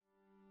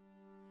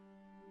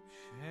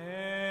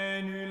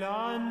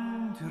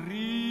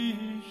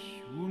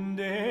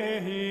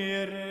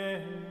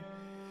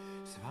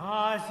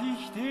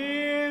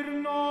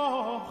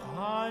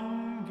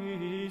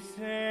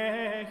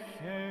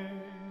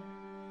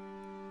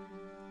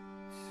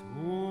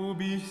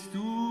bist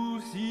du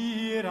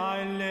ihr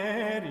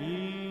aller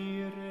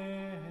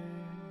Ehre.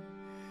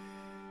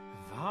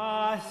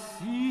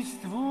 Was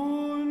ist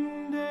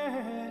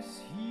Wundes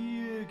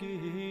hier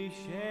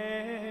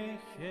geschehen?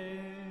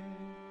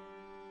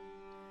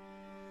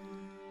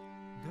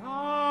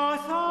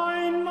 Dass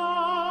ein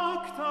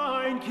Magd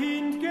ein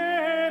Kind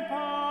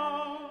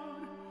gebar,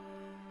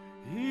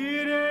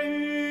 ihre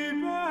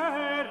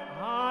über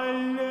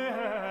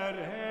aller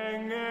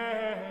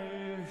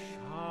Engel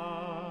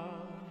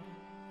Schar.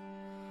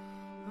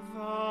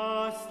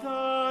 Was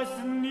das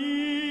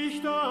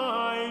nicht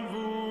ein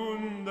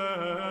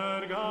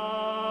Wunder gab.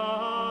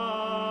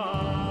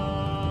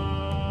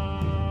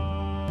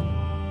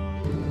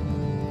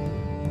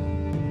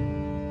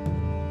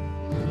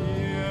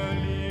 Hier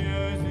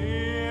ließ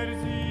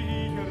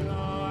sich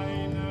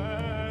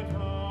reine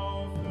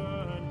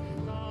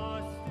taufen,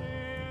 dass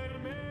der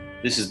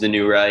Mensch. This is The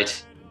New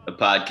Right, a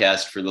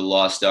podcast for the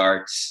lost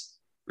arts,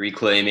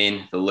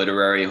 reclaiming the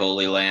literary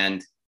holy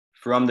land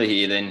from the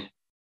heathen.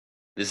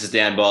 This is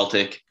Dan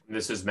Baltic.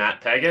 This is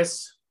Matt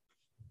Pegas.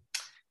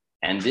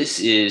 And this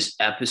is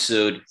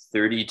episode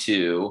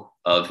 32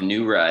 of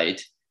New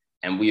Right.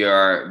 And we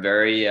are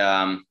very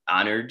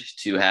honored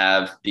to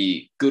have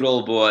the good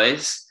old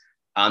boys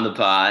on the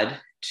pod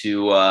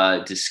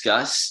to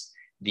discuss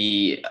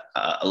the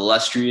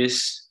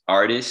illustrious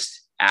artist,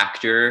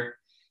 actor,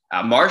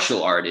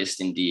 martial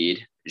artist,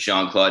 indeed,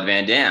 Jean-Claude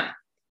Van Damme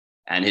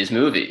and his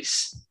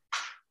movies.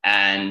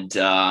 And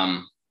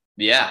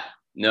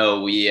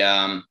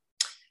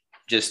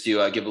just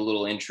to give a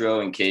little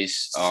intro in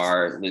case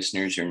our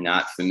listeners are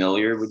not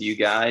familiar with you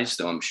guys,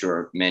 though I'm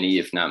sure many,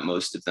 if not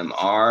most of them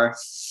are,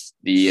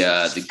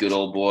 the good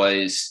old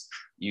boys.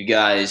 You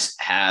guys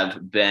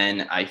have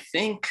been, I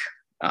think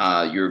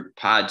your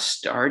pod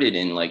started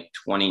in like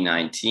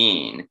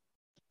 2019,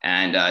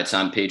 and it's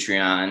on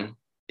Patreon.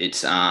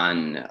 It's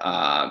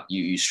on,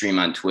 you stream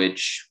on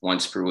Twitch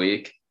once per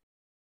week.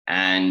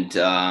 And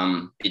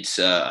it's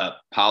a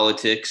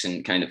politics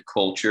and kind of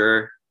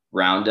culture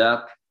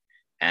roundup.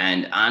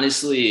 And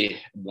honestly,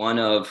 one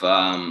of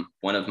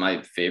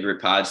my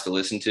favorite pods to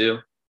listen to.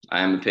 I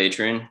am a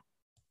patron.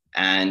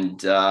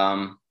 And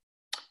why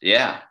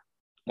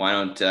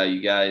don't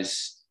you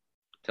guys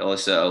tell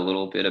us a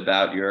little bit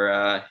about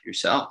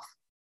yourself?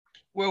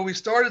 Well, we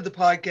started the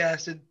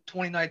podcast in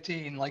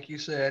 2019, like you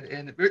said,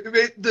 and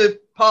the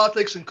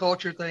politics and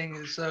culture thing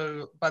is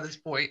so, by this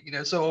point,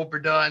 so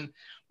overdone.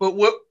 But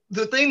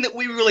the thing that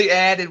we really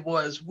added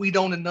was we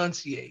don't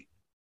enunciate.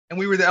 And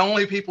we were the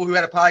only people who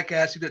had a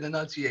podcast who didn't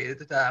enunciate at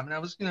the time. And I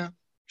was,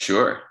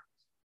 Sure.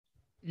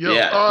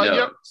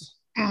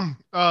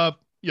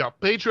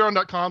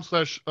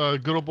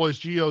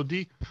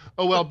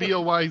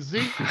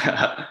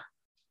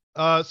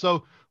 patreon.com/goodoldboys,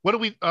 So what do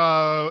we, it's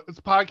a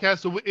podcast.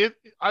 So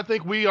I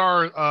think we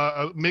are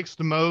a mixed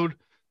mode.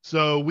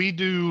 So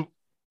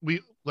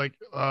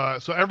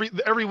so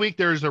every week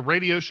there's a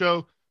radio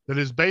show that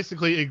is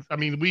basically,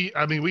 we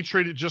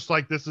treat it just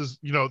like this is,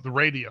 the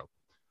radio.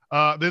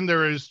 Then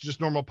there is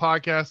just normal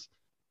podcasts,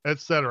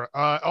 etc.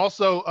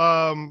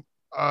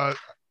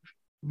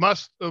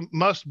 Must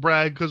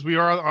brag because we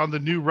are on the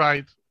New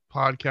Right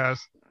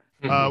podcast.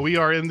 We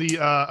are in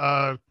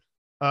the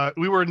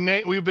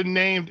we've been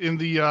named in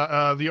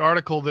the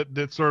article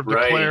that sort of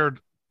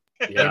declared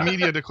the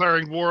media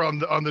declaring war on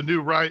the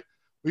New Right.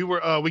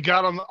 We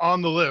got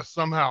on the list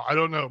somehow. I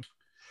don't know.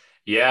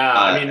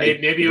 Yeah,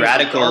 maybe it was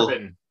radical a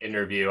Yarvin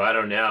interview. I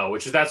don't know.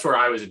 That's where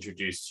I was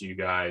introduced to you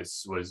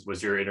guys.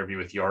 Was your interview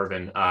with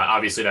Yarvin?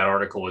 Obviously, that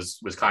article was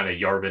kind of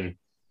Yarvin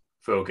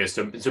focused.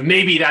 So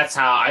maybe that's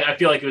how I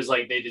feel like it was.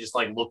 Like they just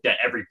like looked at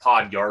every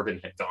pod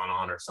Yarvin had gone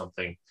on or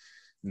something.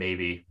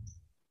 Maybe.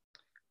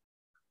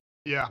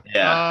 Yeah.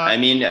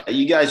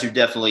 You guys are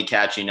definitely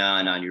catching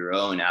on your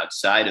own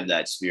outside of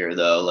that sphere,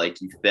 though.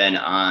 Like you've been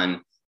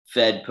on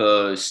Fed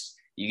Post.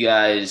 You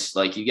guys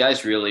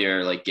really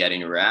are like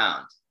getting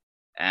around.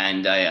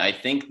 And I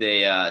think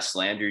they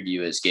slandered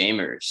you as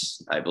gamers,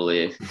 I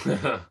believe.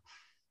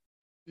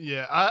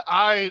 Yeah,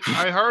 I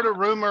heard a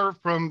rumor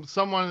from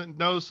someone that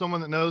knows someone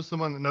that knows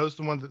someone that knows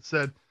someone that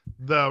said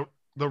the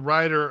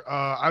writer.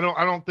 I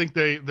don't think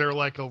they're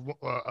like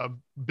a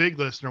big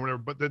listener or whatever,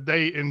 but that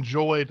they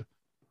enjoyed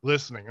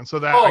listening, and so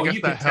that I guess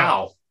you that could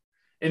tell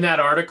in that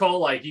article.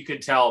 Like you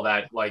could tell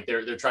that like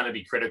they're trying to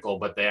be critical,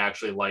 but they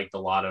actually liked a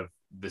lot of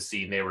the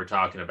scene they were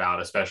talking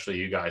about, especially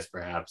you guys,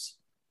 perhaps.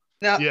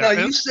 Now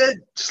you said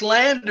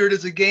slandered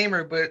as a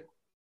gamer, but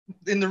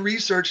in the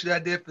research that I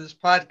did for this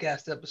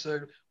podcast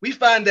episode, we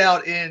find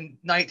out in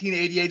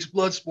 1988's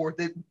Bloodsport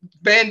that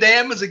Van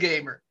Damme is a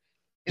gamer.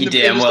 He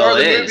damn well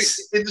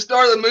is. In the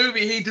start of the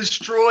movie, he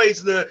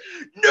destroys the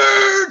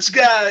nerds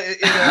guy in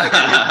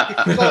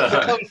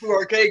the Kung Fu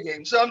arcade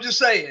game. So I'm just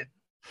saying.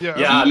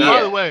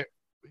 By the way,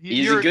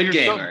 he's a good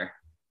gamer.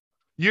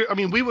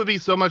 We would be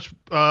so much.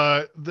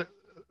 The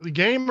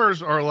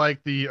gamers are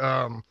like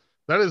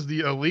that is the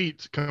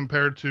elite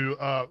compared to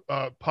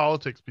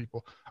politics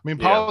people.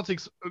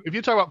 Politics. If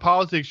you talk about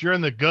politics, you're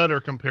in the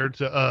gutter compared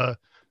to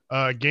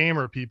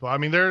gamer people. I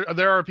mean,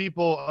 there are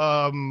people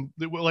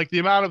like the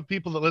amount of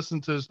people that listen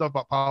to stuff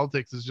about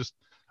politics is just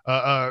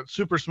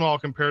super small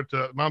compared to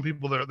the amount of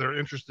people that are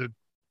interested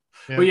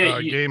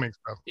in gaming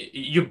stuff.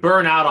 You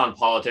burn out on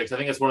politics. I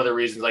think that's one of the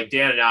reasons. Like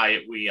Dan and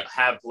I, we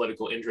have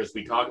political interests.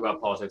 We talk about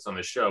politics on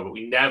the show, but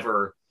we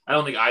never. I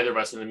don't think either of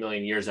us in a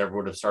million years ever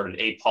would have started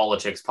a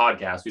politics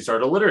podcast. We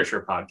started a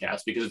literature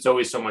podcast because it's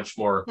always so much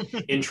more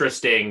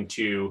interesting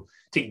to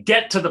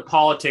get to the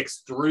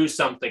politics through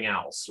something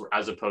else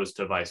as opposed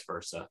to vice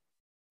versa.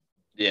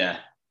 Yeah.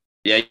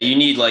 Yeah. You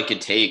need like a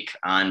take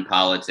on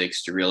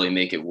politics to really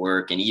make it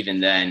work. And even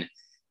then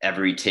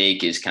every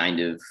take is kind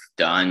of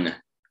done.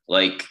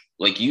 Like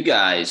you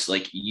guys,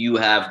 like you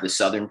have the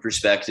Southern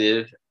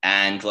perspective.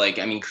 And like,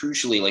 I mean,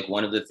 crucially, like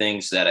one of the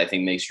things that I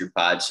think makes your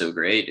pod so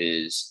great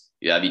is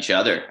you have each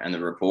other and the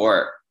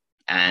rapport.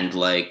 And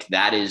like,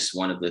 that is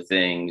one of the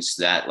things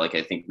that like,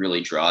 I think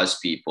really draws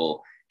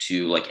people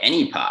to like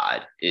any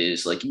pod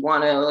is like, you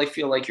want to like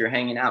feel like you're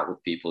hanging out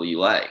with people you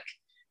like.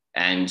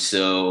 And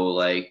so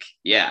like,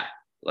 yeah,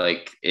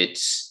 like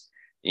it's,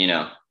 you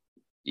know,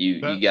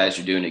 you guys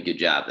are doing a good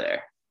job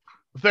there.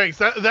 Thanks.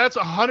 That's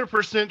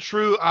 100%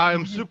 true.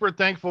 I'm super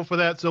thankful for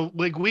that. So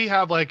like we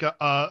have like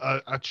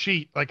a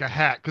cheat, like a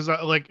hack. Cause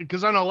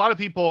I know a lot of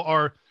people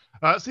are,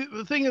 see,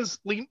 the thing is,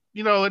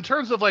 you know, in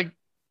terms of like,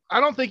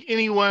 I don't think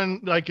anyone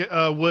like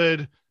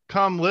would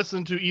come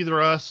listen to either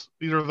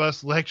of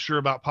us lecture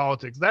about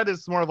politics. That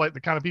is more like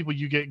the kind of people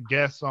you get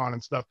guests on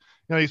and stuff,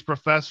 you know, these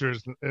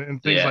professors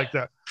and things like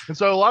that. And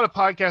so a lot of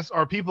podcasts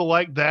are people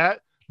like that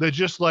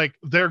just like,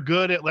 they're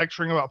good at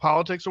lecturing about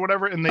politics or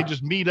whatever. And they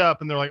just meet up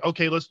and they're like,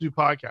 okay, let's do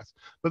podcasts.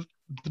 But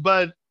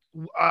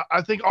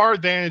I think our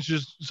advantage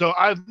is, so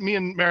me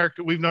and Merrick,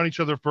 we've known each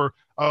other for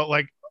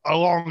like a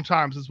long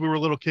time since we were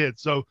little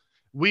kids. So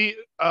to me,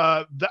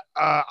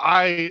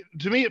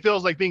 it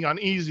feels like being on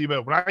easy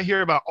mode when I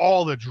hear about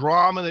all the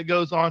drama that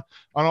goes on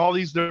all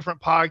these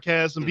different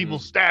podcasts and people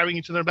stabbing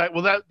each other back.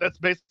 Well, that's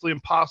basically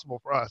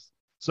impossible for us.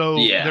 So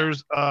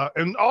there's,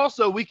 and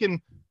also we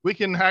can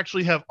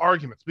actually have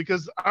arguments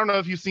because I don't know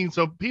if you've seen,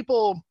 so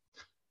people,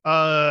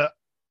 you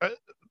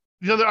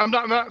know, I'm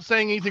not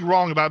saying anything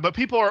wrong about it, but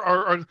people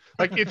are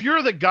like, if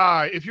you're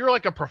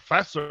like a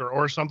professor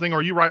or something,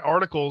 or you write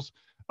articles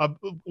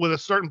with a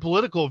certain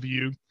political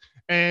view,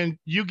 and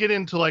you get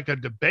into like a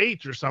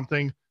debate or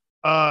something,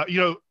 you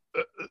know,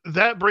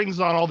 that brings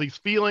on all these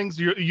feelings.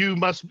 You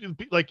must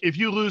be, like, if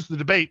you lose the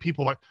debate,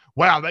 people are like,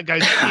 wow, that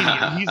guy's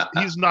an idiot.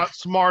 He's not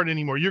smart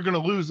anymore. You're going to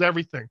lose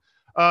everything.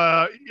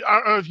 I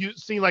don't know if you've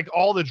seen like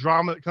all the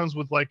drama that comes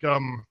with like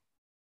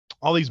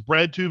all these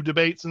bread tube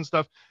debates and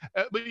stuff.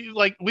 But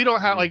like, we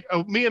don't have like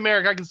me and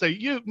Merrick, I can say,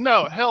 you're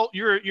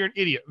an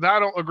idiot. I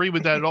don't agree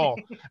with that at all.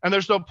 And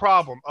there's no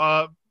problem.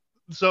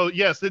 So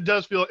yes, it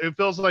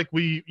feels like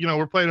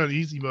we're playing on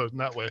easy mode in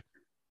that way.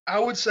 I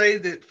would say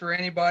that for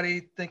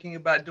anybody thinking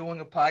about doing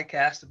a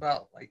podcast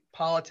about like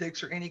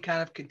politics or any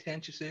kind of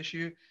contentious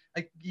issue,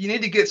 like you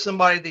need to get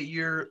somebody that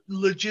you're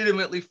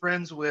legitimately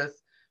friends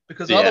with,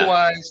 because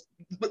otherwise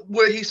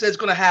what he says is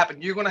going to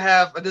happen. You're going to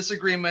have a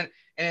disagreement.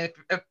 And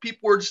if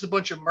people are just a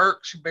bunch of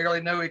mercs who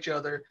barely know each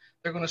other,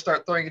 they're going to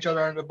start throwing each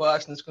other under the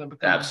bus, and it's going to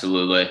become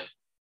absolutely.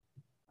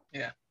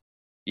 Yeah.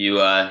 You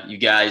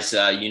guys,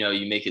 you know,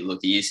 you make it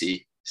look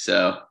easy.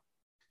 So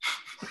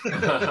a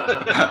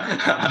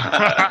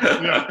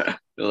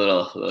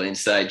little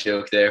inside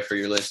joke there for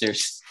your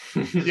listeners.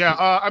 Yeah.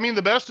 I mean,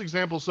 the best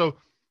example. So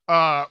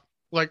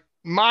like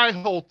my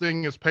whole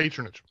thing is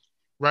patronage,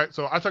 right?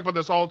 So I talk about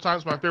this all the time.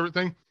 It's my favorite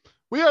thing.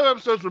 We have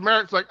episodes where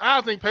Merrick's like, I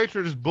think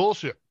patronage is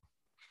bullshit.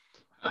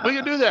 We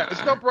can do that.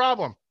 It's no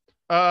problem.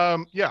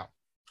 Yeah.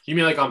 You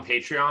mean like on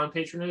Patreon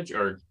patronage,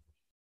 or?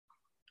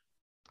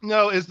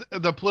 No, is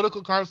the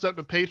political concept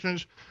of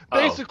patronage.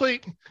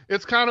 Basically,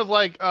 it's kind of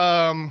like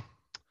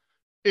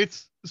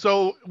it's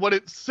so what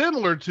it's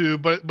similar to,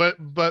 but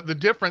the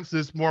difference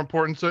is more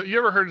important. So you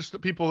ever heard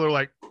of people that are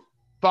like,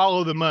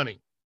 follow the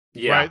money?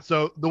 Yeah. Right.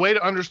 So the way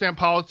to understand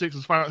politics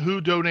is find out who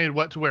donated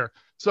what to where.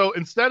 So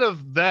instead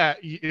of that,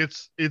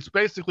 it's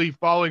basically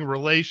following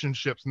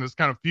relationships in this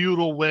kind of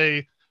feudal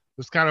way,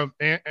 this kind of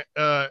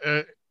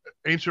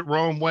ancient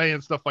Rome way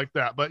and stuff like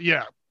that. But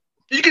yeah.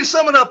 You can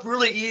sum it up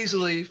really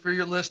easily for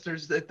your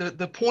listeners that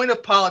the point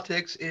of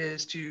politics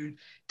is to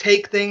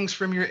take things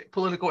from your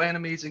political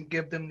enemies and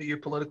give them to your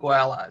political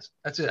allies.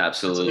 That's it.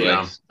 Absolutely.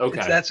 Okay.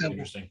 It's that simple.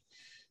 Interesting.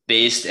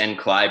 Based and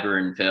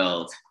Clyburn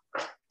filled.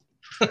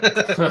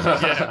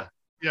 Yeah.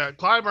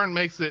 Clyburn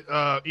makes it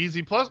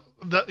easy. Plus,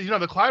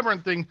 the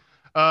Clyburn thing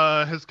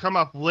has come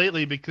up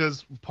lately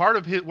because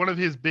one of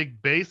his big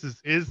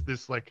bases is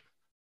this like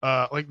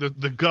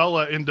the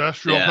Gullah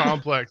industrial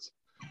complex.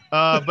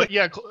 But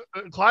yeah,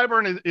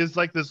 Clyburn is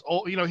like this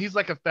old, he's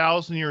like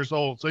 1,000 years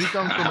old. So he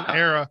comes from an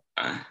era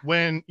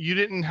when you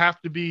didn't have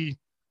to be,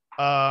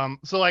 so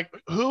like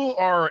who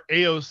are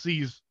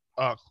AOC's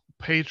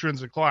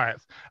patrons and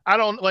clients? I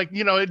don't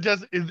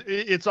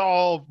it's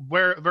all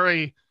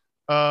very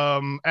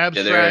abstract.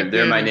 Yeah,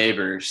 they're my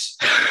neighbors.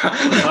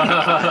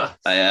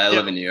 I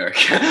live in New York.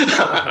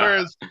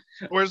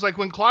 Whereas like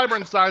when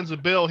Clyburn signs a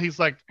bill, he's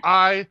like,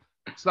 I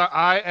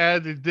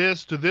added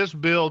this to this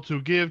bill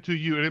to give to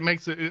you, and it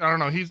makes it. I don't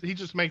know. He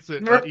just makes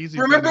it easy.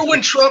 Remember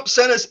when Trump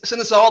sent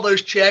us all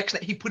those checks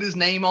that he put his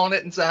name on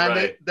it and signed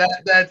Right.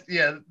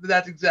 it?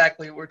 That's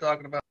exactly what we're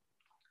talking about.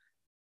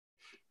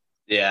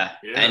 Yeah.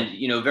 And,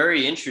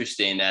 very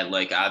interesting that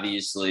like,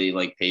 obviously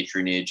like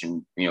patronage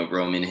and,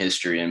 Roman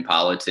history and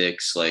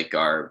politics like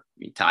are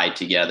tied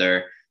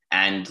together.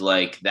 And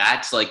like,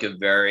 that's like a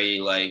very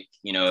like,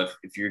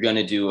 if you're going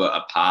to do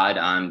a pod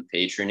on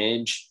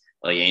patronage,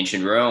 like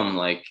ancient Rome,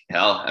 like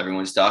hell,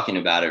 everyone's talking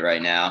about it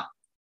right now.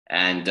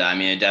 And I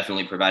mean, it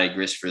definitely provided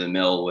grist for the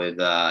mill with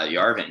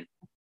Yarvin.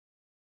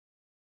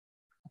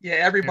 Yeah,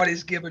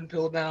 everybody's gibbon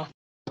pilled now.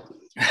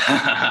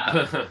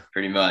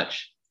 Pretty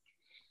much.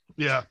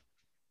 Yeah.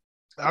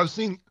 I've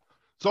seen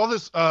all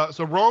this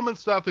so Roman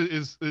stuff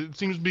is it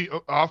seems to be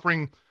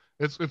offering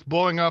it's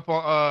blowing up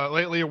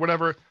lately or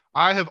whatever.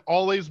 I have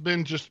always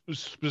been just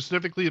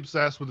specifically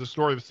obsessed with the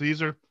story of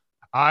Caesar.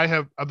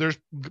 There's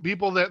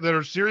people that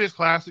are serious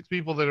classics,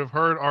 people that have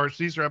heard our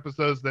Caesar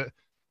episodes that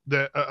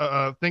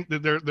think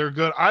that they're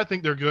good. I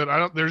think they're good.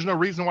 There's no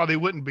reason why they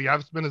wouldn't be.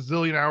 I've spent a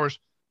zillion hours,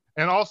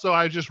 and also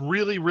I just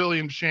really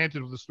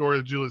enchanted with the story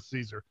of Julius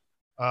Caesar.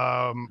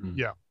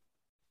 Yeah.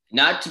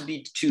 Not to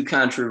be too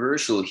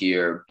controversial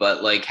here,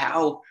 but like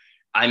I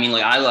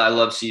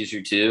love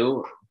Caesar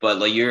too, but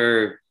like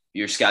you're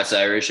Scots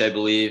Irish, I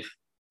believe.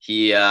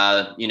 He,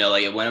 like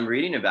when I'm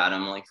reading about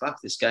him, I'm like,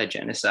 fuck, this guy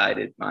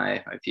genocided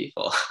my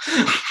people.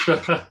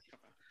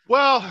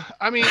 Well,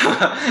 I mean,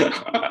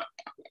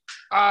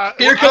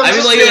 Here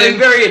comes like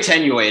very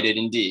attenuated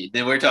indeed.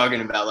 Then we're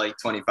talking about like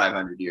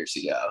 2,500 years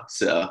ago.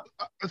 So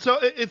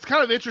it's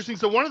kind of interesting.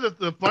 So one of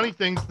the funny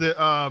things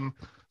that,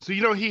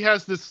 he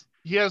has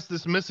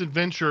this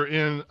misadventure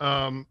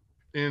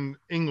in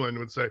England,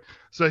 would say.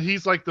 So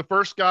he's like the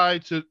first guy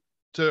to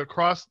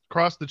cross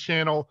the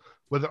channel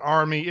with an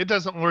army. It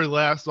doesn't really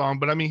last long,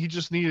 but I mean, he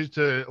just needed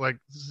to like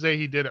say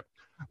he did it.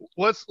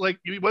 What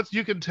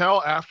you can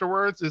tell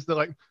afterwards is that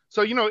like,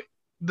 so,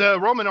 the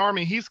Roman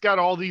army, he's got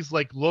all these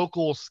like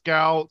local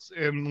scouts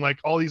and like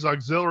all these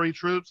auxiliary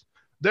troops.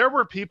 There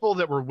were people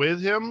that were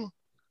with him,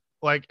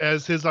 like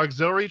as his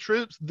auxiliary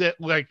troops that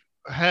like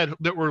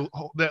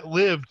that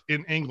lived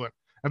in England.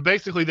 And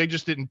basically, they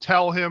just didn't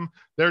tell him.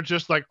 They're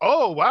just like,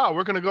 "Oh, wow,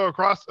 we're going to go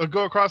across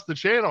the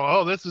channel.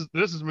 Oh, this is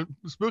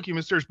spooky,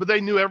 mysterious." But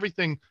they knew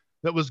everything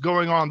that was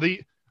going on.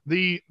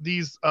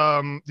 These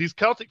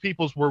Celtic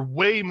peoples were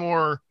way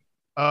more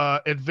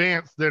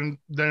advanced than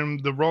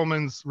the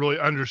Romans really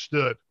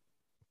understood.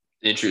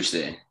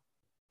 Interesting.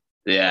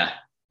 Yeah.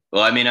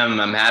 Well, I mean,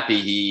 I'm happy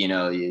he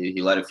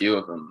let a few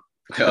of them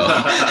go,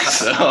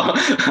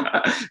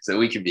 so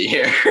we could be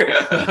here.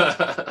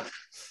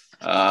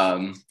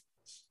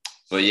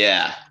 But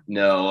yeah,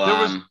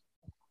 no.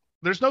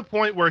 There's no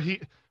point where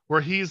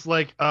he's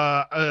like,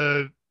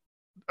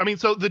 I mean,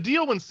 so the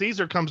deal when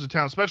Caesar comes to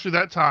town, especially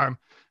that time,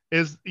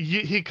 is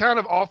he kind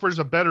of offers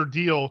a better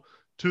deal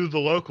to the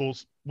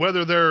locals,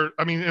 whether they're,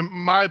 I mean, in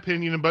my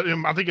opinion, but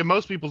I think in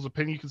most people's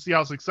opinion, you can see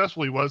how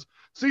successful he was.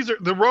 Caesar,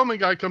 the Roman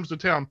guy, comes to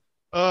town.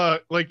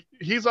 Like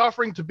he's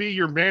offering to be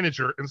your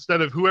manager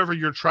instead of whoever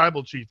your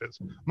tribal chief is.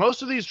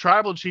 Most of these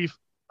tribal chief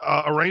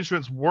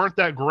arrangements weren't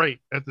that great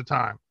at the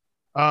time.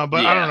 But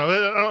yeah. I don't know.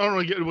 I don't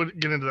really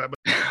get into that. But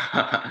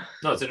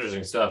no, it's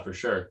interesting stuff for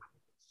sure.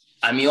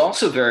 I mean,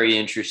 also very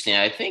interesting.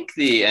 I think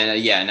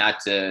not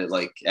to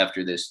like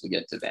after this we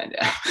get to Van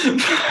Damme,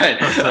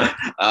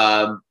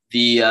 but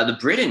the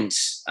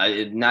Britons,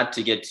 not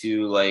to get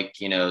to like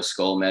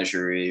skull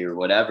measury or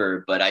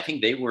whatever, but I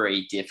think they were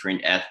a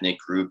different ethnic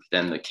group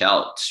than the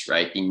Celts,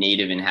 right? The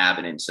native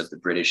inhabitants of the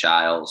British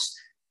Isles.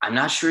 I'm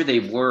not sure they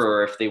were,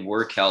 or if they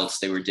were Celts,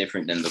 they were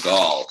different than the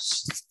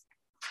Gauls.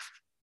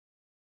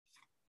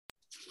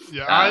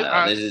 Yeah,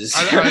 I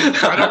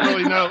don't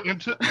really know. And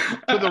to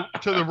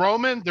the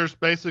Roman, there's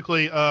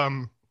basically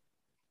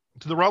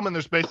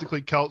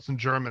Celts and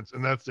Germans,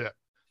 and that's it.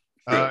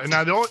 And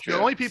now the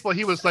only people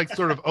he was like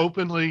sort of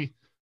openly,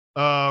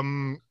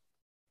 like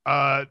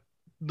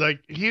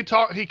he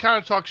kind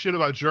of talked shit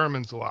about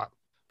Germans a lot,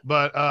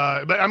 but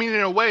I mean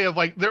in a way of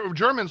like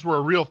Germans were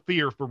a real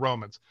fear for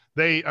Romans.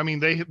 They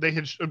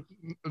had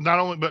not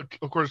only, but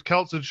of course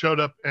Celts had showed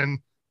up and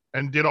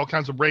did all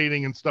kinds of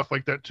raiding and stuff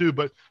like that too.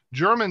 But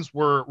Germans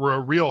were a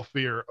real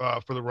fear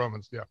for the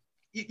Romans. Yeah.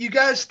 You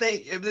guys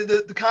think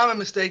the common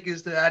mistake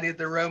is the idea that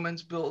the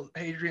Romans built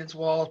Hadrian's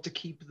Wall to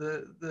keep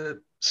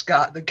the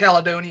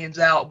Caledonians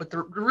out, but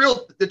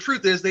the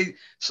truth is they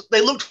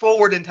looked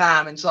forward in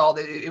time and saw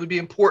that it would be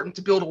important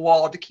to build a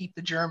wall to keep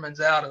the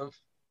Germans out of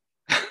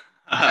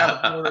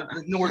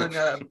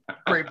northern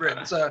Great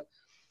Britain. So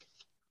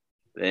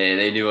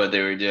they knew what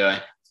they were doing.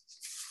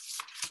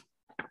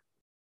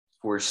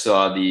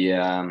 Foresaw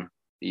the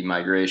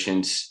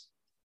migrations.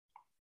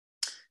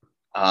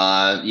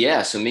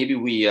 So maybe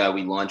we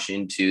launch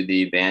into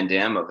the Van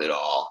Damme of it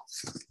all.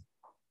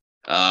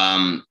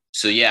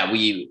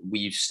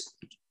 We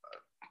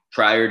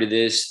prior to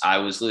this, I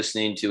was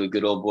listening to a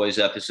Good Old Boys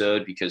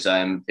episode because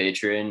I'm a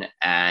patron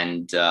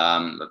and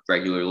a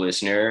regular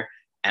listener.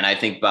 And I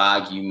think,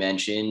 Bog, you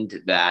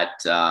mentioned that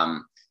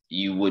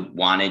you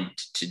wanted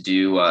to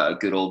do a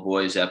Good Old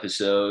Boys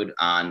episode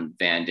on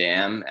Van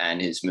Damme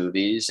and his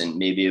movies. And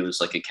maybe it was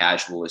like a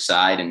casual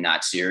aside and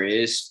not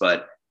serious,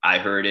 but I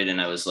heard it and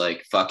I was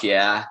like, fuck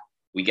yeah,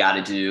 we got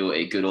to do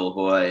a Good Old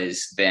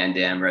Boys Van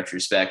Damme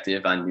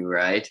retrospective on New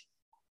Right.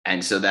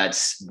 And so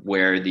that's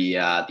where the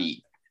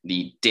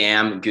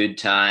damn good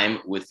time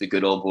with the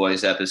Good Old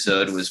Boys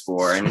episode was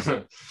born.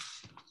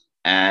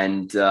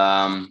 And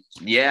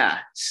yeah,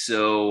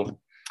 so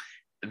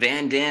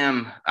Van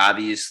Damme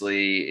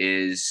obviously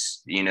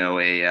is, you know,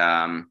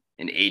 an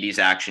 80s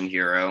action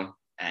hero.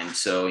 And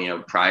so, you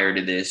know, prior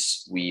to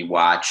this, we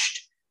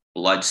watched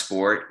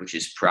Bloodsport, which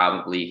is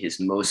probably his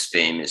most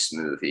famous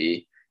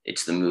movie.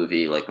 It's the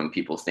movie, like when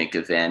people think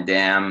of Van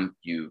Damme,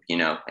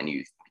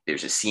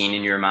 there's a scene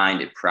in your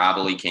mind, it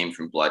probably came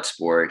from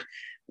Bloodsport.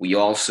 We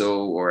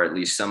also, or at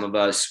least some of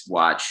us,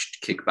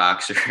 watched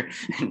Kickboxer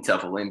and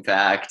Double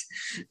Impact.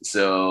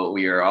 So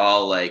we're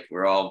all,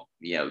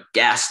 you know,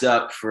 gassed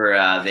up for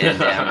Van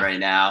Damme right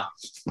now.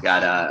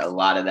 Got a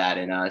lot of that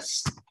in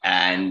us.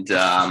 And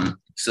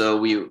so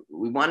we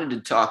wanted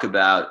to talk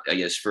about, I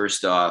guess,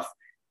 first off,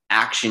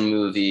 action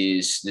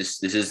movies.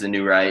 This is the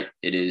New Right.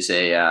 It is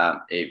a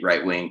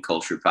right-wing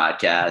culture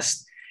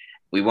podcast.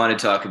 We want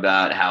to talk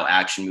about how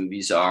action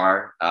movies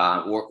are,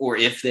 or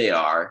if they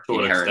are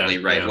inherently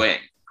right-wing.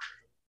 Yeah.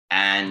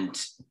 And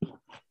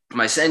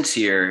my sense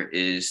here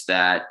is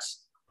that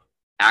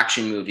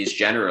action movies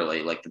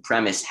generally, like the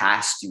premise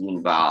has to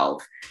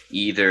involve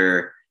the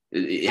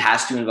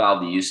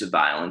use of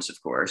violence,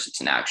 of course,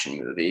 it's an action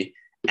movie,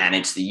 and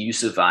it's the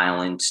use of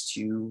violence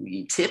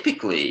to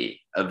typically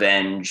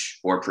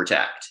avenge or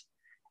protect.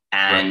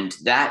 And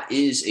that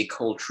is a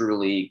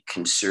culturally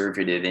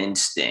conservative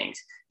instinct.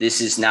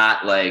 This is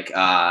not like,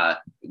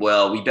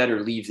 well, we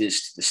better leave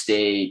this to the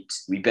state.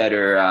 We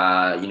better,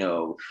 they,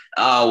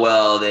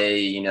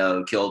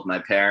 killed my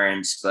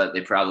parents, but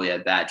they probably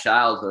had bad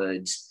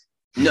childhoods.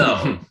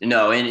 No,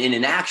 no. In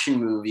an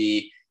action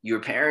movie,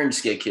 your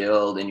parents get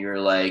killed and you're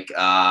like,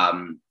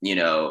 well,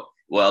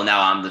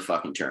 now I'm the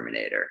fucking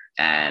Terminator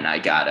and I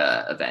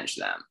gotta avenge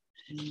them.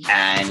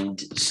 And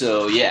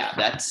so, yeah,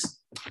 that's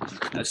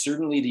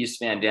certainly these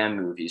Van Damme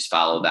movies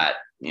follow that,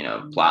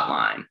 plot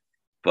line.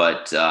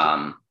 But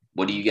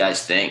what do you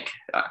guys think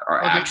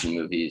are action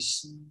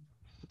movies?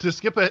 To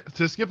skip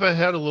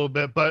ahead a little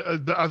bit, but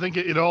I think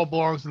it all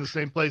belongs in the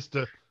same place.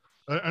 To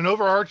an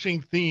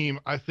overarching theme,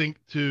 I think,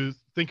 to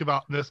think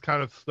about this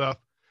kind of stuff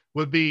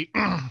would be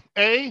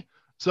being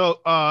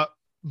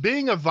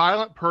a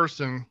violent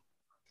person.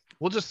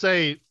 We'll just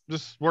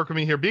work with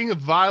me here. Being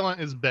violent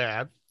is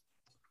bad.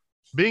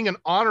 Being an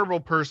honorable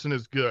person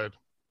is good.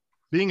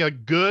 Being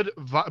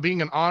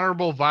an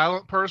honorable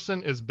violent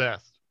person is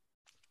best.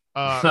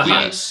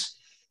 Yes.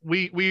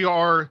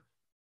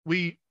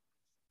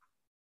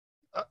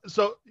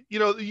 So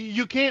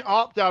you can't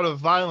opt out of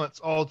violence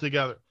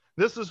altogether.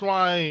 This is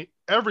why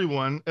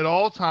everyone at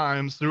all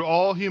times through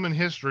all human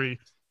history,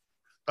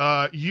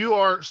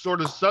 you're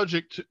sort of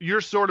subject to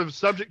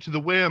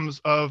the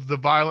whims of the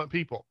violent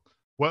people,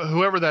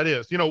 whoever that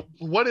is.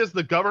 What is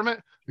the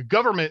government? The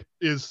government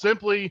is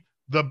simply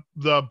the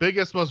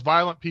biggest, most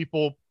violent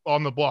people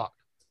on the block,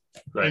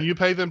 right. And you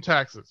pay them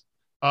taxes.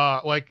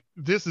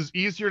 This is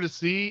easier to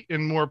see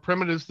in more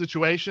primitive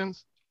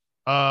situations.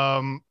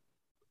 But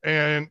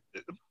I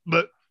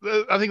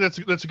think that's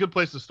a good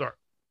place to start.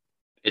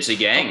 It's a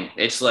gang.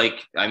 It's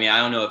like, I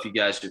don't know if you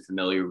guys are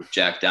familiar with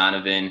Jack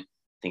Donovan.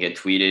 I think I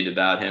tweeted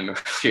about him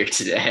earlier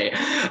today.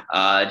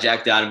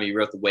 Jack Donovan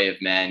wrote The Way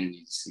of Men.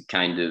 He's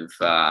kind of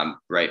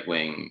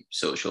right-wing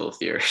social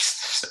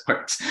theorist of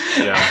sorts.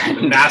 Yeah,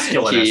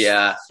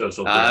 masculinist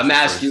social theorist.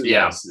 Masculine,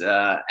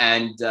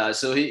 yes.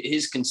 So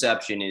his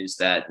conception is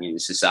that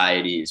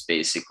society is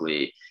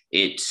basically,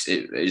 it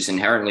is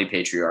inherently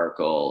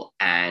patriarchal,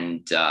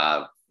 and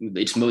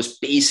its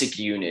most basic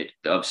unit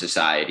of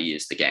society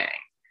is the gang.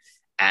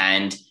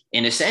 And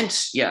in a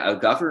sense, yeah, a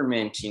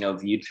government,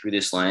 viewed through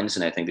this lens,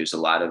 and I think there's a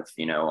lot of,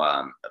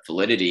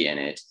 validity in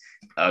it.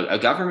 A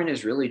government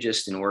is really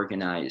just an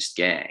organized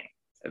gang,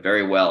 a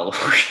very well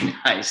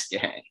organized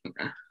gang.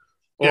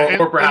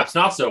 Or perhaps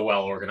not so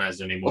well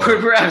organized anymore. Or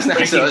perhaps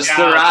not so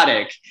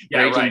sclerotic,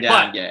 breaking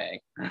down gang.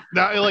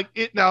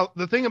 Now,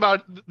 the thing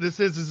about this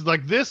is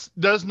like, this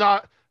does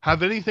not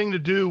have anything to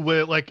do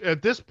with, like,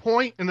 at this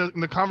point in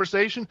the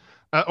conversation,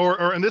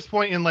 or in this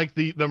point in like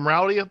the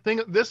morality of thing.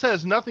 This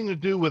has nothing to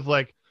do with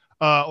like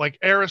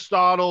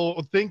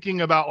Aristotle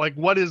thinking about like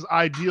what is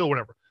ideal,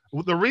 whatever.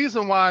 The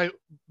reason why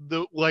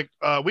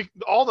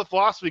all the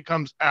philosophy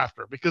comes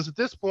after, because at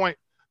this point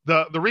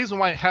the reason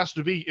why it has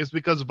to be is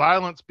because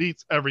violence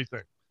beats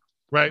everything,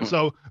 right?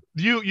 So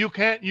you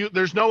can't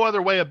there's no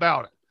other way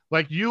about it.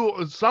 Like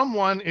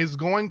someone is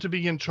going to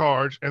be in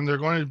charge, and they're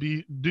going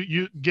to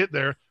you get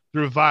there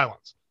through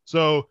violence.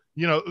 So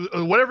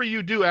whatever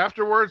you do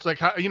afterwards, like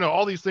how,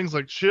 all these things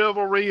like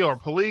chivalry or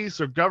police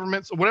or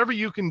governments, whatever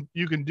you can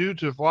do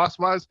to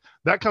philosophize,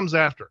 that comes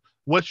after.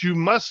 What you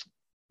must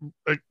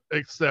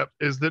accept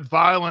is that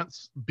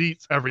violence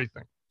beats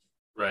everything.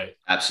 Right.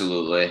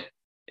 Absolutely.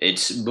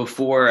 It's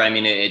before, I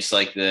mean, it's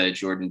like the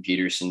Jordan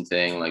Peterson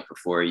thing. Like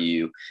before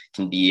you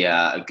can be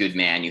a good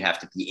man, you have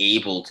to be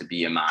able to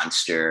be a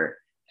monster.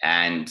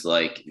 And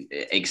like,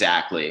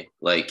 exactly.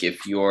 Like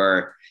if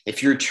you're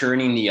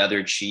turning the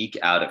other cheek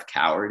out of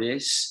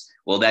cowardice,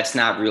 well, that's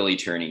not really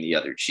turning the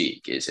other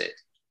cheek, is it?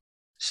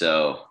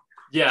 So.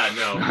 Yeah,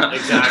 no,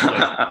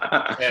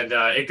 exactly. And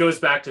it goes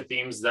back to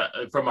themes that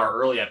from our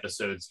early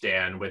episodes,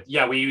 Dan,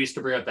 we used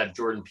to bring up that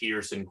Jordan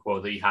Peterson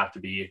quote that you have to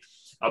be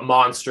a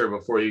monster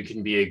before you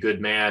can be a good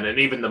man. And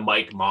even the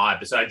Mike Ma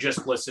episode, I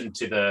just listened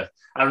to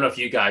I don't know if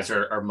you guys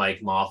are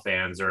Mike Ma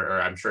fans,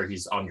 or I'm sure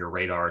he's on your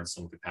radar in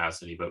some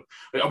capacity, but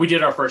we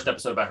did our first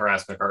episode about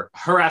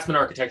harassment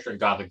architecture and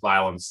Gothic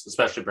violence,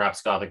 especially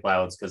perhaps Gothic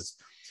violence, because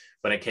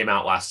when it came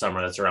out last summer,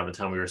 that's around the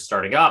time we were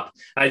starting up.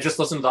 And I just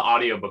listened to the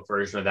audiobook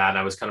version of that, and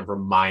I was kind of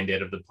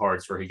reminded of the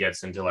parts where he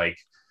gets into like,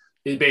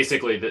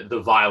 basically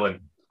the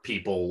violent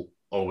people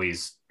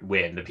always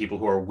win. The people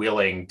who are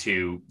willing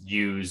to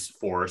use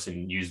force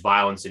and use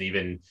violence and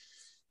even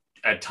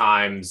at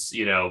times,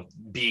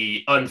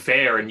 be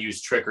unfair and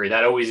use trickery.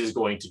 That always is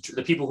going to,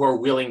 the people who are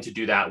willing to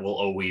do that will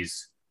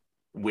always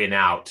win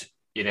out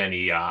in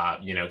any,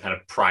 kind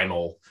of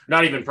primal,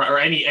 not even, or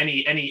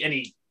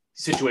any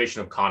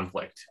situation of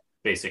conflict,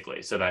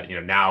 basically. So that,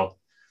 now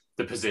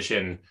the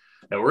position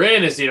that we're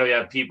in is, you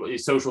have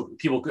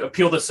people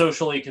appeal to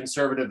socially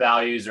conservative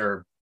values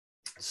or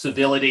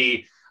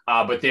civility,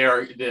 but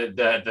they're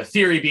the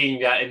theory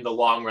being that in the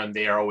long run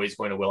they are always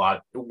going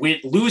to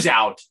lose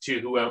out to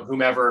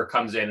whomever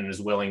comes in and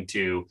is willing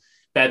to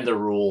bend the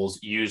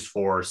rules, use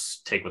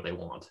force, take what they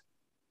want.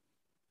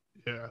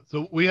 Yeah.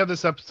 So we have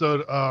this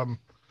episode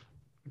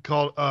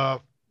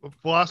called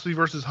Philosophy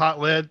versus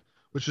Hot Lead,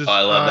 which is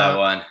I love that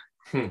one.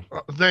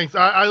 Thanks.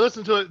 I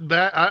listened to it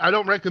back. I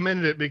don't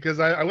recommend it because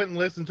I went and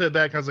listened to it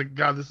back. I was like,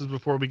 God, this is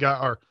before we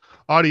got our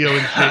audio in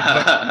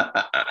shape.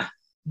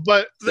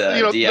 But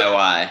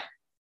DIY.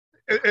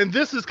 And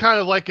this is kind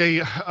of like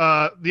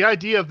the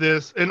idea of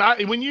this. And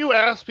when you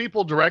ask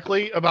people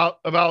directly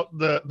about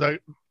the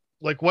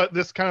like what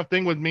this kind of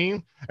thing would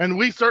mean, and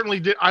we certainly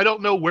did. I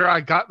don't know where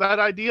I got that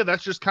idea.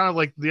 That's just kind of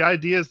like the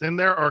ideas in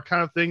there are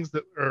kind of things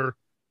that are,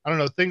 I don't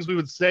know, things we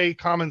would say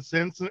common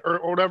sense or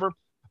whatever.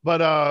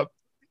 But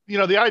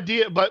the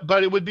idea,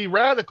 but it would be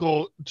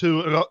radical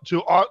to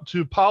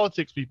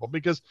politics people,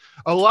 because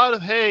a lot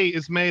of hay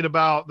is made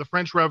about the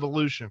French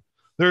Revolution.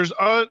 There's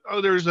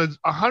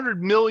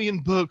 100 million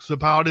books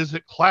about, is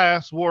it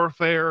class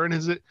warfare, and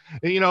is it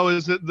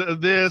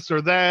this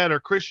or that, or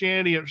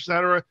Christianity,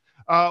 etc.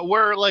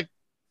 Where like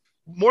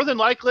more than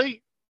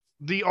likely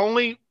the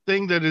only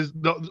thing that is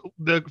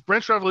the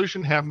French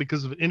Revolution happened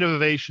because of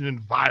innovation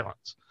and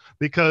violence,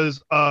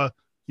 because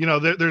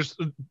there's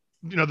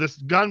this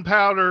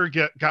gunpowder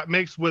got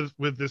mixed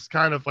with this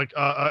kind of like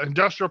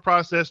industrial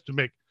process to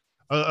make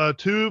a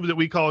tube that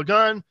we call a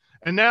gun,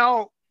 and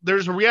now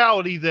there's a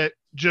reality that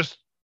just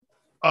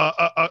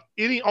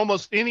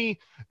almost any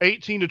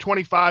 18 to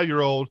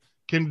 25-year-old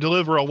can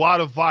deliver a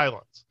lot of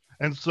violence.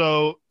 And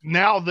so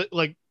now that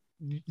like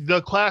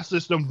the class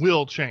system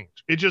will change.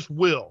 It just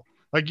will.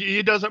 Like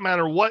it doesn't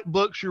matter what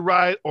books you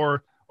write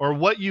or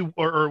what you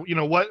or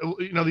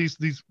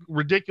these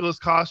ridiculous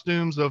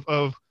costumes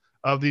of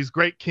these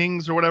great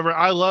kings or whatever.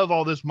 I love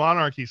all this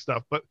monarchy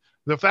stuff, but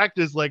the fact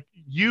is like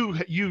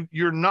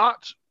you're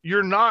not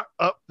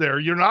up there.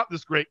 You're not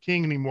this great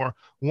king anymore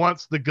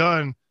once the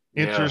gun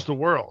enters the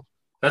world.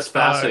 That's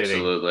fascinating.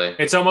 Absolutely.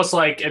 It's almost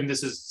like, and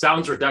this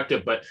sounds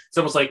reductive, but it's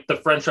almost like the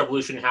French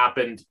Revolution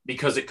happened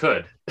because it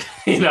could,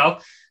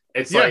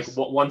 It's like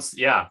once,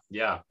 Wow.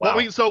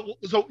 Well, so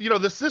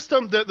the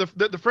system that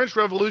the French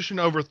Revolution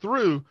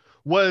overthrew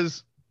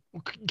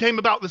came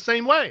about the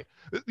same way.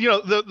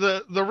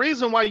 The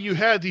reason why you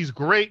had these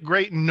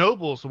great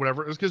nobles or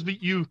whatever is because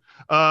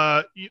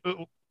the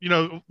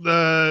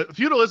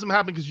feudalism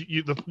happened because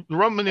the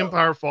Roman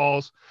Empire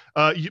falls.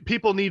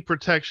 People need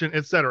protection,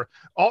 etc.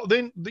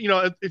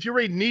 If you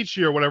read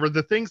Nietzsche or whatever,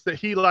 the things that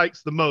he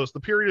likes the most, the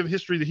period of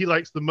history that he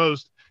likes the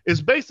most,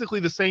 is basically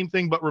the same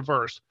thing but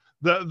reverse.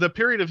 The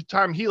period of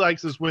time he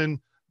likes is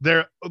when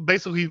they're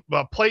basically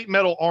plate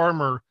metal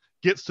armor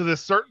gets to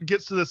this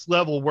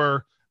level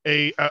where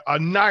a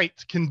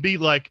knight can be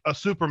like a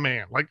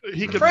Superman. Like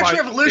he could. The French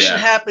Revolution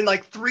happened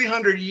like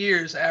 300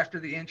 years after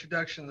the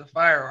introduction of the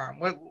firearm.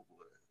 What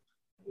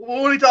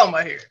are you talking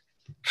about here?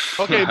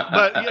 Okay,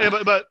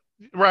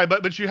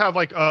 but you have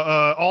like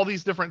all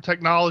these different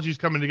technologies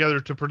coming together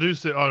to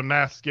produce it on a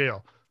mass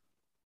scale.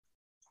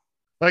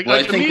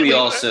 I think we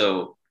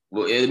also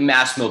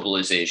mass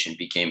mobilization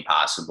became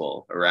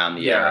possible around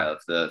the era of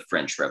the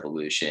French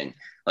Revolution.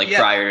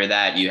 Prior to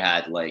that, you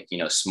had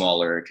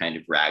smaller kind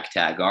of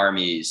ragtag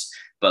armies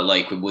but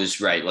like it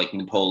was right, like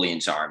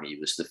Napoleon's army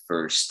was the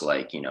first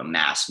like, you know,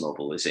 mass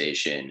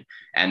mobilization.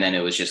 And then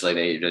it was just like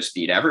they just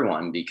beat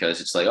everyone because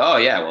it's like, oh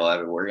yeah,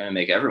 well, we're gonna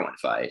make everyone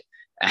fight.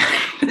 And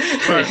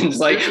it's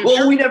like,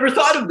 well, we never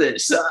thought of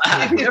this.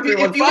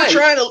 If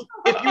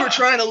you were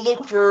trying to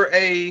look for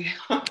a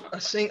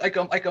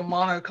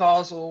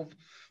monocausal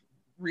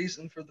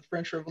reason for the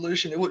French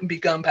Revolution, it wouldn't be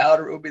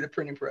gunpowder, it would be the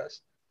printing press,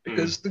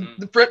 because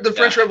the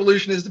French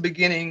Revolution is the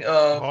beginning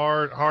of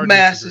hard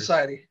mass disagree.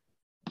 society.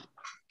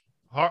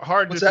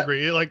 Hard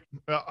disagree. Like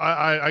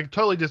I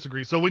totally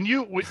disagree. So when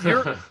you're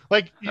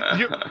like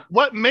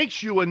what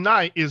makes you a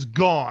knight is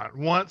gone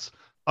once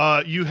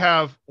you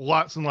have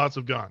lots and lots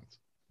of guns.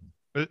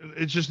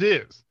 It just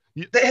is.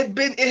 It had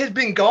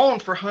been gone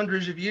for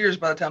hundreds of years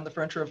by the time the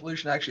French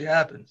Revolution actually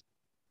happens.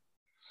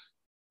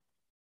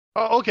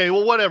 Oh, okay.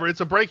 Well, whatever. It's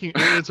a breaking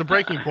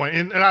point,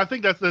 and I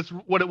think that's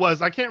what it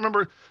was. I can't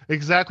remember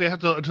exactly. I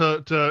have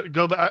to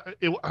go back.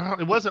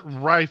 It wasn't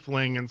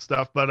rifling and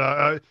stuff,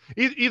 but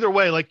either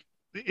way, like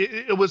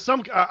it was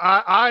some.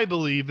 I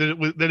believe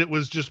that it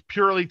was just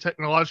purely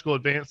technological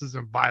advances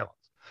and violence.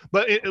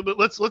 But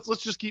let's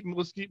just keep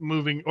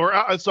moving.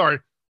 Or sorry.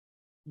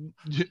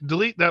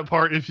 Delete that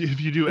part if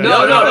you do.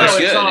 No, that's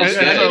good.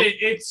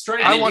 It's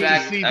straight. I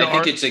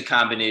think it's a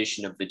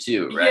combination of the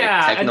two, right?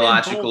 Yeah,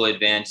 technological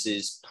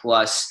advances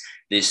plus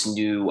this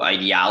new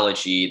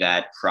ideology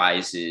that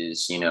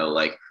prizes, you know,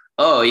 like,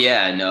 oh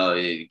yeah, no,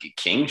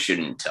 king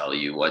shouldn't tell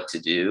you what to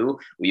do.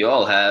 We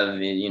all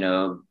have, you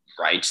know,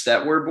 rights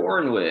that we're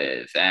born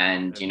with,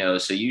 and you know,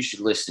 so you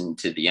should listen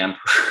to the emperor.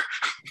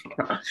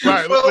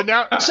 Right. Well, but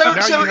now you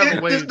have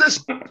a way.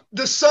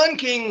 The Sun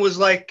King was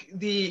like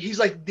he's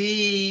like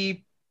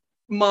the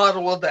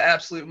model of the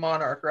absolute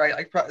monarch, right?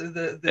 Like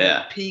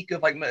the peak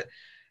of like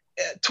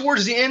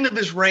towards the end of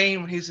his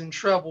reign when he's in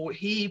trouble,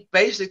 he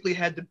basically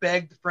had to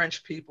beg the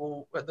French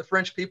people,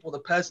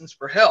 the peasants,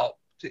 for help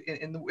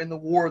in the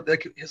war,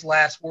 his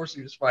last wars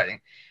he was fighting.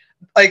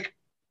 Like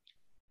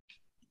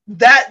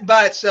that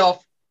by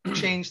itself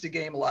changed the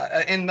game a lot.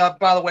 And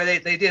by the way,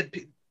 they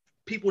did.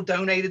 People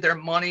donated their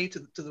money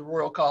to the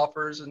royal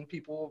coffers, and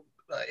people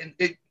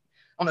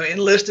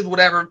enlisted,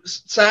 whatever,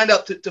 signed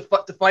up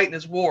to fight in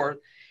this war.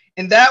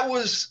 And that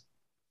was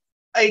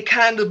a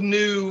kind of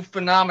new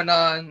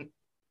phenomenon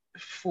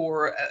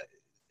for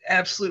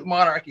absolute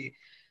monarchy.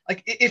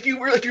 Like if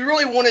you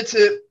really wanted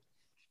to,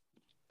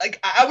 like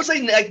I would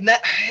say,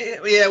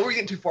 we're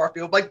getting too far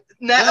afield. Like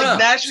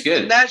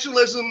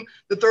nationalism,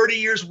 the 30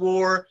 Years'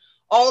 War,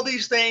 all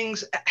these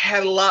things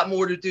had a lot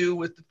more to do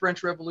with the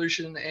French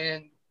Revolution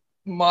and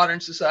modern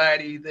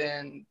society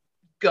than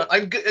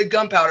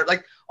gunpowder.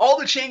 Like all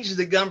the changes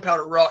that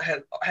gunpowder wrought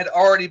had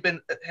already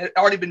been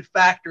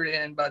factored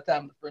in by the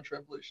time of the French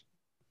Revolution.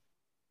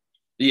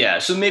 Yeah,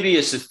 so maybe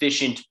a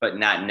sufficient but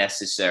not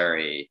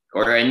necessary,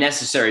 or a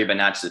necessary but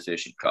not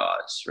sufficient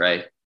cause,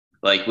 right?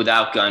 Like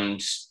without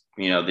guns,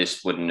 you know,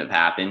 this wouldn't have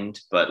happened,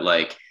 but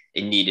like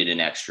it needed an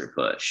extra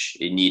push.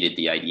 It needed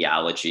the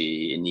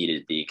ideology. It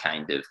needed the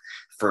kind of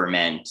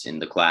ferment in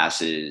the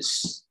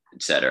classes,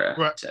 et cetera,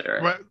 et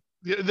cetera. Right.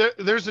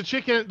 There's a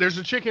chicken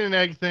and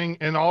egg thing,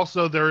 and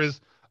also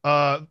there's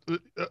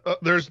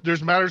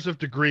matters of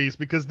degrees,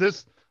 because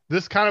this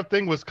kind of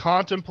thing was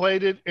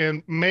contemplated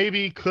and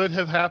maybe could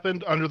have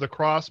happened under the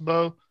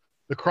crossbow.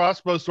 The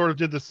crossbow sort of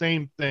did the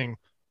same thing,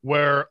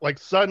 where like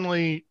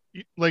suddenly,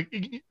 like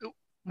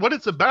what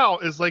it's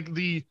about is like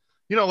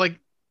like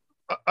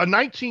a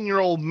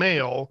 19-year-old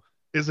male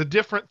is a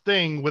different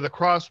thing with a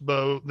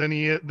crossbow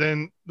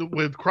than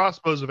with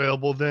crossbows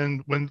available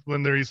than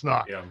when there is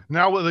not. Yeah.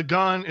 Now with a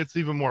gun, it's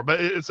even more.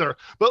 But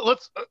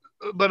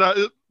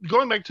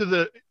going back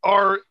to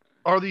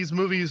are these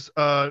movies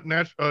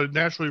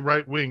naturally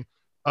right wing?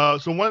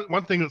 So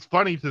one thing that's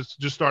funny to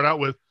just start out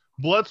with,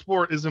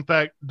 Bloodsport is in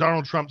fact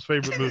Donald Trump's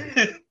favorite movie.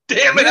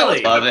 Damn it!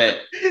 Really? Love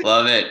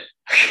it.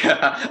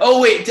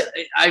 Oh wait,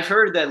 I've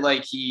heard that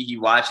like he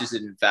watches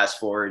it and fast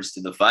forwards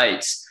to the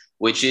fights,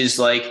 which is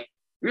like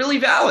really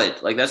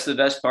valid. Like that's the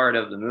best part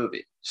of the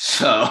movie.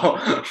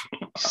 So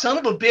son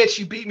of a bitch,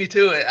 you beat me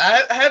to it.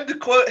 I have the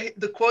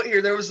quote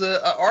here. There was an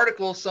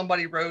article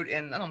somebody wrote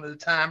in, I don't know, the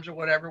Times or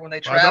whatever, when they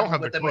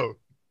traveled with them. Quote.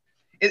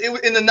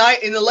 In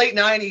the late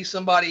 90s,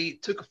 somebody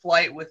took a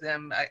flight with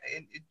them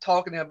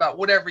talking about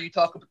whatever you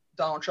talk about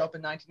Donald Trump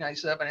in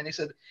 1997, and they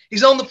said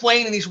he's on the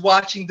plane and he's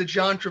watching the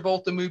John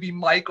Travolta movie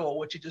Michael,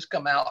 which had just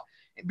come out.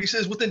 And he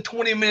says within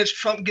 20 minutes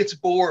Trump gets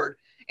bored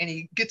and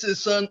he gets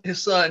his son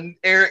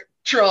Eric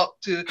Trump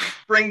to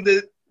bring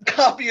the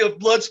copy of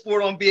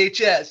Bloodsport on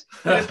VHS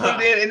and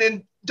put it in, and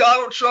then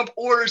Donald Trump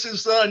orders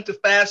his son to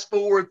fast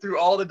forward through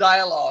all the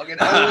dialogue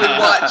and only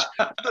watch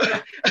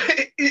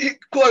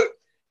quote,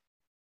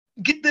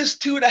 get this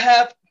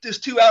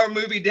 2-hour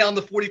movie down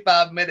to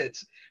 45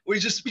 minutes where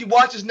he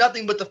watches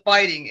nothing but the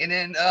fighting. And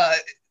then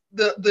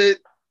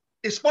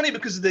it's funny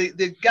because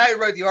the guy who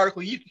wrote the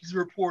article, he's a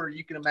reporter,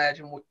 you can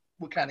imagine what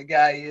kind of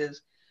guy he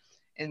is.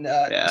 And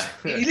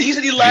he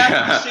said he laughed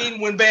at the scene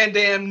when Van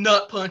Damme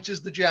nut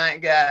punches the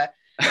giant guy.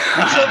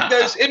 And Trump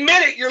goes,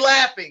 admit it, you're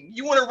laughing.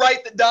 You want to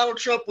write that Donald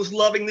Trump was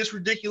loving this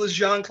ridiculous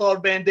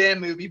Jean-Claude Van Damme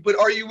movie, but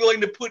are you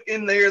willing to put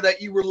in there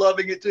that you were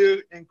loving it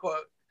too? End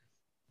quote.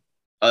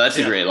 Oh, that's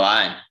a great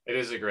line. It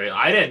is a great.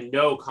 I had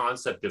no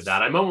concept of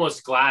that. I'm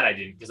almost glad I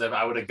didn't, because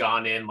I would have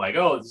gone in like,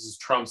 oh, this is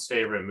Trump's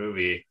favorite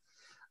movie.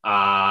 But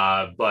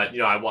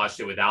I watched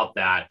it without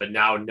that. But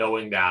now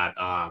knowing that,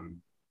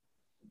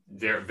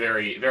 they're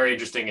very, very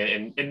interesting,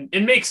 and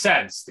it makes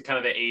sense. The kind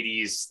of the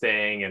 '80s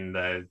thing, and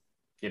the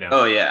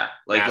Oh yeah,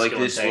 like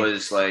this thing.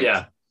 Was like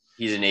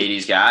he's an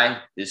 '80s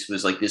guy. This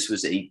was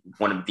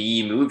one of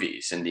the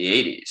movies in the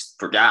 '80s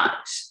for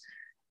guys,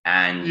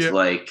 and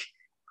like.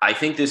 I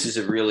think this is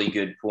a really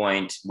good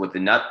point with the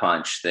nut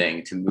punch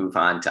thing to move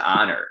on to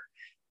honor,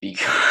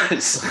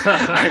 because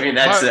I mean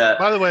that's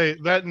by the way,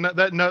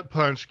 that nut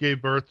punch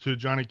gave birth to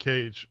Johnny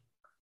Cage.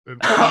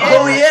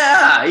 Oh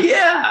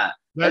yeah.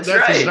 That's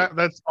right.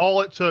 That's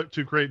all it took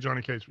to create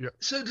Johnny Cage. Yeah.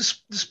 So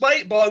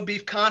despite Bog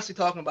Beef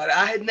constantly talking about it,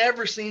 I had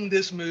never seen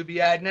this movie.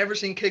 I had never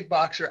seen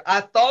Kickboxer. I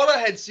thought I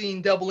had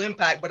seen Double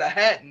Impact, but I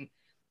hadn't.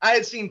 I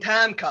had seen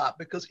Time Cop,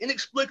 because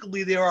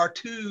inexplicably there are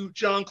 2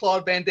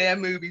 Jean-Claude Van Damme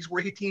movies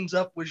where he teams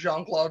up with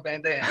Jean-Claude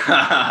Van Damme.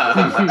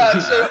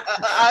 So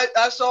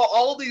I saw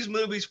all these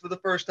movies for the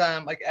first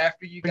time, like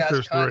after you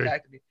guys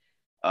contacted me.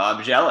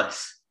 I'm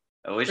jealous.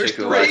 I wish I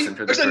could watch them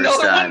for the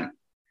first time.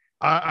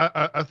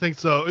 I think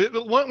so.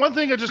 One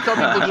thing I just tell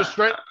people just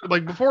straight,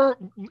 like before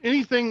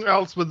anything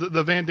else with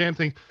the Van Damme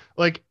thing,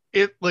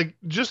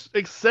 just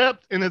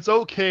accept, and it's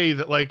okay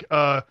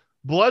that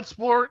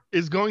Bloodsport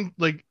is going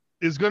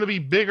to be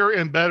bigger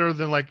and better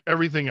than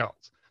everything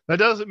else. That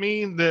doesn't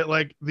mean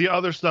that the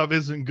other stuff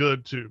isn't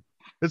good too.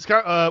 It's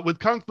kind of, with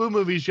kung fu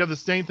movies, you have the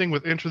same thing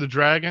with Enter the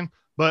Dragon,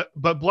 but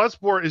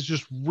Bloodsport is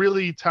just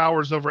really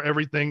towers over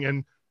everything,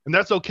 and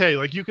that's okay.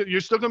 You're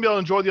still gonna be able to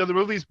enjoy the other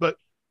movies, but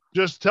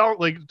just tell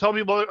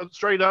people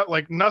straight up,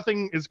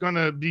 nothing is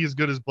gonna be as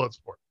good as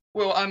Bloodsport.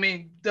 Well, I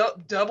mean,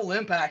 Double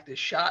Impact is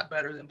shot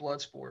better than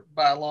Bloodsport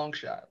by a long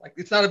shot.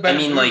 It's not a better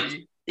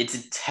movie. It's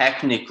a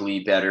technically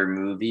better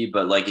movie,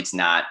 but it's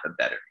not a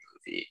better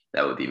movie.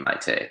 That would be my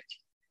take.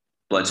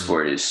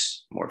 Bloodsport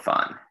is more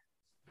fun.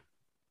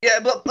 Yeah,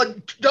 but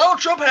Donald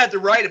Trump had to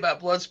write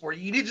about Bloodsport.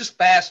 You need to just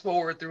fast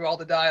forward through all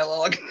the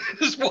dialogue.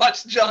 Just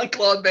watch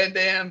Jean-Claude Van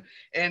Damme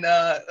and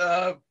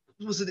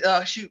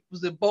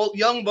Bola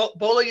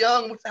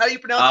Young? How do you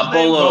pronounce his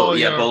name?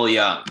 Bola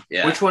Young.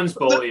 Yeah. Which one's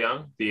Bola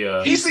Young?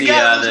 He's the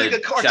guy who's a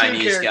cartoon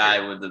Chinese character.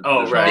 guy with the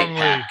right. big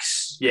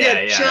packs.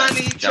 Yeah.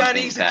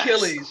 Chinese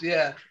Achilles.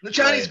 Yeah, the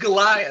Chinese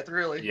Goliath,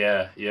 really.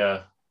 Yeah.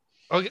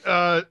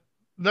 Okay.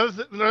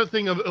 Another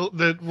thing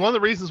that one of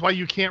the reasons why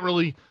you can't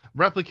really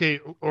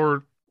replicate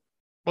so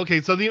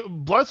the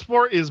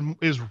Bloodsport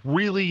is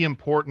really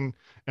important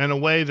in a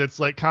way that's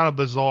kind of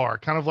bizarre,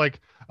 kind of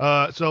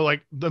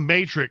the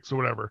Matrix or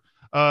whatever.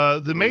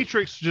 The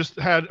Matrix just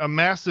had a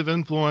massive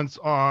influence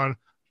on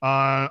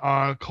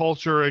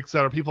culture,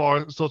 etc. People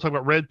are still talking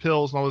about red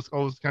pills and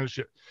all this kind of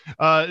shit.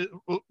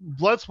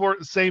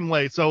 Bloodsport, same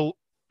way. So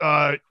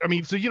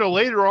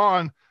later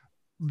on,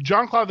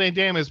 Jean-Claude Van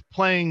Damme is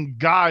playing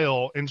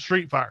Guile in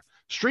Street Fighter.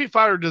 Street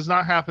Fighter does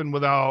not happen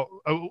without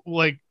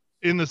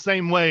in the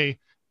same way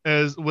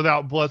as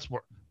without Bloodsport.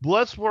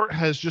 Bloodsport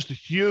has just a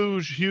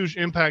huge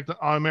impact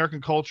on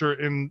American culture,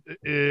 and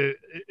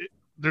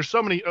there's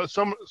so many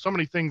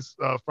things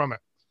from it.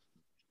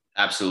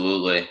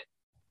 Absolutely.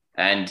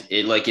 And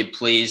it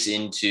plays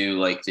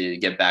into, to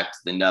get back to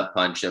the nut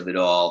punch of it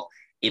all,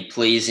 it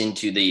plays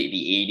into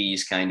the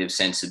 80s kind of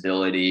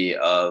sensibility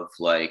of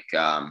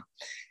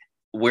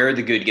we're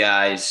the good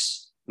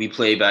guys, we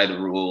play by the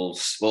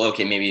rules. Well,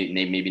 okay,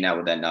 maybe not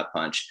with that nut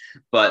punch,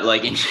 but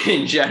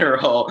in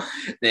general,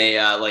 they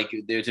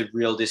there's a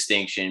real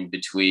distinction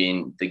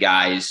between the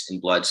guys in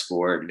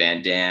Bloodsport,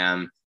 Van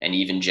Damme, and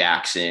even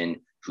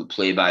Jackson, who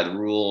play by the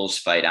rules,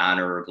 fight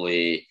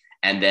honorably.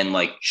 And then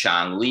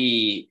Chang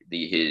Li,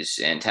 his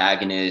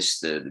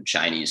antagonist, the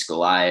Chinese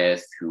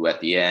Goliath, who at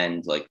the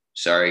end,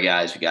 sorry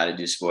guys, we got to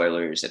do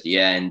spoilers, at the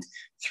end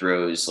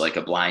throws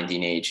a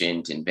blinding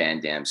agent in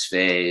Van Damme's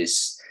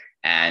face.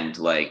 And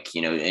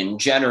and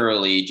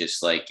generally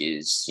just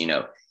is,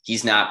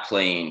 he's not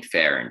playing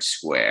fair and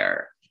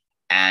square.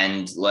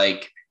 And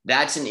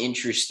that's an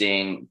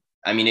interesting,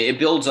 it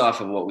builds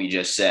off of what we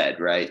just said,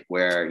 right?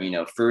 Where,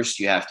 first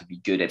you have to be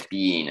good at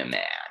being a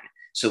man.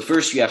 So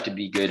first you have to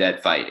be good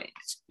at fighting.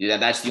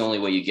 That's the only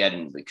way you get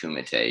into the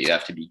kumite. You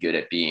have to be good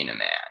at being a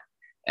man.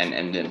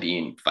 And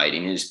then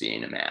fighting is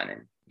being a man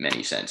in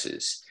many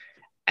senses.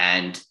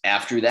 And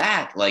after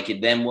that,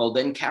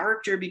 then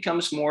character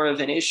becomes more of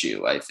an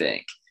issue, I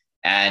think.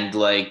 And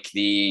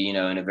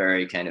in a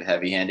very kind of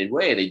heavy-handed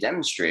way, they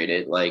demonstrate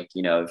it.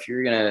 If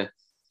you're going to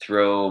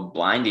throw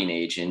blinding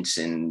agents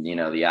in,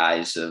 the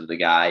eyes of the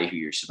guy who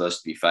you're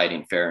supposed to be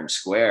fighting fair and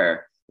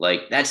square,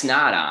 that's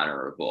not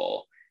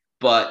honorable.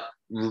 But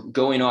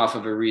going off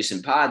of a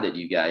recent pod that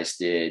you guys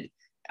did,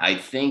 I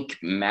think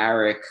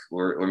Marek,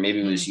 or maybe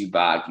it was you,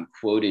 Bob, you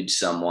quoted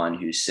someone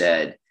who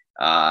said,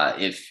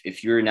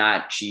 if you're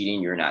not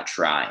cheating, you're not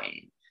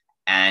trying.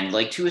 And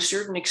to a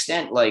certain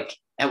extent,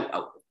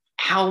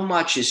 how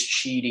much is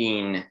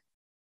cheating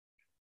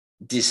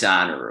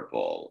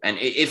dishonorable? And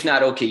if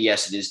not, okay,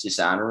 yes, it is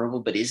dishonorable,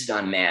 but is it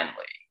unmanly?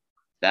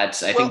 I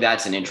think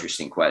that's an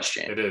interesting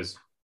question. It is.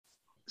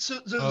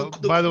 So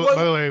by the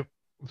way,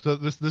 so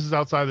this is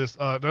outside this.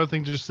 Another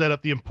thing to just set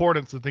up the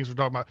importance of things we're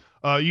talking about.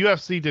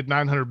 UFC did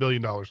 $900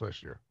 billion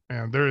last year,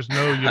 and there is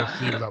no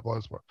UFC without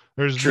Bloodsport.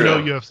 There's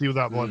no UFC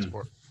without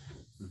Bloodsport.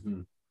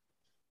 Mm-hmm.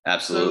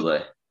 Absolutely.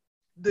 So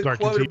the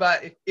quote about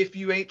if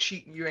you ain't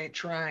cheating, you ain't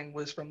trying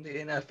was from the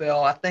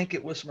NFL. I think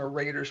it was from a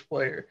Raiders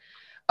player.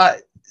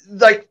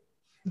 Like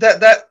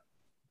that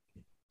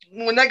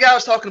when that guy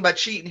was talking about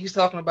cheating, he's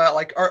talking about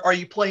like, are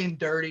you playing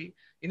dirty?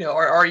 You know,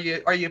 are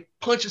you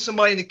punching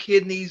somebody in the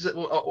kidneys at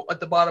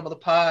the bottom of the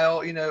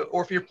pile? You know,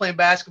 or if you're playing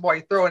basketball,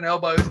 you're throwing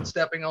elbows and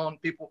stepping on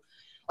people.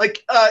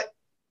 Like I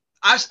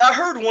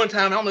heard one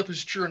time, I don't know if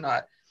it's true or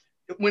not,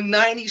 when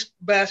 90s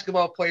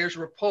basketball players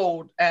were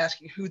polled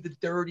asking who the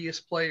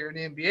dirtiest player in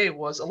the NBA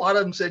was, a lot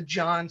of them said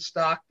John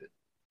Stockton.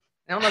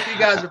 I don't know if you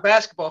guys are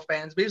basketball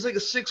fans, but he was like a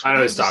 6'1". I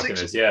know who Stockton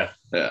is, yeah.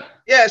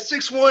 Yeah,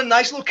 6'1",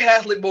 nice little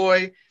Catholic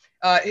boy.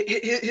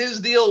 His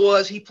deal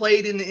was he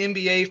played in the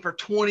NBA for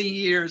 20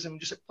 years and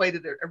just played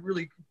at a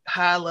really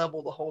high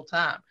level the whole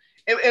time.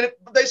 And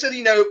they said,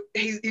 you know,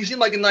 he seemed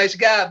like a nice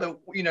guy, but,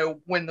 you know,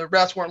 when the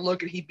refs weren't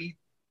looking, he'd be,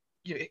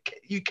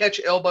 you catch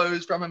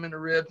elbows from him in the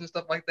ribs and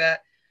stuff like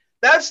that.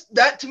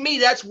 That to me,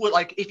 that's what,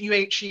 like, if you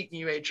ain't cheating,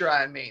 you ain't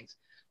trying means.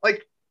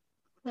 Like,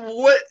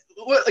 what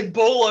like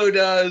Bolo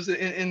does at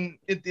the end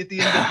of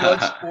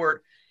Bloodsport.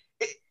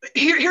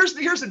 Here's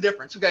the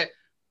difference, okay?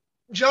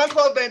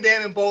 Jean-Claude Van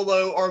Damme and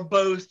Bolo are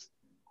both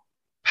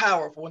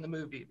powerful in the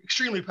movie,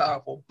 extremely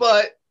powerful,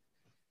 but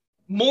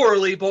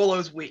morally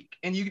Bolo's weak.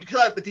 And you can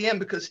cut up at the end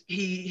because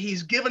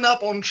he's given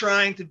up on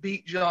trying to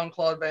beat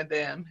Jean-Claude Van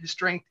Damme, his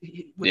strength.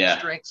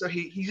 So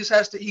he just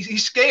has to,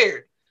 he's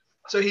scared.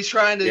 So he's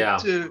trying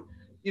to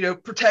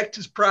protect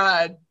his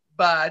pride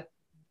by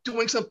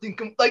doing something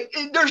like,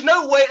 there's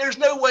no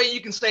way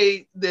you can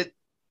say that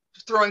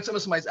throwing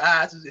somebody's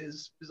eyes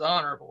is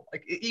honorable.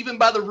 Like, even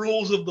by the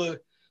rules of the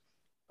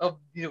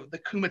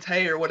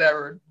Kumite or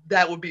whatever,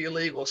 that would be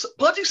illegal. So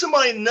punching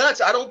somebody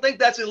nuts, I don't think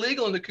that's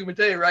illegal in the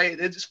Kumite, right?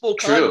 It's just full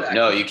contact. True.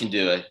 No, you can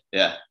do it.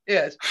 Yeah.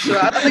 Yeah. So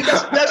I think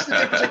that's the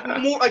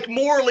difference. Like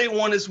morally,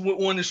 one is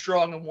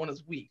strong and one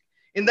is weak,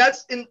 and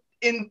that's in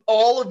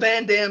all of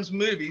Van Damme's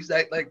movies.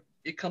 That like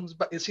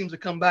it seems to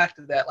come back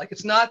to that. Like,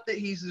 it's not that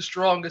he's the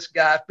strongest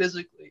guy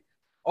physically,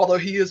 although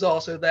he is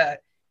also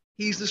that.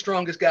 He's the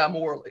strongest guy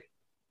morally.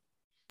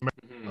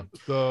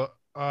 So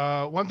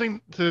one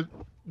thing to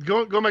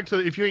go back to,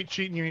 if you ain't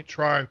cheating, you ain't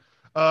trying.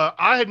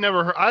 I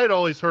had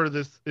always heard of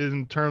this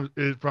in terms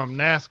from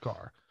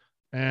NASCAR,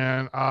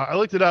 and I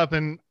looked it up,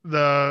 and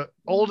the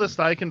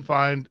oldest I can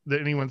find that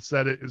anyone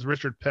said it is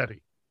Richard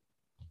Petty.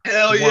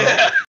 Hell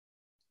yeah!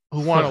 Who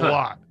won a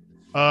lot.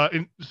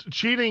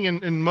 Cheating in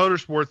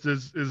motorsports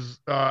is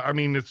I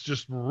mean, it's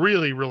just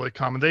really, really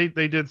common.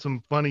 They did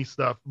some funny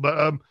stuff,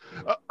 but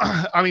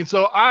I mean,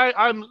 so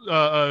I'm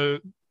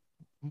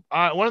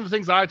one of the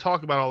things I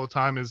talk about all the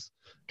time is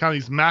kind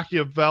of these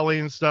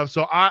Machiavellian stuff.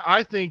 So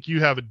I think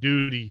you have a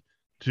duty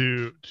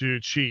to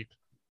cheat,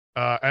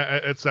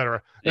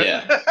 etc.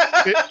 Yeah.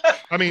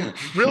 I mean,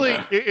 really,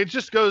 it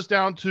just goes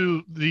down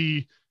to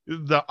the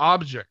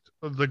object,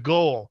 the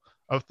goal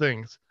of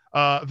things.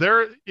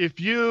 If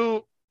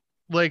you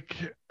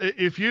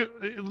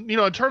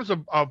in terms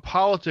of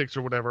politics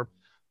or whatever,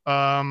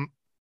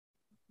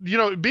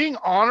 being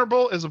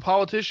honorable as a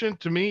politician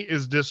to me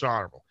is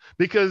dishonorable,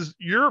 because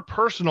your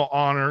personal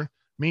honor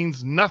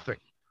means nothing.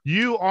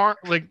 You aren't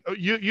like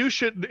you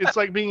should. It's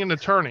like being an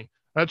attorney.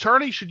 An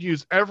attorney should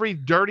use every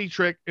dirty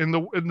trick in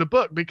the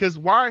book, because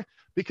why?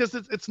 Because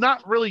it's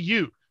not really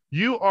you.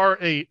 You are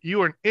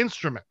an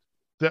instrument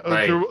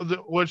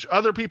that which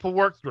other people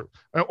work through,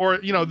 or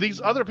these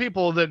other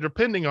people that are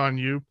depending on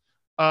you.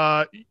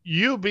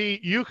 You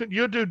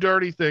do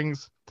dirty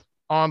things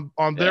on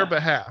their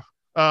behalf.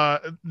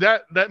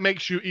 That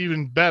makes you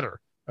even better,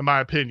 in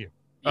my opinion.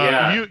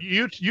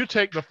 You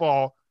take the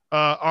fall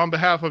on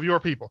behalf of your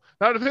people.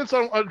 Now it depends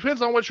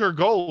on what your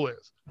goal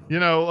is.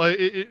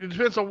 It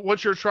depends on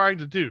what you're trying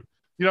to do.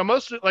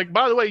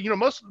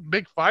 Most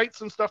big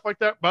fights and stuff like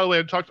that. By the way,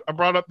 I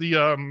brought up the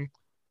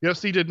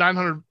UFC did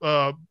 900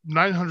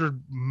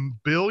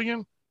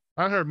 million,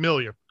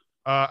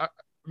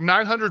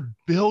 $900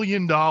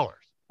 billion.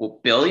 Well,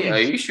 billion? Are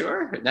you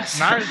sure? That's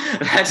a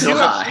UFC,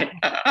 lot.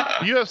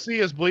 UFC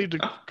is believed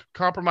to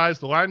compromise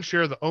the lion's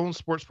share of the owned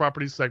sports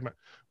properties segment,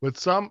 with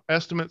some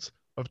estimates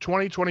of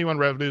 2021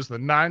 revenues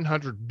in the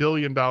 $900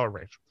 billion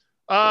range.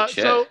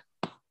 So,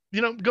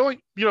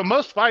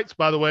 most fights,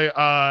 by the way,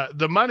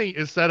 the money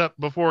is set up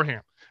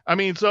beforehand. I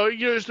mean, so, it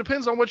just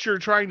depends on what you're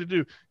trying to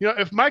do.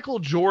 If Michael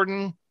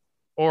Jordan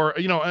or,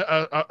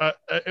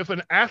 if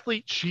an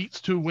athlete cheats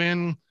to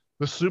win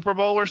the Super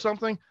Bowl or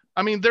something,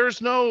 I mean,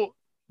 the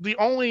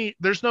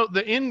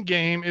end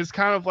game is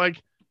kind of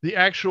like the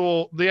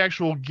actual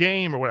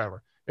game or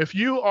whatever. If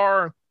you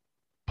are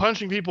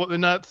punching people in the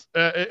nuts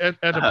at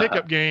a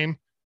pickup game,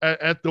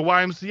 at the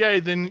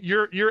YMCA, then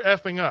you're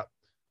effing up.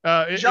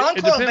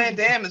 Jean-Claude Van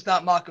Damme is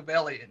not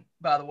Machiavellian,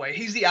 by the way.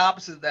 He's the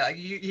opposite of that. Like,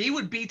 he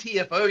would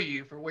BTFO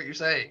you for what you're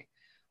saying.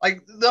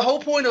 Like, the whole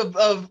point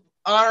of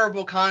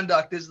honorable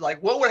conduct is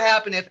like, what would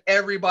happen if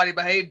everybody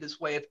behaved this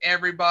way? If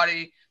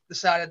everybody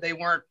decided they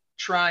weren't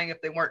trying,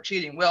 if they weren't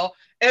cheating? Well,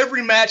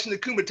 every match in the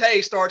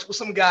Kumite starts with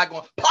some guy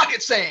going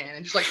pocket sand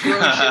and just like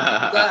throwing shit to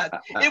the side.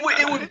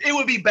 It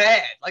would be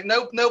bad. Like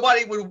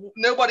nobody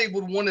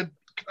would want to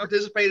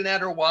participate in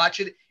that or watch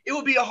it. It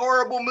would be a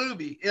horrible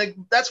movie. Like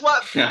that's why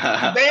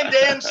Van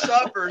Damme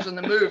suffers in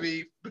the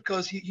movie,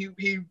 because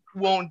he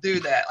won't do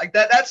that. Like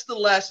that's the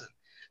lesson.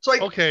 So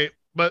like, okay,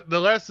 but the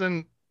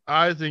lesson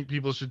I think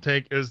people should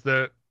take is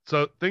that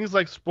things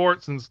like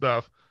sports and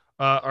stuff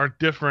are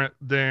different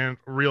than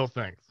real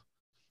things.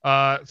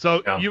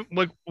 You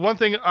like one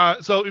thing.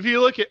 So if you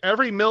look at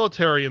every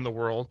military in the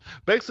world,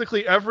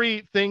 basically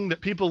everything that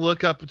people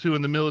look up to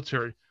in the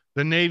military,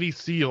 the Navy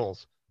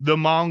SEALs, the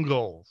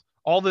Mongols,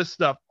 all this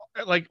stuff,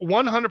 like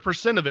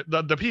 100% of it,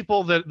 the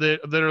people that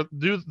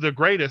do the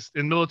greatest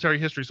in military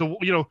history. So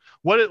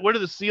what do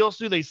the SEALs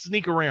do? They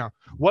sneak around.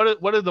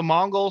 What did the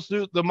Mongols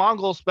do? The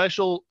Mongol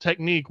special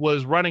technique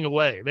was running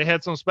away. They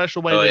had some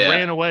special way they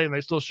ran away and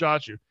they still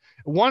shot you.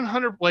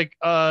 100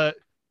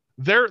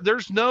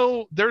 there's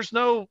no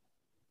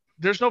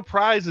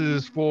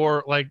prizes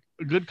for like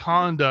good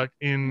conduct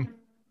in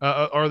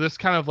or this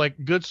kind of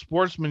like good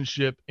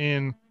sportsmanship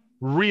in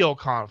real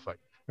conflict.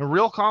 In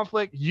real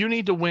conflict, you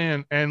need to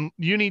win, and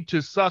you need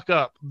to suck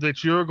up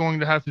that you're going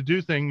to have to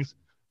do things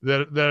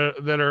that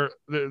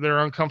are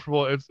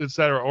uncomfortable,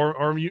 etc.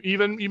 Or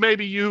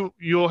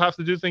you'll have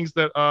to do things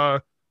that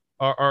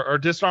are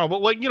dishonorable.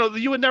 But like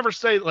you would never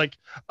say like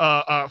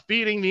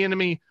feeding the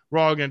enemy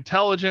wrong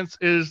intelligence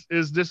is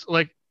this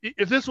like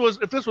if this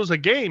was a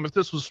game, if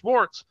this was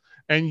sports,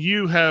 and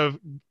you have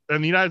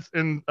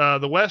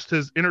the West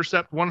has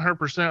intercepted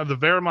 100% of the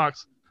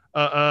Wehrmacht's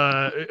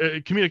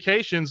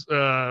communications.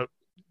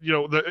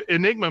 The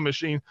Enigma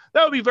machine,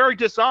 that would be very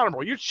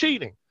dishonorable. You're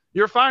cheating.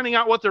 You're finding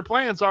out what their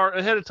plans are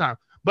ahead of time,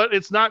 but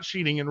it's not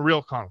cheating in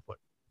real conflict.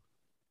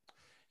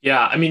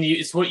 Yeah, I mean,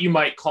 it's what you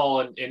might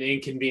call an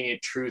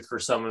inconvenient truth for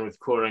someone with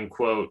quote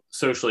unquote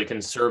socially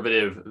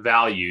conservative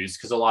values,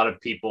 because a lot of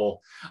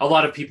people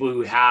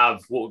who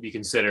have what would be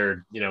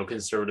considered,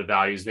 conservative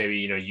values, maybe,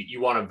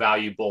 you want to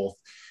value both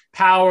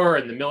power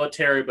and the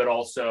military, but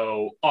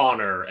also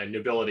honor and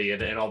nobility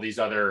and all these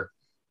other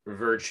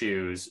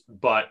virtues.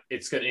 But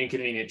it's an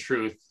inconvenient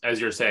truth,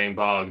 as you're saying,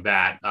 Bog,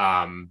 that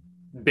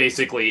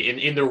basically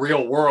in the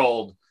real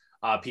world,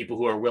 people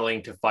who are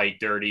willing to fight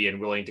dirty and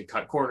willing to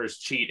cut corners,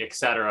 cheat,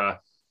 etc.,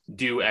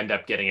 do end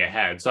up getting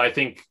ahead. So I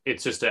think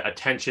it's just a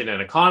tension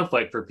and a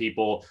conflict for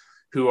people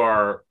who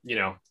are,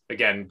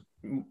 again,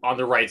 on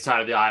the right side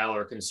of the aisle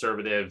or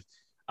conservative,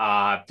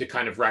 to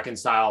kind of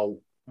reconcile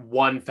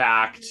one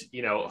fact,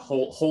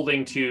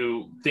 holding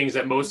to things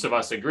that most of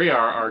us agree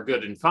are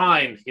good and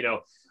fine,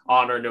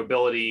 honor,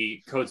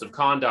 nobility, codes of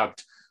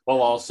conduct,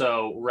 while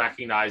also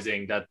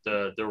recognizing that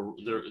the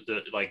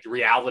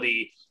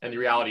reality and the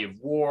reality of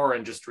war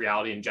and just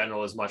reality in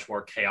general is much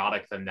more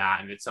chaotic than that.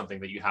 And it's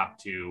something that you have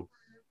to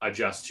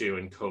adjust to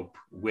and cope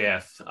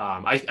with.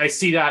 I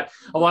see that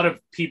a lot of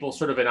people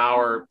sort of in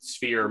our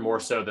sphere, more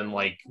so than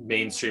like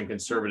mainstream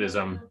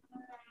conservatism,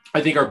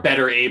 I think are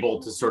better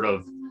able to sort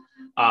of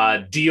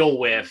deal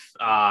with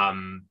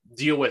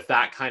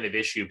that kind of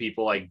issue.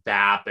 People like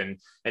BAP and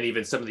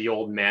even some of the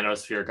old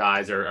manosphere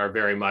guys are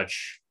very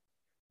much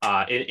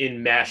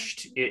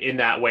enmeshed in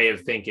that way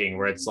of thinking,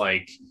 where it's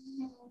like,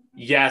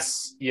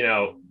 yes,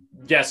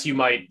 you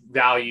might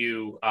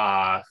value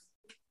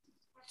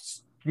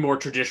more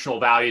traditional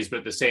values, but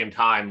at the same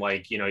time,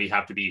 like, you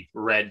have to be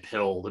red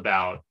pilled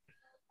about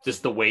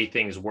just the way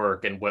things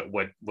work and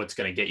what's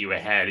going to get you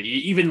ahead.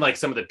 Even like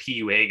some of the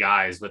PUA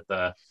guys with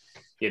the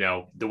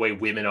way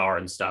women are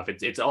and stuff.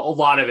 It's a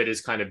lot of it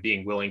is kind of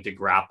being willing to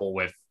grapple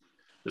with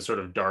the sort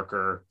of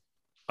darker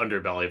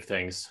underbelly of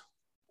things.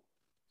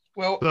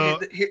 Well,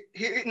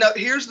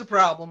 here's the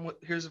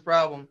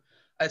problem.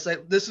 I say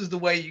this is the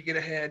way you get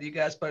ahead. You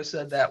guys both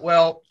said that.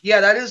 Well,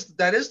 yeah, that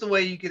is the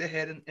way you get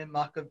ahead in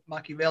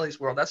Machiavelli's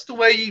world. That's the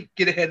way you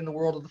get ahead in the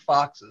world of the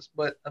foxes.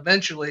 But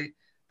eventually,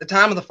 the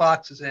time of the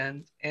foxes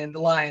end, and the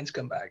lions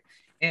come back.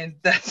 And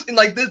that's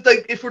like this.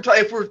 Like if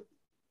we're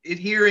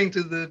adhering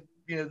to the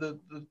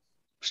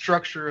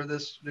structure of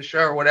this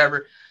show or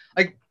whatever,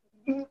 like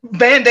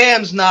Van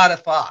Damme's not a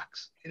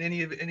fox in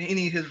any of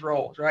his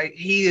roles, right?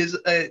 He is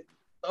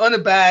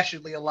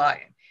unabashedly a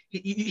lion.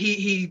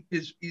 He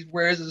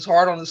wears his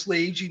heart on his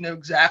sleeves.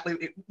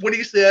 Exactly what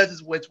he says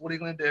is what he's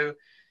going to do.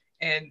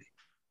 And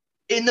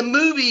in the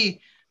movie,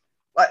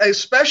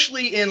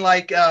 especially in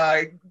like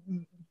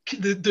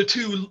the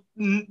two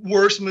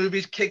worst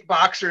movies,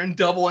 Kickboxer and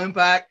Double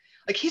Impact,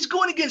 like he's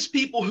going against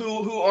people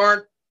who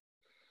aren't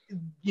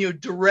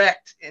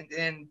direct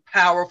and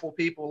powerful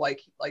people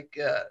like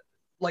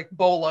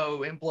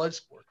Bolo in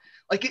Bloodsport.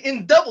 Like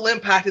in Double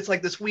Impact, it's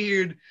like this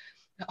weird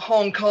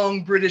Hong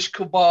Kong British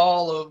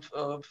cabal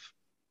of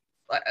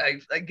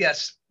I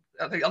guess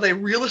are they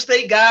real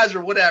estate guys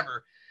or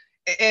whatever?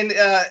 And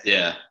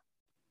yeah,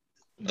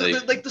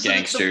 like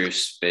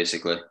gangsters,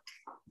 basically.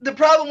 The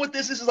problem with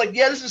this is like,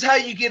 yeah, this is how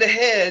you get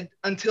ahead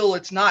until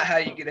it's not how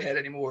you get ahead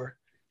anymore.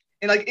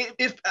 And like,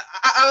 if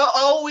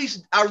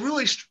I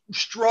really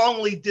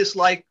strongly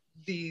dislike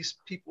these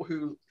people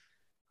who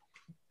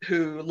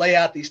lay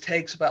out these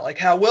takes about like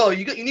how well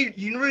you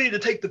really need to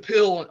take the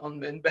pill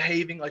and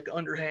behaving like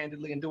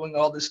underhandedly and doing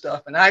all this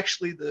stuff. And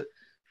actually the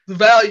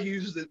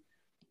values that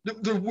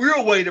the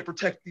real way to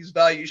protect these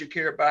values you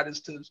care about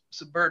is to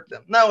subvert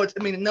them. No,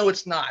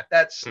 it's not.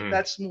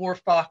 That's more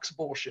Fox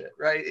bullshit,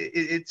 right?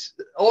 It's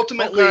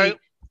ultimately. Okay.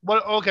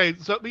 But okay,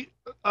 so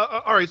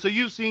all right. So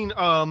you've seen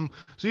so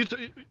you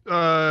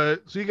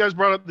guys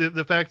brought up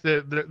the fact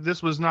that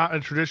this was not a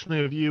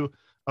traditionally a view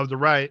of the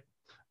right,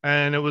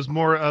 and it was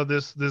more of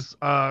this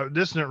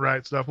dissident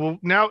right stuff. Well,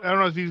 now I don't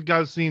know if you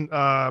guys seen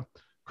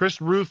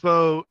Chris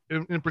Rufo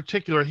in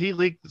particular. He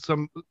leaked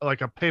some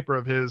like a paper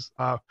of his,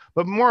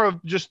 but more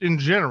of just in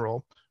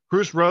general.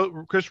 Chris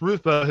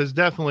Rufo has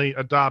definitely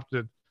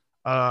adopted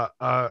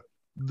the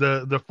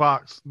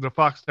Fox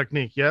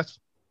technique. Yes.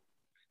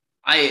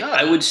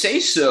 I would say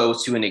so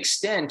to an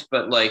extent,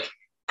 but like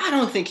I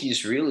don't think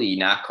he's really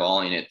not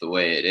calling it the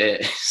way it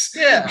is.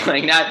 Yeah,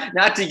 like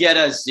not to get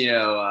us,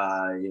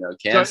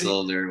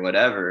 canceled or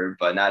whatever,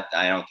 but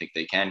I don't think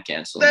they can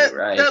cancel that, it,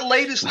 right? That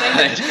latest thing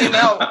that just came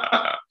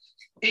out,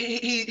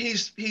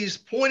 he's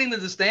pointing to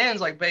the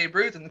stands like Babe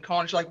Ruth and the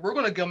college, like we're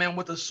going to come in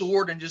with a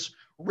sword and just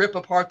rip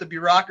apart the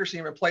bureaucracy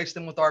and replace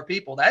them with our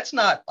people. That's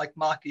not like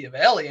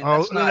Machiavellian.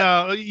 That's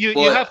not. No,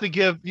 you have to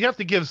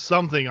give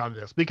something on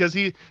this, because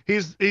he's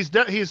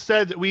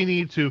said that we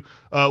need to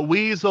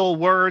weasel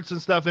words and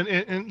stuff,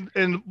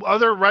 and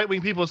other right wing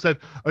people said,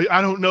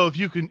 I don't know if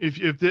you can if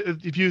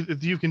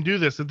you can do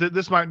this.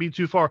 This might be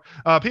too far.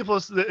 People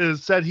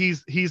said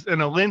he's an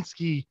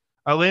Alinsky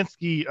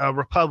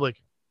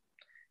Republican.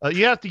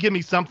 You have to give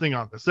me something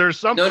on this. There's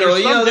some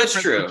that's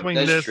true. Between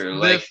that's true.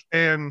 Like,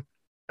 and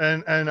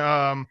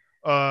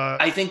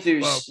I think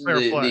there's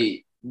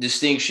the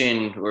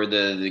distinction or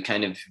the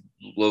kind of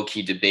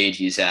low-key debate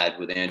he's had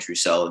with Andrew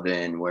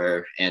Sullivan,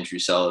 where Andrew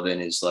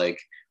Sullivan is like,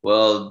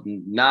 well,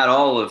 not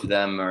all of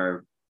them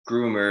are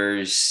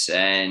groomers,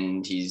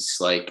 and he's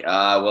like,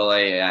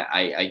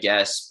 I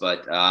guess,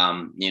 but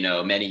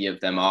many of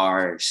them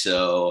are.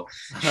 So,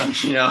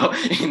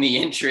 in the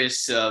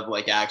interests of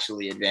like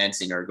actually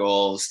advancing our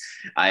goals,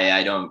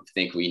 I don't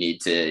think we need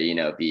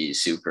to, be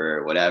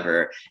super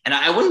whatever. And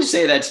I wouldn't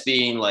say that's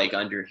being like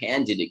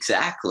underhanded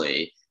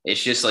exactly.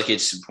 It's just like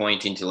it's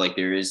pointing to like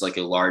there is like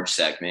a large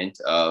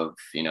segment of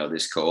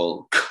this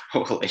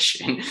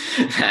coalition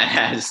that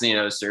has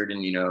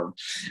certain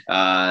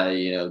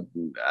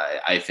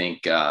I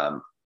think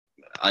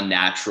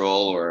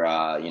unnatural or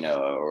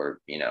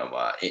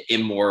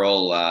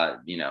immoral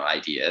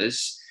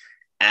ideas,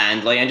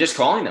 and like I'm just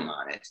calling them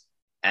on it.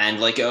 And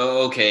like,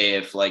 okay,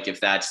 if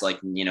that's like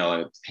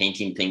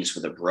painting things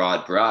with a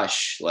broad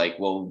brush, like,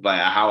 well,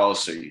 how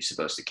else are you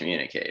supposed to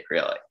communicate,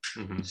 really?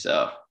 Mm-hmm.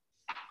 So.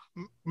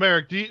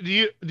 Merrick, do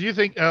you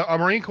think a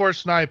Marine Corps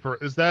sniper,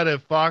 is that a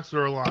fox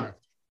or a lion?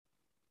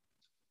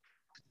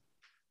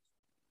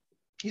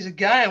 He's a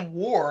guy in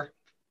war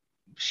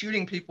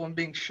shooting people and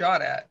being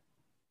shot at.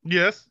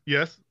 Yes.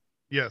 Is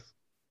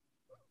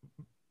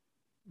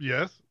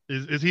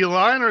he a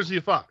lion or is he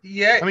a fox?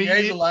 Yeah,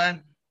 he's a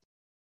lion.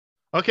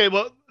 Okay,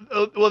 well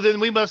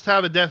then we must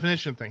have a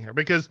definition thing here,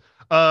 because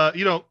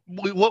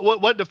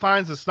what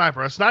defines a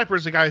sniper? A sniper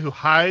is a guy who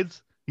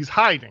hides. He's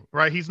hiding,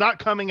 right? He's not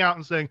coming out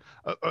and saying,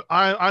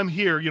 I'm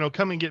here,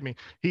 come and get me.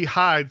 He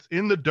hides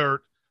in the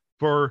dirt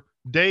for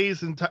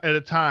days at a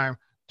time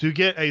to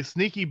get a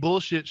sneaky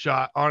bullshit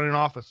shot on an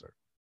officer.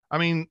 I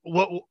mean,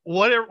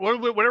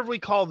 whatever we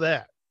call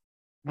that,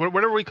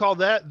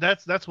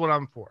 that's what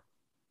I'm for.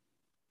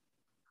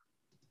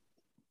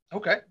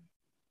 Okay.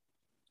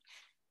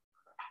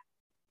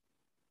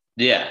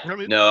 Yeah.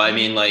 I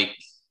mean, like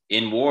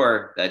in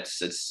war,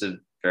 that's a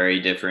very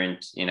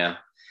different,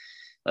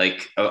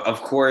 Like,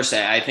 of course,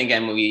 I think,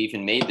 and we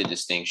even made the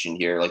distinction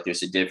here, like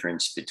there's a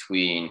difference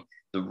between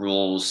the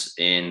rules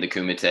in the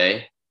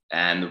Kumite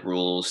and the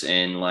rules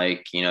in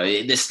like,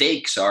 the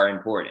stakes are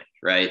important,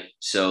 right?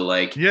 So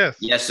like,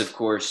 yes, of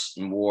course,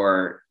 in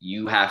war,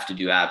 you have to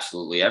do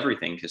absolutely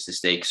everything because the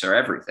stakes are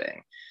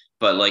everything.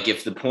 But like,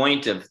 if the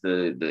point of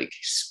the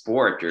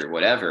sport or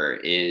whatever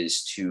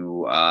is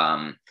to,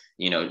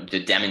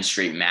 to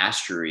demonstrate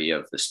mastery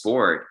of the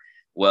sport,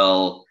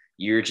 well,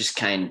 you're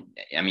just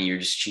you're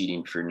just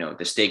cheating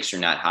the stakes are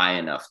not high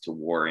enough to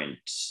warrant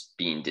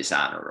being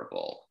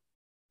dishonorable.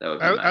 That would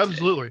be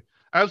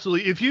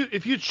absolutely. If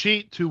you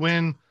cheat to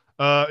win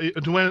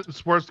a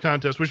sports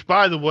contest, which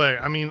by the way,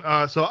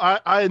 so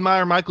I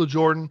admire Michael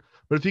Jordan,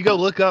 but if you go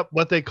look up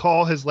what they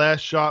call his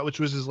last shot, which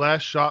was his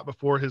last shot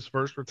before his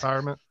first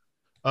retirement,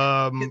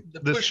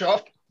 the push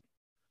off.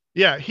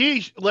 Yeah,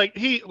 he's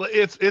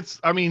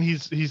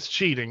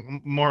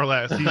cheating more or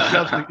less.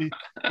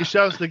 He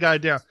shoves the guy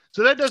down.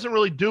 So that doesn't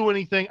really do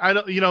anything. I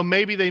don't,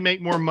 maybe they make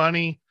more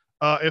money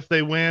if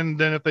they win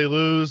than if they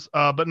lose,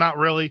 but not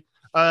really.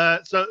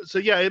 So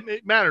yeah,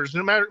 it matters.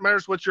 It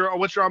matters what you're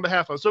on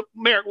behalf of. So,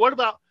 Merrick,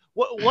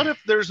 what if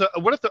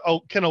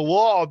can a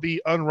law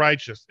be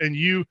unrighteous and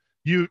you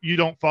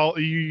don't follow?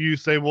 You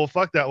say, well,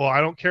 fuck that law.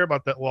 I don't care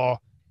about that law.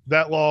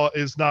 That law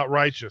is not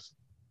righteous.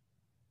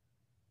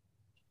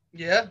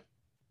 Yeah.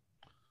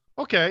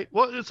 Okay.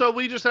 Well, so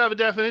we just have a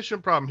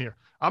definition problem here.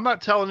 I'm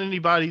not telling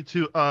anybody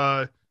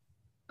to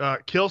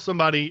kill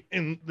somebody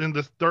in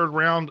the third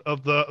round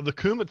of the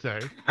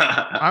Kumite.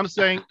 I'm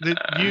saying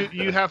that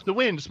you have to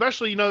win,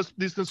 especially,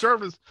 these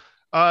conservatives.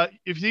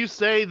 If you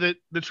say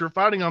that you're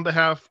fighting on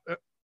behalf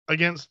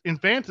against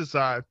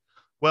infanticide,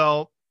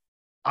 well,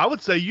 I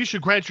would say you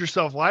should grant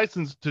yourself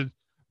license to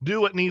do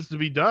what needs to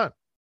be done.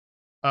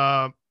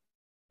 Sorry,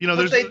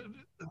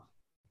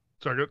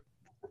 good.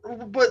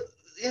 But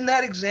in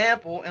that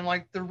example, and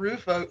like the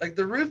Rufo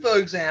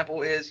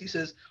example is, he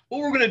says, what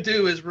we're going to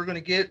do is we're going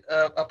to get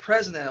a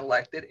president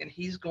elected, and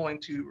he's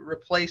going to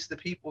replace the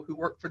people who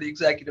work for the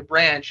executive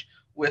branch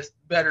with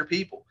better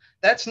people.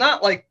 That's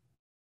not like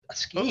a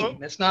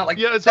scheme. It's not like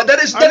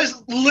that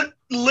is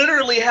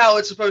literally how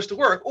it's supposed to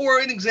work. Or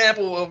an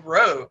example of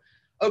Roe.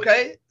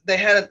 Okay, they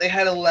had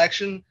an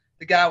election.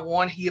 The guy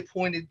won. He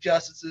appointed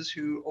justices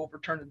who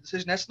overturned the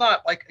decision. That's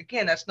not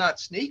that's not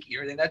sneaky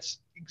or anything. That's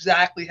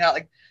exactly how,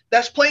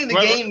 that's playing the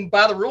game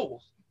by the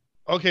rules.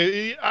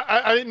 Okay,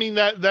 I didn't mean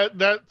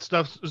that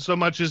stuff so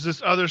much as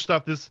this other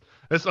stuff. This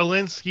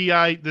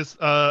Alinskyite, this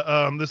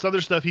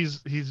other stuff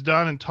he's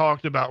done and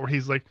talked about, where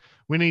he's like,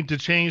 we need to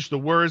change the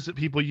words that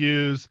people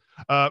use.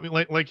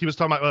 Like he was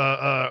talking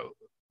about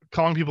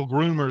calling people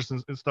groomers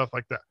and stuff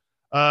like that.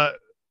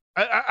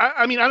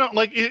 I mean, I don't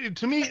like it.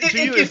 To me,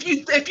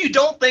 if you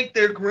don't think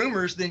they're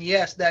groomers, then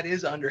yes, that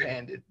is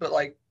underhanded. But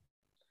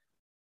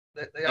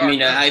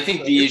I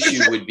think the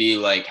issue would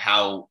be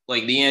how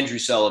the Andrew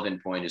Sullivan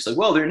point is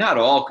well, they're not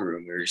all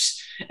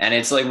groomers, and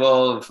it's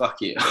well,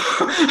 fuck you.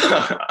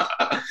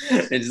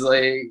 It's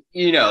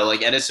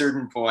at a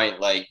certain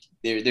point,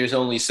 there's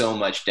only so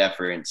much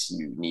deference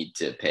you need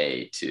to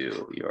pay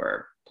to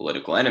your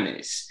political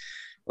enemies.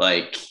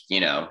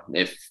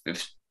 If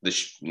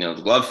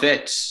the glove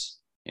fits,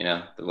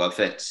 the glove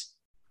fits.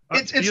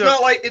 It's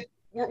not like it.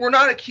 We're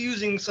not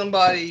accusing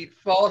somebody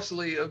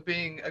falsely of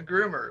being a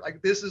groomer.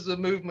 This is a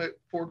movement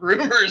for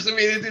groomers. I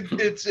mean,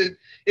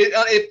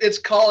 it's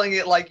calling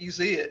it like you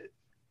see it.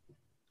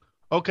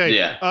 Okay.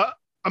 Yeah.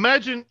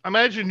 Imagine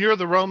you're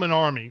the Roman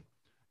army.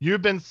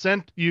 You've been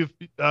sent. Your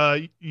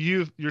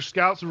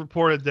scouts have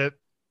reported that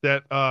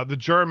the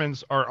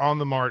Germans are on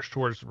the march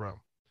towards Rome.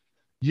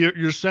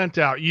 You're sent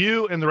out.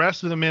 You and the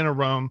rest of the men of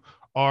Rome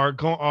are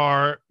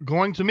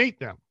going to meet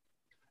them,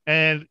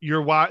 and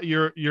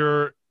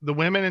the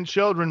women and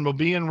children will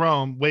be in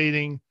Rome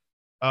waiting,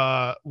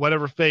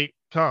 whatever fate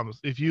comes.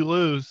 If you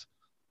lose,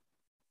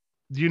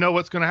 do you know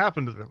what's going to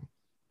happen to them?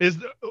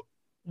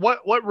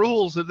 What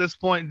rules at this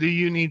point do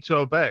you need to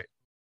obey?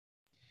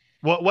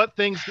 What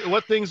things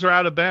are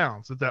out of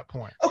bounds at that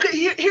point?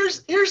 Okay,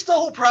 here's the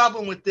whole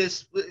problem with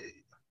this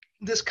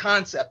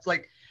concept.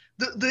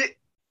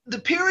 The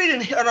period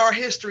in our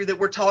history that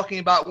we're talking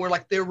about, where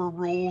there were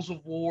rules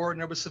of war and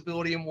there was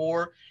civility in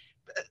war.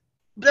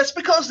 That's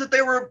because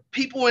there were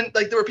people in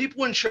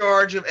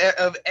charge of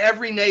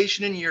every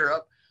nation in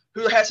Europe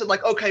who had said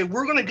okay,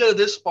 we're going to go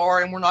this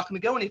far and we're not going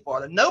to go any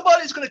farther.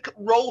 Nobody's going to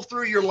roll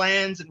through your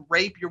lands and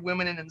rape your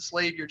women and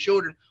enslave your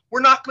children.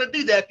 We're not going to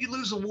do that. If you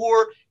lose a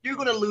war, you're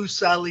going to lose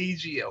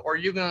Silesia, or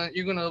you're going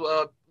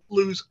to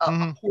lose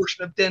a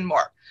portion of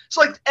Denmark.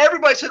 So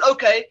everybody said,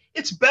 okay,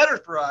 it's better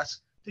for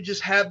us to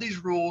just have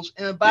these rules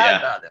and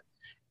abide by them.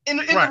 In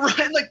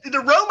the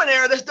Roman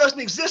era, this doesn't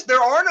exist.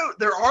 There are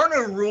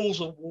no rules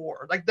of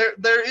war.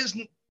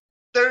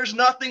 There's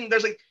nothing.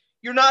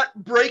 You're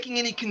not breaking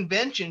any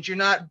conventions. You're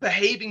not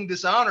behaving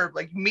dishonor.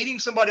 Meeting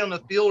somebody on the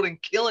field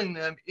and killing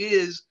them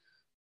is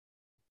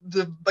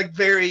the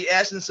very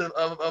essence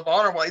of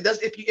honor. It does.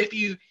 If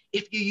you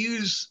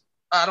use,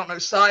 I don't know,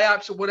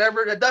 psyops or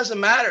whatever, that doesn't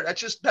matter.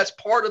 That's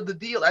part of the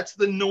deal. That's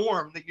the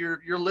norm that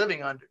you're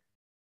living under.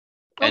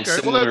 And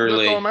okay,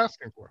 similarly, that's all I'm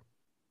asking for.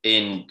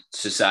 In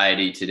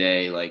society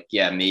today,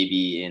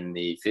 maybe in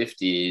the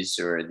 50s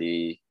or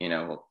the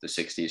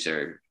 60s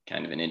are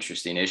kind of an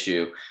interesting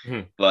issue,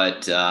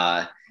 but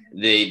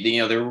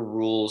there were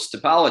rules to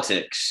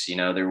politics.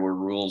 There were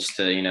rules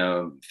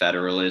to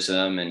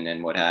federalism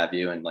and what have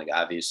you, and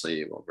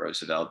obviously,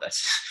 Roosevelt.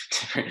 That's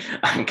different.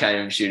 I'm kind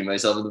of shooting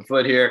myself in the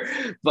foot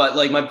here, but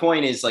my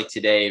point is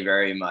today,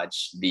 very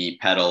much the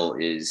pedal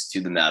is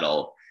to the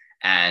metal,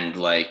 and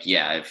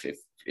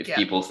if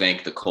people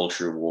think the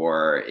culture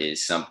war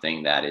is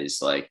something that is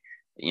the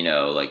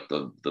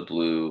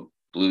blue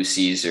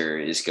Caesar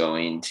is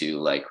going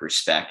to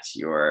respect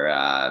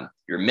your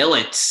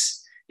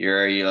millets,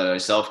 your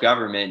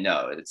self-government,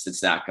 no,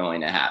 it's not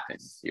going to happen.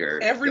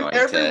 Every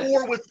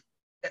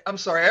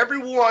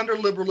war under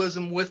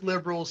liberalism with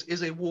liberals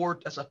is a war.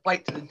 That's a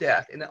fight to the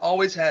death, and it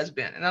always has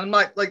been. And I'm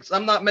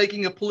not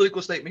making a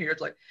political statement here.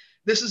 It's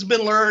this has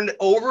been learned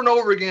over and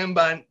over again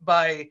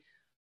by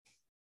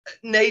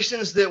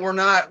nations that were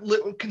not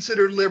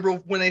considered liberal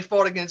when they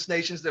fought against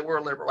nations that were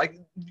liberal. Like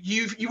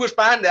you would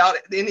find out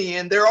in the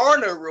end there are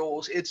no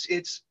rules.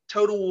 It's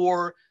total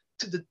war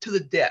to the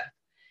death.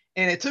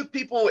 And it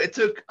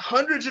took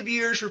hundreds of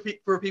years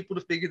for people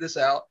to figure this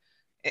out.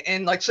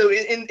 And like, so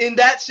in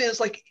that sense,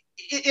 like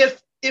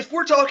if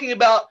we're talking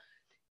about,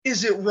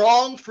 is it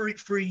wrong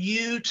for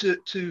you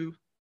to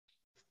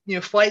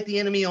fight the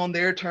enemy on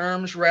their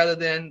terms rather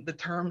than the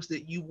terms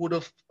that you would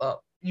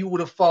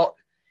have fought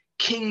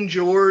King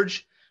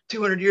George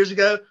 200 years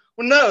ago?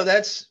 Well, no,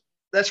 that's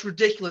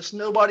ridiculous.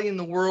 Nobody in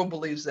the world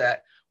believes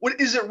that. What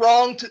is it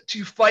wrong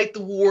to fight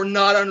the war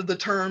not under the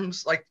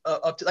terms like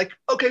up to, like,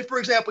 okay, for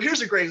example,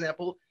 here's a great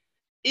example.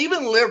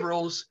 Even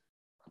liberals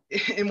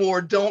and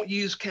more don't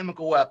use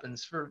chemical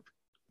weapons for.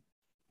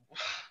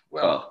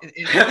 Well, we'll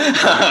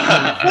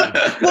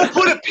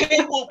put a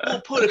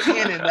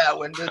pin in that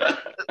one.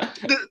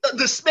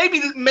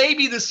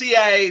 Maybe the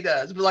CIA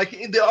does, but like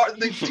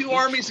the two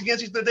armies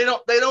against each other,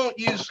 they don't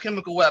use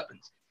chemical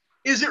weapons.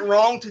 Is it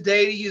wrong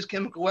today to use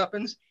chemical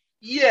weapons?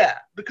 Yeah,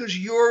 because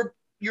you're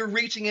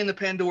reaching into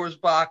Pandora's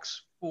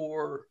box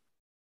for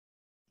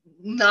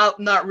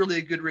not really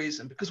a good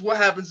reason. Because what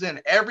happens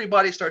then?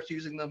 Everybody starts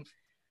using them.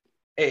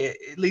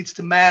 It leads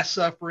to mass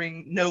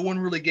suffering. No one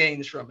really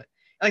gains from it.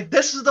 Like,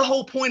 this is the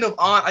whole point of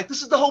honor. Like,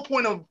 this is the whole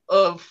point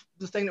of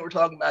the thing that we're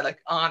talking about, like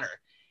honor.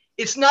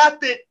 It's not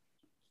that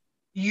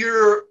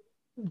you're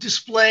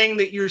displaying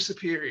that you're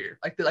superior.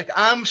 Like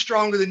I'm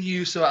stronger than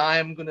you, so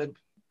I'm going to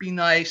be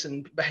nice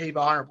and behave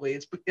honorably.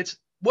 It's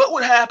what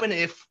would happen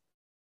if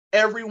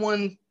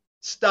everyone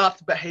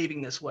stopped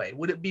behaving this way?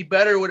 Would it be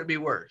better? Or would it be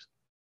worse?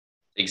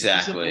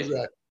 Exactly.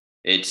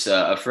 It's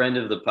a friend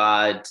of the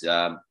pod,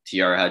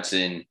 TR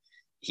Hudson.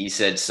 He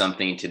said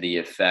something to the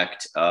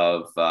effect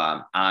of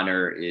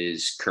honor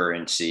is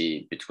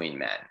currency between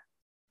men.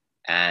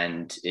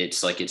 And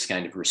it's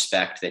kind of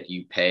respect that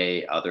you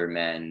pay other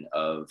men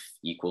of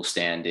equal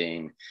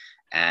standing.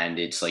 And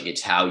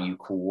it's how you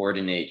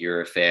coordinate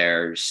your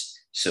affairs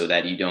so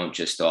that you don't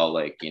just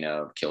all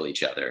kill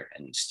each other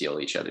and steal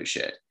each other's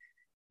shit.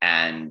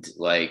 And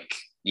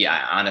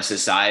on a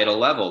societal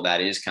level,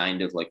 that is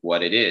kind of like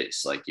what it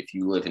is. Like, if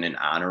you live in an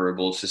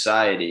honorable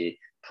society,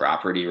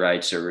 property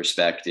rights are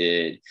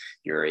respected.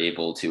 You're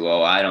able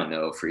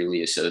to,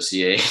 freely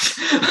associate,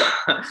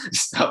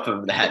 stuff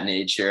of that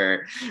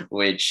nature,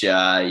 which,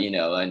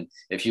 and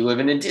if you live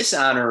in a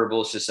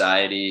dishonorable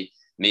society,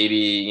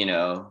 maybe,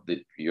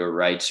 your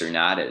rights are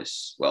not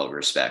as well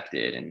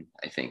respected. And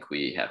I think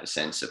we have a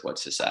sense of what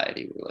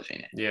society we're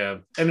living in. Yeah.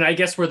 I mean, I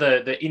guess where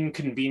the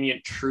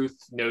inconvenient truth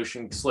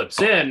notion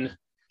slips in,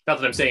 not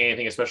that I'm saying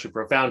anything especially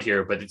profound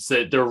here, but it's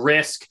the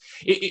risk.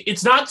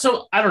 It's not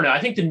so, I don't know.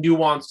 I think the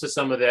nuance to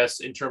some of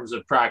this in terms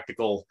of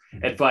practical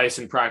advice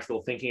and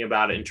practical thinking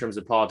about it in terms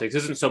of politics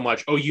isn't so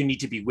much, you need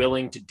to be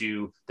willing to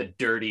do the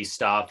dirty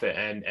stuff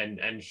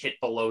and hit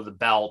below the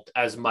belt,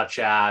 as much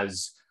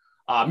as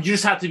you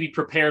just have to be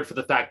prepared for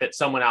the fact that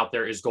someone out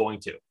there is going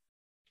to.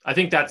 I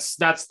think that's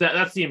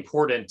the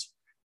important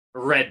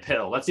red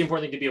pill. That's the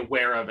important thing to be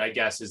aware of, I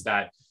guess, is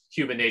that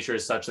human nature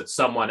is such that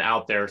someone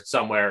out there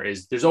somewhere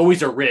there's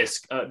always a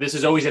risk. This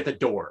is always at the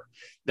door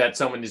that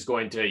someone is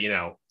going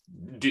to,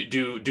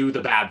 do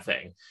the bad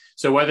thing.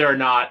 So whether or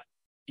not,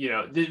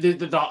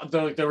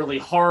 the really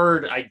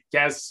hard, I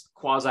guess,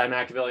 quasi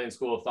Machiavellian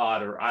school of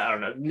thought, or I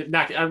don't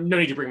know, no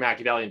need to bring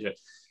Machiavelli into it,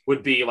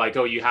 would be like,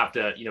 you have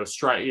to,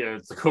 strike,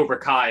 it's the Cobra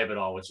Kai of it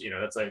all, which,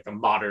 that's like a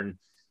modern,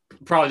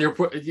 probably we're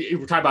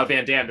talking about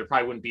Van Damme, there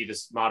probably wouldn't be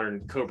this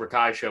modern Cobra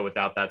Kai show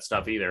without that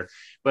stuff either.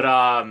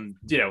 But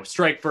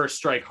strike first,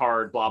 strike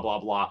hard, blah blah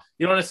blah.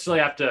 You don't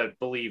necessarily have to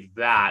believe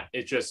that.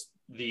 It's just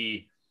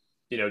you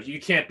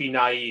can't be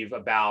naive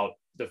about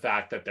the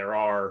fact that there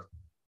are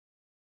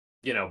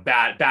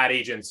bad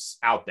agents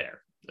out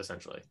there,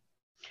 essentially.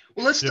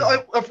 Well, let's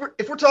talk,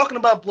 if we're talking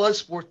about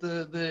Bloodsport,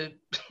 the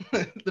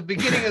the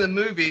beginning of the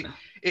movie,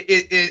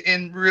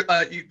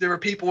 there were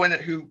people in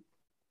it who.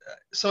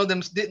 Some of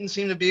them didn't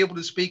seem to be able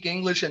to speak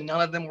English, and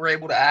none of them were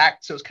able to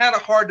act. So it's kind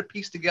of hard to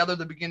piece together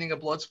the beginning of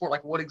Bloodsport,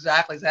 like what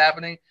exactly is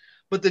happening.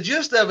 But the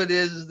gist of it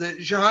is that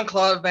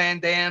Jean-Claude Van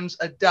Damme's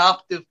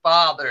adoptive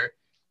father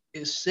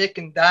is sick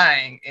and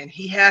dying, and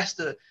he has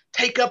to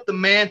take up the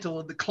mantle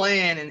of the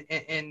clan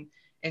and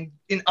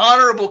in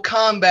honorable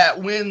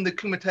combat win the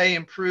Kumite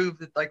and prove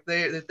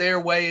that their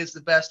way is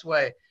the best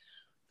way.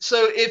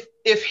 So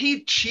if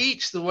he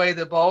cheats the way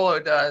that Bolo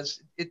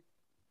does,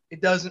 it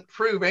doesn't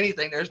prove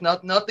anything. There's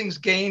nothing's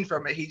gained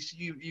from it.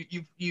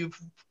 You've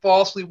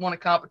falsely won a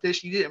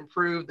competition. You didn't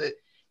prove that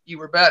you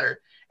were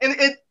better. And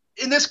at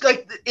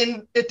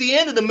the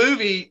end of the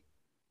movie,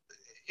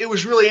 it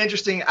was really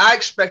interesting. I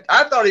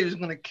thought he was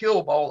going to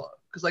kill Bolo,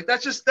 because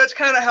that's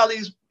kind of how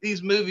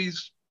these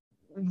movies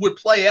would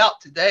play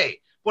out today.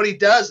 But he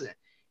doesn't.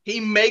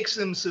 He makes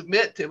them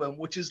submit to him,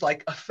 which is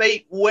like a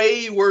fate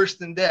way worse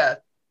than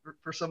death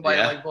for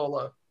somebody like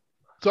Bolo.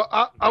 So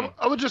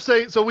I would just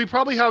say, so we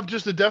probably have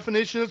just a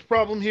definitions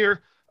problem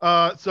here.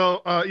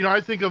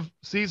 I think of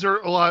Caesar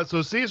a lot.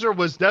 So Caesar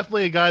was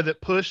definitely a guy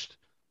that pushed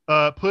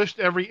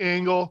every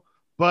angle,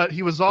 but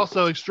he was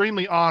also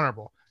extremely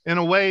honorable in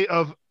a way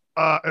of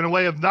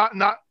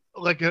not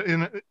like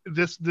in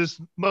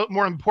this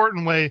more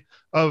important way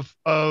of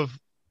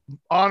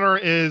honor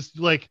is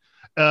like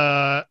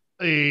a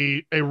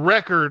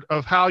record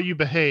of how you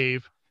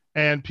behave,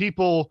 and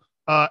people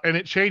and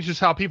it changes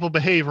how people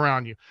behave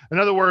around you. In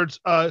other words,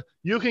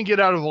 you can get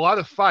out of a lot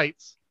of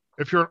fights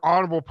if you're an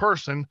honorable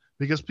person,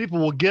 because people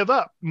will give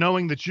up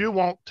knowing that you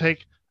won't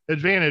take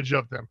advantage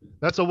of them.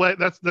 That's a way.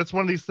 That's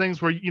one of these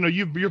things where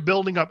you're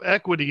building up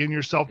equity in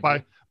yourself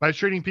by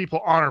treating people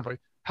honorably.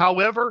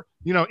 However,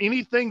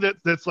 anything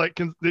that's like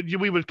that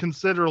we would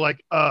consider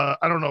like I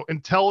don't know,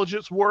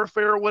 intelligence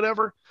warfare or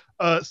whatever.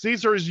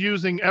 Caesar is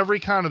using every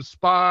kind of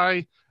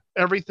spy,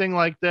 everything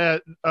like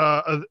that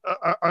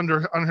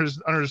under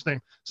his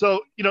name.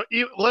 So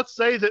let's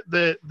say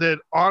that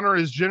honor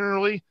is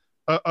generally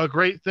a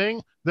great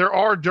thing. There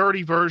are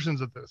dirty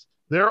versions of this.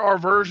 There are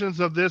versions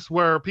of this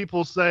where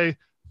people say,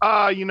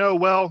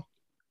 well,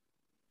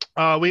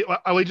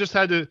 we just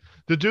had to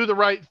do the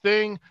right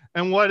thing,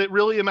 and what it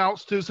really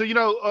amounts to.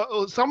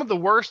 So some of the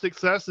worst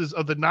excesses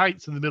of the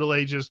knights in the Middle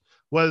Ages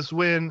was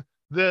when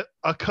their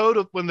code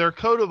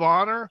of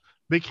honor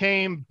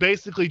became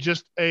basically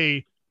just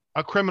a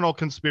criminal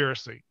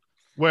conspiracy,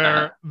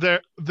 where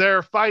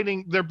they're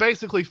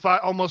basically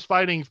almost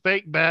fighting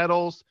fake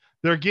battles.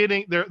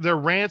 They're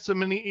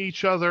ransoming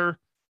each other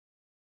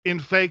in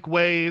fake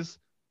ways.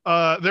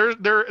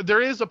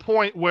 There is a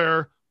point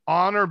where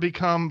honor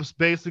becomes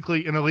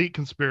basically an elite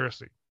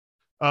conspiracy.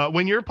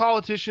 When your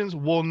politicians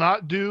will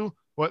not do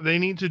what they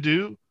need to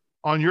do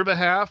on your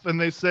behalf, and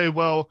they say,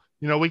 well,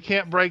 we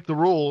can't break the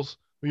rules,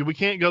 we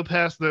can't go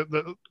past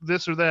the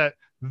this or that,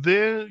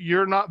 then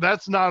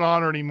that's not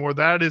honor anymore.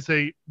 That is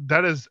a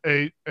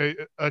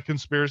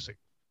conspiracy.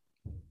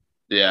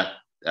 Yeah,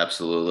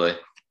 absolutely.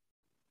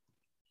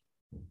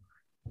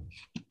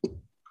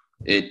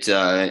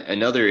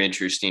 Another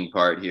interesting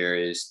part here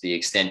is the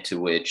extent to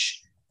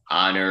which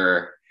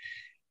honor,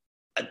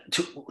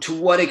 to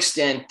what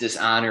extent does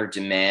honor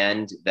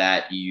demand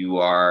that you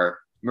are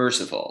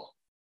merciful,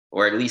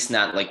 or at least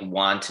not like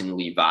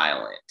wantonly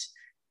violent?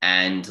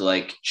 And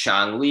like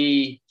Chang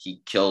Li,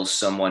 he kills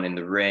someone in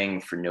the ring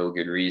for no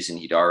good reason.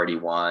 He'd already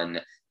won.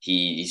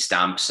 He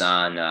stomps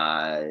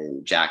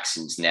on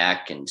Jackson's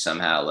neck, and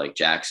somehow like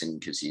Jackson,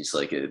 because he's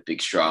like a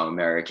big strong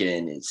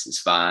American,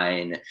 is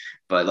fine,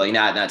 but like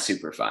not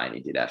super fine. He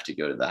did have to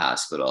go to the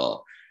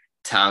hospital.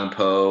 Tang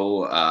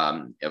Po,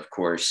 of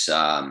course,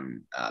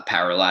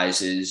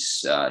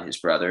 paralyzes his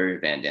brother,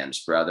 Van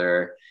Damme's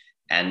brother,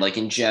 and like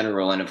in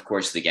general, and of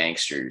course the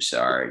gangsters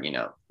are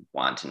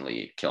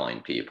wantonly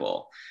killing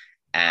people,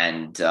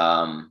 and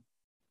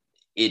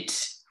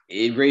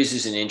it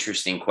raises an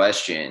interesting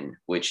question,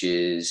 which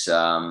is,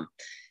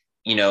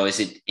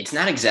 it's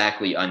not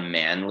exactly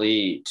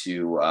unmanly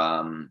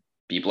to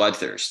be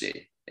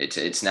bloodthirsty.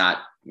 It's not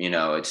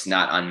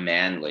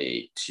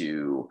unmanly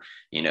to,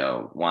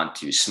 want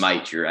to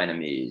smite your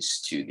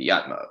enemies to the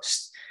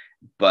utmost,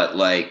 but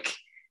like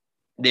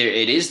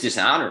it is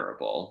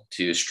dishonorable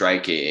to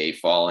strike a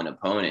fallen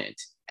opponent.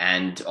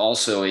 And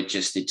also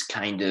it's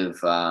kind of,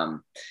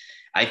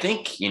 I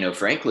think,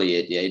 frankly,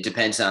 it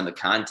depends on the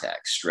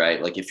context, right?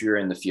 Like if you're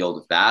in the field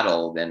of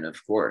battle, then of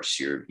course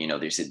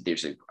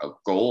there's a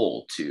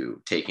goal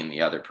to taking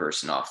the other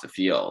person off the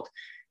field.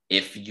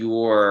 If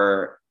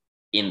you're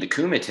in the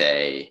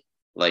kumite,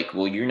 like,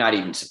 well, you're not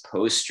even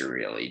supposed to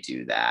really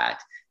do that.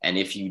 And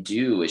if you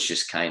do, it's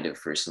just kind of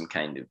for some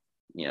kind of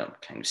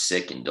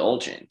sick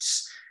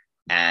indulgence.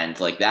 And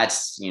like,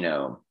 that's,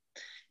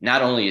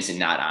 not only is it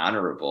not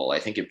honorable, I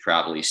think it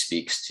probably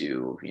speaks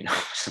to,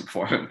 some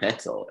form of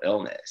mental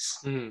illness.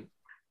 Mm.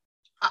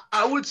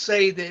 I would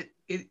say that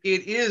it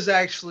is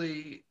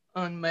actually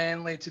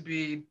unmanly to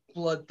be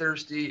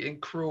bloodthirsty and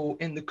cruel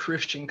in the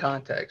Christian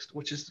context,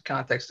 which is the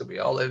context that we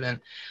all live in.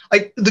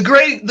 Like the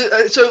great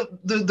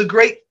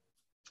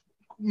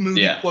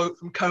movie quote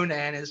from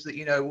Conan is that,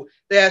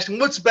 they ask him,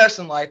 what's best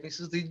in life? And he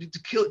says, you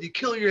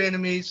kill your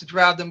enemies, to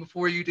drive them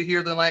before you, to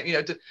hear them, like,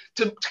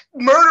 to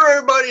murder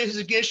everybody who's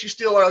against you,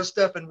 steal all their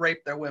stuff, and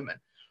rape their women.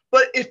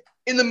 But if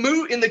in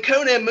the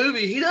Conan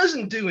movie, he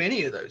doesn't do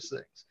any of those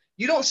things.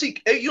 You don't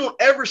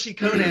ever see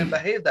Conan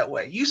behave that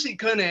way. You see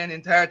Conan the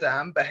entire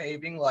time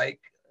behaving like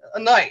a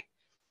knight.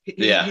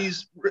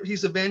 He's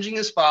avenging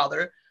his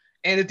father.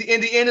 And at the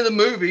end of the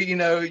movie,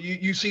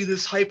 you see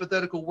this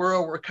hypothetical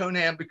world where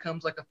Conan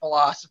becomes like a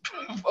philosopher.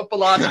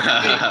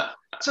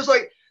 So it's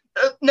like,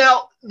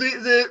 now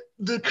the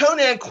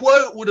Conan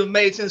quote would have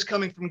made sense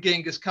coming from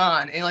Genghis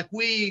Khan, and like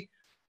we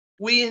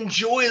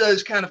enjoy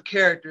those kind of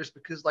characters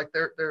because like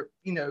they're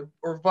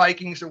or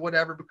Vikings or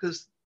whatever,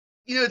 because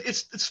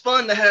it's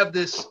fun to have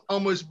this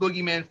almost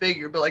boogeyman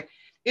figure, but like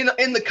in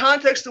the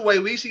context of the way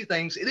we see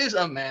things, it is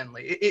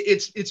unmanly.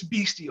 It's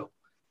bestial.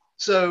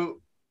 So.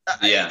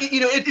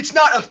 It's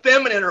not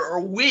effeminate or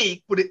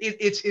weak, but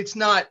it's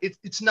not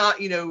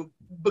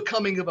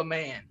becoming of a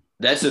man.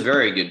 That's a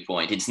very good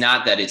point. It's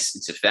not that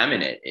it's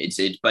effeminate.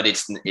 But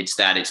it's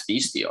that it's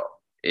bestial.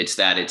 It's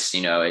that it's,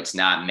 you know, it's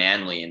not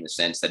manly in the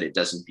sense that it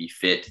doesn't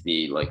befit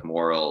the like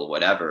moral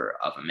whatever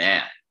of a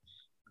man.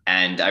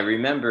 And I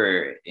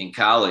remember in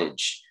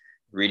college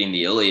reading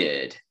the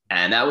Iliad,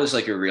 and that was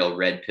like a real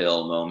red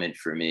pill moment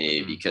for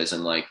me, because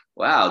I'm like,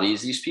 wow,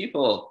 these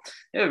people,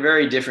 they have a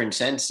very different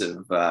sense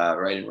of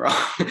right and wrong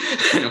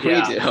than we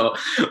do,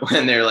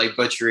 when they're like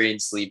butchering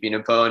sleeping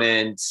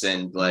opponents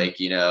and like,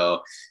 you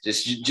know,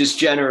 just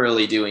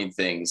generally doing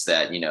things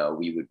that, you know,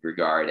 we would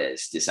regard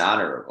as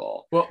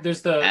dishonorable. Well,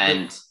 there's go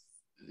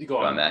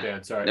on, Matt.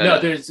 Dan, sorry.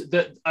 No. There's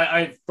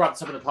I brought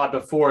some in the pod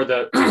before,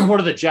 one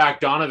of the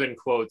Jack Donovan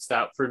quotes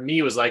that for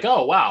me was like,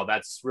 oh wow,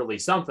 that's really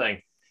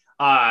something.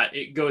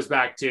 It goes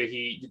back to,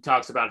 he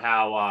talks about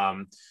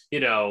how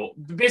you know,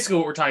 basically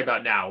what we're talking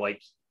about now,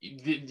 like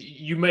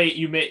you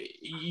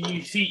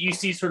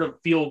see sort of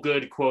feel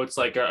good quotes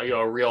like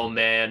a real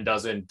man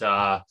doesn't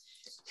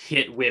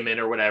hit women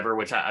or whatever,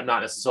 which I'm not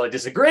necessarily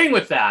disagreeing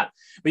with that,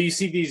 but you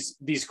see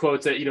these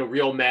quotes that, you know,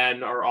 real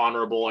men are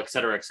honorable, et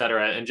cetera, et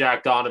cetera. And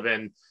Jack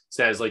Donovan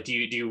says, like, do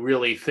you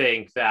really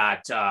think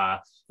that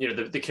you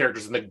know, the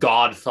characters in The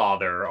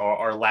Godfather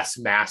are less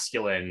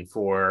masculine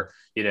for,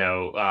 you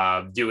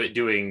know,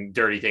 doing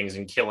dirty things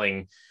and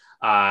killing?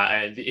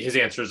 And his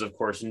answer is, of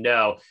course,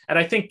 no. And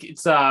I think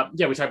it's we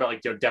talk about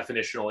like, you know,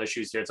 definitional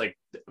issues here. It's like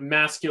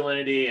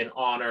masculinity and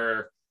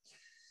honor.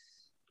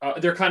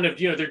 They're kind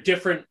of, you know, they're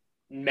different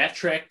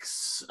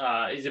metrics.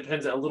 It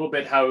depends a little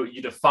bit how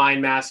you define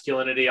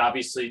masculinity.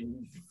 Obviously,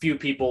 few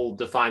people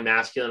define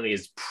masculinity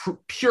as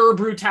pure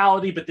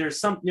brutality, but there's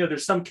some, you know,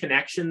 there's some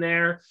connection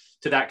there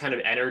to that kind of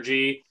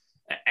energy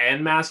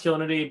and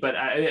masculinity. But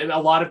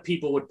a lot of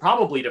people would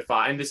probably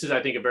define, this is,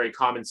 I think, a very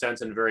common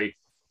sense and very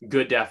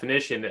good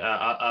definition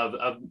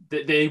of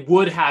they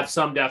would have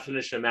some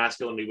definition of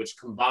masculinity which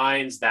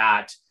combines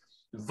that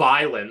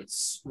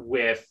violence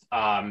with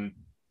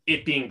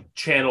it being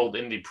channeled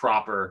in the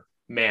proper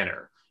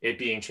manner, it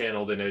being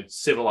channeled in a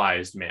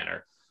civilized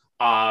manner.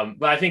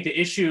 But I think the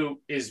issue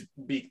is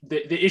the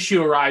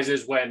issue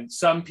arises when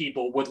some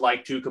people would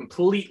like to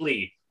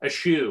completely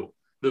eschew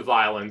the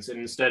violence and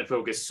instead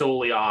focus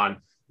solely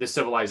on the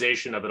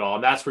civilization of it all.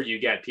 And that's where you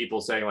get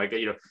people saying, like,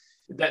 you know,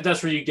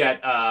 that's where you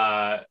get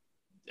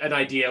an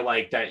idea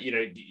like that, you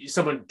know,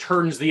 someone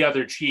turns the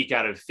other cheek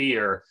out of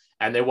fear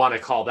and they want to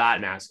call that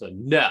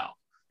masculine. No,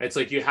 it's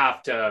like you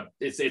have to,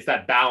 it's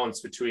that balance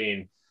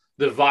between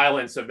the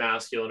violence of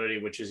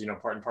masculinity, which is, you know,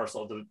 part and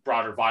parcel of the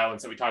broader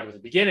violence that we talked about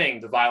at the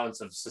beginning, the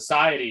violence of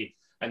society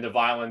and the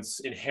violence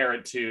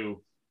inherent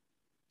to,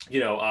 you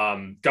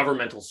know,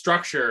 governmental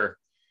structure.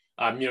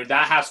 You know,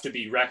 that has to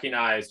be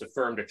recognized,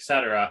 affirmed,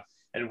 etc.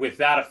 And with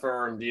that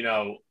affirmed, you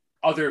know,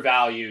 other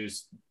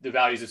values, the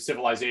values of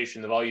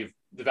civilization, the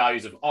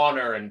values of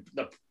honor, and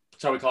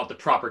so we call it the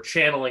proper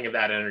channeling of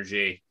that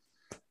energy.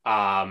 You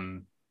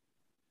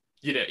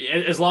know,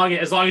 as long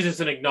as it's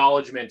an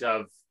acknowledgement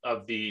of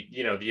the,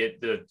 you know,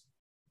 the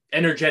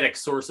energetic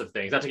source of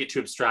things. Not to get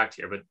too abstract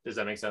here, but does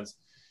that make sense?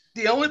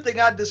 The only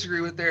thing I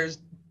disagree with there is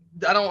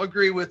I don't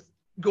agree with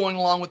going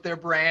along with their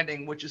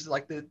branding, which is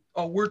like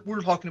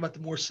we're talking about the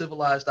more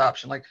civilized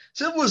option. Like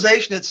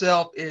civilization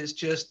itself is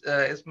just,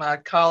 as my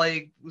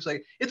colleague was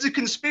like, it's a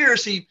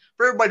conspiracy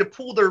for everybody to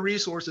pool their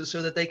resources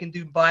so that they can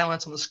do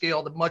violence on the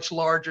scale that much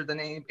larger than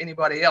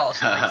anybody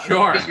else. Like,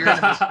 sure.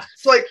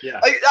 It's like, yeah.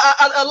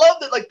 I love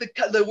that, like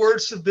the word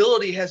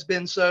civility has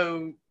been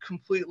so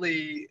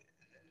completely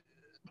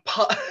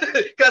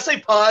can I say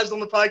paused on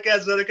the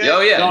podcast? Is that okay?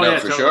 Oh yeah, no,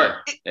 for totally. sure.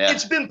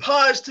 It's been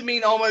paused to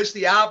mean almost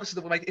the opposite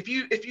of, like, if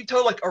you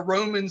told like a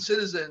Roman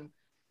citizen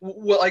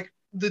what like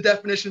the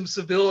definition of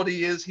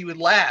civility is, he would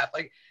laugh.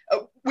 Like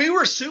we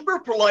were super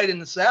polite in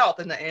the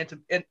South in the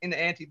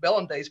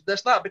antebellum days, but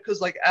that's not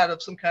because like out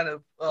of some kind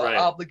of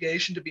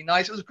obligation to be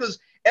nice. It was because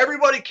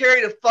everybody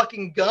carried a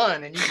fucking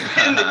gun, and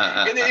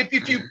and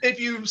if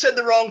you said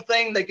the wrong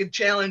thing, they could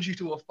challenge you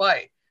to a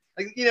fight.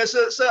 Like, you know,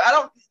 so I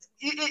don't.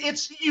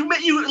 It's you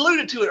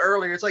alluded to it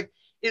earlier. It's like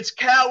it's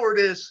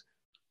cowardice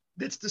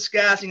that's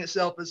disguising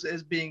itself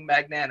as being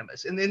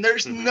magnanimous, and then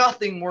there's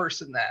nothing worse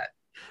than that.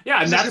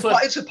 Yeah, and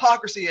it's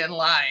hypocrisy and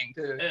lying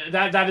too.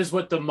 That is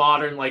what the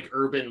modern like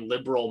urban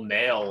liberal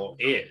male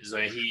is.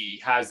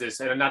 He has this,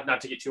 and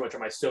not to get too much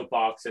on my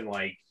soapbox and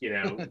like, you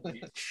know,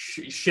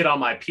 shit on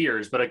my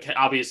peers, but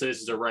obviously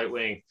this is a right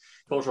wing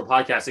cultural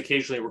podcast.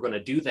 Occasionally we're going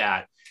to do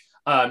that.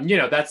 You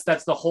know, that's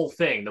the whole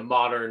thing. The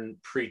modern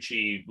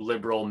preachy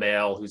liberal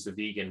male who's a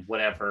vegan,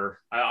 whatever.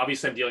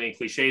 Obviously, I'm dealing in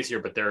cliches here,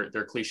 but they're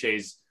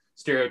cliches,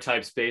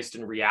 stereotypes based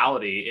in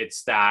reality.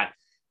 It's that,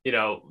 you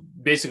know,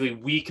 basically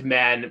weak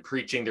men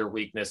preaching their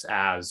weakness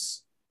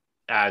as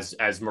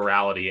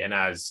morality and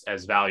as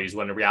values,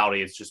 when in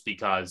reality it's just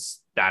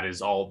because that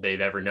is all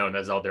they've ever known,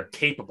 that's all they're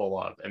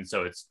capable of, and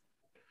so it's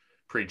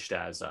preached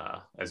as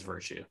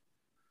virtue.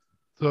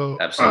 So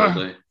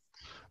absolutely.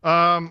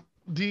 So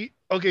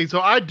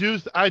I do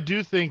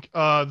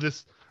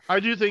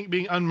think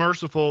being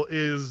unmerciful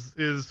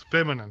is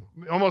feminine,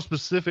 almost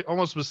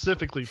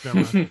specifically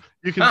feminine.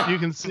 You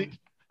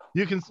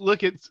can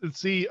look at and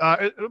see.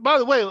 By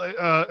the way,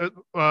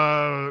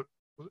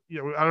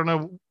 I don't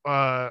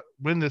know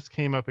when this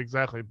came up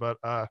exactly, but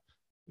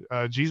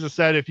Jesus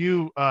said, if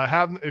you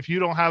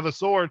don't have a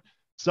sword,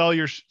 sell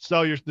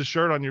the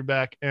shirt on your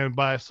back and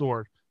buy a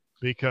sword,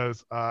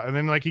 because and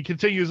then like he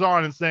continues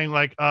on and saying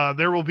like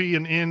there will be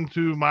an end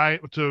to my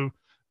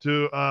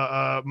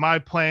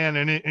plan,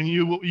 and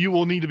you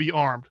will need to be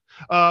armed.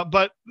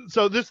 But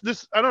so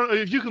this I don't know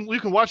if you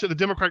can watch it, the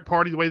Democratic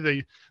Party, the way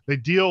they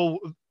deal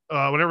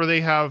whenever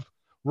they have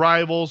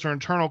rivals or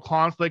internal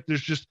conflict. There's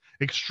just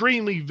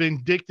extremely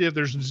vindictive.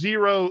 There's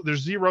zero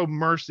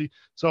mercy.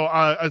 So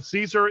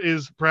Caesar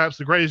is perhaps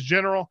the greatest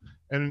general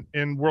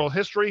in world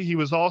history. He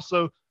was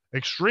also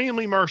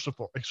extremely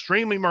merciful.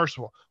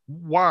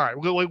 Why?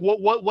 Like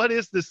what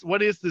is this?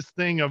 What is this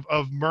thing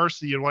of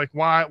mercy, and like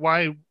why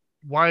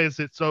is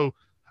it so?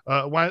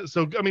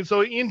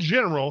 So in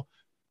general,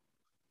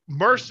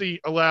 mercy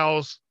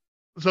allows.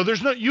 So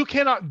you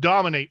cannot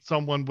dominate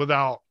someone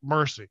without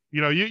mercy.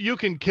 You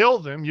can kill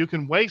them, you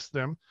can waste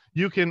them,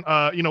 you can,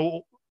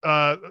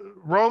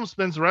 Rome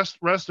spends the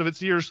rest of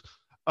its years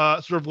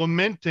sort of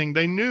lamenting.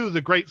 They knew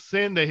the great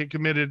sin they had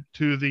committed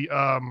to the,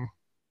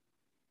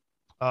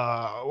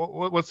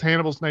 what's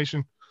Hannibal's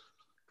nation?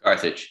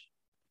 Carthage.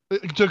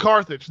 To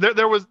Carthage.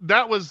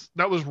 That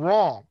was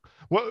wrong.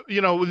 What,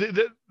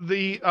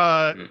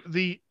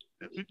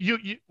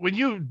 when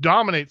you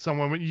dominate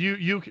someone, when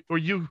you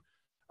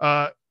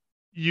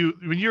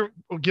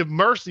give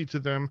mercy to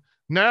them,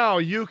 now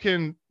you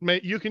can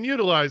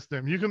utilize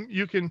them.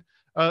 You can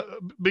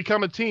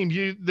become a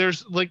team.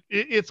 There's like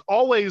it's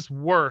always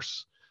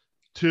worse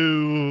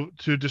to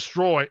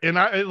destroy, and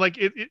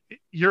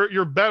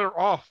you're better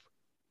off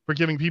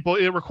forgiving people.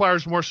 It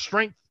requires more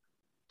strength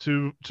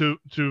to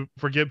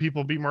forgive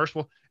people, be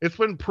merciful. It's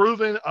been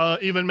proven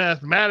even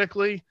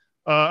mathematically.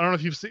 I don't know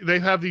if you've seen, they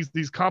have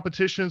these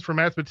competitions for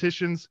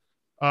mathematicians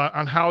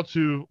on how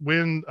to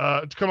win,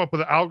 to come up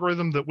with an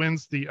algorithm that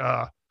wins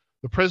the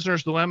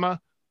prisoner's dilemma.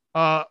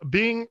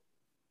 Being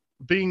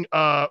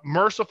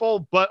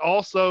merciful, but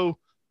also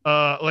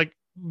like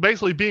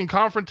basically being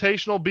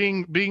confrontational,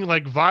 being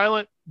like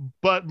violent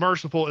but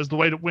merciful is the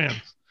way to win.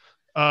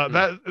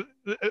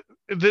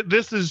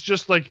 This is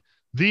just like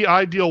the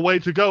ideal way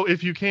to go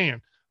if you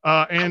can.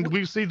 And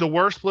we see the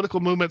worst political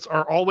movements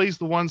are always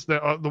the ones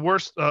that are the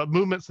worst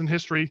movements in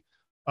history.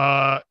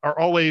 Are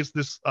always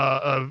this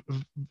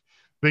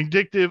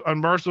vindictive,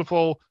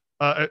 unmerciful,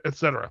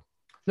 etc.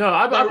 No,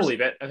 I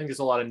believe it. I think there's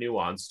a lot of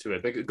nuance to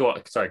it. But go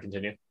on. Sorry,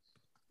 continue.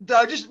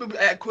 I'll just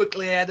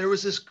quickly add, there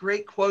was this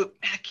great quote.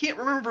 I can't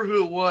remember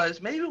who it was.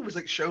 Maybe it was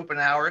like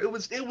Schopenhauer. It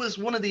was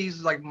one of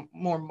these like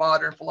more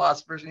modern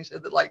philosophers, and he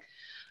said that like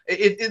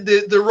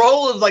the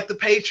role of like the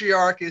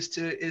patriarch is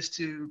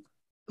to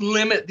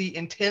limit the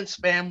intense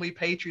family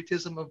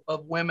patriotism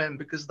of women,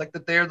 because like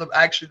that they're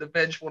actually the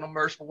vengeful and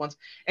merciful ones.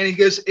 And he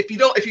goes, if you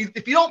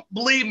don't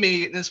believe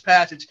me in this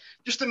passage,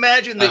 just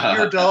imagine that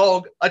your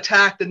dog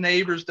attacked the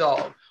neighbor's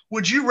dog.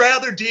 Would you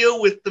rather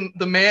deal with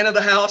the man of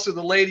the house or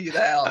the lady of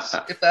the house?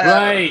 If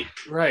that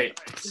Right.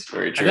 It's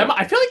very true.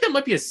 I feel like that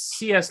might be a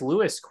C.S.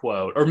 Lewis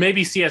quote, or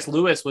maybe C.S.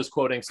 Lewis was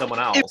quoting someone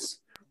else.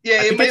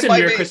 I think it's in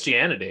Mere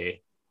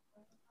Christianity.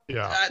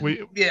 Yeah,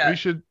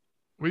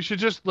 we should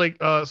just like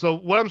so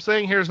what I'm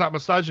saying here is not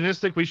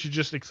misogynistic. We should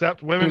just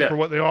accept women for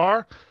what they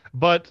are.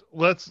 But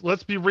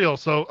let's be real.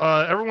 So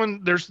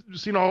everyone, there's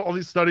seen all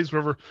these studies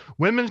where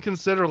women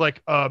consider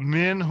like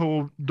men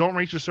who don't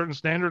reach a certain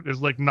standard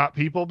is like not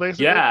people,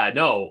 basically.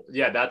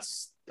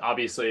 That's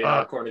obviously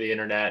according to the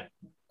internet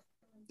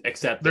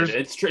accepted.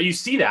 It's true. You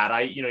see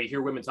that. You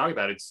hear women talk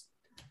about it. It's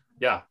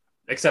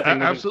accepting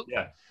women. Absolutely.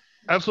 Yeah.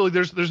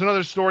 Absolutely. There's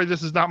another story.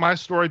 This is not my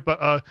story,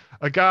 but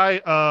a guy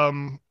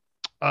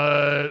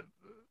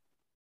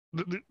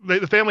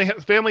the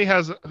family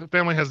has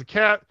a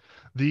cat.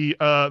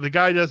 The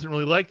guy doesn't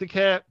really like the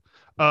cat.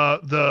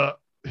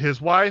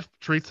 His wife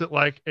treats it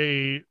like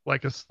a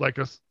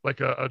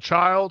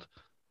child.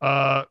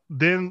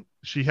 Then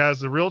she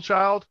has the real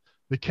child.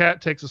 The cat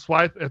takes a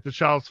swipe at the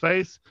child's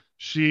face.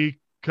 She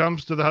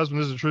comes to the husband.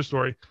 This is a true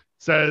story.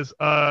 Says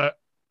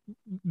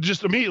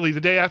just immediately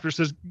the day after,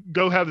 says,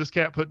 "Go have this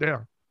cat put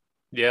down."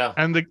 Yeah.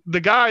 And the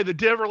guy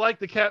that never liked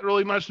the cat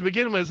really much to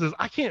begin with says,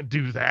 "I can't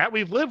do that.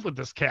 We've lived with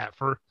this cat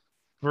for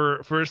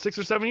 6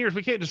 or 7 years.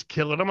 We can't just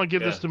kill it. I'm gonna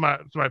give this to my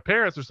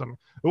parents or something."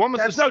 The woman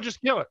says, "No, just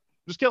kill it.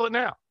 Just kill it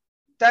now."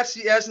 That's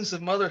the essence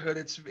of motherhood.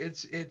 It's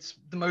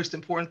the most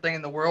important thing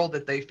in the world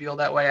that they feel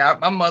that way.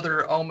 My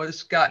mother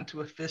almost got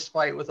into a fist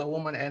fight with a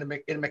woman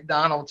in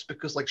McDonald's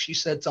because like she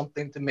said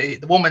something to me.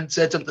 The woman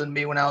said something to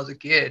me when I was a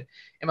kid,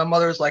 and my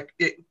mother was like,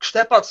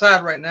 "Step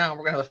outside right now.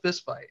 We're gonna have a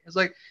fist fight." It's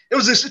like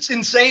it's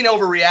insane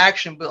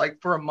overreaction, but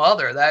like for a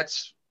mother,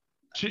 that's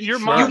your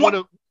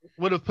mom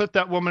would have put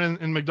that woman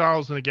in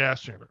McDonald's in a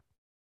gas chamber.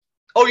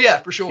 Oh yeah,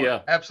 for sure.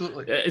 Yeah,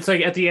 absolutely. It's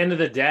like at the end of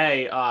the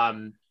day,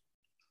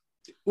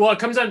 well, it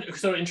comes down.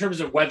 So in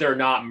terms of whether or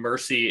not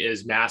mercy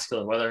is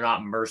masculine, whether or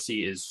not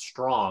mercy is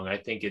strong, I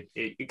think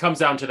it comes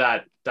down to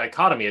that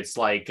dichotomy. It's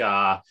like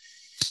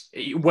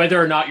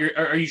whether or not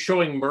are you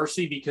showing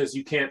mercy because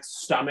you can't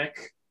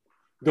stomach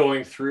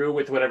going through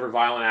with whatever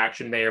violent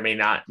action may or may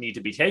not need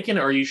to be taken?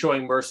 Or are you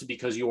showing mercy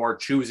because you are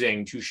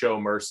choosing to show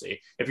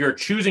mercy? If you're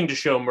choosing to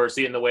show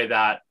mercy in the way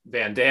that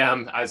Van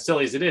Damme, as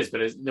silly as it is,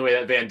 but in the way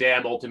that Van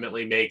Damme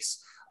ultimately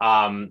makes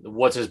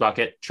what's his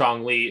bucket,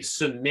 Chong Li,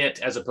 submit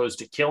as opposed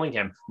to killing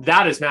him,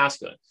 that is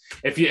masculine.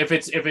 But if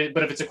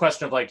it's a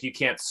question of like you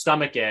can't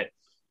stomach it,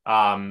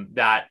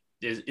 that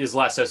is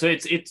less so. So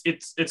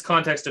it's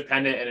context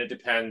dependent, and it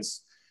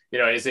depends.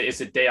 Is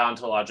it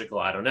deontological?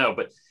 I don't know,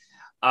 but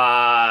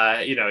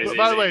by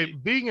the way,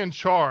 being in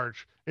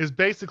charge is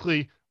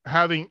basically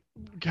having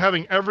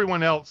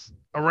everyone else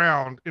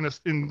around in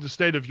the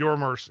state of your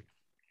mercy.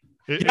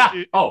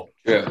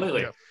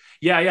 Completely.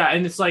 Yeah.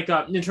 And it's like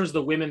in terms of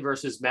the women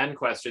versus men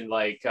question,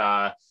 like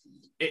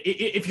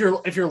if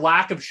your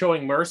lack of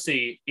showing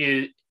mercy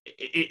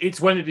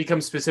it's when it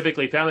becomes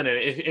specifically feminine.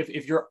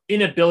 If your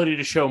inability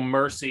to show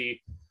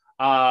mercy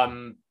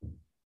comes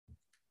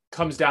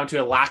down to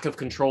a lack of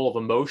control of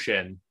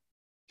emotion,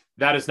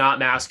 that is not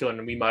masculine,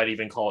 and we might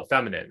even call it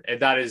feminine. And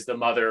that is the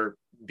mother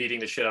beating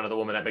the shit out of the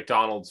woman at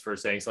McDonald's for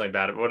saying something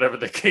bad, whatever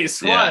the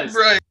case was.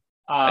 Right.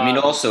 I mean,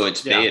 also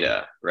it's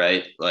beta,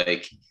 right?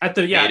 Like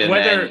beta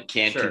men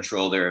can't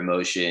control their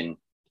emotion.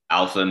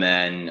 Alpha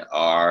men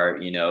are,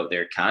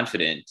 they're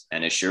confident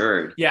and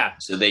assured. Yeah.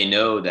 So they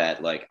know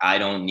that, like, I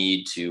don't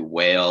need to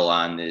wail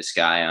on this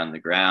guy on the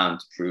ground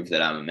to prove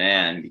that I'm a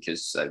man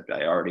because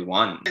I already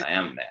won. I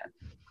am a man.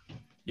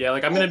 Yeah,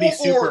 like I'm gonna be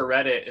super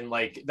Reddit and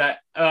like that.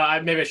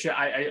 Maybe I should.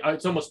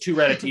 It's almost too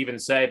Reddit to even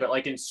say, but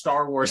like in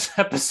Star Wars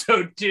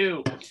Episode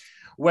 2,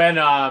 when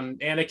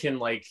Anakin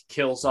like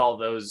kills all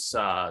those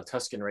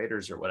Tusken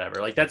Raiders or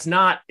whatever, like that's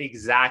not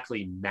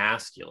exactly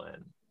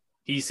masculine.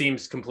 He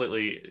seems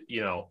completely,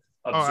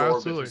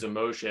 absorbed with his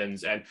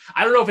emotions, and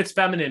I don't know if it's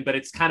feminine, but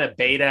it's kind of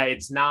beta.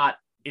 It's not.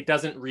 It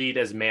doesn't read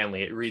as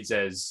manly. It reads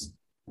as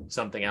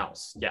something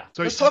else. Yeah.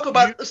 So let's talk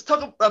about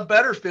a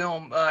better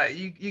film.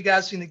 You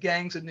guys seen The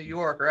Gangs of New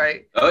York,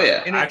 right? Oh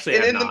yeah. I'm not.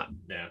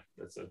 Yeah.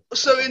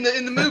 So in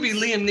the movie,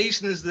 Liam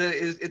Neeson is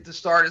at the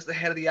start as the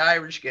head of the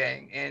Irish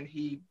gang, and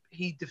he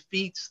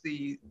defeats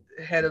the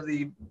head of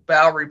the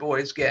Bowery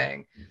Boys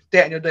gang,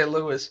 Daniel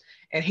Day-Lewis,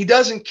 and he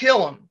doesn't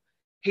kill him.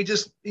 He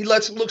looks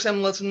at him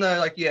and lets him know,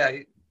 like, yeah,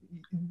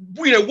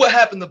 what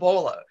happened to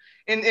Bolo,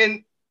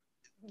 and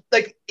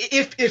like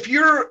if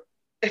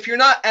you're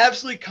not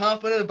absolutely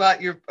confident about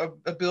your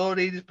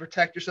ability to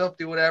protect yourself,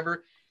 do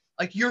whatever,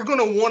 like you're going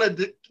to want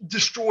to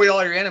destroy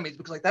all your enemies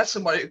because like that's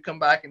somebody who come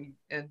back and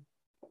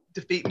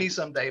defeat me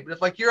someday. But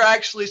if like you're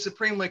actually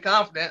supremely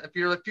confident, if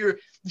you're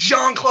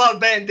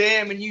Jean-Claude Van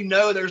Damme and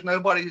there's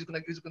nobody who's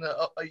going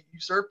to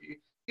usurp you,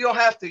 you don't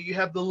have to. You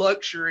have the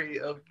luxury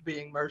of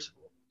being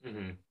merciful.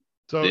 Mm-hmm.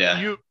 So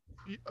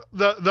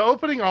the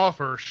opening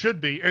offer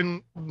should be,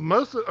 and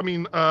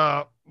in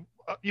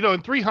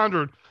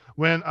 300.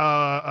 When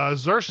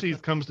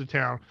Xerxes comes to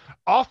town,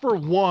 offer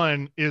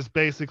 1 is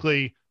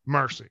basically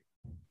mercy.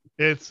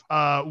 It's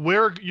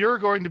where you're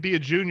going to be a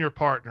junior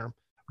partner,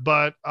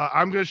 but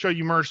I'm going to show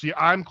you mercy.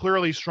 I'm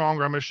clearly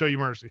stronger. I'm going to show you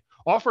mercy.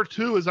 Offer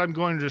 2 is I'm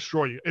going to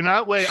destroy you. And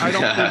that way, I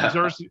don't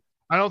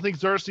think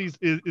Xerxes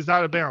is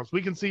out of bounds.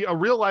 We can see a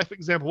real life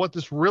example of what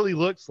this really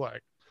looks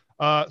like.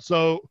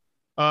 Hillary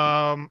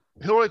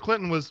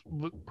Clinton was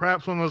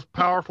perhaps one of the most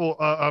powerful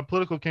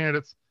political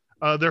candidates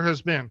there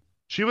has been.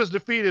 She was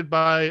defeated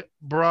by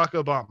Barack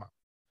Obama.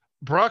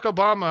 Barack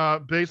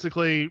Obama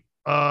basically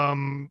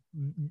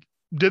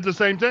did the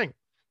same thing.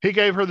 He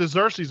gave her the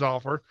Xerxes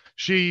offer.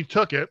 She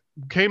took it,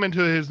 came into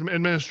his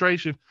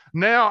administration.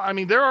 Now, I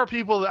mean, there are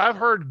people that I've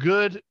heard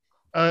good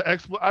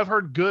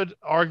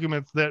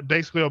arguments that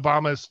basically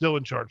Obama is still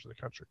in charge of the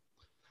country.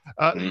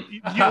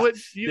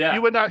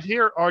 You would not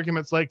hear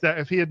arguments like that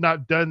if he had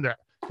not done that.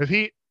 If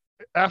he,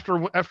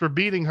 after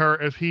beating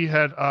her, if he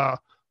had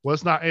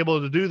was not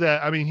able to do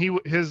that, I mean,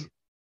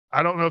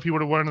 I don't know if he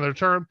would have won another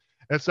term,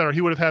 etc. He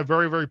would have had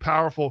very, very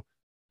powerful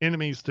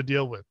enemies to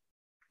deal with.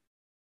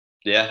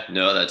 Yeah,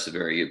 no, that's a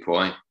very good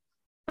point.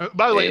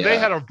 By the way, they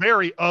had a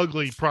very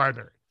ugly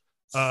primary.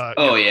 I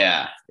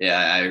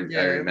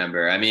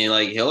remember. I mean,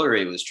 like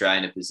Hillary was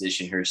trying to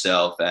position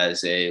herself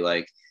as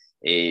a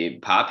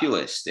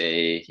populist,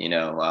 a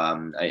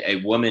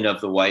woman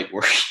of the white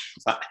working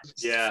class.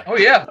 Yeah. Oh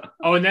yeah.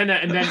 Oh, and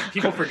then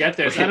people forget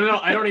this. I don't know.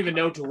 I don't even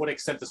know to what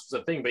extent this was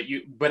a thing,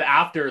 but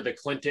after the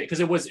Clinton,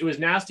 because it was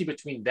nasty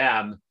between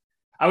them.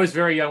 I was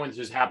very young when this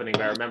was happening,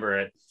 but I remember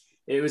it.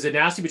 It was a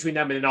nasty between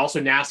them, and then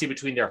also nasty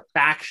between their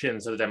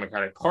factions of the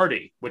Democratic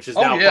Party, which is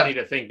now funny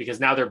to think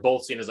because now they're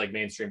both seen as like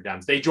mainstream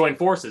Dems. They joined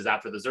forces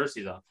after the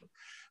Xerxes option,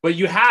 but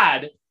you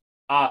had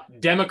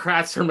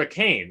Democrats for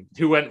McCain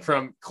who went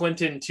from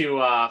Clinton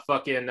to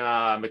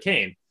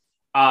McCain,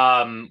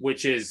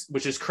 which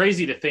is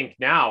crazy to think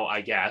now, I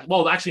guess.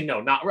 Well, actually,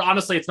 no, not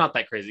honestly, it's not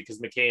that crazy because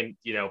McCain,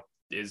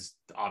 is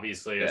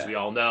obviously, as we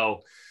all know,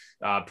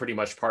 pretty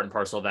much part and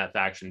parcel of that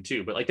faction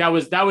too. But like that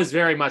was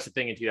very much a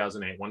thing in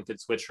 2008. One could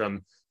switch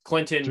from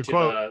Clinton to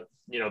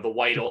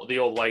the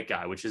old white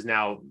guy, which is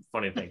now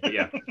funny to think. But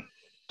yeah.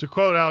 To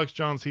quote Alex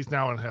Jones, he's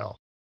now in hell.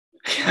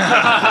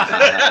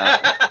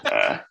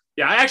 Yeah,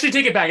 Yeah, I actually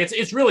take it back.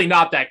 It's really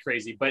not that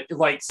crazy, but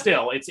like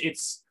still,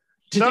 it's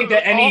to think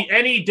that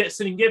any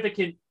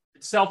significant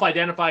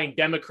self-identifying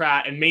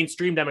Democrat and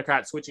mainstream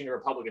Democrat switching to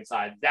Republican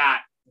side,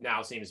 that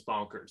now seems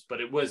bonkers.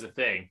 But it was a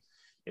thing.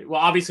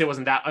 Well, obviously, it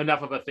wasn't that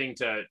enough of a thing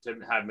to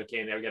have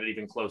McCain ever get it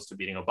even close to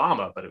beating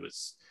Obama, but it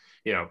was.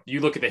 You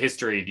look at the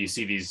history, you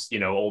see these,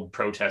 old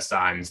protest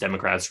signs,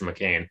 Democrats for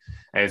McCain.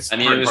 And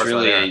it was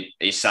really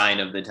a sign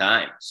of the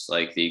times,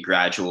 like the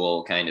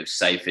gradual kind of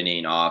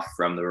siphoning off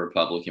from the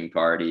Republican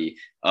Party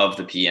of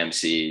the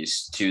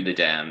PMCs to the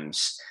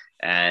Dems.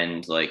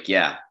 And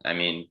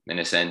in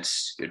a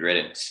sense, good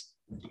riddance.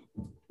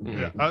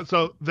 Yeah.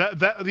 So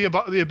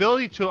the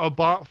ability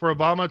for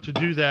Obama to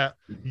do that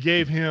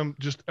gave him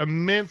just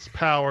immense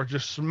power,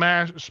 just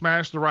smash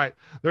the right.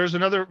 There's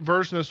another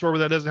version of the story where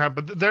that doesn't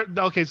happen, but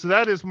so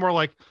that is more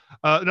like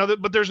another.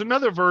 But there's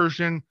another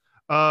version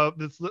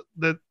that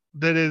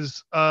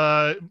is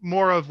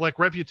more of like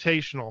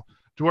reputational.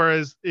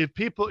 Whereas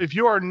if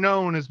you are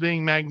known as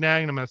being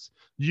magnanimous,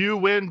 you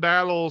win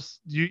battles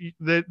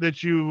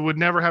that you would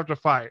never have to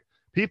fight.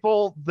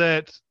 People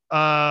that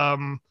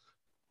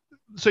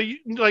So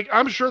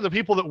I'm sure the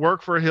people that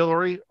work for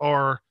Hillary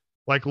are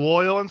like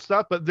loyal and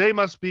stuff, but they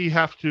must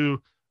have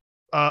to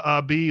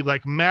be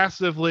like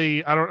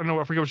massively, I don't know,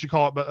 I forget what you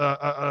call it, but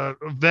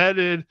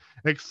vetted,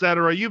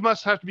 etc. You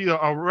must have to be a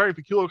very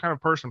peculiar kind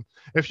of person.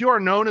 If you are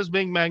known as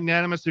being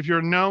magnanimous, if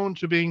you're known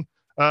to being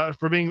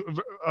for being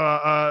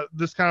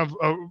this kind of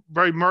a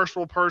very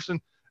merciful person,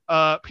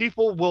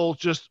 people will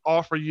just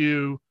offer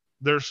you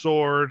their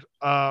sword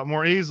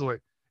more easily.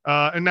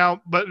 But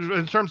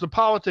in terms of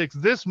politics,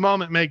 this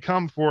moment may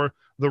come for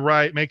the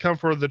right, may come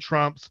for the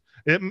Trumps.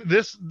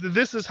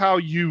 This is how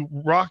you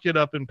rocket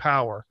up in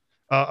power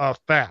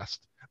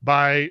fast,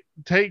 by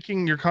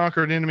taking your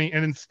conquered enemy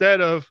and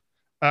instead of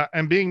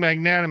and being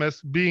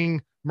magnanimous,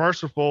 being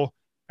merciful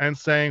and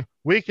saying,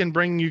 we can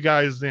bring you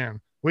guys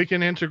in, we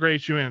can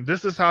integrate you in.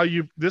 This is how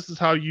you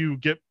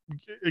get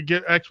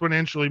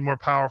exponentially more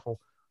powerful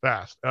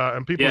fast.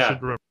 And people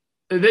should remember.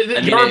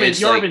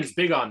 Yarvin's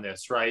big on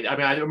this, right? I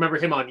mean, I remember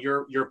him on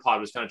your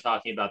pod was kind of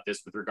talking about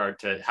this with regard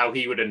to how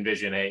he would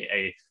envision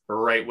a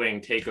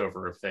right-wing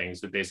takeover of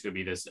things would basically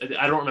be this.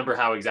 I don't remember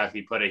how exactly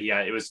he put it.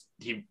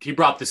 He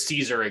brought the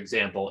Caesar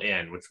example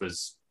in, which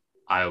was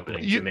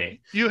eye-opening to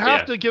me. You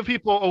have to give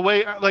people a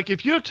way. Like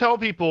if you tell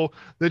people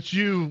that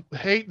you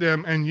hate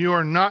them and you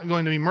are not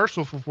going to be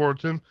merciful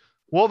towards them,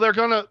 well, they're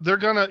gonna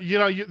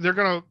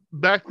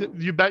back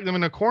them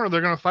in a corner.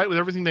 They're gonna fight with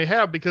everything they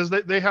have because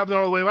they have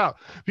no other way out.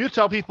 If you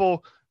tell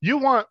people you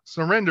want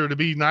surrender to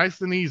be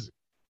nice and easy,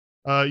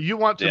 you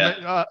want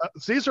to.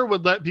 Caesar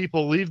would let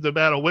people leave the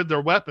battle with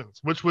their weapons,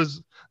 which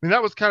was,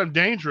 that was kind of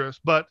dangerous.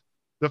 But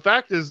the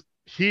fact is,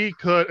 he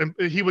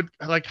would,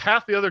 like,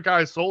 half the other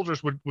guy's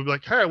soldiers would be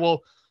like, hey,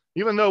 well,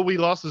 even though we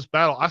lost this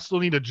battle, I still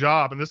need a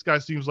job, and this guy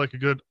seems like a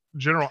good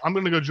general. I'm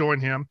going to go join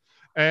him.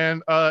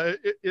 And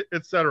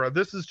etc.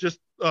 This is just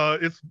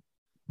it's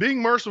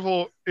being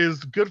merciful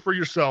is good for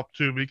yourself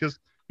too, because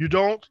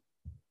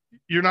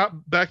you're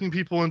not backing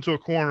people into a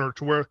corner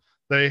to where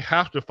they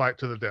have to fight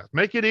to the death.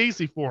 Make it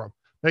easy for them.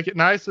 Make it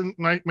nice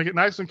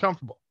and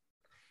comfortable.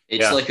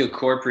 It's like a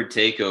corporate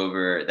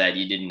takeover that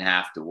you didn't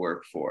have to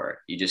work for.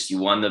 You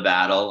won the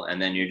battle,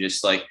 and then you're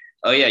just like,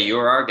 oh yeah,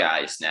 you're our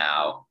guys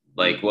now.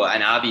 Like, well,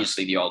 and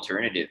obviously the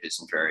alternative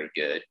isn't very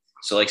good.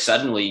 So like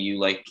suddenly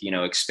you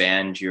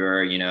expand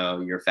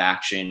your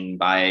faction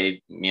by,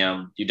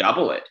 you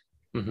double it.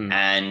 Mm-hmm.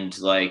 And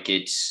like,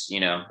 it's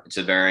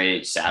a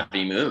very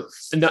savvy move.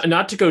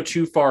 Not to go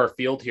too far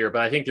afield here,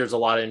 but I think there's a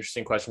lot of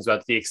interesting questions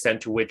about the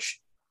extent to which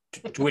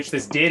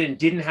this did and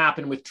didn't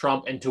happen with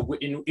Trump, and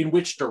in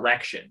which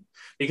direction,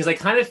 because I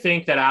kind of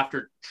think that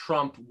after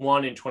Trump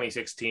won in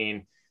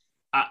 2016,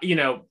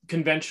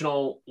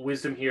 conventional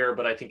wisdom here,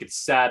 but I think it's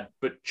sad,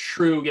 but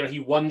true.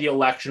 He won the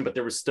election, but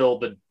there was still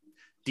the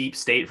deep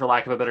state, for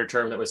lack of a better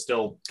term, that was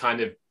still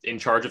kind of in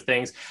charge of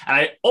things. And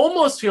I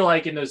almost feel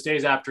like in those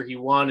days after he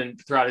won and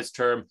throughout his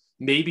term,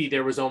 maybe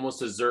there was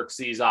almost a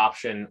Xerxes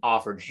option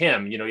offered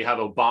him. You have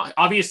Obama.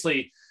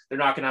 Obviously, they're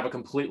not going to have a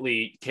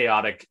completely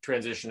chaotic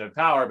transition of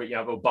power, but you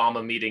have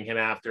Obama meeting him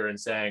after and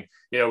saying,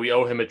 we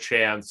owe him a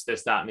chance,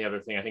 this, that, and the other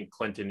thing. I think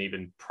Clinton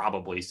even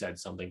probably said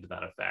something to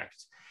that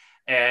effect.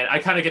 And I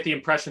kind of get the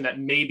impression that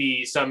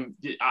maybe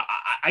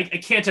I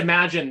can't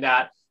imagine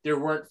that there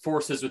weren't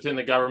forces within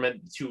the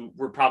government who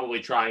were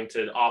probably trying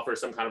to offer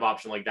some kind of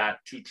option like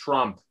that to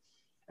Trump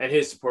and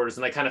his supporters.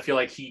 And I kind of feel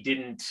like he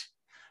didn't,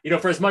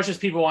 for as much as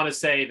people want to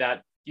say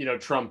that,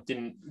 Trump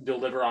didn't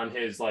deliver on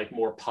his like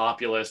more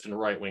populist and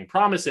right-wing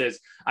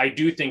promises, I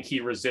do think he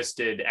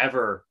resisted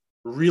ever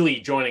really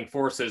joining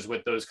forces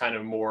with those kind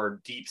of more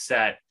deep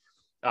set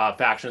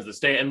factions of the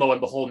state. And lo and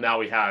behold, now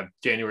we have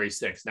January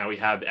 6th. Now we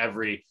have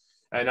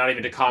not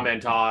even to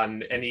comment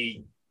on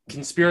any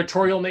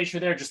conspiratorial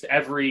nature there, just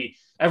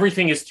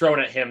everything is thrown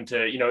at him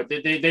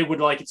to, they would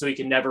like it so he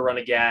can never run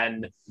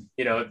again.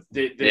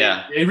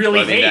 They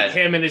really hate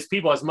him and his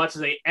people as much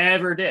as they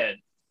ever did.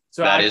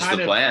 So that is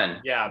the plan.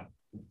 Yeah.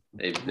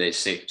 they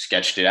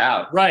sketched it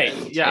out. Right.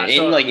 Yeah.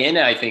 In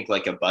I think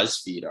like a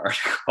BuzzFeed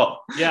article.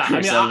 Yeah.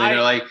 I mean,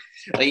 they're like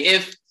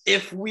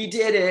if we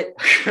did it.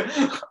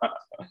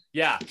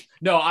 Yeah.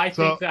 No, I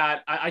think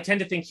that I tend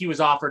to think he was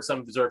offered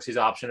some Xerxes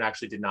option and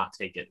actually did not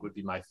take it, would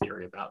be my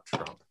theory about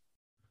Trump.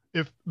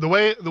 If the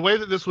way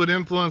that this would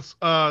influence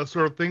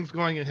sort of things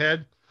going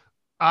ahead,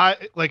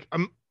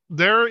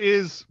 there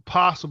is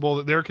possible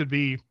that there could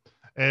be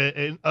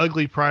an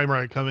ugly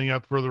primary coming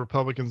up for the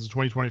Republicans in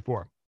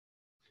 2024.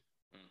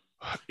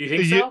 You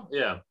think so?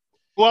 Yeah.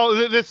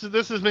 Well, this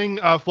is being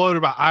floated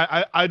about.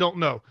 I don't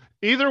know.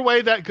 Either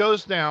way that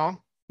goes down,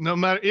 no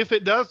matter if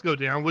it does go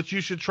down, which you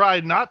should try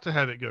not to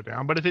have it go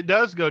down, but if it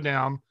does go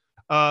down,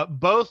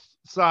 both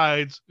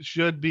sides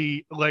should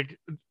be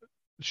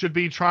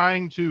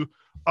trying to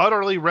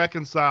utterly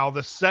reconcile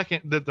the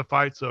second that the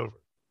fight's over.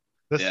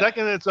 The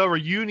second that it's over,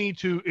 you need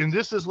to, and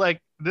this is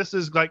like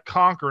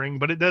conquering,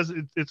 but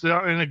it's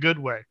in a good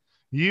way.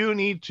 You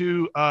need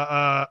to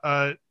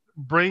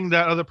bring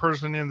that other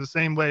person in the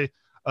same way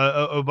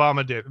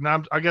Obama did. And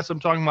I guess I'm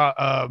talking about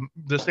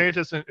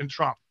DeSantis and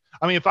Trump.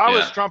 I mean, if I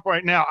was Trump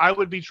right now, I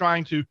would be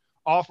trying to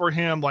offer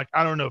him, like,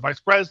 I don't know, vice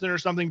president or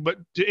something, but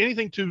to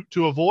anything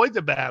to avoid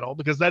the battle,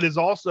 because that is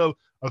also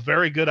a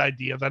very good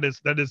idea. That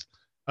is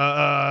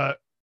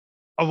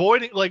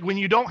avoiding, like, when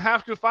you don't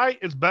have to fight,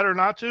 it's better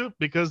not to,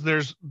 because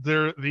there's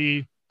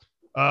a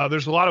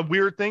lot of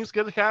weird things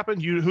could happen.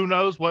 Who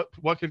knows what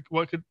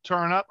could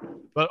turn up,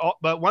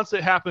 but once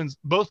it happens,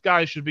 both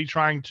guys should be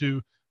trying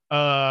to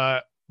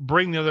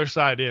bring the other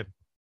side in.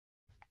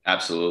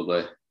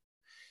 Absolutely.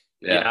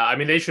 Yeah, I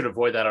mean, they should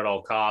avoid that at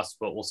all costs,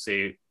 but we'll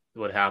see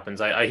what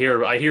happens. I hear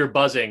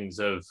buzzings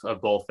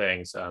of both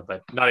things,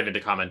 but not even to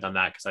comment on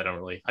that because I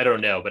don't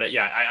know. But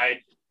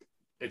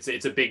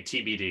it's a big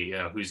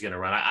TBD, who's going to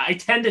run. I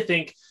tend to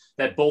think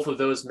that both of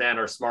those men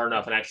are smart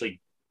enough, and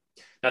actually,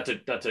 not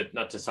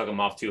to suck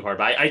them off too hard,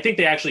 but I think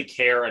they actually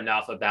care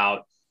enough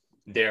about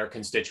their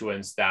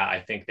constituents that I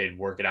think they'd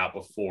work it out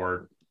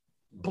before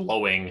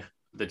blowing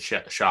the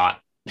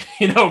shot.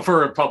 For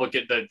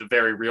Republican, the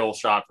very real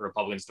shot for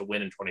Republicans to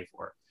win in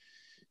 24.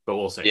 But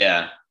we'll see.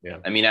 Yeah.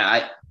 I mean,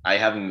 I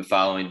haven't been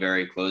following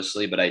very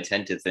closely, but I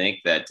tend to think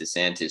that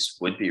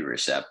DeSantis would be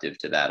receptive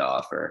to that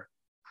offer.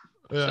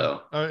 Yeah.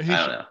 So I don't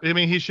know. I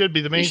mean, he should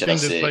be. The main thing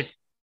is like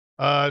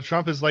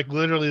Trump is like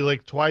literally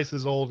like twice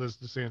as old as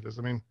DeSantis.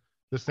 I mean,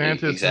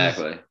 DeSantis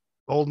is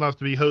old enough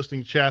to be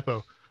hosting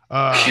Chapo.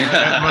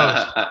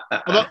 At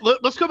most.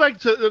 Let's go back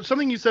to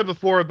something you said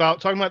before about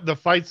talking about the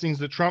fight scenes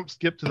that Trump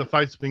skipped to the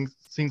fight scenes.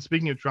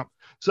 Speaking of Trump,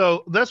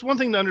 so that's one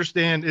thing to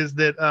understand is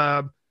that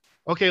a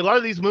lot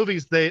of these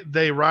movies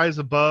they rise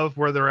above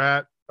where they're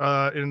at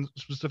in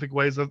specific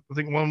ways. I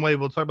think one way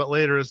we'll talk about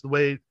later is the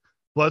way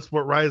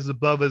Bloodsport rises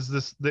above is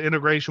the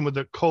integration with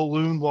the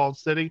Kowloon walled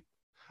city.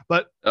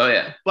 But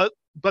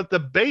but the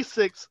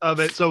basics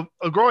of it. So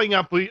growing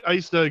up, I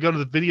used to go to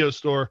the video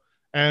store.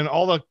 And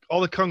all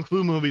the kung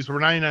fu movies were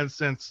 99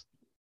 cents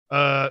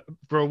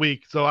for a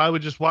week. So I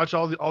would just watch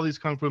all these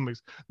kung fu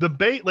movies. The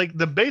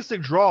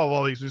basic draw of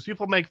all these is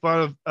people make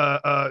fun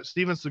of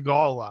Steven Seagal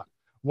a lot.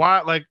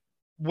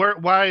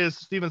 Why is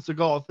Steven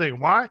Seagal a thing?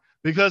 Why?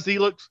 Because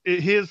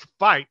his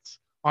fights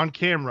on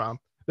camera,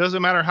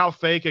 doesn't matter how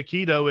fake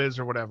Aikido is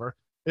or whatever,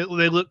 they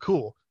look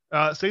cool.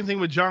 Same thing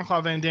with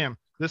Jean-Claude Van Damme.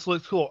 This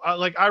looks cool.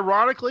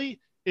 Ironically,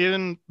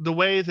 in the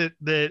way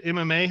that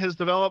MMA has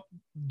developed,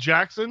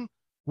 Jackson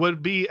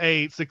would be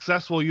a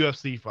successful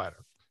UFC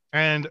fighter,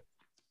 and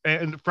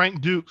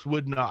Frank Dukes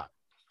would not.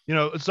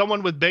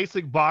 Someone with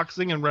basic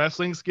boxing and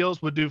wrestling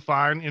skills would do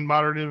fine in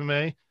modern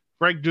MMA.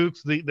 Frank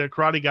Dukes, the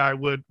karate guy,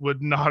 would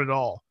not at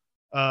all,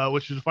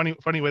 which is a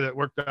funny way that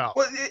worked out.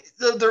 Well,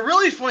 the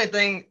really funny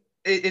thing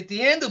at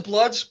the end of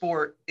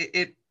Bloodsport,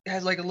 it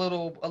has like a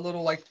little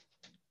like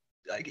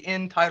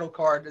end title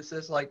card that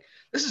says like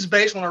this is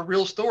based on a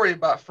real story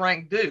about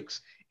Frank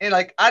Dukes. And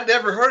like I'd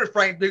never heard of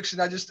Frank Dukes,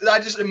 and I just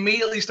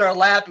immediately started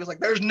laughing. I was like,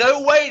 "There's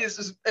no way this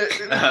is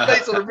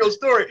based on a real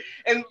story."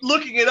 And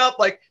looking it up,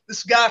 like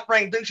this guy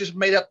Frank Dukes just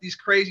made up these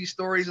crazy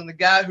stories, and the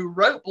guy who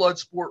wrote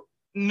Bloodsport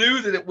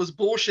knew that it was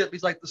bullshit.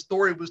 He's like, the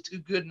story was too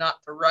good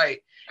not to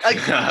write. Like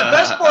the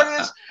best part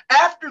is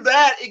after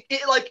that,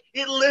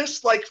 it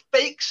lists like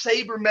fake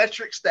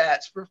sabermetric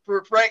stats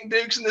for Frank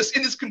Dukes in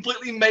this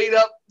completely made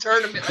up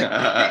tournament.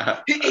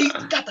 Like, he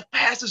got the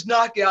fastest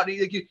knockout.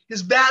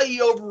 His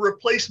value over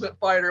replacement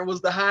fighter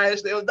was the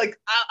highest. It was like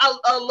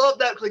I love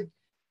that. Like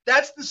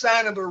that's the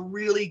sign of a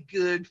really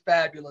good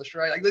fabulous,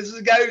 right? Like this is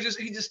a guy who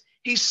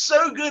he's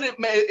so good at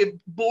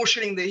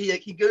bullshitting that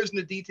he goes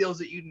into details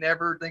that you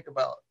never think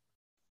about.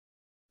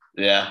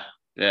 Yeah.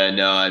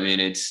 No, I mean,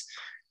 it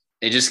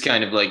just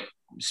kind of like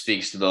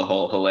speaks to the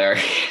whole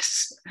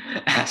hilarious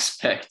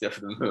aspect of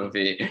the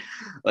movie.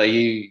 Like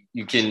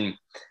you can,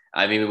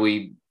 I mean,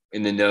 we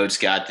in the notes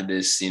got to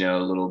this, a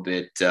little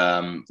bit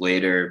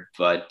later,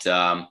 but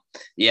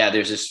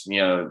there's this,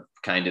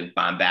 kind of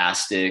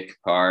bombastic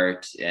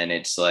part, and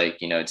it's like,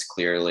 it's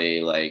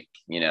clearly like,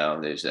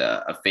 there's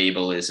a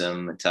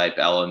fabulism type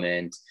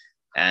element,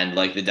 and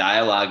like the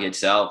dialogue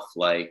itself,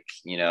 like,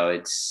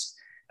 it's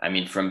I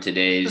mean, from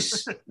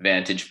today's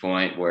vantage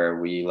point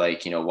where we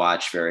like,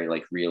 watch very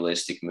like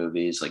realistic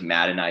movies, like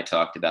Matt and I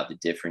talked about the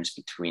difference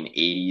between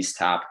 80s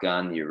Top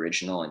Gun, the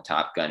original, and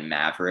Top Gun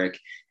Maverick.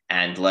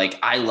 And like,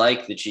 I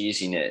like the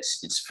cheesiness.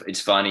 It's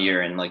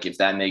funnier. And like, if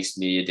that makes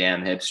me a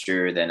damn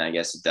hipster, then I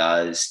guess it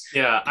does.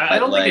 Yeah. I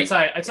don't think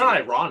it's not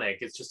ironic.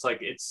 It's just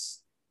like,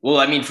 well,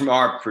 I mean, from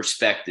our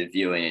perspective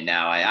viewing it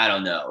now, I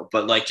don't know,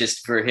 but like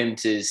just for him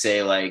to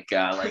say like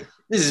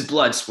this is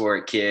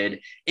Bloodsport,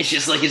 kid. It's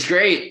just like, it's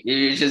great.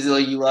 It's just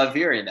like, you love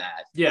hearing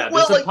that. Yeah.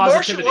 There's some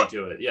positivity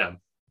to it. Yeah.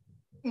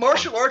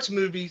 Martial arts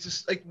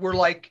movies were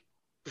like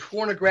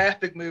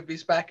pornographic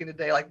movies back in the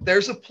day. Like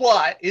there's a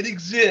plot, it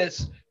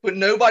exists, but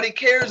nobody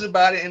cares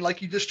about it. And like,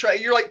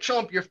 you're like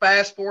Trump, you're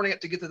fast forwarding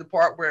it to get to the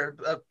part where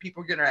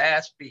people are getting their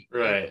ass beat.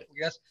 Right. I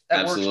guess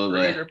that Absolutely.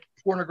 works for either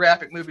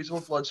pornographic movies or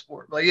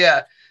Bloodsport. But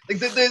yeah, like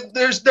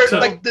there's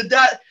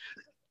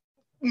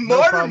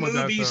modern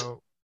movies.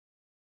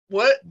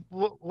 What?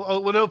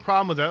 Well, no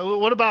problem with that.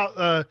 What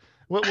about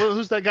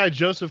who's that guy,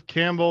 Joseph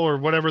Campbell or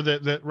whatever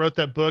that wrote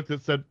that book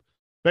that said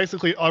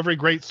basically every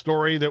great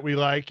story that we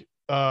like,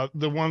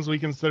 the ones we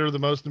consider the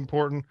most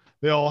important,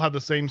 they all have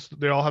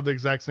the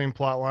exact same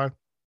plot line.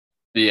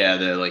 Yeah,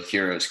 the like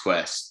hero's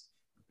quest.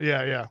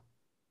 Yeah.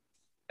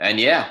 And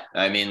yeah,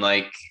 I mean,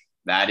 like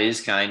that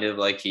is kind of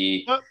like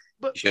he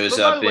shows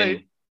but up by the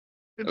way,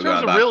 in Oh,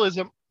 terms of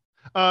realism.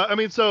 I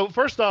mean, so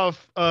first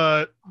off,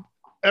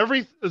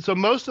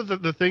 most of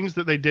the things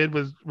that they did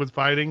with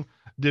fighting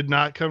did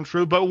not come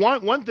true. But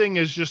one thing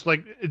is just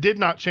like it did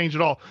not change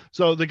at all.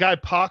 So the guy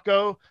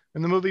Paco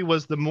in the movie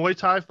was the Muay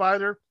Thai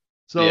fighter.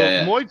 So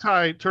Muay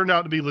Thai turned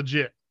out to be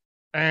legit,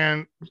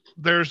 and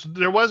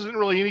there wasn't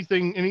really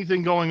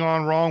anything going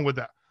on wrong with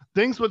that.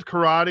 Things with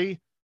karate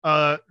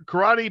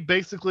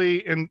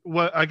basically, and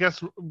what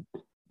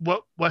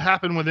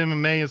happened with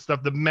MMA and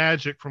stuff, the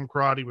magic from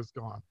karate was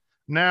gone.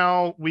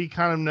 Now we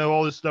kind of know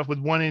all this stuff with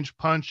 1-inch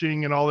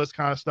punching and all this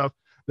kind of stuff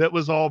that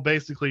was all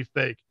basically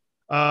fake.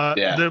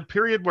 The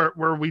period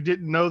where we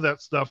didn't know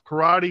that stuff,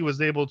 karate was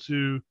able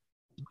to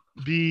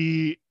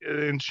be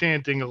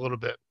enchanting a little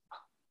bit.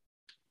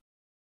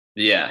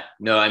 Yeah,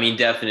 no, I mean,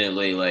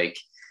 definitely like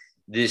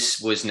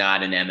this was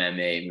not an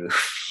MMA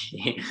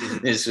movie.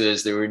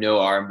 There were no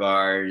arm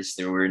bars.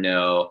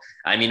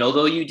 I mean,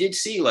 although you did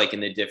see like in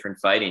the different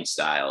fighting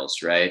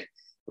styles, right?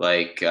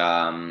 Like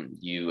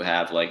you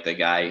have like the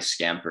guy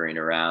scampering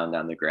around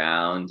on the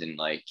ground and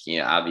like,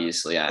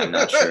 obviously I'm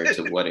not sure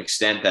to what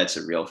extent that's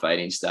a real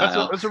fighting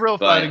style. That's a real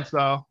fighting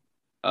style.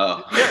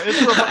 Oh, yeah,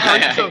 it's real.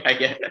 I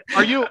get it.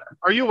 Are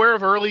you aware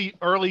of early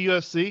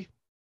UFC?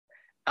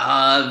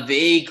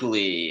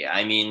 Vaguely.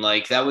 I mean,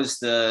 like that was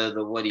the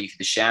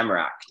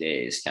Shamrock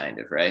days, kind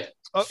of, right?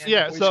 Oh,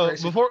 yeah. So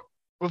before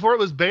it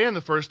was banned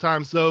the first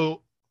time,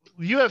 so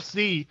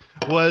UFC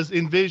was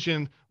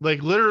envisioned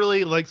like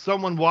literally like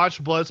someone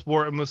watched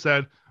Bloodsport and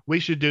said we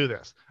should do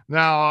this.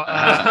 Now,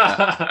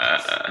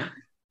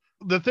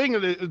 the thing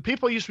is,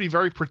 people used to be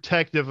very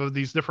protective of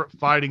these different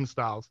fighting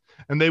styles,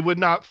 and they would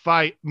not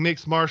fight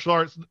mixed martial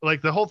arts.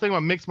 Like the whole thing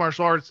about mixed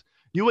martial arts,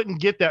 you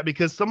wouldn't get that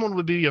because someone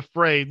would be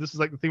afraid. This is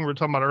like the thing we were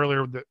talking about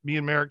earlier, that me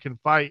and Merrick can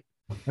fight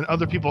and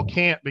other people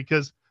can't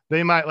because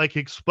they might like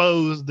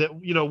expose that,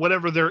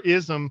 whatever their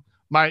ism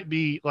might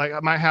be, like I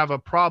might have a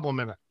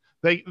problem in it.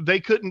 They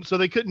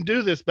couldn't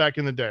do this back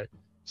in the day.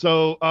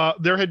 So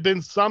there had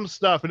been some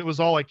stuff, and it was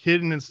all like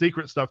hidden and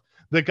secret stuff.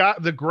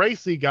 The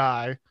Gracie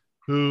guy,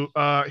 who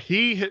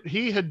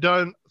he had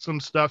done some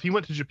stuff. He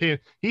went to Japan.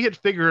 He had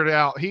figured it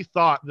out. He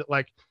thought that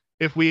like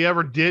if we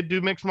ever did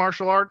do mixed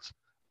martial arts,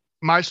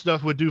 my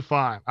stuff would do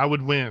fine. I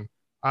would win.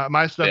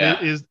 My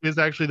stuff is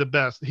actually the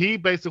best. He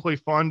basically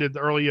funded the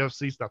early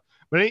UFC stuff.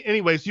 But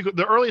anyways,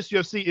 the earliest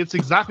UFC, it's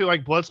exactly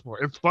like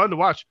Bloodsport. It's fun to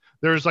watch.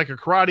 There's like a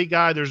karate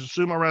guy. There's a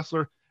sumo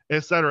wrestler,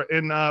 etc.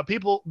 And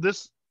before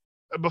this,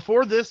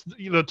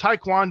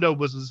 Taekwondo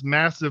was this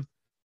massive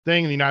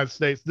thing in the United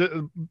States.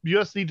 The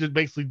UFC just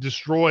basically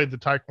destroyed the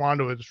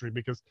Taekwondo industry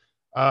because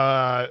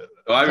I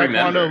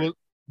remember.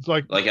 It's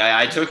like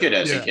I took it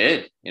as a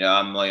kid.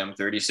 I'm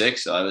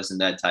 36, so I was in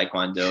that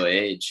Taekwondo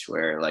age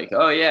where like,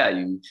 oh yeah,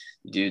 you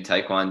do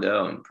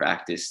Taekwondo and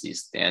practice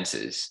these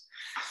dances.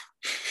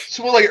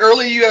 So like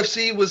early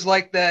UFC was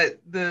like the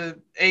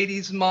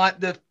 80s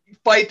the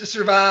fight to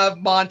survive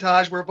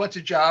montage where a bunch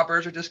of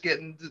jobbers are just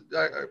getting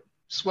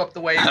swept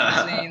away from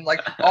the scene,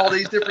 like all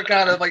these different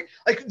kind of like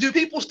do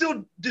people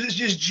still is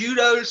just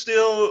judo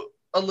still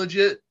a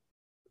legit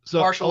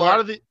martial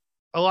art?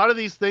 A lot of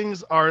these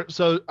things are,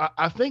 so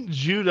I think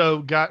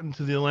judo got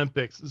into the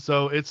Olympics,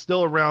 so it's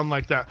still around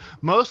like that.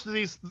 Most of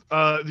these,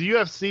 the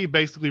UFC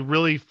basically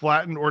really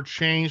flattened or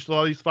changed a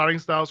lot of these fighting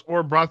styles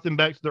or brought them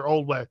back to their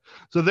old way.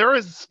 So there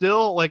is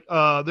still like,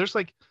 there's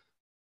like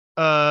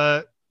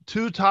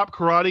 2 top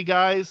karate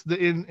guys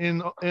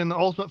in the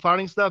Ultimate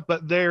Fighting stuff,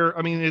 but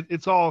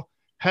it's all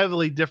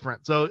heavily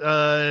different.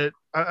 So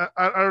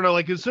I don't know,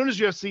 like as soon as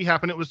UFC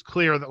happened, it was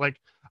clear that like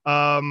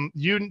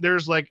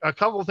there's like a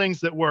couple of things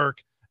that work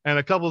and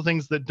a couple of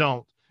things that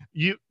don't.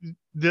 If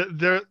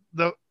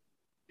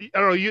I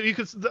don't know. You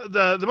could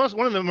the most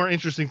one of the more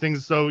interesting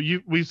things. So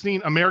we've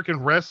seen American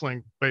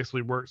wrestling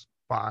basically works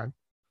fine,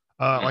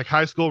 like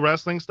high school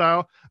wrestling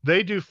style.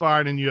 They do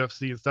fine in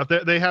UFC and stuff.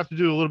 They have to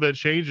do a little bit of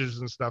changes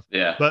and stuff.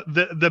 Yeah. But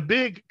the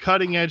big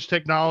cutting edge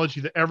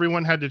technology that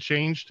everyone had to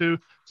change to.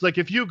 It's like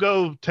if you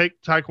go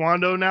take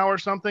Taekwondo now or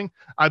something,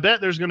 I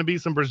bet there's going to be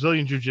some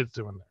Brazilian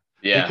Jiu-Jitsu in there.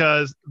 Yeah.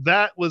 Because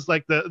that was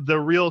like the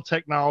real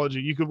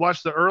technology. You could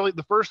watch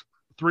the first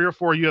 3 or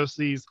 4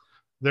 UFCs.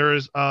 There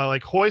is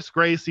like Hoist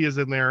Gracie is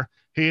in there.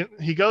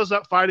 He goes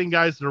up fighting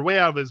guys that are way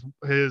out of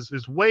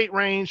his weight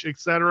range,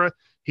 etc.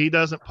 He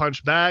doesn't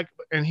punch back,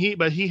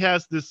 but he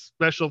has this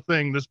special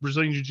thing, this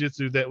Brazilian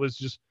Jiu-Jitsu that was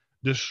just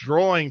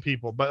destroying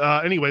people.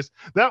 But anyways,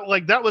 that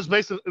was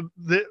basically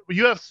the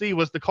UFC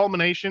was the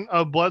culmination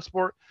of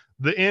Bloodsport,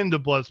 the end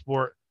of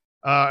Bloodsport,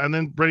 and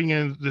then bringing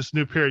in this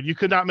new period. You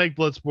could not make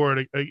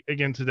Bloodsport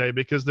again today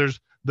because the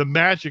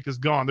magic is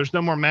gone. There's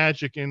no more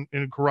magic in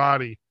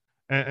karate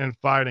and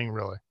fighting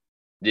really.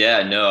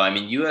 Yeah, no, I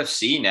mean,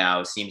 UFC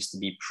now seems to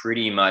be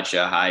pretty much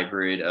a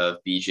hybrid of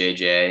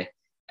BJJ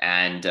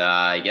and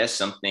I guess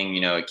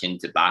something, akin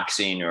to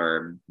boxing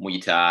or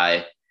Muay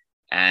Thai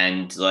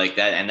and like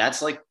that. And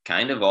that's like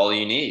kind of all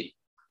you need.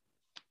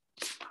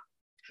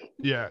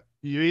 Yeah,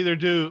 you either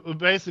do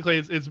basically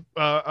it's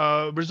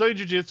Brazilian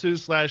Jiu-Jitsu /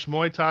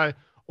 Muay Thai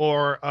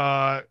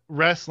or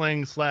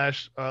wrestling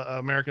 /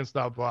 American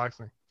style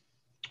boxing.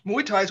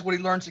 Muay Thai is what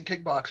he learns in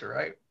kickboxer,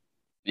 right?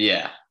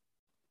 Yeah.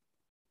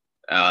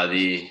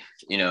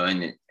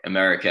 In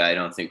America, I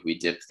don't think we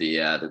dip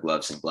the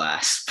gloves in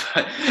glass,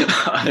 but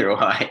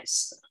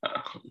otherwise.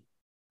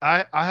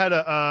 I had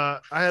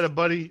a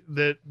buddy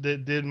that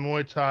did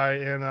Muay Thai,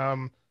 and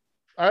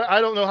I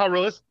don't know how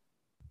realistic.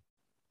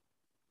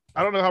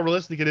 I don't know how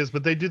realistic it is,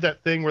 but they do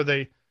that thing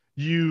where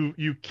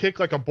you kick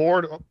like a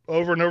board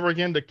over and over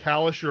again to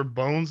callous your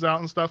bones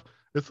out and stuff.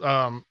 It's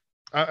kind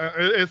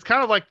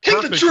of like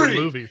perfect for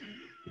movies.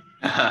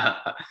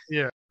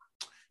 Yeah.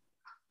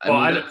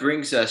 That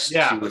brings us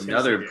to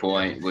another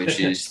point,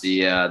 which is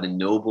the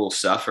noble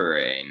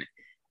suffering.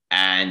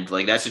 And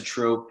like, that's a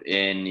trope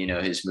in,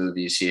 his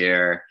movies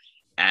here.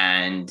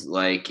 And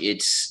like,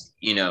 it's,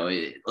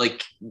 it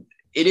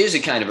is a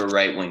kind of a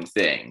right-wing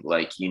thing.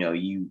 Like,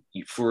 you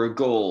for a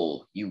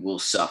goal, you will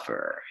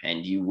suffer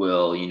and you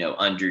will,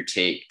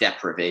 undertake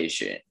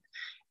deprivation.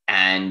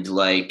 And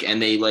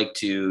they like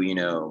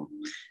to,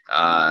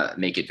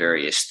 make it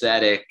very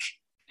aesthetic.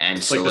 And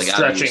it's so like the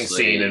stretching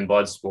scene in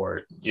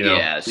Bloodsport,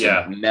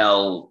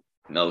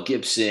 Mel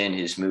Gibson,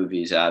 his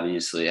movies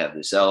obviously have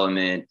this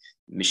element.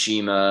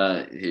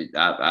 Mishima,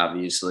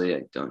 obviously,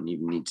 I don't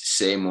even need to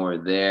say more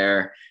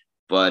there.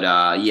 But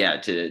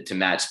to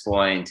Matt's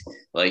point,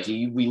 like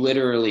we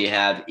literally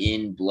have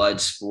in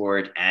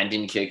Bloodsport and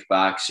in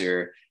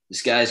Kickboxer,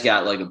 this guy's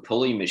got like a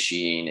pulley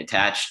machine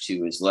attached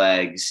to his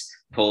legs,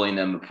 pulling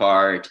them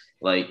apart,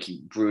 like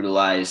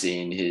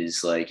brutalizing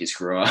his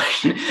groin.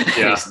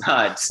 Yeah. It's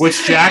nuts.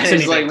 Which Jackson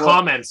even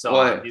comments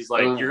on. He's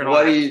like, you're gonna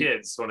want to have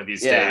kids one of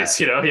these days,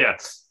 Yeah.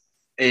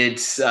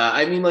 It's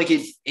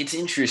it's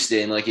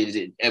interesting. Like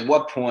at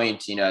what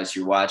point, as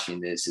you're watching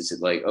this, is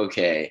it like,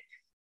 okay,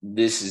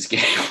 this is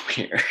getting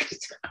weird?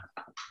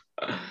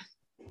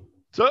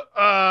 So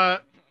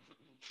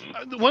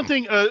the one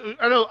thing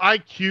I know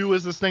IQ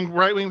is this thing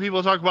right-wing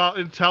people talk about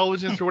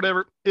intelligence or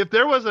whatever. If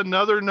there was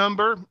another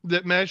number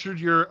that measured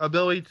your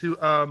ability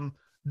to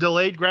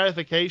delayed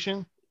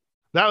gratification,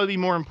 that would be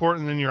more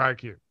important than your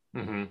IQ.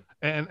 Mm-hmm.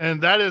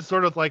 And that is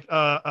sort of like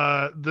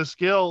the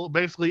skill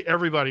basically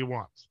everybody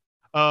wants.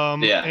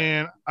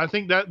 And I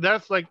think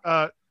that's like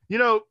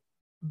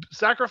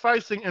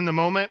sacrificing in the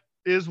moment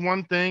is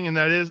one thing, and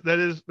that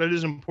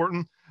is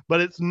important,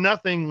 but it's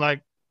nothing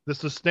like the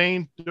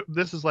sustained.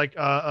 This is like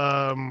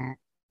the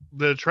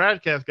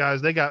Tradcast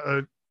guys. They got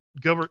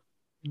Gilbert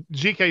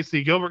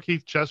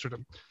Keith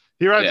Chesterton.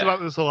 He writes about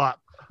this a lot.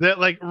 That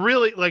like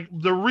really like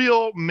the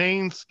real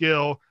main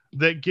skill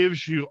that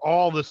gives you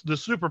all the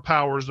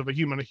superpowers of a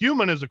human. A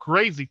human is a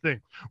crazy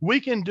thing. We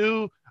can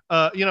do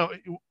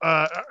the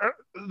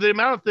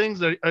amount of things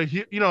that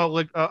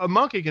a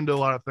monkey can do a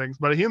lot of things,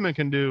 but a human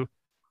can do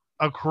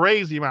a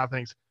crazy amount of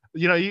things.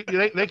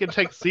 They can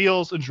take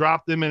seals and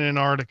drop them in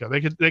Antarctica.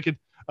 They could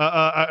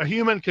a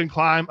human can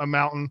climb a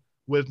mountain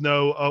with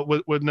no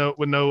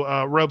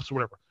ropes or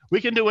whatever. We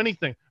can do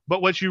anything,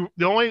 but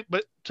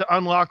but to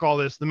unlock all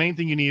this, the main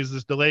thing you need is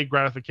this delayed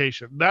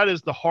gratification. That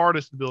is the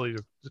hardest ability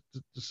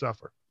to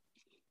suffer.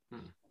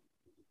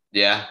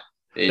 Yeah.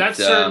 I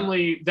feel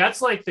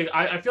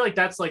like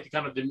that's like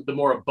kind of the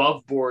more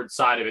above board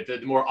side of it,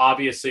 the more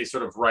obviously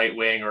sort of right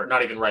wing, or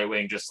not even right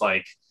wing, just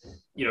like,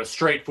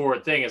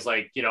 straightforward thing is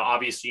like,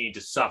 obviously you need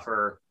to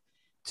suffer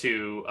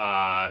to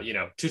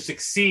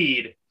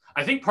succeed.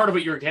 I think part of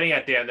what you're getting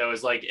at, Dan, though,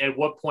 is like, at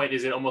what point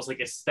is it almost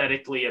like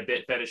aesthetically a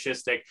bit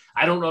fetishistic?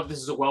 I don't know if this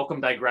is a welcome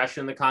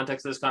digression in the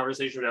context of this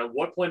conversation, but at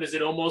what point is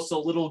it almost a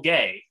little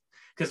gay?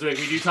 Because we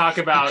do talk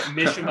about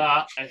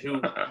Mishima, who,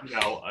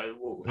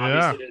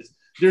 obviously is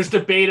there's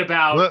debate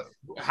about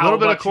a little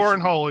bit of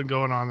cornholing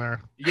going on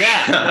there.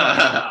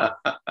 Yeah.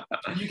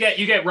 You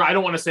get I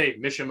don't want to say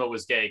Mishima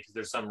was gay because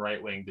there's some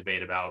right-wing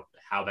debate about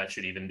how that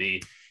should even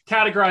be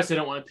categorized. I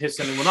don't want to piss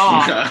anyone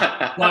off,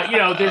 but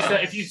there's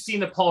if you've seen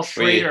the Paul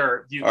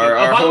Schrader,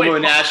 our homo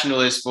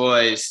nationalist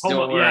boys,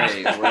 don't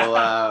worry,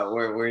 yeah.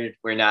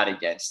 we're not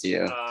against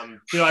you.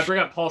 I bring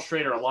up Paul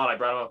Schrader a lot. I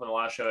brought him up in the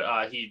last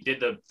show. He did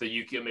the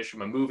Yukio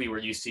Mishima movie where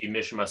you see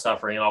Mishima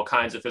suffering in all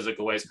kinds of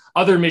physical ways.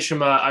 Other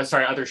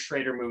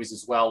Schrader movies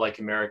as well, like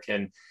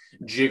American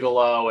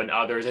Gigolo and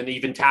others, and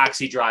even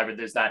Taxi Driver.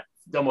 There's that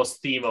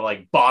almost theme of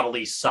like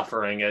bodily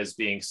suffering as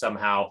being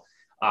somehow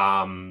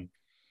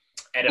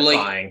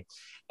edifying.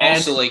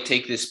 Also,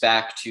 take this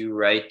back to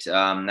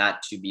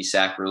not to be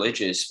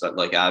sacrilegious,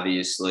 but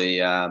obviously,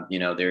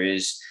 there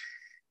is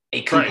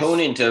a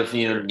component of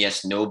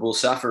noble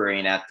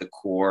suffering at the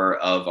core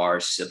of our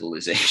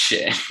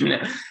civilization.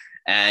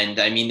 And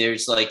I mean,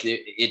 there's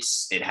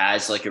it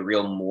has a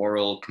real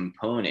moral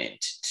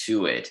component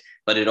to it,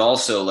 but it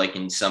also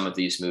in some of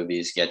these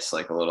movies gets a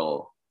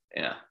little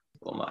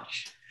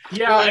much.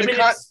 Yeah, I mean,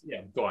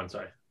 go on.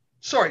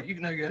 Sorry, you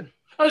can know good.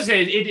 I was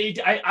saying,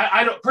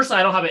 I don't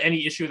personally. I don't have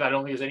any issue with that. I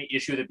don't think there's any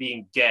issue with it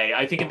being gay.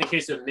 I think in the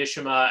case of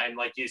Mishima and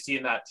you see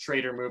in that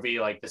Schrader movie,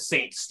 the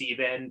Saint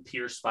Stephen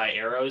pierced by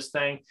arrows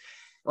thing,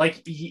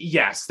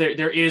 yes,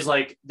 there is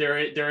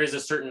a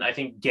certain, I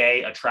think,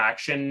 gay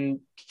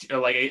attraction,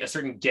 a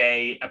certain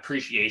gay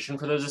appreciation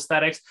for those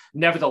aesthetics.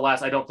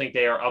 Nevertheless, I don't think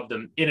they are of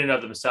them in and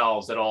of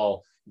themselves at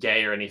all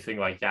gay or anything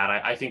like that.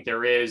 I think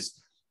there is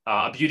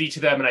a beauty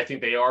to them, and I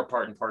think they are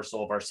part and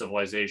parcel of our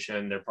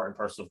civilization. They're part and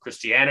parcel of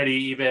Christianity,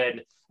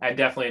 even, and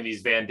definitely in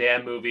these Van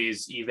Damme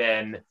movies,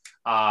 even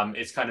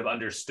it's kind of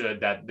understood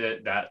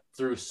that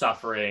through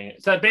suffering,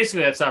 so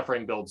basically that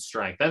suffering builds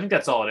strength. I think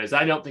that's all it is.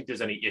 I don't think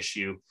there's any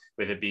issue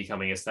with it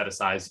becoming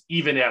aestheticized,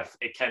 even if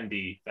it can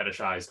be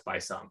fetishized by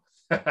some.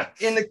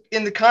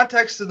 in the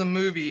context of the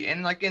movie,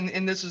 and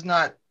and this is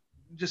not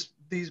just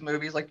these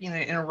movies,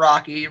 in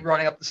Rocky,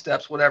 running up the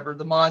steps, whatever,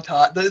 the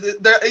montage,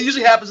 it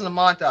usually happens in the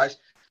montage.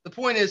 The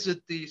point is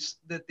that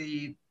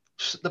the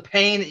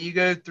pain that you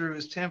go through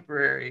is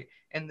temporary,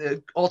 and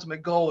the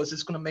ultimate goal is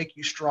it's going to make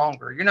you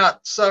stronger. You're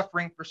not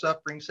suffering for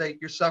suffering's sake.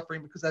 You're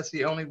suffering because that's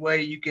the only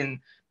way you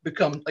can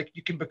become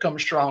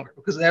stronger,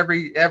 because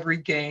every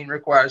gain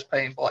requires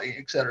pain,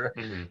 etc.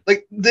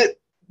 Mm-hmm.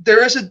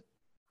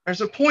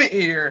 There's a point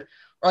here.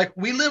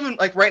 We live in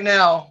right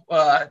now,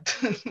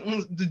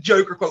 the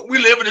Joker quote, we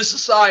live in a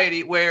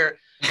society where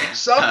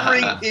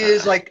suffering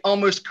is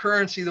almost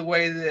currency, the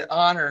way that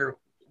honor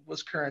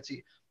was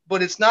currency,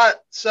 but it's not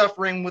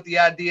suffering with the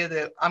idea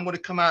that I'm going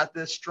to come out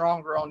this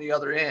stronger on the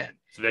other end.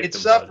 It's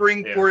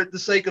suffering for the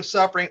sake of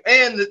suffering,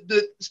 and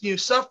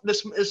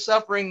this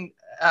suffering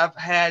I've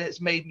had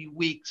has made me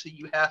weak. So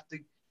you have to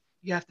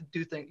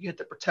do things. You have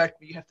to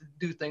protect me. You have to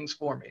do things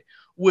for me,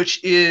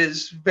 which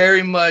is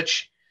very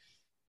much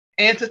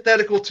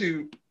antithetical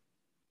to.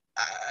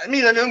 I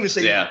mean, I'm going to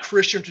say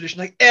Christian tradition.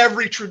 There's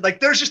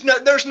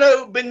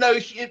been no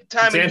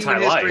time in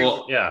human history.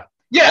 Well, yeah.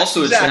 Yeah.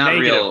 Also, exactly. It's not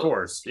real. Of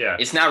course. Yeah.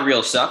 It's not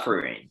real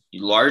suffering.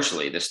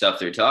 Largely, the stuff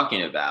they're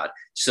talking about.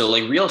 So,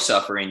 real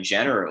suffering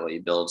generally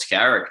builds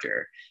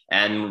character.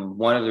 And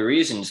one of the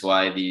reasons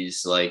why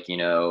these,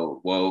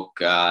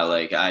 woke,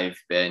 I've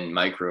been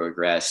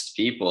microaggressed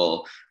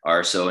people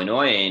are so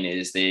annoying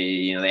is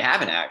they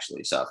haven't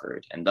actually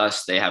suffered, and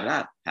thus they have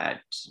not had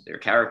their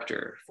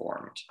character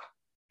formed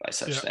by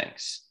such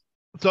things.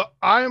 So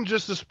I am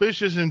just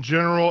suspicious in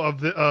general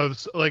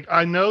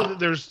I know that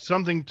there's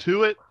something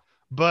to it,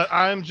 but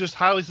I'm just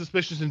highly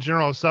suspicious in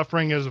general of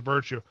suffering as a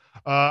virtue.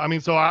 I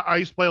used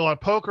to play a lot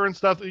of poker and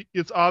stuff.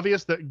 It's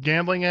obvious that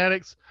gambling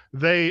addicts,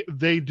 they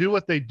do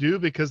what they do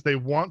because they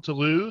want to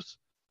lose.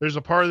 There's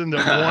a part of them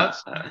that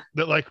wants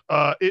that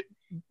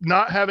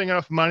not having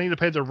enough money to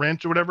pay the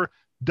rent or whatever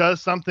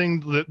does something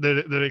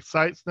that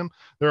excites them.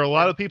 There are a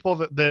lot of people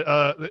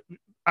that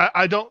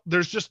I don't.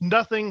 There's just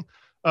nothing.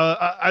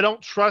 I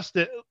don't trust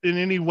it in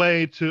any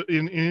way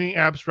in any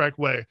abstract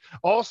way.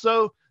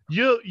 Also,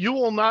 you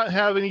will not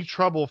have any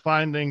trouble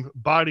finding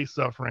body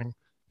suffering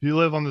if you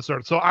live on this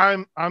earth. So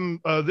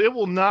it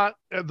will not,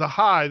 the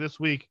high this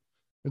week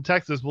in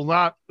Texas will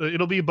not,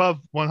 it'll be above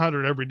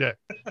 100 every day.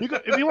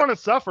 If you want to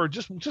suffer,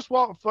 just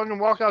walk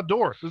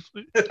outdoors.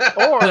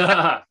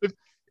 Or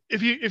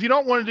if you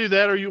don't want to do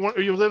that, or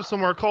you live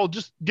somewhere cold,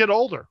 just get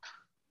older.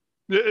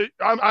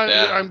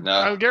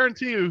 I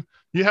guarantee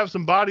you have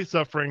some body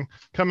suffering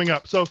coming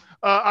up. So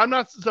I'm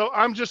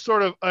just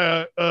sort of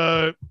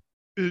I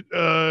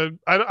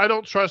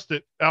don't trust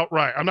it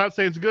outright. I'm not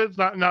saying it's good, it's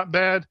not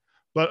bad,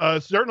 but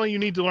certainly you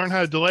need to learn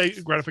how to delay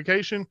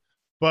gratification.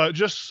 But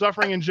just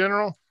suffering in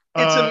general,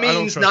 it's a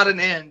means, not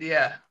an end.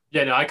 Yeah.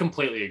 Yeah, no, I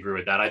completely agree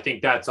with that. I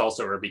think that's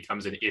also where it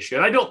becomes an issue.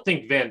 And I don't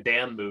think Van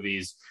Damme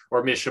movies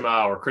or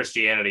Mishima or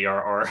Christianity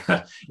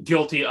are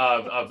guilty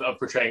of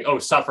portraying,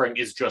 suffering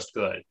is just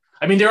good.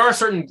 I mean, there are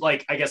certain,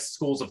 like, I guess,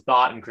 schools of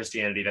thought in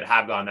Christianity that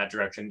have gone that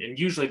direction, and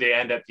usually they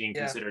end up being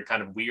considered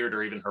kind of weird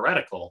or even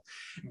heretical.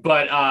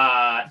 But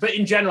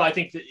in general, I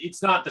think that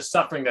it's not the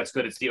suffering that's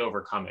good; it's the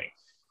overcoming.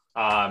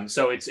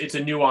 So it's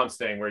a nuanced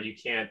thing where you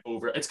can't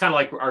it's kind of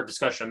like our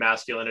discussion of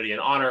masculinity and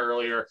honor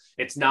earlier.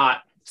 It's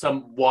not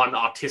some one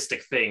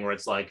autistic thing where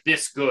it's like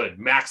this good,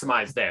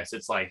 maximize this.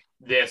 It's like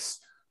this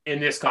in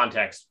this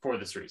context for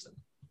this reason.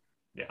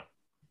 Yeah.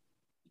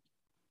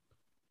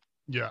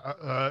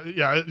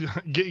 Yeah.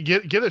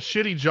 Get a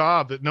shitty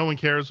job that no one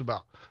cares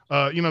about.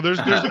 There's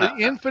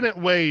infinite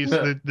ways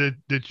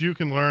that you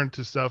can learn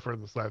to suffer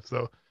in this life.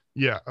 So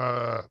yeah.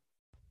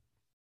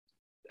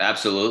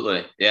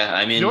 Absolutely. Yeah.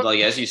 I mean, like,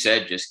 as you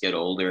said, just get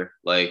older.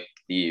 Like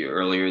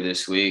earlier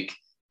this week,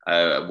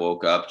 I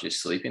woke up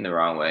just sleeping the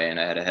wrong way and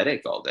I had a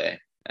headache all day.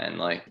 And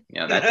like,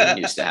 that didn't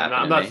used to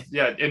happen to me.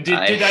 Yeah. And did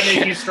that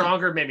make you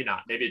stronger? Maybe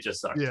not. Maybe it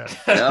just sucked. Yeah.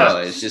 No,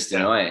 it's just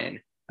annoying.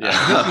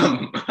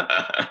 Yeah.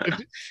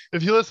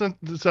 If you listen,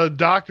 so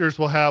doctors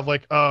will have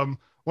like, one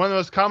of the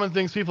most common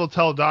things people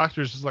tell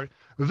doctors is like,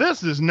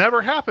 this has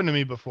never happened to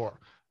me before.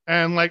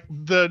 And like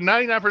the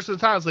 99% of the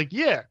time it's like,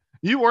 yeah,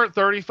 you weren't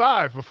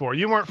 35 before.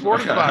 You weren't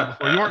 45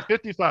 before. You weren't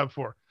 55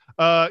 before.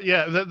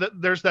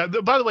 There's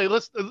that. By the way,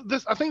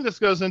 I think this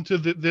goes into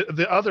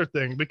the other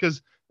thing,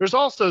 because there's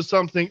also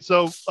something.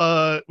 So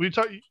we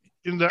talk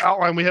in the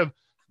outline. We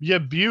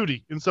have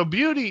beauty, and so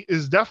beauty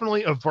is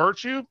definitely a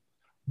virtue.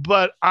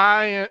 But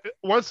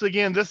once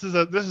again, this is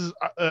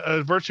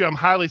a virtue I'm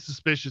highly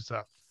suspicious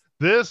of.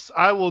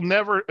 I will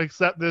never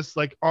accept this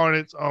like on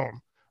its own.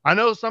 I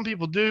know some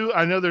people do.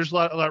 I know there's a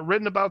lot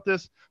written about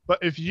this, but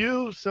if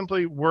you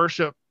simply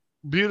worship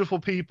beautiful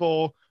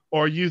people,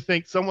 or you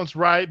think someone's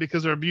right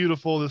because they're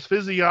beautiful, this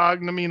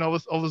physiognomy and all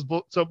this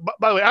so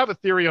by the way, I have a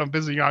theory on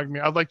physiognomy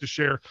I'd like to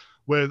share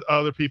with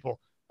other people.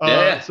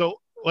 So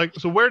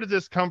where did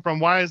this come from?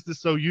 Why is this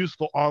so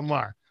useful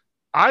online?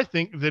 I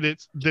think that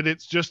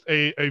it's just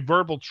a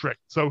verbal trick.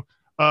 So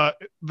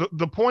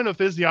the point of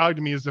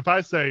physiognomy is if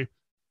I say,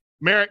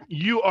 Merrick,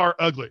 you are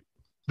ugly.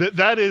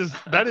 That is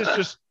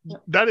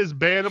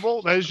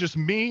bannable. That is just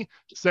me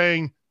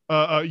saying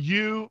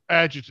you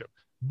adjective.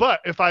 But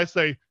if I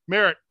say,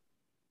 Merrick,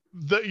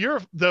 your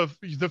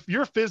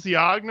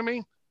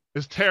physiognomy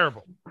is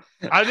terrible.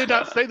 I did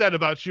not say that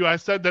about you. I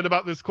said that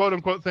about this quote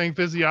unquote thing,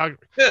 physiognomy.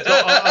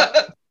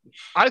 So,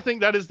 I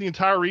think that is the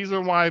entire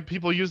reason why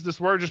people use this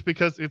word, just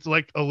because it's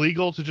like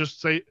illegal to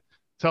just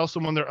tell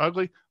someone they're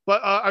ugly.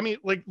 But I mean,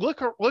 like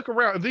look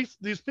around.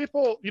 These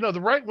people,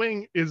 the right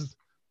wing is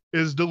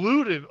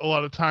deluded a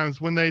lot of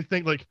times when they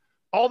think like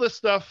all this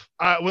stuff.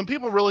 When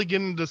people really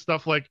get into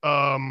stuff like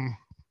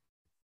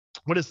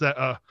what is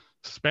that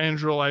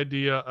spandrel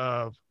idea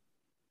of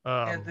the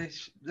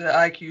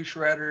IQ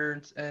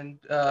shredder and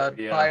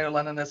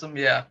bio-Leninism,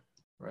 yeah.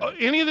 Right.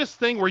 Any of this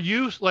thing where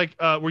you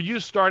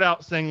start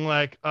out saying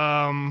like,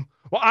 well,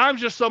 I'm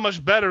just so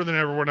much better than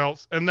everyone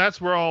else, and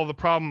that's where all the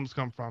problems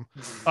come from.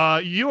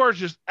 You are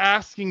just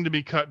asking to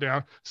be cut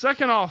down.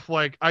 Second off,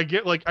 I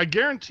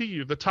guarantee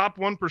you, the top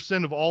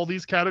 1% of all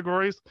these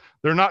categories,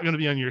 they're not going to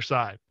be on your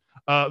side.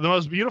 The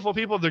most beautiful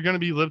people, they're going to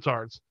be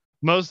libtards.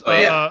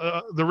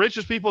 The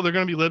richest people, they're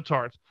going to be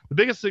libtards. The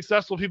biggest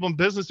successful people in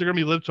business, they're going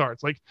to be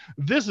libtards. Like,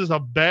 this is a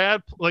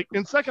bad,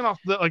 and second off,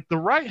 the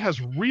right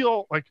has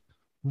real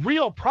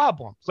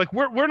problems. Like,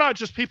 we're not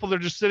just people that are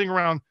just sitting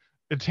around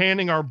and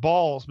tanning our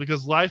balls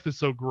because life is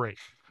so great,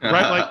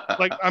 right?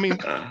 I mean,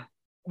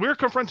 we're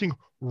confronting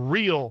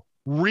real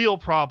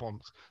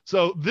problems.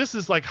 So this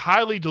is like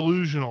highly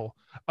delusional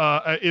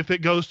if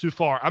it goes too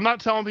far. I'm not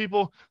telling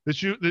people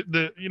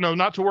that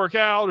not to work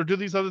out or do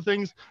these other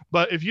things,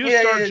 but if you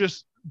start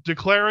just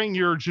declaring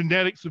your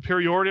genetic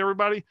superiority to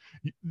everybody,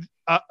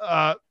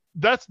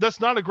 that's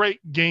not a great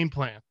game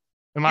plan.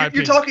 In my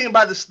opinion. You're talking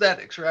about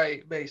aesthetics,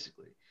 right?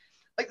 Basically.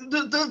 Like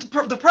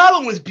the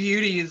problem with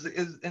beauty is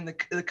in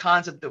the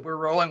concept that we're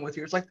rolling with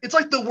here. It's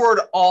like the word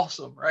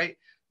awesome, right?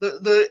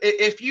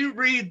 If you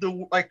read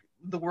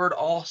the word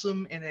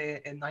awesome in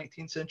a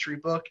 19th century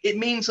book, it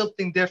means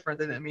something different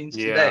than it means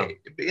today.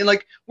 And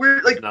like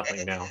we're like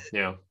nothing now.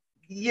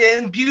 Yeah,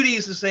 and beauty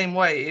is the same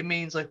way. It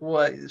means like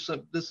what?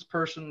 So this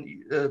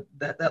person,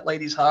 that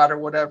lady's hot or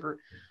whatever.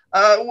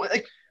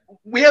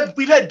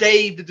 We've had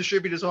Dave, the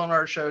distributors, on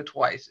our show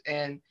twice,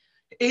 and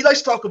he likes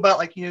to talk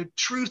about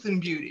truth and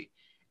beauty.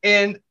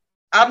 And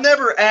I've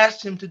never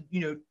asked him to,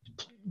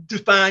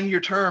 define your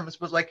terms,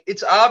 but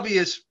it's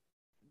obvious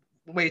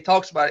the way he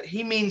talks about it.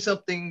 He means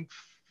something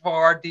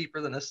far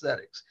deeper than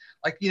aesthetics.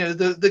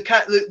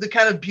 The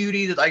kind of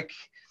beauty that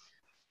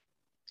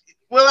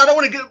well, I don't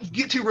want to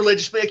get too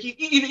religious, but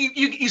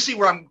you see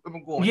where I'm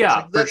going.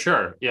 Yeah, for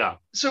sure. Yeah.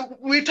 So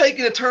we've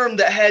taken a term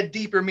that had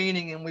deeper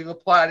meaning and we've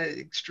applied it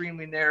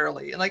extremely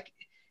narrowly. And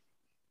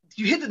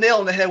you hit the nail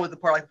on the head with the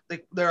part,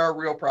 there are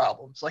real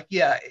problems.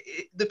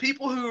 The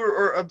people who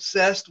are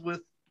obsessed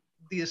with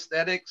the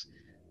aesthetics,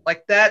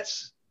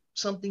 that's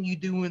something you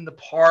do in the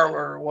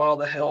parlor while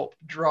the help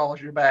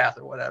draws your bath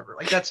or whatever.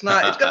 Like that's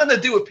not. It's got nothing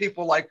to do with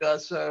people like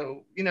us.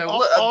 So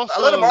I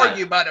let them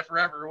argue about it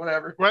forever or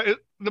whatever. Right.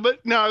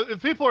 But now,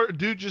 if people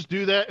do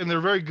that and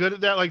they're very good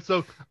at that, like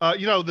so,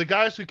 the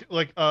guys who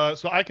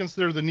so I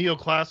consider the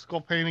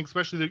neoclassical painting,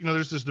 especially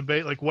there's this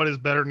debate like what is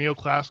better,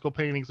 neoclassical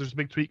paintings. There's a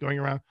big tweet going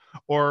around,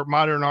 or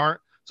modern art.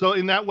 So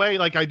in that way,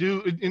 like I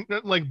do,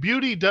 like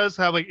beauty does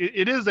have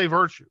it is a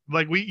virtue.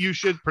 Like you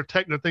should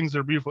protect the things that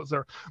are beautiful.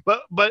 So,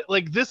 but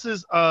like this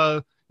is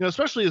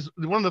especially as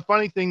one of the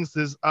funny things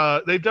is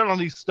they've done all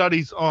these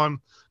studies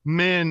on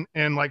men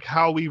and like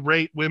how we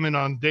rate women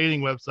on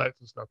dating websites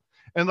and stuff.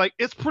 And like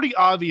it's pretty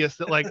obvious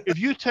that like if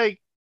you take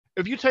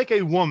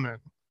a woman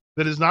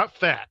that is not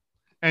fat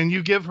and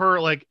you give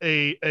her like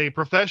a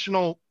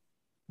professional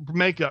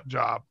makeup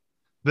job,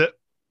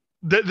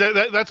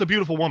 that's a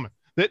beautiful woman.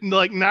 That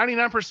like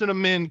 99% of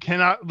men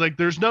cannot, like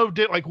there's no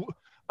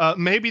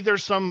maybe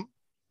there's some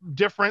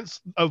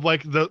difference of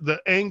like the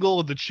angle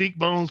of the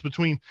cheekbones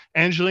between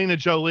Angelina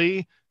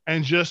Jolie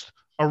and just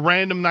a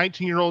random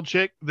 19-year-old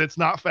chick that's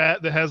not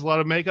fat that has a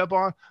lot of makeup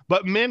on,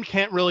 but men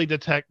can't really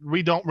detect.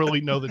 We don't really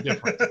know the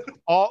difference.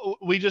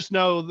 We just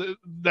know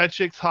that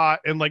chick's hot,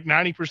 and like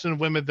 90% of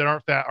women that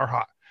aren't fat are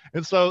hot.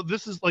 And so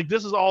this is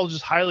all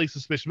just highly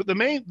suspicious. But the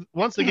main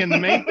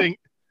thing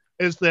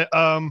is that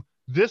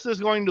this is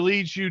going to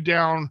lead you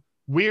down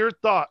weird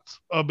thoughts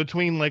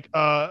between like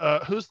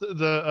who's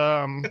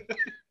the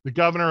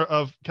governor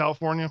of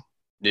California?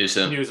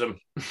 Newsom.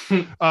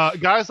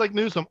 Guys like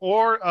Newsom,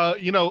 or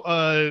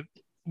the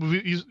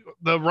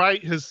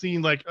right has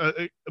seen like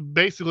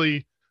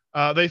basically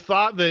they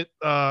thought that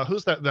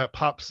who's that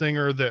pop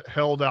singer that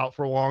held out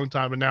for a long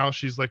time and now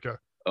she's like a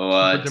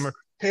Taylor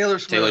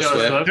Swift.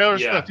 Taylor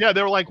Swift. Yeah,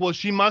 they were like, well,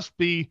 she must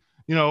be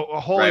a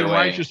holy and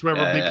righteous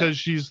whatever because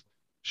she's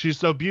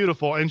so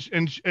beautiful,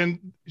 and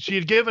she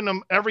had given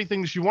them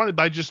everything she wanted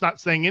by just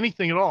not saying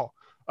anything at all.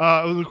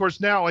 Of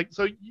course, now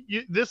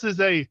this is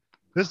a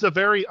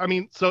very,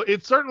 so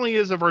it certainly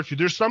is a virtue.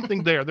 There's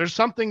something there. There's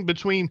something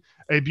between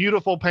a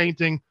beautiful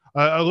painting,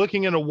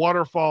 looking at a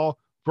waterfall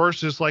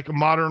versus like a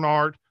modern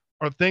art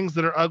or things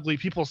that are ugly.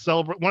 People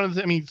celebrate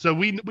so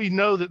we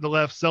know that the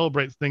left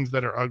celebrates things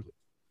that are ugly,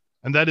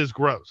 and that is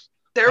gross.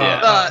 There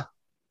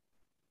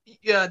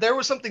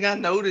was something I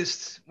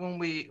noticed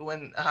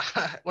when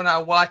I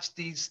watched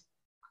these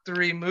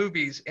three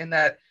movies, in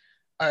that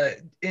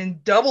in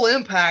Double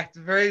Impact,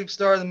 the very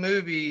start of the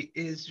movie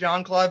is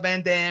Jean-Claude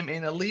Van Damme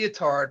in a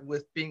leotard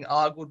with being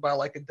ogled by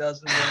like a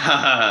dozen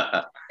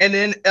women. And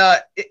then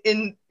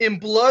in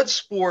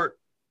Bloodsport,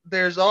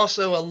 there's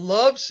also a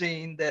love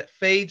scene that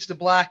fades to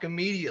black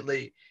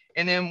immediately.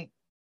 And then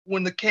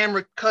when the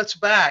camera cuts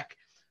back,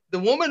 the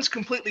woman's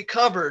completely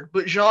covered,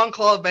 but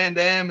Jean-Claude Van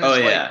Damme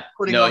is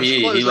putting on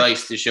his clothes. He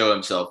likes to show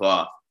himself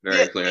off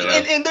very clearly.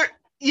 And in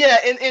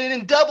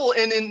Double,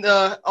 and in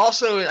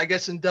also I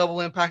guess in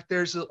Double Impact,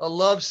 there's a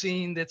love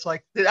scene that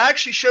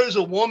actually shows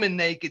a woman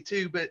naked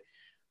too. But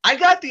I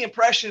got the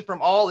impression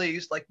from all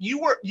these, like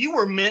you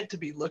were meant to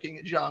be looking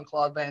at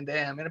Jean-Claude Van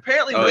Damme, and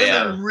apparently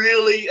women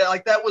really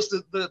like that was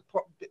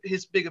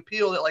his big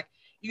appeal, that like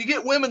you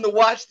get women to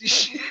watch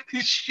these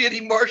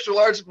shitty martial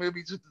arts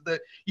movies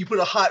that you put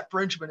a hot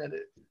Frenchman in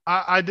it.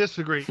 I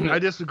disagree.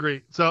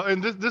 So,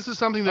 and this is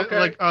something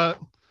that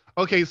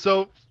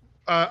so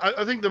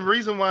I think the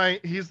reason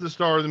why he's the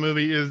star of the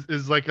movie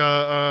is like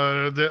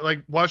that,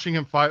 like watching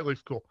him fight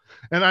looks cool.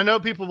 And I know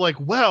people like,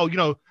 well,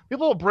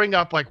 people will bring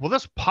up like, well,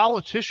 this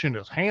politician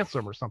is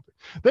handsome or something.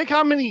 Think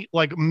how many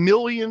like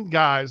million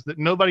guys that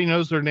nobody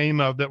knows their name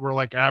of that were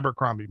like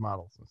Abercrombie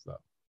models and stuff.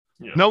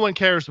 Yeah. No one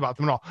cares about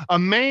them at all. A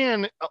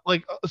man,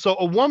 so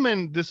a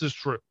woman, this is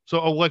true. So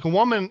a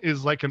woman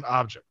is like an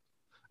object.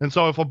 And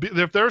so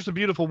if there's a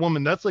beautiful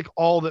woman, that's like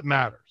all that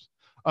matters.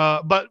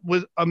 But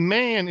with a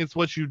man, it's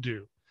what you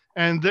do.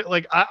 And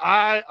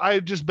I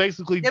just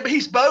basically. Yeah, but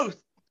he's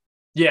both.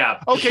 Yeah.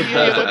 Okay.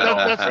 Yeah,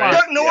 that's fine.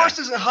 Chuck Norris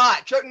isn't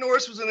hot. Chuck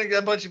Norris was in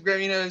a bunch of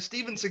great,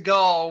 Steven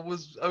Seagal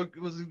was a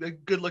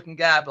good looking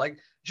guy, but like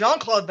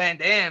Jean-Claude Van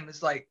Damme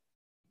is like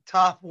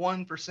top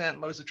 1%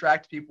 most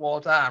attractive people all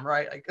the time,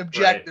 right? Like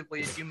objectively,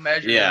 if you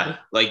measure. Yeah,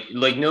 like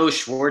no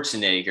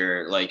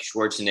Schwarzenegger. Like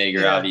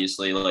Schwarzenegger,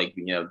 obviously, like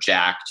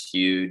jacked,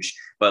 huge,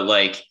 but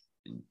like,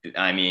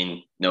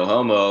 no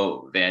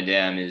homo. Van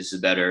Damme is a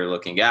better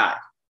looking guy.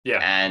 Yeah,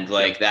 and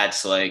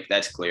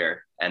that's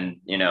clear. And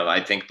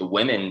I think the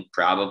women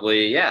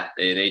probably,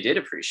 they did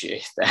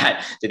appreciate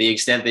that to the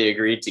extent they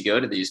agreed to go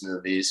to these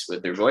movies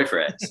with their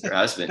boyfriends, their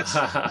husbands.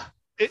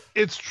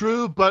 It's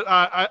true, but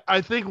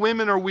I think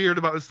women are weird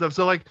about this stuff.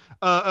 So like,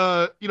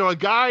 a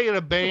guy in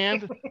a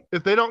band,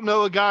 if they don't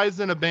know a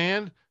guy's in a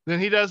band, then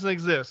he doesn't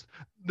exist.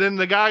 Then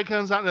the guy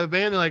comes out in a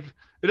band and like,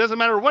 it doesn't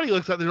matter what he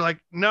looks like. They're like,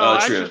 no,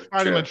 I just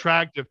find him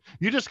attractive.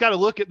 You just got to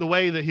look at the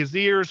way that his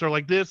ears are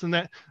like this and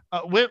that.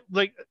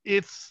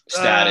 It's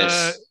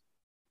status.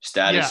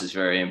 Status is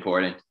very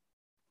important.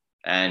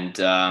 And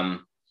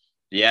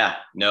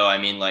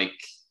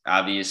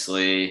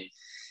obviously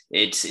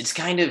it's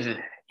kind of,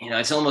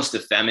 it's almost a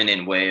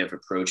feminine way of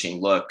approaching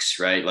looks,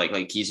 right?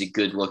 Like he's a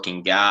good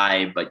looking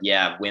guy, but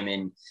yeah,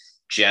 women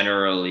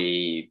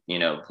generally,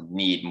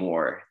 need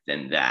more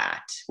than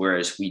that.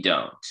 Whereas we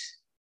don't.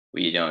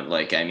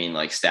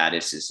 Like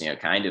status is,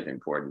 kind of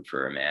important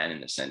for a man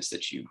in the sense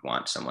that you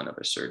want someone of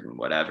a certain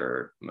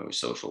whatever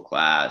social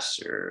class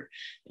or,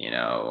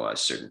 a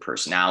certain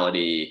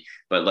personality.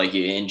 But like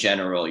in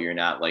general, you're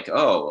not like,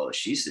 oh, well,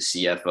 she's the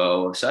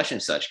CFO of such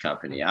and such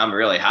company. I'm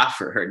really hot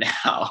for her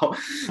now.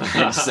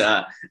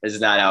 It's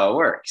not how it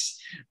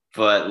works.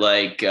 But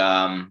like,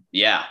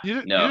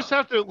 you just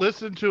have to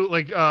listen to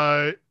like,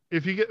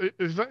 if you get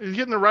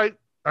in the right,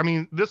 I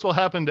mean, this will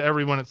happen to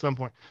everyone at some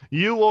point.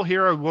 You will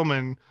hear a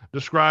woman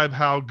describe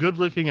how good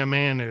looking a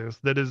man is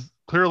that is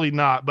clearly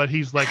not, but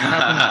he's like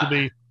happens to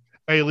be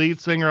a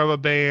lead singer of a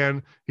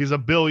band. He's a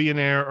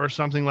billionaire or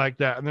something like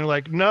that. And they're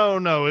like,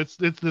 no, it's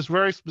this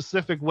very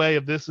specific way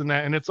of this and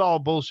that. And it's all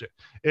bullshit.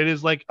 It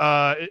is like,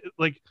 the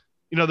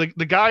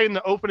guy in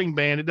the opening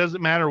band, it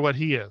doesn't matter what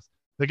he is.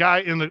 The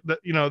guy in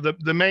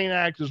the main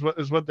act is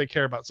what they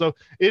care about. So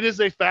it is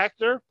a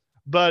factor,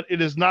 but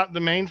it is not the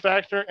main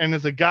factor. And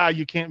as a guy,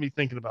 you can't be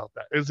thinking about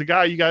that. As a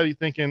guy, you got to be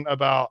thinking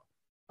about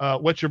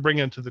what you're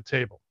bringing to the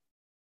table.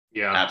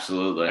 Yeah,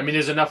 absolutely. I mean,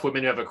 there's enough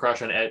women who have a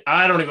crush on Ed.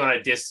 I don't even want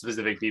to diss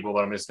specific people,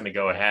 but I'm just going to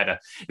go ahead.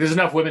 There's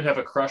enough women who have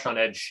a crush on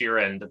Ed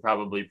Sheeran to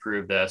probably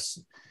prove this.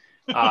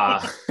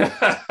 I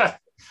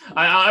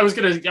was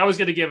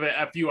gonna give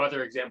a few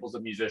other examples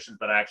of musicians,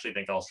 but I actually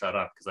think I'll shut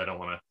up because I don't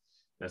want to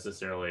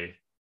necessarily.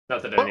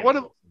 Not that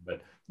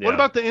what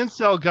about the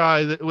incel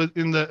guy that was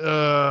in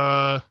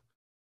the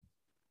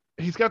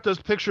he's got those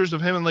pictures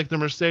of him in like the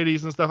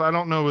Mercedes and stuff. I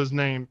don't know his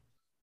name.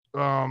 He's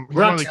one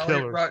of the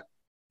killers.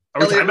 Are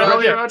we talking about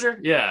Elliot Rodger?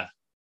 Yeah.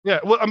 Yeah.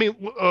 Well, I mean,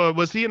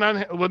 was he not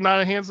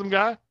a handsome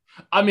guy?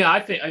 I mean,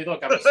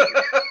 look,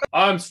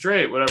 I'm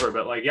straight, whatever.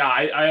 But like,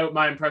 yeah,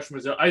 my impression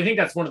was, I think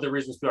that's one of the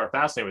reasons people are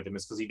fascinated with him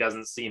is because he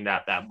doesn't seem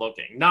that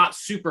looking, not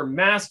super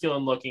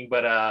masculine looking,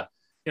 but a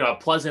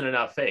pleasant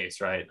enough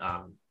face, right?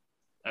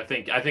 I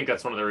think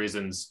that's one of the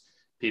reasons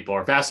people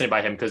are fascinated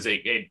by him because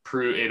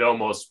it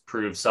almost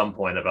proves some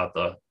point about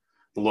the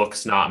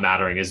looks not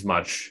mattering as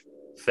much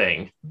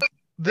thing.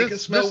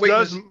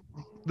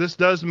 This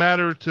does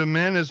matter to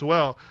men as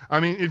well. I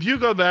mean, if you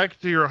go back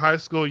to your high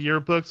school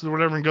yearbooks or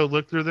whatever and go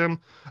look through them,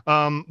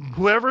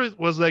 whoever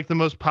was like the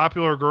most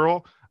popular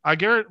girl, I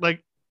guarantee,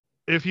 like,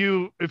 if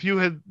you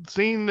had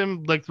seen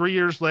them like 3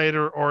 years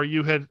later, or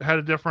you had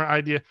a different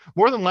idea,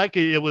 more than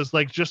likely it was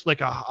like just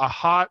like a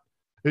hot.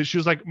 She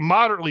was like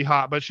moderately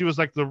hot, but she was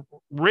like the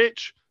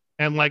rich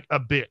and like a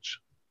bitch.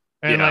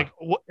 And like,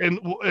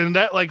 and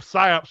that like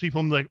psyops people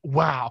and like,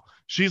 wow,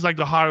 she's like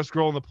the hottest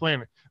girl on the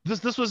planet.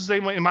 This was the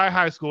same way in my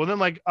high school. And then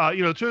like,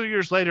 2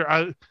 years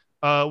later,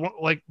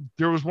 like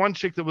there was one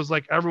chick that was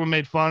like, everyone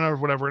made fun of or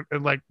whatever.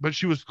 And like, but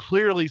she was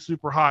clearly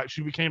super hot.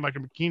 She became like a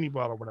bikini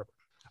model or whatever.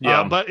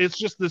 Yeah. But it's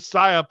just the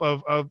psyop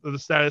of the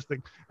status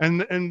thing.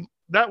 And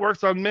that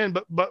works on men,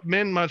 but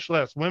men much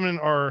less. Women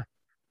are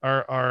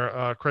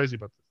crazy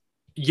about this.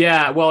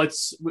 Yeah, well,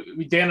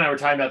 Dan and I were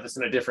talking about this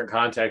in a different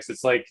context.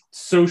 It's like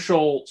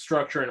social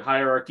structure and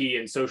hierarchy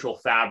and social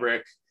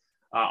fabric,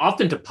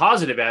 often to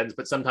positive ends,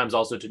 but sometimes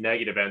also to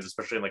negative ends,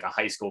 especially in like a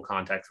high school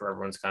context where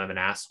everyone's kind of an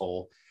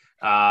asshole.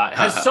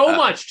 Has so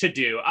much to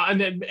do,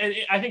 and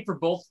I think for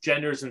both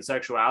genders and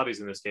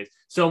sexualities in this case,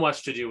 so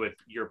much to do with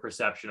your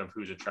perception of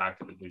who's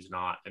attractive and who's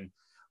not. And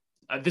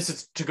this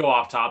is to go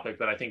off topic,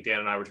 but I think Dan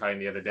and I were talking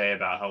the other day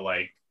about how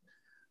like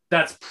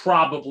that's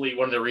probably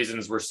one of the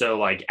reasons we're so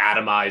like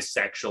atomized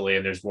sexually,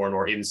 and there's more and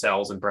more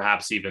incels and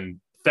perhaps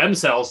even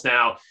femcells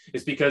now,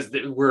 is because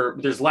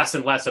there's less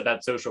and less of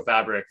that social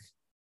fabric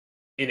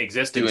in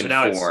existence. So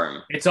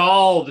now it's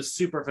all the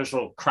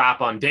superficial crap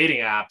on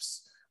dating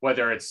apps,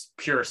 whether it's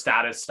pure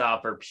status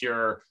stuff or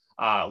pure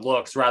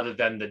looks, rather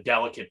than the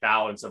delicate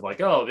balance of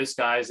like, oh, this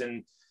guy's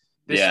in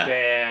this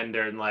band,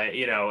 or like,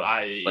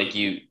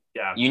 you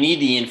need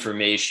the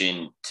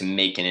information to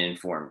make an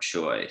informed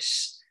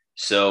choice.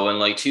 So when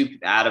like two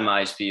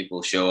atomized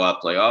people show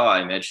up like, oh,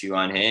 I met you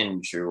on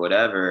Hinge or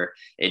whatever,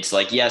 it's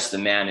like, yes, the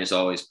man is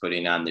always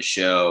putting on the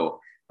show.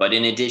 But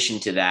in addition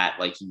to that,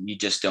 like you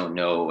just don't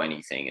know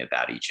anything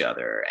about each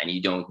other, and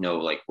you don't know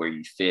like where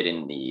you fit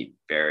in the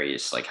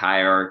various like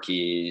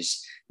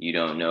hierarchies. You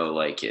don't know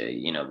like,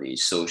 the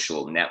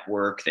social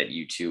network that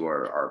you two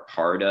are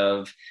part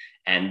of.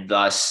 And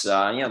thus,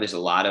 there's a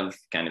lot of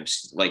kind of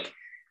like,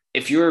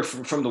 if you're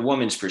from the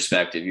woman's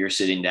perspective, you're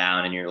sitting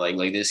down and you're like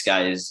this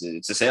guy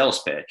it's a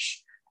sales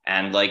pitch.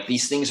 And like,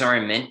 these things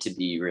aren't meant to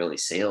be really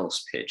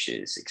sales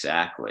pitches.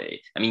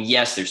 Exactly. I mean,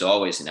 yes, there's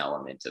always an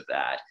element of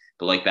that,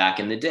 but like back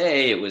in the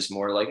day, it was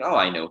more like, oh,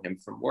 I know him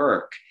from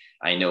work.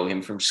 I know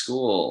him from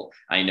school.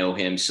 I know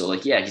him. So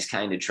like, yeah, he's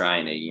kind of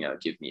trying to,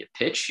 give me a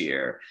pitch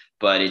here,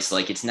 but it's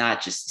like, it's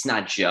not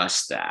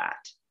just that.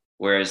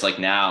 Whereas like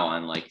now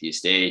on like the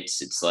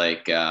estates, it's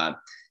like,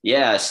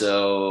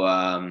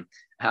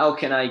 how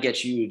can I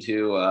get you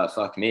to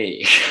fuck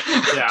me?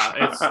 Yeah,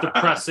 it's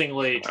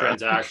depressingly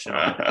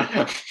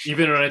transactional.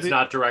 Even when it's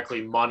not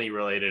directly money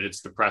related,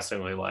 it's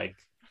depressingly like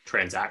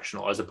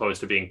transactional as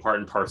opposed to being part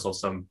and parcel of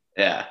some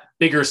Yeah.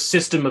 bigger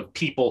system of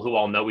people who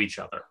all know each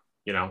other,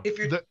 you know? If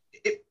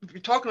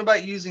you're talking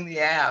about using the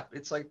app,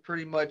 it's like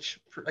pretty much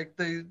like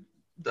the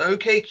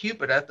OK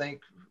Cupid, I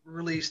think,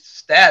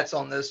 released stats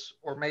on this,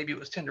 or maybe it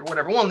was Tinder,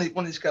 whatever. One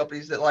of these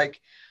companies that like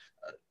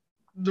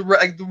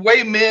the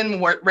way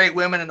men rate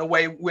women and the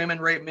way women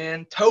rate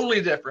men,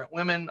 totally different.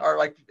 Women are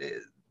like,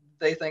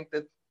 they think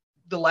that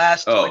the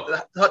last like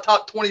the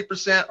top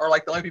 20% are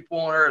like the only people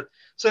on earth.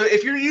 So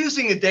if you're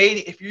using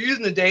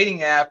the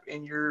dating app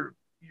and you're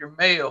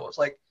male, it's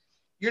like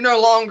you're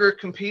no longer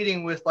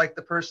competing with like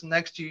the person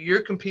next to you.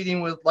 You're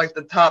competing with like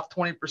the top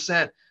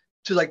 20%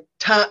 to like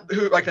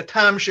like a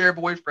timeshare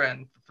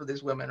boyfriend for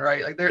these women,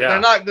 right? Like they're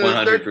not good.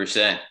 100%.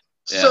 Yeah.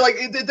 So like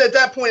at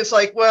that point, it's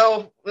like,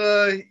 well,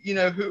 you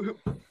know,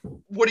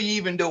 what are you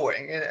even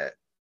doing?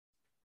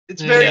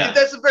 It's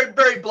that's a very,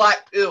 very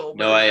black pill.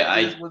 No,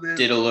 I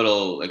did a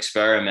little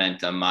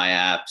experiment on my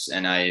apps,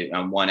 and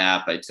on one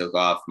app I took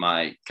off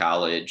my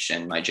college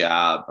and my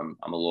job. I'm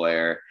a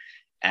lawyer,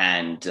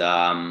 and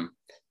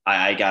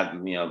I got,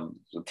 you know,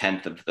 a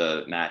tenth of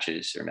the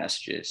matches or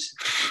messages.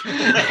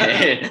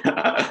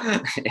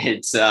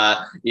 It's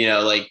you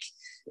know, like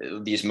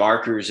these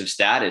markers of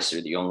status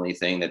are the only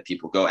thing that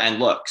people go, and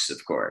looks,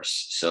 of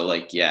course. So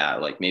like, yeah,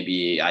 like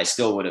maybe I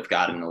still would have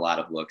gotten a lot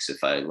of looks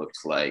if I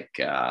looked like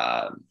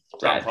Brad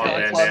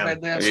Pitt.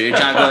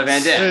 Jean-Claude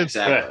Van Damme.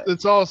 Exactly.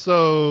 It's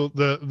also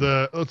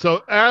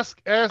so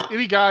ask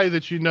any guy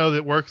that you know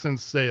that works in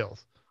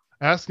sales.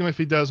 Ask him if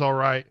he does all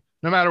right.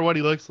 No matter what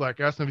he looks like,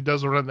 ask him if he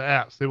does run the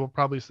apps. They will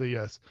probably say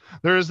yes.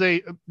 There's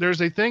a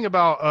thing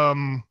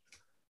about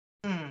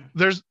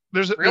there's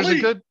a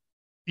good,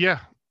 yeah.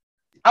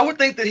 I would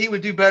think that he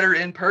would do better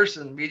in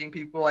person, meeting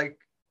people, like,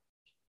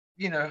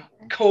 you know,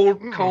 the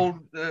cold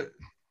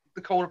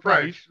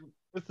approach.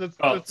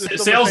 Right.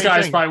 Sales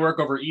guys probably work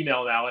over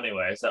email now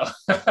anyway. So,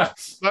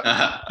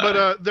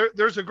 but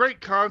there's a great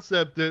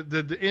concept that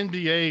the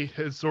NBA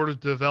has sort of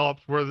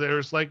developed where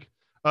there's like,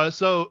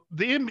 so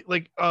the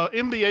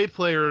NBA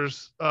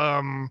players,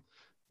 a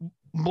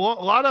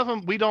lot of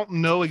them we don't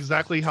know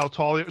exactly how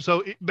tall they are.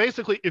 So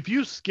basically, if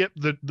you skip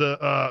the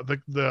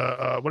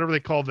whatever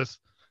they call this.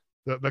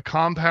 The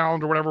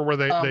compound or whatever, where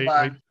they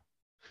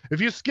if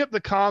you skip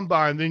the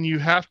combine, then you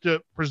have to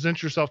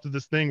present yourself to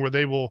this thing where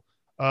they will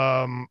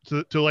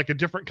to like a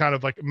different kind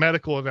of like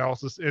medical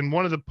analysis. And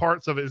one of the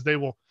parts of it is they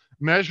will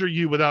measure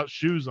you without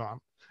shoes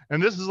on.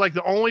 And this is like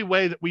the only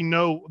way that we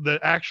know the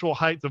actual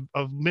height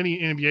of many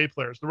NBA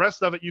players. The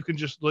rest of it, you can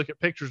just look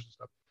at pictures and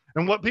stuff.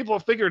 And what people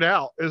have figured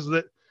out is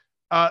that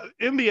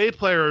NBA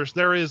players,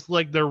 there is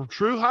like their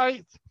true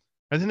height,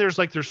 and then there's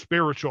like their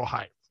spiritual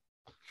height.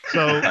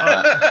 So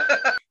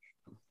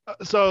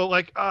so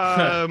like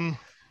good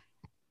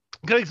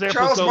example.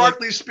 Charles so,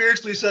 Barkley's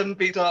spiritually 7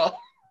 feet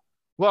tall.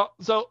 Well,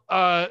 so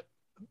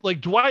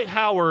like Dwight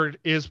Howard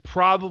is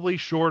probably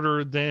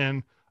shorter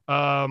than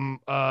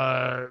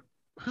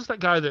who's that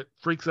guy that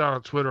freaks out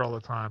on Twitter all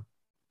the time?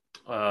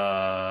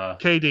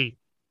 KD.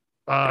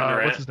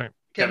 What's his name?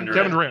 Kevin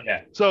Durant.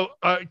 Yeah. So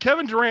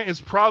Kevin Durant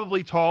is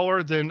probably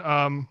taller than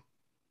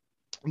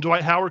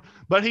Dwight Howard,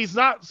 but he's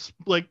not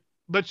like.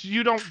 But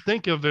you don't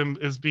think of him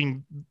as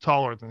being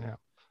taller than him.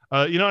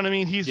 You know what I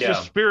mean? He's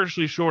just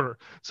spiritually shorter.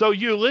 So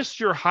you list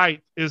your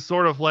height is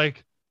sort of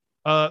like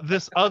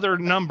this other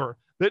number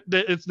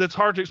that's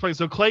hard to explain.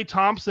 So Klay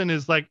Thompson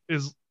is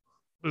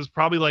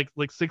probably like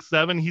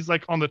 6'7". He's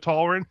like on the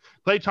taller end.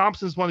 Klay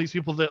Thompson is one of these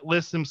people that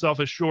lists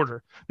himself as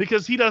shorter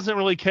because he doesn't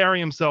really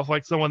carry himself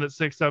like someone that's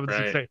 6'7",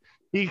 6'8".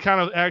 He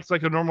kind of acts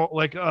like a normal,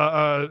 like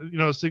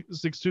 6'2",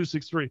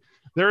 6'3".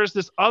 There is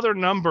this other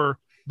number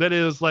that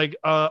is like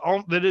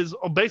that is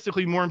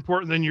basically more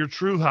important than your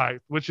true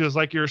height, which is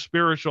like your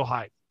spiritual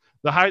height,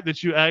 the height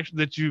that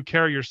you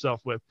carry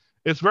yourself with.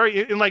 It's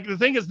very, and like the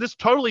thing is, this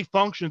totally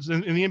functions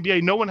in the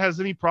NBA. No one has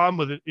any problem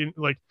with it.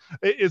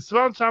 It's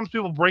sometimes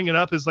people bring it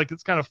up as like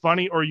it's kind of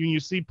funny, or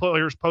you see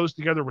players pose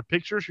together with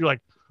pictures. You're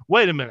like,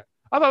 wait a minute,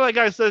 I thought that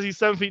guy says he's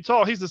 7 feet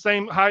tall. He's the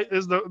same height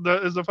as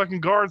the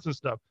fucking guards and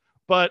stuff.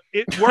 But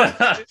it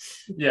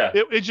works.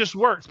 It just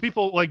works.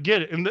 People like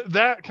get it, and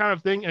that kind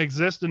of thing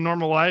exists in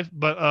normal life,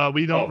 but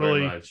we don't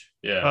really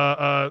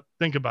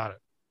think about it.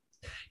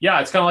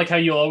 Yeah, it's kind of like how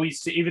you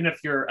always see, even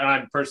if you're, and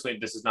I'm personally,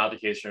 this is not the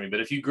case for me, but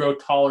if you grow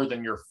taller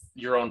than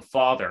your own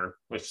father,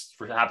 which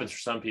happens for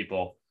some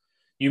people,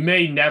 you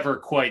may never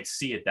quite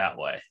see it that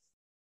way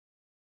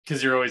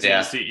because you're always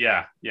going to see,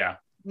 yeah.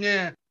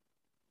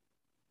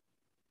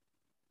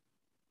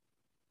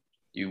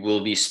 You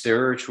will be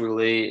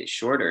spiritually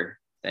shorter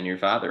than your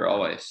father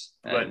always.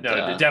 But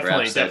no,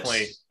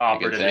 definitely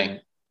operative.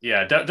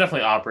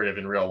 Definitely operative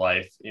in real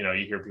life. You know,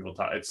 you hear people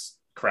talk. It's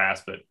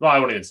crass, but I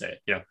won't even say it.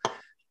 You know,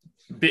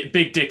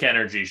 big dick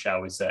energy, shall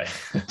we say?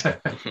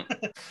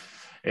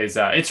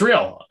 It's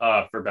real,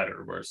 for better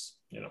or worse.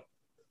 You know.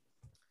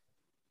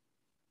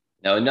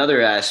 Now,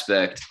 another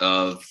aspect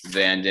of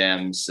Van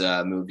Damme's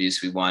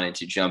movies we wanted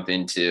to jump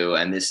into,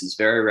 and this is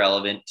very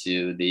relevant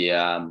to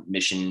the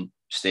mission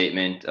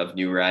statement of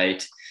New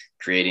Right,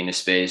 creating a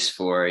space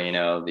for, you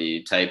know,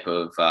 the type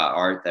of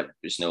art that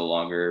is no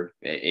longer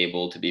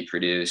able to be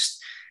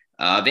produced.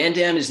 Van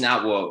Damme is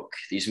not woke.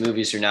 These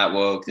movies are not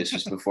woke. This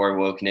was before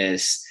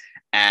wokeness.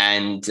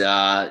 And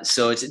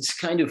so it's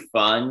kind of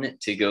fun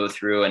to go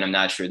through, and I'm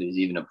not sure there's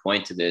even a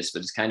point to this, but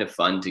it's kind of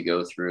fun to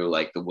go through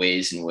like the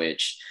ways in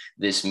which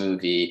this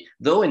movie,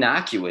 though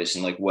innocuous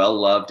and like well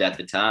loved at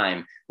the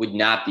time, would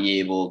not be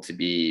able to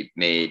be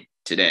made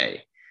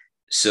today.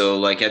 So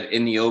like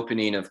in the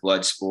opening of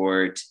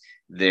Bloodsport,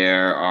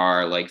 there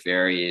are like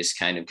various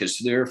kind of, because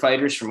there are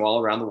fighters from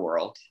all around the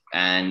world,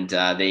 and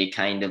they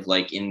kind of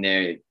like in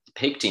their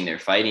depicting their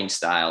fighting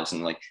styles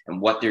and like and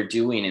what they're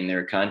doing in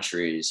their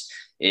countries.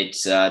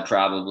 It's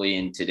probably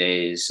in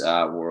today's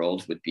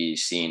world would be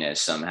seen as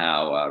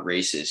somehow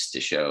racist to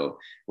show,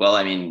 well,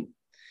 I mean,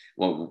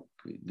 well,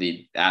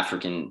 the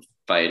African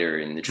fighter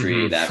in the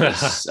tree, that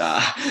was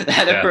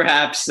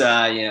perhaps,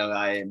 you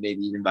know,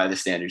 maybe even by the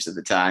standards of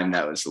the time,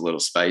 that was a little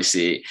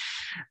spicy.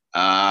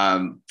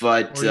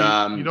 But you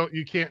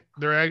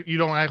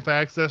don't have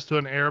access to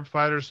an Arab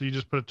fighter, so you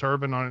just put a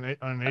turban on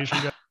an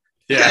Asian guy.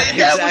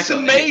 Yeah, that was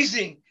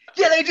amazing.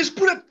 Yeah,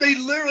 they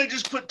literally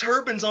just put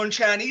turbans on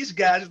Chinese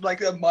guys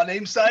like, my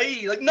name's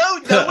Saeed. Like, no,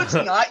 it's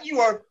not. You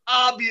are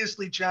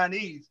obviously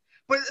Chinese.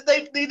 But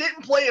they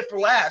didn't play it for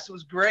laughs. It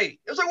was great.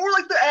 It was like, we're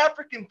like the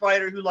African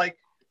fighter who like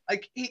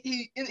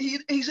he's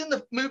in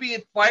the movie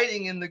and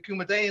fighting in the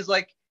Kumite. He's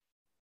like,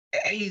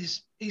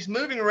 he's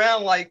moving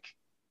around like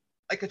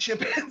a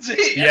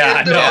chimpanzee.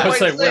 Yeah, no, it's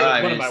like,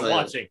 what am I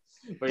watching?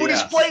 But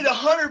it's played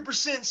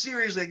 100%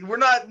 seriously.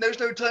 There's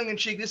no tongue in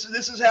cheek. This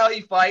is how he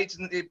fights,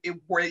 and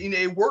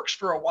it works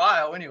for a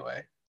while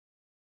anyway.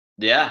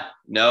 Yeah,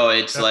 no,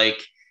 it's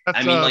like,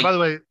 I mean, like, by the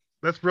way,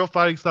 that's real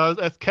fighting style.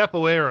 That's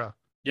capoeira.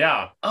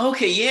 Yeah.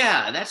 Okay,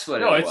 yeah, that's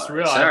what. No, it it's was.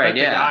 real. Sorry, I bet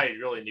the guy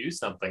really knew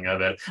something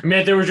of it. I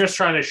mean, they were just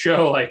trying to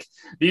show like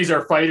these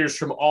are fighters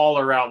from all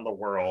around the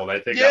world. I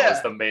think that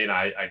was the main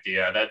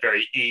idea. That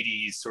very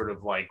 80s sort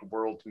of like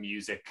world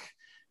music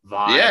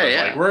vibe.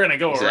 Yeah. Like, we're gonna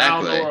go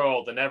around the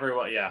world and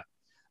everyone. Yeah,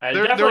 it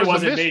definitely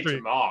wasn't made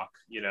to mock,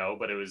 you know,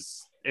 but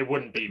it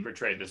wouldn't be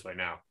portrayed this way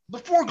now.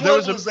 Before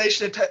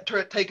globalization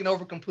had taken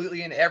over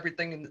completely, and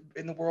everything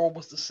in the world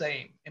was the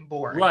same and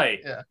boring. Right.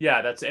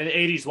 Yeah. That's, and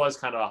 80s was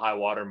kind of a high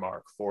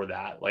watermark for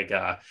that. Like,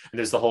 and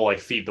there's the whole like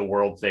feed the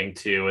world thing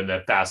too, and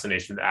the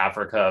fascination with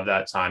Africa of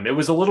that time. It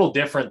was a little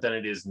different than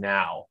it is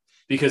now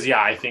because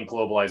I think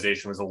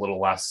globalization was a little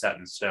less set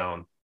in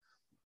stone.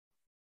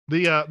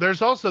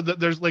 There's also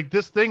there's like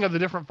this thing of the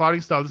different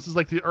fighting style. This is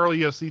like the early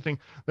UFC thing.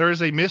 There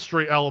is a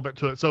mystery element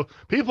to it. So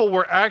people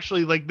were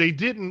actually like,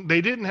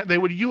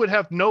 you would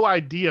have no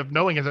idea of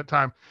knowing at that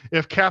time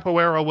if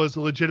capoeira was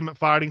a legitimate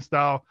fighting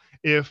style,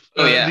 if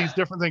these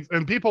different things,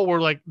 and people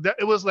were like, that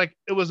it was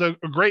a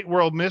great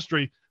world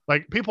mystery.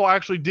 Like, people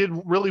actually did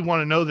really want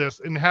to know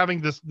this, and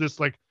having this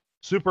like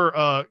super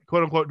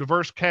quote unquote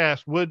diverse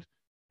cast would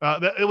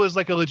that it was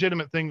like a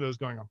legitimate thing that was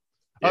going on.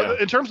 Yeah.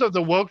 In terms of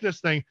the wokeness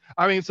thing,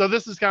 I mean, so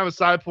this is kind of a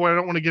side point. I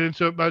don't want to get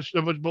into it much,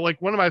 but like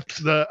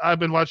I've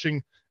been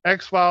watching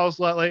X-Files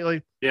a lot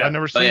lately. Yeah. I've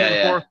never seen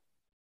it before. Yeah.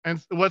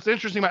 And what's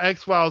interesting about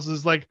X-Files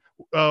is like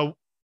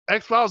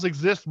X-Files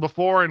exists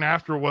before and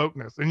after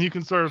wokeness, and you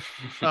can sort of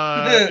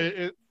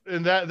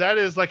and that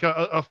is like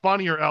a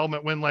funnier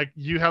element when like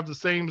you have the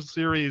same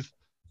series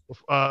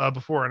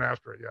before and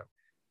after it. Yeah.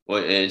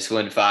 Well, it's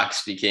when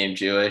Fox became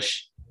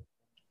Jewish.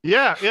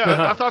 Yeah.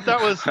 I thought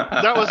that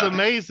was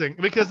amazing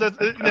because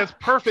that's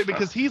perfect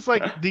because he's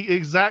like the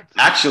exact.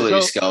 Actually,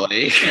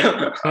 Scully.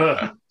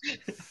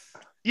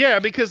 Yeah,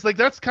 because like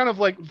that's kind of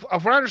like,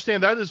 if I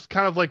understand, that is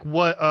kind of like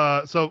what.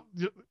 I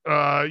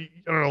don't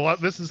know.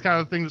 This is kind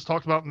of the thing that's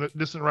talked about in the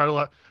Distant Right a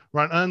lot.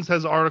 Ron Unz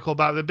has an article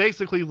about that.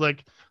 Basically,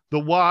 like the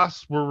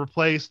WASPs were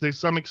replaced to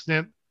some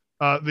extent.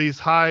 These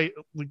high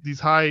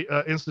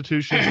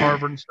institutions,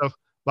 Harvard and stuff,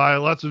 by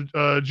lots of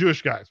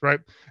Jewish guys, right?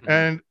 Mm-hmm.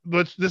 And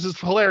this is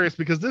hilarious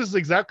because this is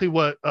exactly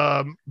what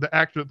the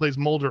actor that plays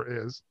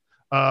Mulder is.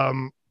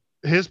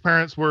 His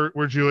parents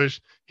were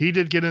Jewish. He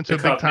did get into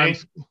big time.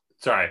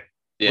 Sorry.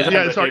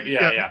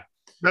 Yeah.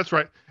 That's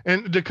right.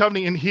 And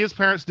Duchovny and his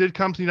parents did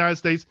come to the United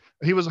States.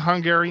 He was a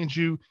Hungarian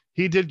Jew.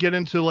 He did get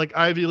into like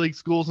Ivy League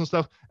schools and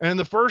stuff. And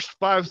the first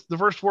 4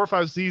 or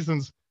 5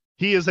 seasons,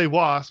 he is a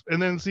WASP.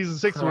 And then season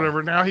 6 or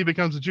whatever, now he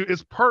becomes a Jew.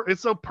 It's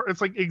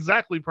like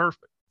exactly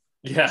perfect.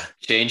 Yeah.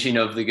 Changing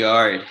of the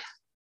guard.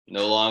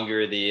 No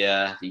longer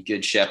the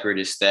Good Shepherd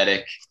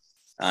aesthetic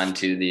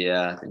onto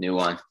the new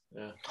one.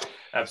 Yeah,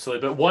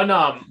 absolutely. But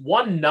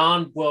one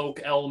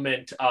non-woke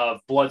element of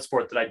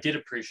Bloodsport that I did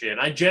appreciate,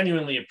 and I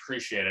genuinely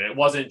appreciated it. It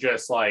wasn't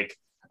just like,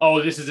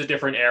 oh, this is a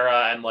different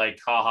era and like,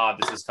 haha,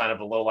 this is kind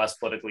of a little less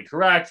politically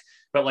correct,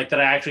 but like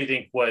that I actually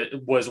think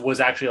was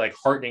actually like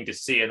heartening to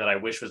see, and that I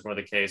wish was more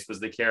the case,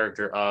 was the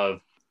character of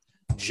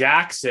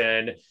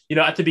Jackson. You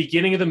know, at the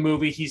beginning of the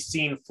movie, he's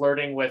seen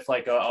flirting with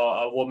like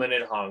a woman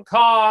in Hong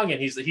Kong, and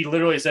he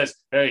literally says,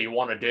 "Hey, you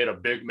want to date a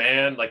big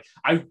man?" Like,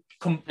 I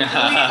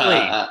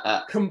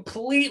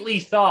completely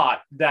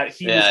thought that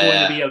he was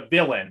going to be a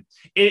villain.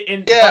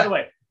 And by the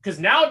way, because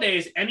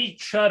nowadays any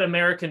chud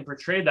American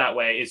portrayed that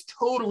way is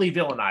totally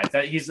villainized.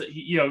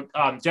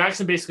 That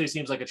Jackson basically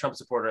seems like a Trump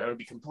supporter and would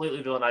be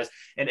completely villainized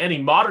in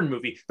any modern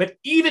movie. But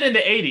even in the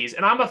 80s,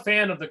 and I'm a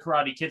fan of the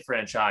Karate Kid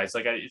franchise,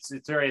 like it's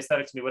very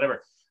aesthetic to me,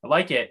 whatever. I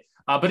like it.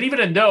 But even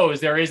in those,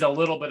 there is a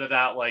little bit of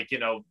that, like,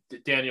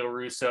 Daniel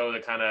Russo,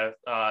 the kind of,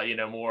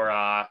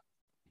 more,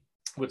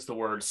 what's the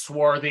word,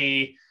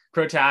 swarthy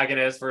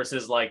protagonist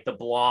versus like the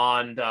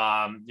blonde,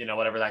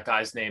 whatever that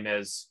guy's name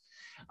is.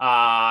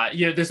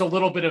 There's a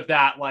little bit of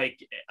that,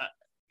 like,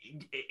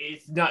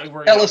 it's not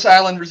Ellis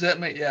Island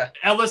resentment. Yeah.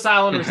 Ellis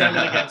Island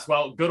resentment against,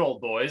 good old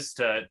boys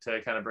to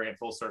kind of bring it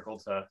full circle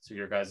to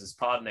your guys'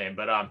 pod name.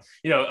 But,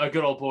 a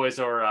good old boys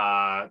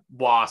or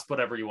Wasp,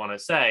 whatever you want to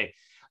say.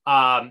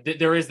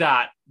 There is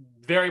that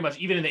very much,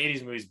 even in the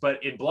 80s movies,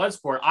 but in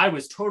Bloodsport, I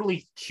was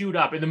totally queued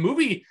up. And the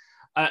movie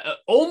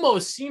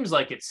almost seems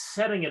like it's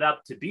setting it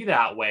up to be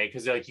that way,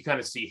 because like you kind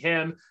of see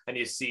him and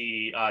you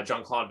see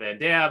Jean-Claude Van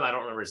Damme. I don't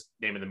remember his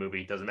name in the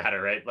movie. It doesn't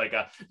matter, right? Like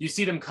you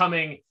see them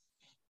coming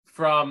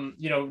from,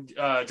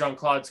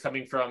 Jean-Claude's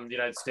coming from the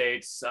United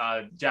States.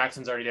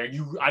 Jackson's already there.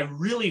 I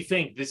really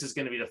think this is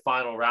going to be the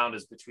final round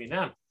is between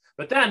them.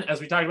 But then, as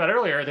we talked about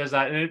earlier, there's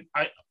that, and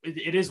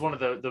it is one of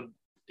the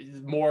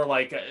more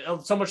like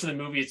so much of the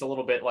movie is a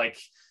little bit like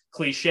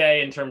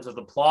cliche in terms of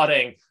the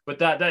plotting, but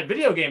that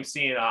video game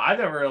scene, I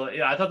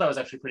thought that was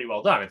actually pretty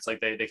well done. It's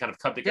like they kind of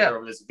come together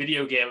over this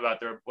video game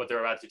about what they're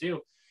about to do,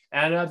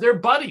 and they're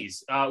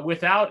buddies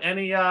without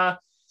any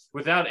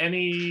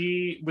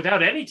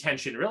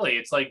tension really.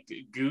 It's like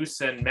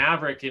Goose and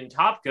Maverick in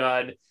Top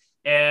Gun.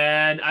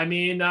 And I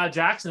mean,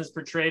 Jackson is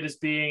portrayed as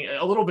being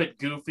a little bit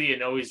goofy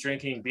and always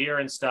drinking beer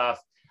and stuff.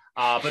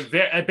 But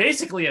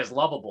basically as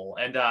lovable.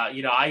 And,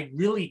 I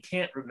really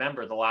can't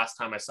remember the last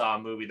time I saw a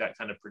movie that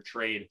kind of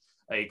portrayed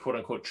a quote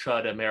unquote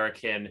chud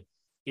American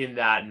in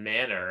that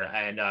manner.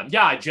 And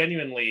I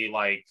genuinely,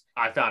 like,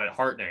 I found it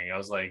heartening. I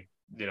was like,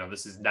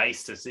 this is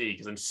nice to see,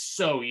 because I'm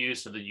so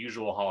used to the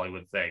usual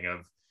Hollywood thing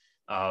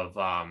of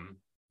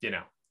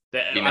the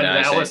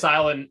Ellis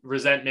Island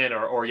resentment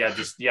or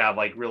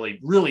like really,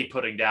 really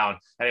putting down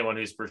anyone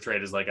who's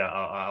portrayed as like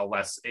a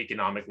less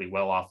economically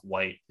well-off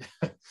white.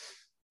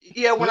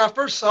 Yeah, when I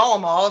first saw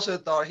him, I also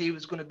thought he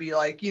was going to be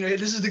like,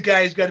 this is the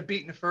guy who's got to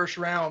beat in the first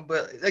round.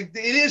 But like,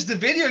 it is the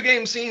video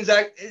game scenes.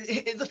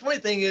 The funny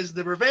thing is,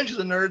 the Revenge of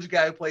the Nerds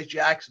guy who plays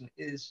Jackson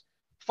is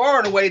far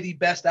and away the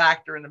best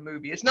actor in the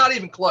movie. It's not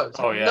even close.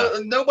 Oh yeah.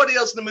 Nobody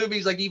else in the movie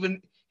is like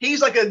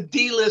he's like a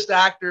D-list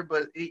actor,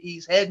 but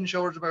he's head and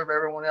shoulders above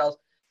everyone else.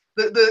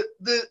 The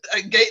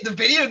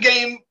video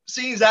game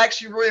scene is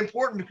actually really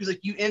important, because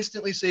like you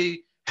instantly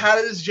see how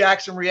does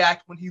Jackson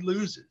react when he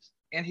loses,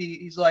 and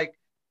he's like.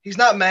 He's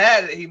not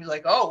mad. He was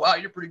like, "Oh wow,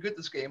 you're pretty good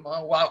this game.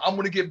 Oh wow, I'm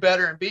going to get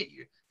better and beat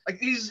you." Like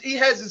he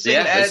has the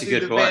same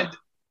attitude that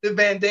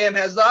Van Damme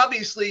has.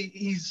 Obviously,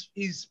 he's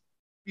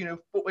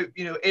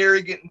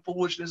arrogant and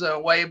foolish in his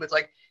own way, but it's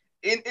like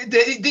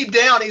deep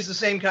down, he's the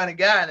same kind of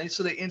guy, and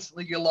so they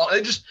instantly get along.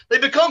 They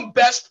become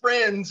best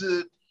friends,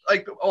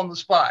 like on the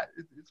spot.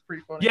 It's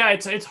pretty funny. Yeah,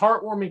 it's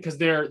heartwarming because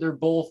they're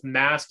both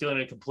masculine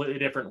in completely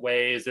different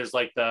ways. There's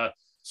like the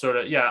sort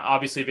of,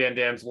 obviously Van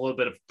Damme's a little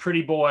bit of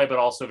pretty boy, but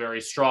also very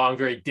strong,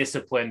 very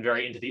disciplined,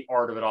 very into the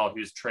art of it all. He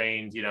was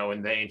trained,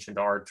 in the ancient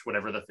arts,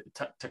 whatever the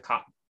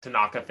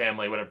Tanaka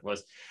family, whatever it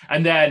was.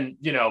 And then,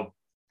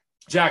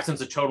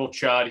 Jackson's a total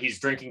chud. He's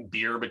drinking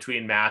beer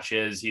between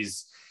matches.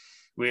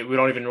 We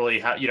don't even really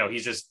have,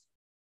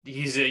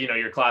 he's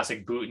your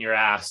classic boot in your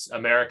ass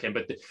American.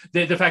 But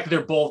the fact that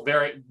they're both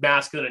very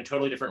masculine in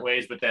totally different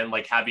ways, but then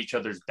like have each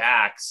other's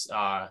backs,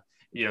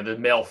 the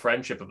male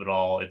friendship of it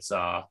all, it's,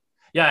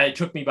 it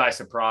took me by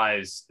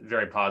surprise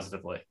very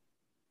positively.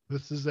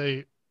 This is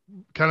a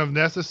kind of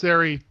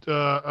necessary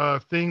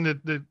thing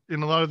that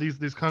in a lot of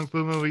these kung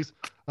fu movies,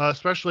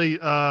 especially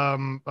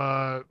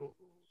Arnold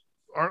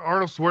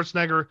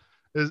Schwarzenegger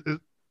is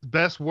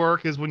best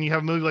work is when you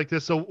have a movie like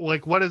this. So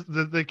like, what is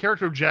the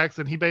character of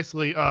Jackson? He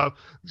basically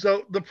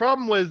so the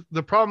problem with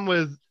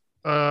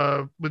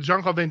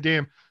Jean-Claude Van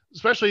Damme,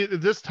 especially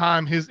at this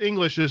time, his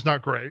English is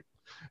not great.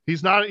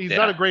 He's not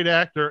a great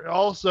actor.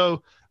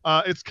 Also,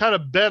 it's kind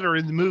of better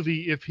in the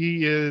movie if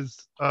he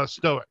is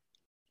stoic.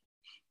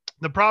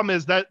 The problem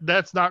is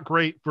that's not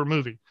great for a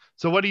movie.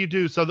 So what do you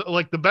do? So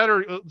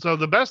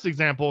the best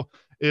example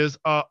is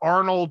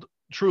Arnold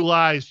True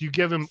Lies. You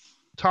give him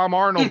Tom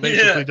Arnold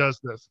basically does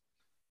this.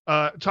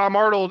 Tom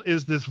Arnold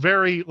is this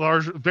very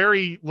larger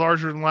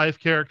than life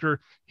character.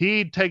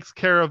 He takes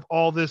care of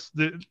all this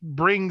that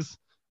brings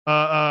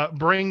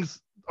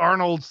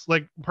Arnold's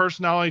like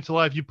personality to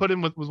life. You put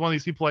him with one of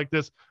these people like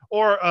this,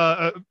 or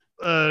a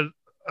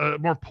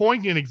more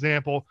poignant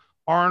example,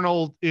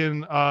 Arnold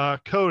in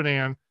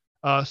Conan,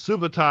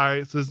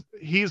 Subutai says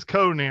he's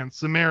Conan,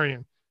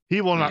 Cimmerian.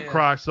 He will not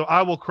cry, so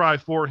I will cry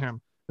for him.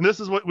 And this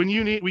is what when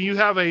you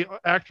have an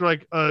actor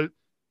like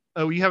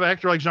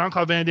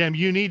Jean-Claude Van Damme,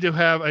 you need to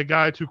have a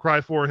guy to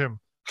cry for him,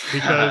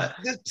 because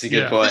it's a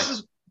good point.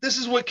 this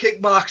is what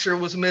Kickboxer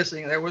was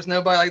missing. There was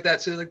nobody like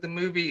that. So like the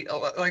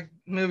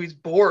movie's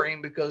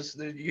boring because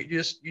you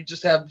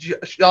just have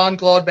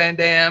Jean-Claude Van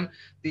Damme,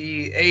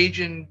 the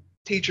Asian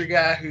teacher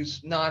guy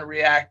who's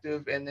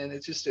non-reactive, and then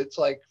it's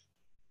like.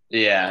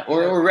 Yeah,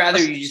 or rather,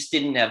 you just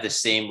didn't have the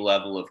same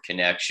level of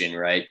connection,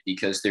 right?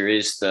 Because there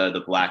is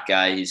the black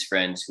guy he's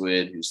friends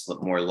with who's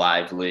more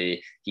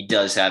lively. He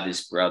does have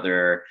his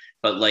brother,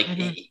 but like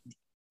he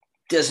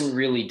doesn't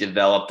really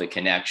develop the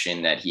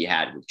connection that he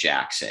had with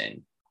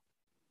Jackson.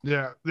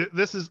 Yeah,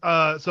 this is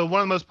so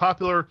one of the most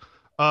popular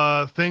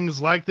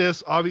things like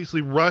this.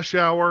 Obviously, Rush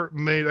Hour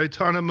made a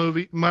ton of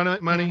money.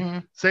 Mm-hmm.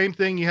 Same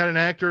thing. You had an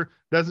actor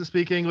doesn't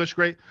speak English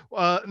great.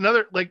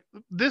 Another like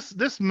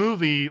this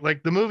movie,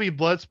 like the movie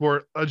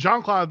Bloodsport.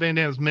 Jean-Claude Van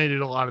Damme's made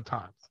it a lot of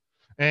times,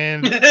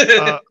 and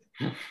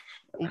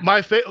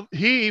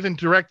he even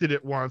directed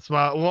it once.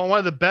 One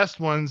of the best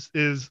ones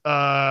is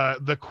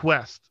The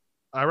Quest.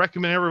 I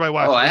recommend everybody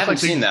watch. Oh, I haven't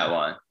seen that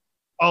one.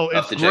 Oh,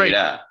 it's great. Check it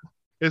out.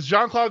 It's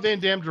Jean-Claude Van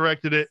Damme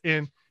directed it,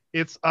 and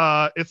it's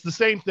the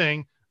same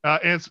thing.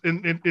 And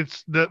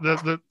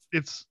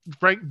it's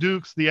Frank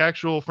Dukes. The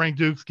actual Frank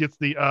Dukes gets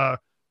the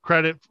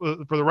credit for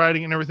the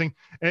writing and everything.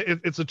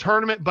 It's a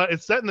tournament, but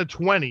it's set in the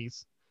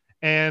 20s,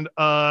 and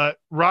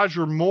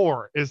Roger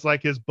Moore is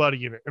like his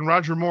buddy in it, and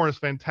Roger Moore is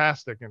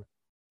fantastic in it.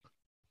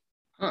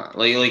 Huh.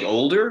 Like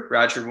older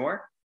Roger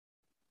Moore?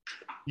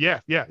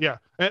 Yeah.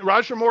 And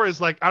Roger Moore is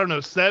like, I don't know,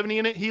 70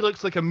 in it. He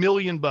looks like $1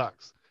 million.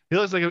 He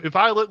looks like, if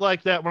I looked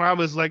like that when I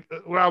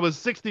was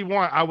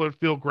 61, I would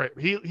feel great.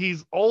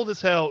 He's old as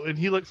hell, and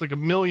he looks like $1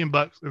 million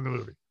in the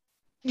movie.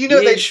 You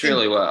know, he aged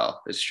really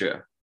well. It's true.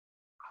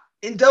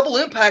 In Double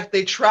Impact,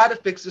 they try to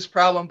fix this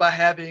problem by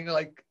having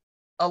like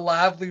a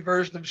lively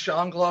version of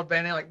Jean-Claude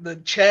Van Damme. Like the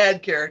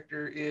Chad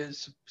character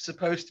is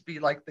supposed to be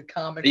like the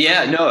comic.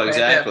 Yeah, no,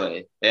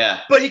 exactly.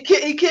 Yeah, but he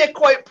can't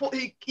quite pull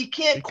he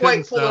can't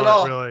quite pull it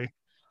off. Really.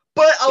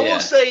 But I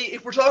will say,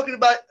 if we're talking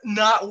about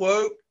not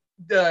woke,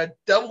 the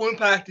Double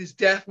Impact is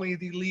definitely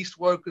the least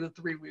woke of the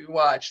three we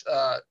watched.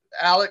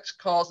 Alex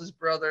calls his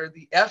brother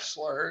the F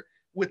slur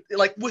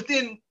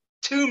within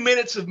 2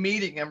 minutes of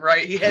meeting him,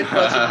 right? He had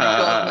calls him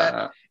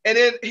that. And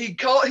then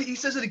he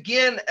says it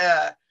again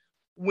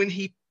when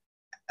he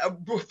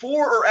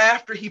before or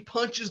after he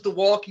punches the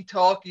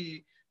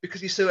walkie-talkie because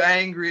he's so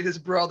angry at his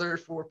brother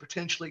for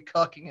potentially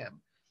cucking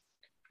him.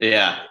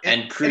 Yeah,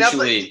 and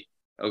crucially,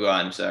 go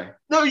on. I'm sorry.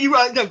 No, you're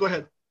right. No, go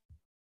ahead.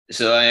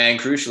 So, and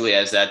crucially,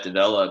 as that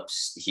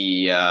develops,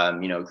 he,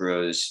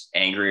 grows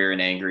angrier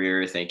and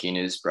angrier, thinking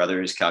his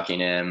brother is cucking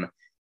him.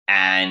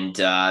 And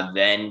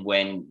then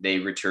when they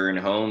return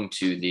home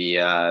to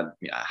the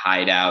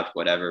hideout,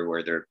 whatever,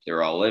 where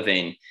they're all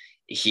living,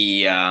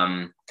 he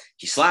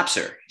slaps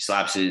her. He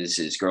slaps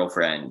his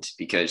girlfriend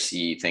because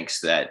he thinks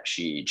that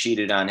she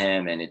cheated on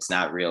him, and it's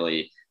not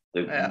really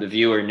the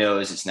viewer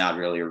knows it's not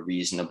really a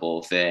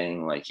reasonable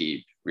thing. Like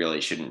he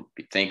really shouldn't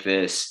think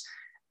this.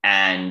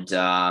 And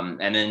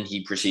then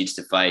he proceeds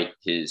to fight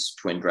his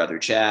twin brother,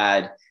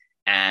 Chad.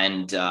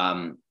 And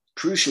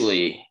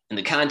crucially, in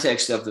the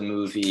context of the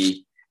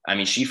movie, I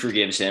mean, she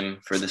forgives him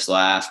for the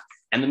slap,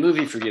 and the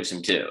movie forgives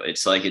him too.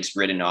 It's like it's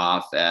written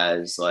off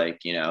as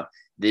like,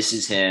 this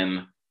is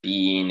him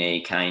being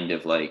a kind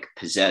of like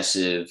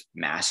possessive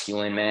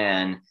masculine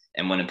man.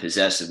 And when a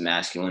possessive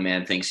masculine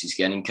man thinks he's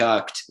getting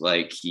cucked,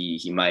 like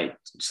he might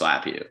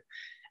slap you.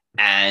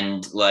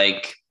 And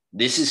like,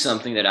 this is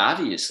something that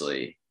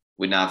obviously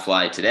would not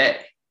fly today.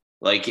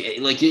 Like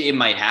it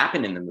might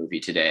happen in the movie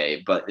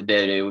today, but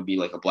that it would be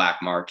like a black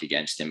mark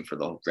against him for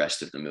the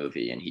rest of the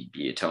movie, and he'd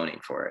be atoning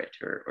for it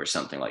or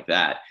something like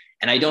that.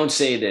 And I don't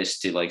say this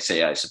to like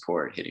say I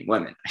support hitting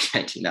women.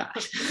 I do not,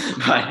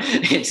 but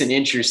it's an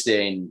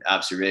interesting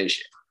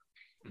observation.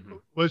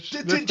 Which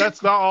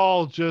that's not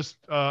all just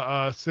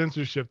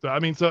censorship, though. I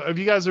mean, so have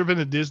you guys ever been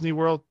to Disney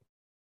World?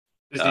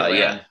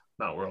 Yeah,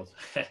 not World.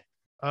 If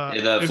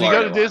you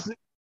go to Disney.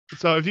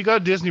 So if you go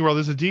to Disney World,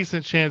 there's a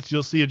decent chance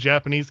you'll see a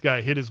Japanese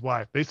guy hit his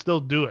wife. They still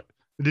do it.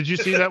 Did you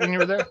see that when you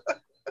were there?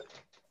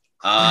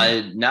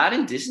 Not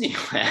in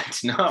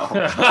Disneyland, no.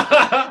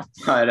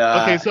 But,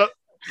 okay, so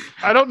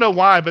I don't know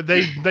why, but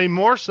they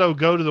more so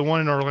go to the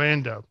one in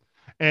Orlando,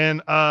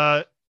 and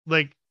if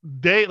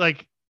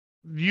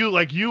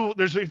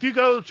you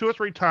go 2 or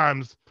 3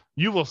 times,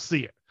 you will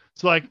see it.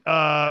 So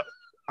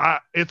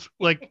it's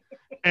like,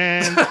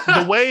 and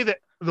the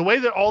way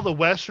that all the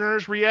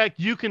Westerners react,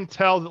 you can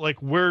tell that like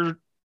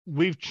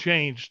we've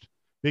changed,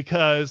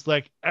 because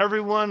like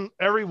every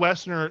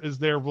Westerner is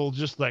there will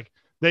just like,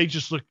 they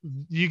just look,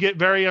 you get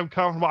very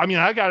uncomfortable. I mean,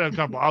 I got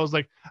uncomfortable. I was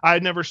like,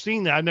 I'd never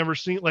seen that. I'd never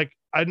seen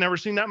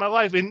that in my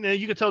life. And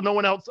you could tell no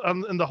one else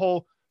in the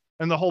whole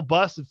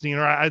bus had seen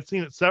her. I've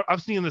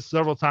seen this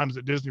several times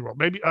at Disney World.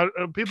 Maybe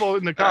people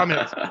in the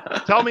comments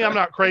tell me I'm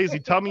not crazy.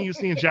 Tell me you've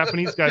seen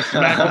Japanese guys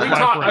smack. I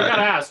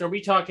gotta ask, are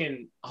we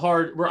talking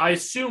hard? I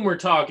assume we're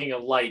talking a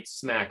light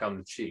smack on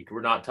the cheek.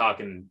 We're not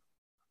talking.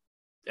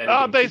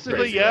 Basically,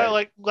 crazy, yeah,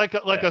 right? like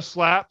a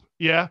slap,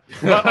 yeah.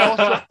 But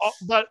also,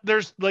 but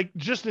there's like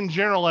just in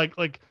general,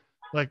 like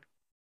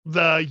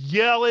the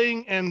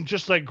yelling and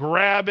just like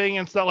grabbing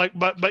and stuff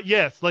but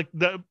yes, like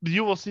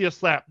you will see a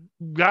slap.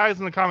 Guys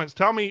in the comments,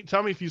 tell me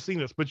if you've seen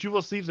this, but you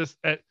will see this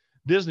at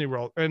Disney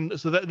World. And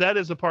so that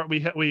is a part we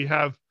have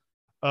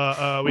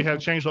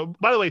changed.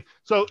 By the way,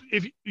 so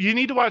if you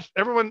need to watch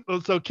everyone,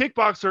 so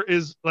Kickboxer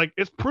is like,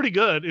 it's pretty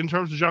good in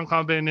terms of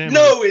Jean-Claude Van Damme.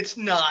 No, it's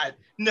not.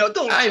 No,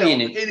 don't tell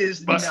me. It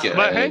is but, not.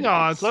 But hang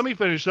on, so let me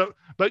finish. So,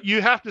 but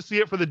you have to see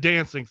it for the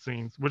dancing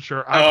scenes, which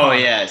are oh iconic.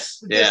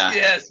 yes, yeah,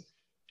 yes.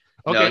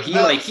 Okay,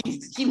 no,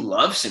 he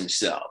loves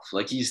himself.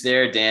 Like, he's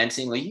there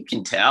dancing. Like, you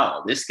can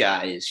tell this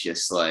guy is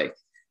just like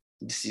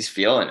he's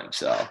feeling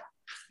himself.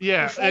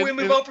 Yeah. Before we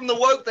move on from the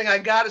woke thing, I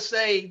gotta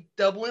say,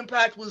 Double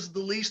Impact was the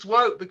least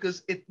woke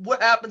because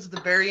what happens at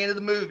the very end of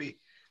the movie,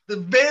 the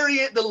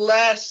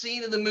last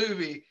scene of the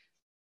movie,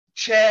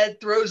 Chad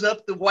throws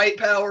up the white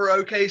power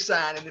OK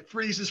sign and it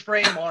freezes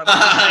frame on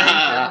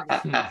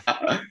him.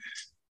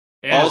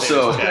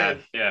 Also,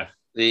 yeah,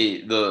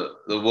 the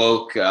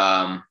woke.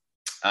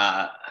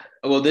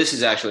 Well, this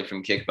is actually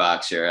from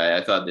Kickboxer.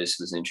 I thought this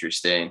was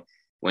interesting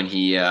when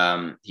he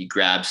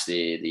grabs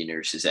the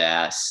nurse's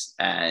ass,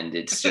 and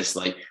it's just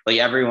like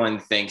everyone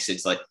thinks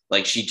it's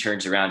like she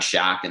turns around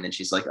shocked, and then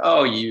she's like,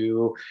 "Oh,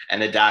 you," and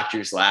the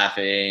doctor's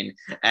laughing,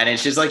 and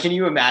it's just like, can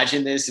you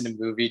imagine this in a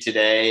movie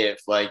today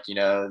if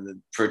the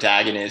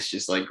protagonist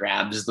just like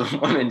grabs the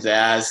woman's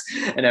ass,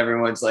 and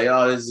everyone's like,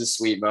 "Oh, this is a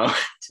sweet moment."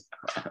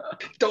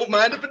 Don't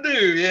mind if I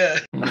do, yeah.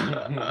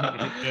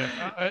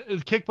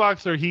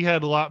 Kickboxer, he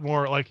had a lot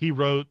more. Like he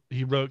wrote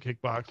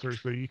Kickboxer,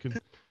 so you can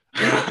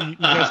you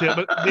can see it.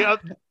 But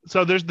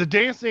so there's the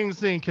dancing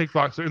scene in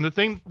Kickboxer, and the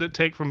thing that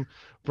take from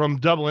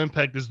Double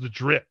Impact is the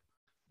drip.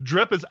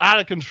 Drip is out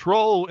of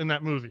control in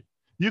that movie.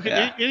 You could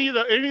any of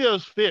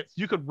those fits,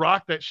 you could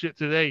rock that shit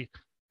today,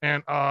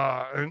 and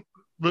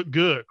look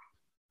good.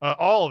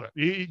 All of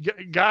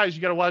it, guys.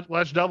 You gotta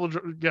watch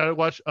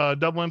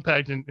Double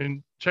Impact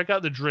and check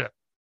out the drip.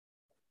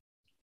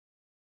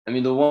 I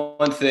mean, the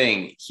one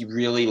thing, he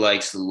really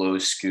likes the low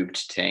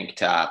scooped tank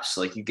tops.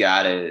 Like, you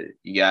gotta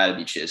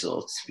be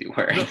chiseled to be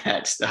wearing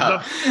that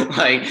stuff.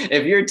 Like,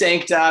 if your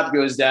tank top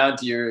goes down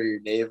to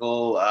your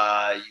navel,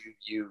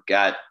 you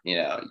got,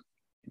 you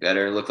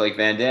better look like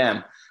Van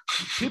Damme.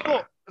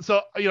 People,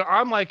 so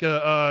I'm like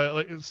a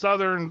like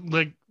Southern,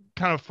 like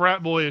kind of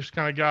frat boyish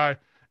kind of guy,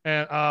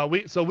 and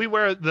we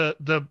wear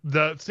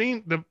the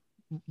scene,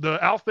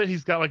 the outfit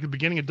he's got, like at the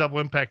beginning of Double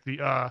Impact,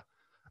 the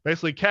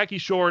basically khaki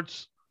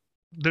shorts.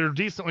 They're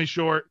decently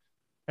short,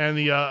 and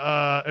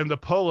the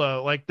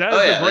polo, like that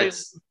is a great.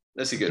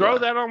 That's a good. Throw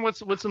one. that on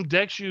with some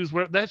deck shoes.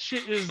 Where that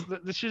shit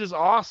is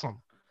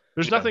awesome.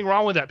 There's nothing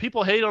wrong with that.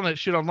 People hate on that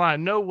shit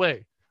online. No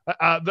way.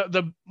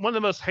 The one of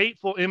the most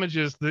hateful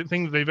images, the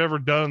thing that they've ever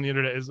done on the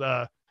internet is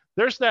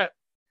there's that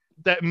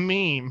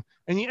meme,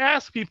 and you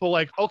ask people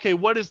like, okay,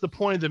 what is the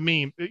point of the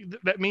meme?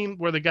 That meme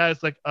where the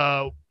guy's like,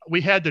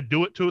 we had to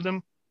do it to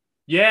them.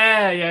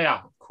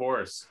 Yeah. Of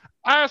course.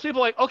 I ask people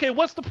like, okay,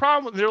 what's the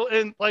problem?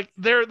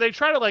 They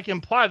try to like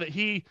imply that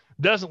he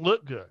doesn't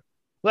look good.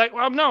 Like,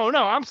 well, no,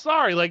 I'm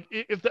sorry. Like,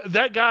 if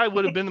that guy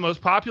would have been the most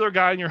popular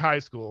guy in your high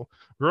school,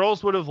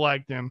 girls would have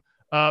liked him.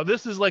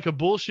 This is like a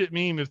bullshit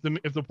meme. If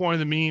the point of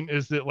the meme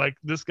is that like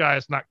this guy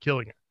is not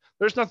killing it,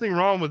 there's nothing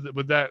wrong with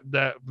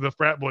the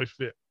frat boy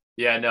fit.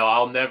 Yeah, no,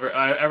 I'll never.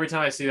 Every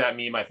time I see that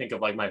meme, I think of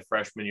like my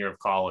freshman year of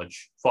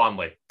college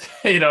fondly.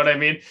 You know what I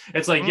mean?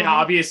 It's like, yeah,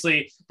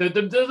 obviously,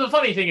 the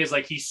funny thing is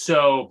like he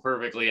so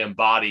perfectly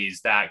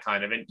embodies that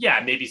kind of, and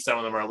yeah, maybe some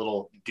of them are a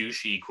little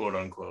douchey, quote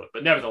unquote,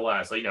 but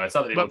nevertheless, like, it's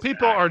something. But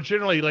people are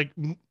generally like,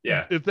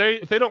 if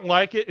they don't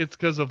like it, it's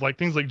because of like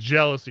things like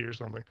jealousy or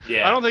something.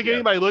 Yeah, I don't think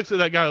anybody looks at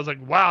that guy and is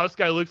like, wow, this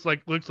guy looks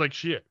like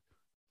shit.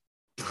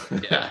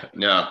 Yeah,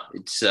 no,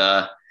 it's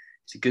a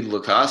good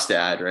Lacoste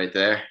ad right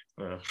there.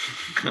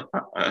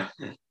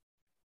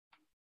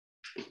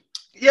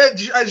 Yeah,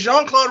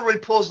 Jean-Claude really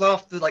pulls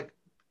off the like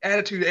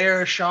Attitude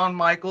Era Shawn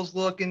Michaels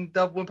look in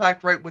Double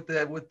Impact, right, with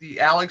the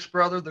Alex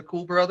brother, the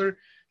cool brother.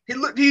 He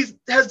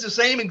has the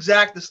same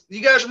exact.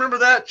 You guys remember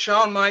that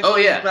Shawn Michaels? Oh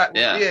yeah.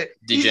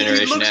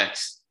 Degeneration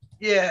X.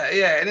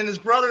 Yeah, and then his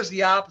brother's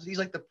the opposite. He's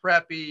like the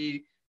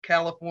preppy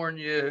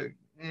California.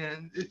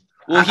 And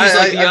well, he's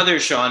like the other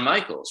Shawn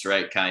Michaels,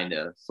 right? Kind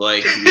of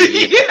like.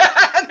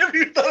 I never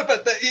even thought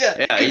about that.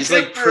 Yeah, he's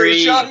like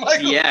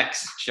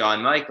pre-DX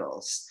Shawn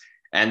Michaels,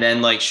 and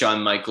then like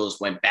Shawn Michaels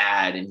went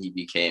bad, and he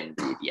became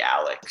the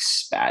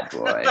Alex bad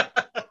boy.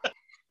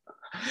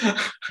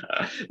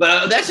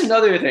 But that's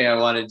another thing I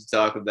wanted to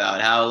talk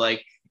about. How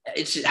like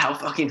how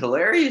fucking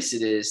hilarious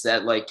it is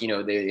that like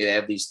they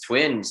have these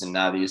twins, and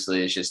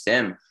obviously it's just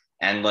him,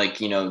 and like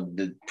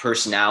the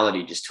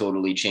personality just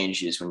totally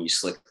changes when you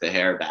slick the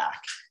hair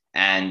back.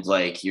 And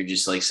like you're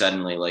just like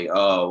suddenly like,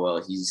 oh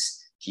well,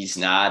 he's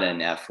not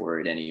an F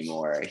word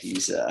anymore.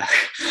 He's a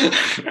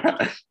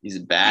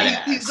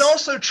badass. He's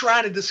also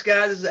trying to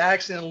disguise his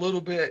accent a little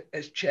bit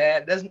as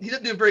Chad. He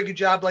doesn't do a very good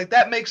job. Like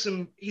that makes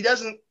him.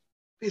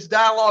 His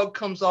dialogue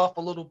comes off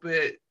a little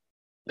bit.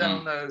 I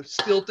don't know,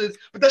 stilted.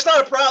 But that's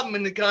not a problem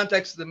in the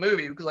context of the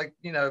movie because like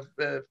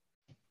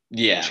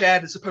Yeah.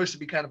 Chad is supposed to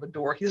be kind of a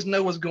dork. He doesn't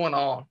know what's going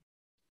on.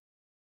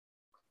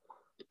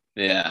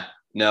 Yeah.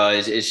 No,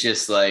 it's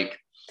just like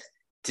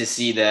to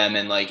see them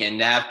and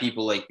have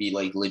people like be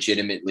like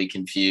legitimately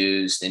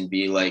confused and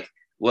be like,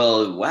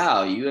 well,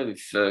 wow, you have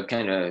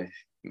kind of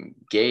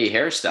gay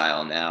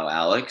hairstyle now,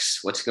 Alex.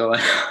 What's going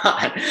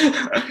on?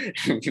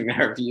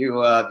 Have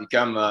you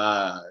become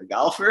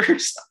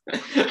golfers?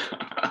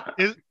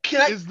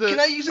 Can I use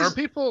this? Are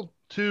people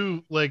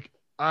too like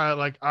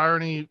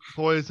irony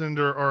poisoned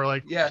or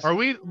like, yes. Are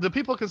we, the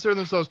people consider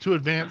themselves too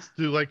advanced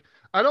to like,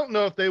 I don't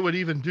know if they would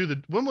even do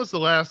when was the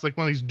last like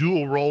one of these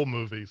dual role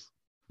movies?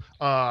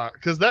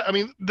 Because that, I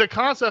mean, the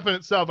concept in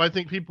itself, I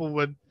think people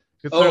would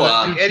consider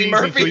that too Eddie cheesy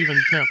Murphy. to even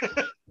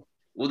attempt.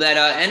 Well, that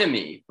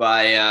Enemy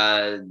by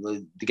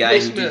the guy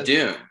who did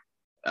Dune.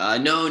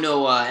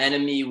 No,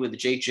 Enemy with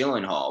Jake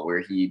Gyllenhaal, where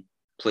he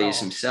plays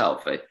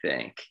himself, I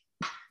think.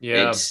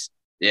 Yeah.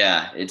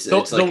 It's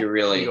like a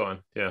really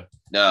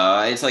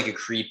it's like a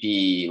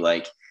creepy,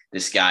 like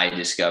this guy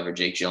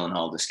Jake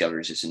Gyllenhaal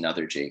discovers it's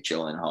another Jake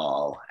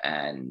Gyllenhaal,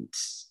 and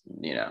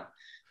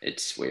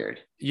it's weird.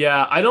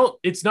 Yeah,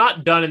 it's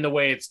not done in the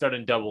way it's done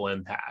in Double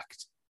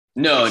Impact.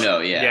 No,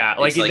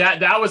 like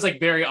that was like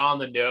very on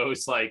the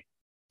nose, like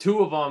two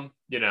of them,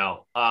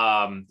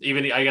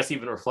 even I guess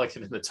even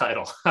reflected in the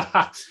title.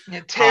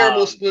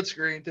 Terrible split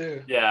screen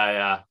too.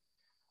 Yeah.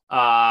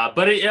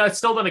 But it's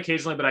still done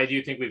occasionally, but I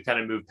do think we've kind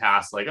of moved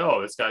past like,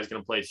 oh, this guy's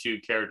going to play two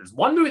characters.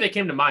 One movie that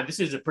came to mind, this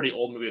is a pretty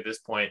old movie at this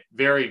point,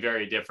 very,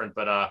 very different,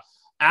 but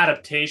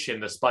Adaptation,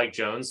 the Spike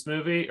Jonze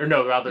movie, or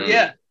no, rather,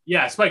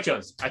 Spike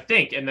Jonze, I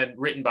think, and then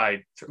written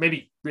by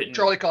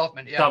Charlie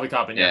Kaufman.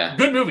 Yeah.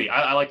 Good movie.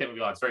 I like that movie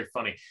a lot. It's very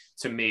funny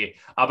to me.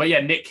 But yeah,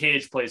 Nick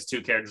Cage plays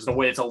two characters in a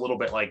way it's a little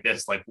bit like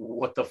this, like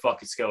what the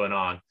fuck is going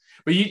on?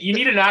 But you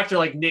need an actor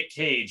like Nick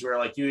Cage where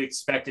like you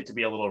expect it to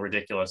be a little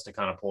ridiculous to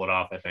kind of pull it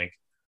off, I think.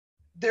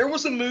 There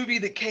was a movie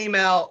that came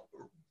out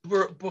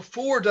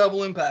before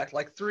Double Impact,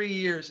 like 3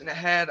 years, and it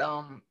had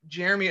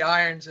Jeremy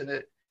Irons in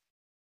it,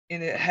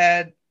 and it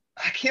had,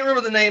 I can't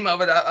remember the name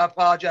of it. I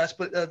apologize,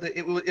 but it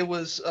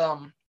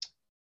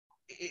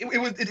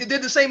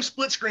did the same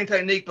split screen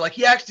technique, but like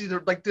he actually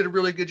did a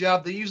really good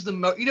job. They used the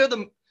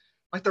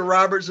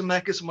Robert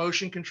Zemeckis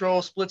motion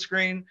control split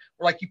screen,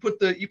 where like you put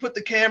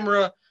the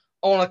camera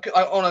on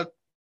a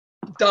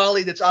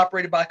dolly that's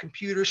operated by a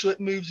computer, so it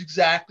moves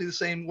exactly the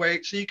same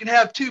way. So you can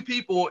have two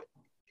people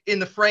in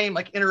the frame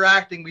like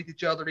interacting with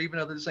each other, even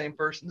though they're the same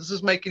person. Does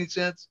this make any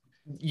sense?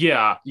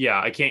 Yeah.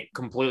 I can't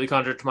completely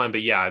contradict mine,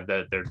 but yeah,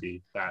 there'd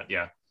be that.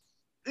 Yeah.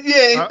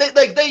 Yeah,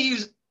 they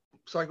use.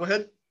 Sorry, go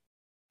ahead.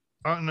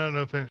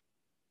 No, finish.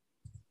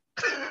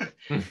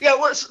 Yeah,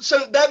 well,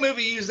 so that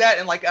movie used that,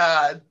 and like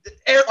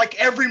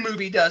every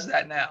movie does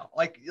that now.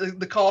 Like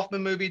the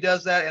Kaufman movie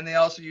does that, and they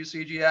also use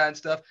CGI and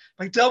stuff.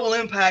 Like Double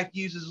Impact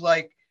uses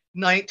like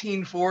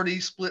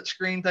 1940s split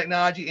screen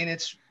technology, and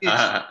it's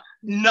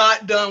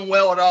not done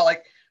well at all.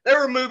 Like there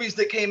were movies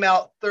that came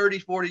out 30,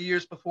 40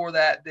 years before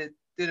that did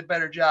a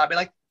better job. And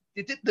like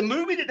the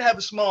movie didn't have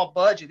a small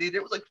budget.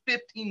 It was like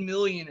 $15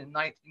 million in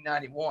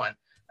 1991.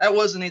 That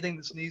wasn't anything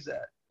to sneeze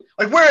at.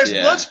 Like whereas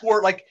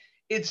Bloodsport, like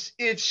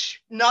it's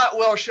not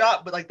well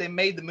shot, but like they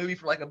made the movie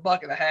for like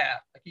 $1.50.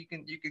 Like you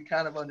can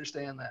kind of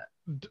understand that.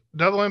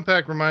 Double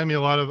Impact reminded me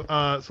a lot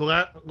of so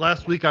that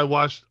last week I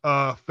watched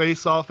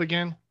Face Off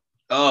again.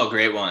 Oh,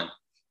 great one.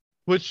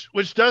 Which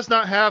does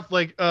not have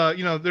like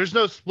there's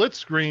no split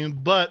screen,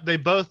 but they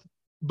both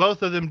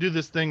of them do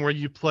this thing where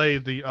you play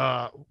the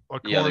a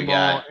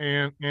cornball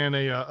and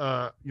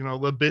a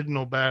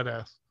libidinal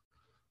badass.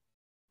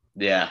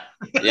 Yeah.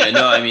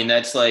 No, I mean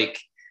that's like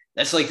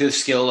the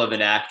skill of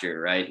an actor,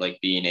 right? Like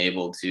being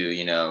able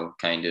to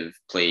kind of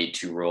play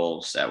two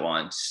roles at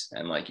once,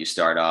 and like you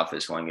start off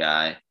as one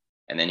guy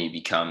and then you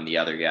become the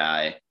other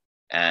guy.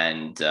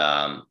 And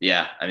I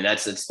mean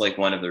that's like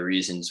one of the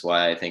reasons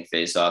why I think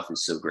Face Off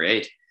is so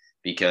great,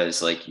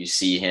 because like you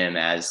see him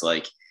as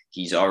like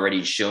he's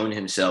already shown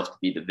himself to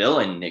be the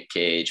villain, Nick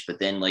Cage, but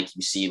then like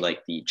you see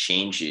like the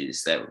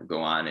changes that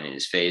go on in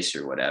his face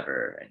or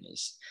whatever, and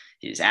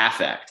his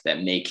affect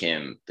that make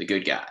him the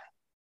good guy.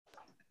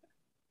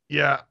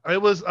 Yeah,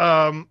 it was.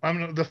 I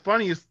mean, the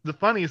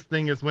funniest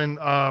thing is when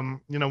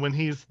when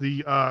he's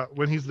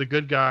the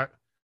good guy.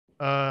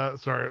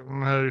 Sorry, I don't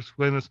know how to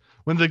explain this.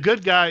 When the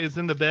good guy is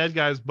in the bad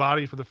guy's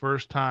body for the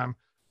first time,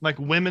 like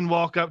women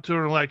walk up to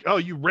her and like, "Oh,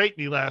 you raped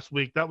me last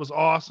week. That was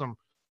awesome."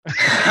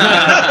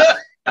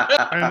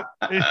 and,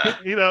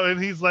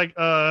 and he's like,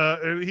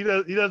 and he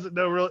doesn't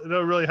know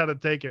really how to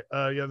take it.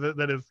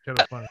 That is kind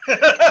of funny.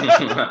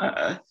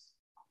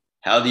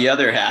 How the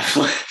other half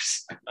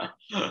lives.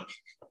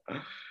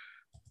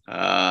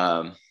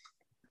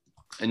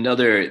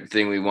 Another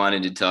thing we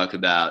wanted to talk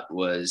about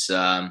was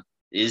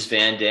is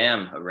Van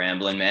Damme a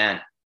rambling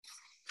man?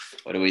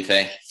 What do we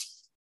think?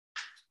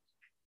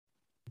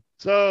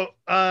 So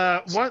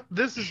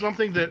this is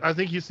something that I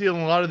think you see in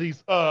a lot of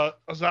these. So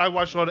I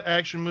watch a lot of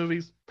action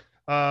movies.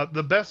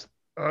 The best.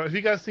 Have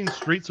you guys seen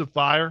Streets of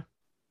Fire?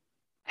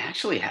 I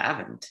actually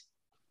haven't.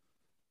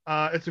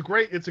 It's a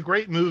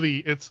great movie.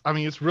 It's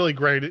really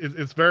great.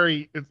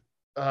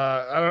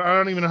 I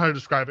don't even know how to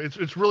describe it.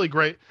 It's really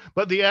great.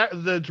 But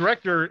the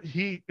director,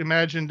 he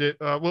imagined it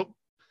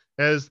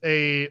as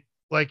a,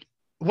 like,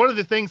 one of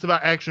the things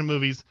about action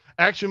movies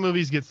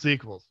get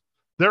sequels.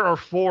 There are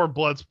 4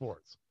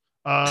 Bloodsports.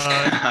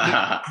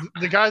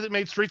 The guy that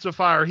made Streets of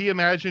Fire, he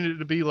imagined it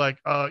to be like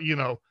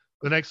the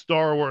next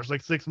Star Wars,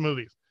 like 6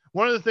 movies.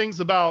 One of the things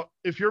about,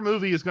 if your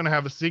movie is going to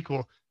have a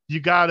sequel, you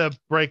got to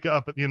break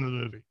up at the end of the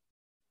movie.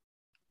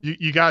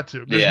 You got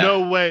to. There's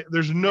no way.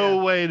 There's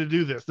no way to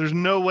do this. There's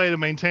no way to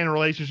maintain a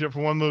relationship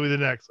from one movie to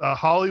the next.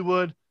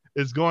 Hollywood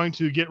is going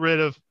to get rid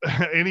of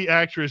any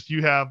actress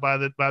you have by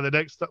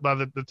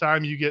the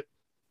time you get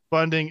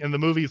funding and the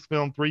movie is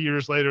filmed 3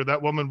 years later.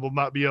 That woman will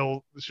not be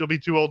able. She'll be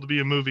too old to be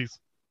in movies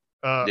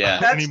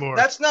anymore.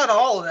 That's not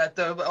all of that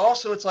though, but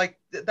also it's like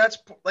that's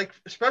like,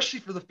 especially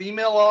for the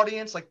female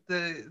audience, like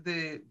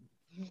the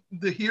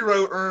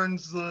hero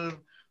earns the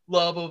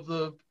love of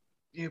the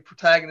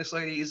protagonist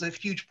lady is a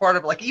huge part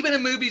of it. Like even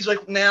in movies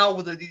like now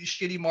with these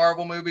shitty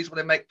Marvel movies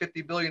where they make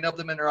 50 billion of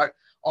them and they're like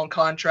on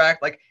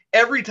contract, like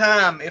every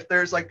time if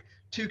there's like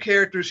 2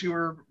 characters who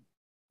are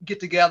get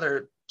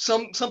together,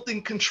 some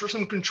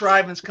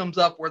contrivance comes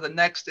up where in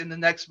the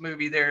next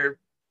movie they're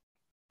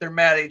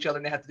mad at each other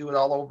and they have to do it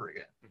all over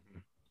again.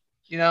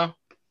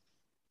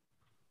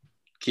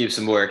 Keeps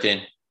them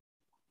working.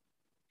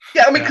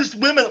 Yeah, I mean, because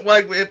women,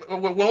 like, when a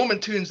woman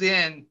tunes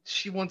in,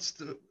 she wants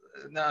to.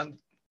 Now I'm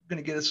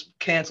gonna get us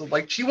canceled.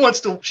 Like, she wants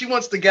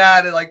the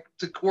guy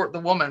to court the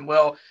woman.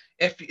 Well,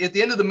 if at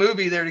the end of the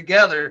movie they're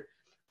together,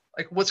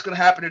 like, what's gonna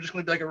happen? They're just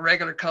gonna be like a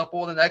regular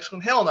couple. And the next one,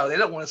 hell no, they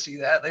don't want to see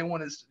that. They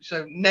want to.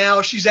 So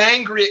now she's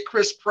angry at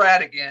Chris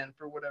Pratt again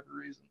for whatever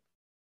reason.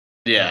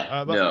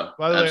 Yeah. No.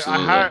 By the way,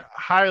 absolutely.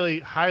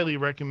 I highly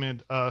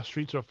recommend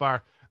Streets of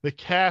Fire. The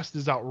cast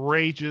is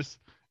outrageous.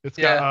 It's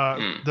got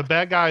the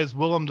bad guy is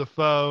Willem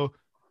Dafoe.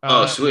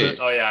 Sweet.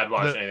 I'd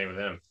watch anything with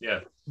him. Yeah.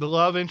 The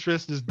love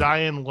interest is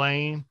Diane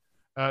Lane.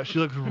 She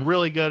looks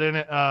really good in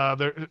it.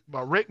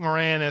 Rick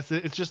Moranis.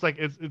 It's just like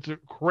it's a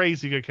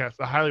crazy good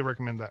cast. I highly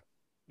recommend that.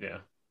 Yeah.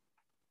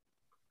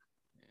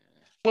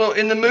 Well,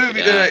 in the movie,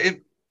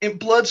 in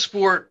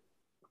Bloodsport,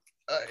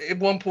 at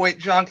one point,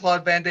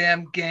 Jean-Claude Van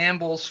Damme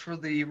gambles for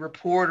the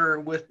reporter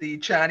with the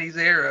Chinese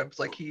Arabs.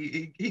 Like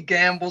he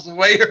gambles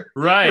away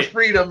her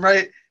freedom,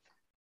 right?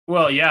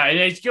 Well, yeah, and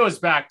it goes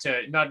back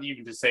to, not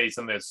even to say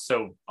something that's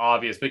so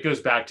obvious, but it goes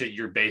back to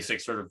your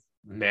basic sort of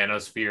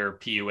manosphere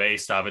PUA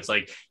stuff. It's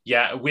like,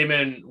 yeah,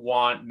 women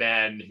want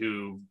men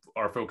who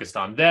are focused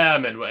on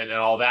them and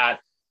all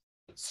that,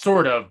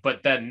 sort of,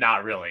 but then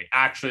not really.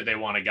 Actually, they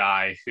want a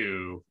guy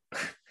who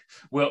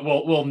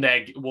will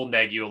neg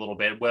you a little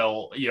bit.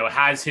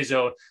 Has his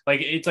own,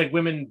 like, it's like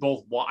women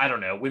both want, I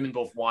don't know, women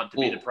both want to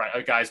be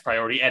a guy's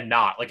priority and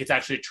not. Like, it's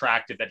actually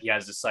attractive that he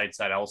has his sights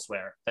set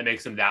elsewhere. That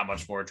makes him that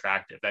much more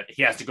attractive, that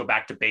he has to go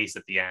back to base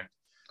at the end.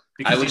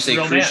 I would say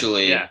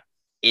crucially,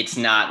 it's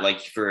not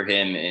like for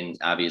him, and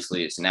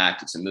obviously it's an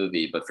act, it's a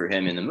movie, but for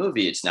him in the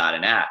movie, it's not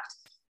an act.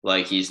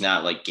 Like, he's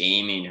not like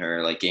gaming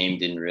her. Like, game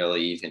didn't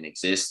really even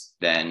exist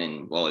then.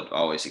 And well, it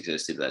always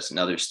existed. That's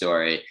another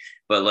story.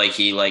 But like,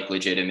 he like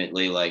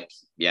legitimately, like,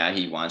 yeah,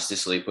 he wants to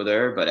sleep with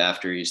her, but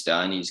after he's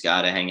done, he's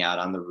got to hang out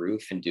on the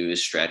roof and do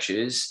his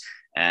stretches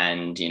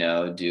and,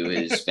 do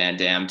his Van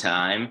Damme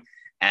time.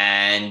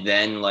 And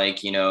then, like,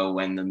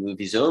 when the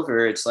movie's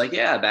over, it's like,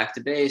 yeah, back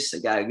to base. I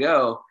gotta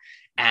go.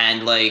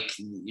 And like,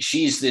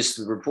 this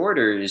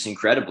reporter is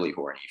incredibly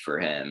horny for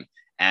him.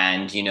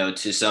 And,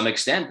 to some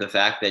extent, the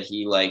fact that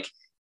he, like,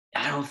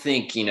 I don't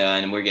think,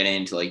 and we're getting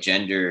into like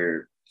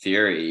gender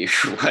theory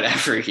or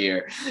whatever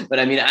here, but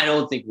I mean, I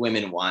don't think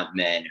women want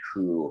men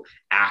who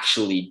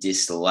actually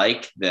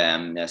dislike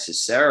them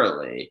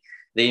necessarily.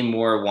 They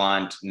more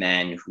want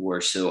men who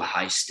are so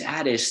high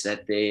status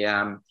that they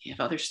have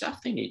other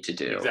stuff they need to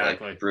do,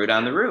 exactly. Like brood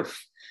on the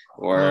roof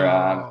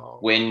or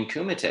win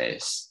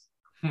kumites.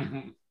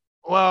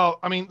 Well,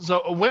 I mean,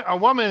 so a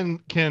woman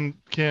can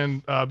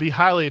be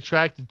highly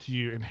attracted to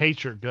you and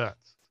hate your guts.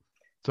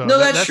 So no,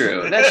 that's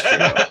true. That's true.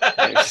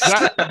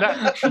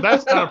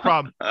 That's not a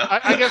problem.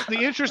 I guess the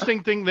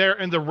interesting thing there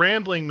and the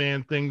rambling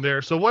man thing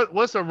there. So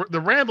what's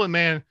the rambling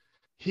man?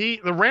 The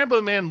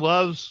rambling man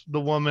loves the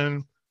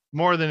woman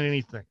more than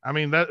anything. I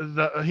mean,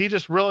 he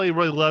just really,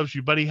 really loves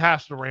you, but he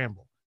has to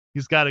ramble.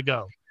 He's got to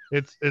go.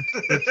 It's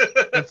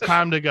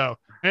time to go.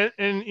 And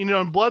in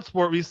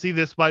Bloodsport we see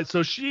this fight.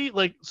 So she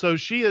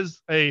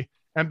is a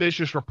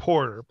ambitious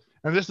reporter,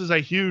 and this is a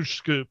huge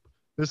scoop.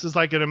 This is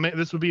like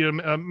this would be an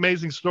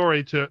amazing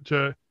story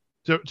to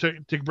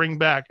bring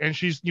back. And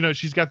she's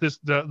got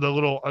the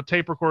little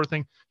tape recorder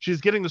thing.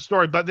 She's getting the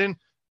story, but then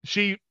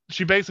she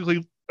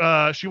basically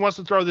she wants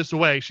to throw this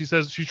away. She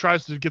says she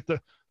tries to get the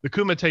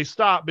kumite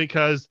stopped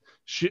because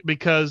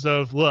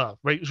of love,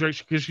 right?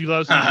 Because she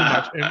loves him too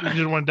much and she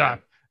doesn't want to die.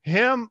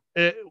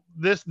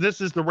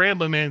 This is the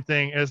rambling man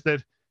thing, is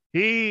that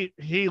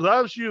he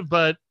loves you,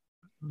 but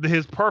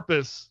his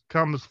purpose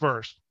comes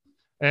first.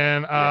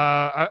 And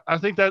I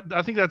think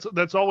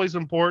that's always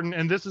important.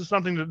 And this is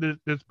something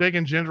that's big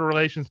in gender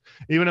relations,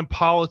 even in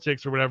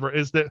politics or whatever,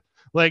 is that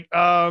like,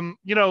 I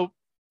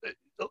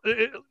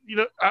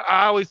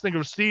always think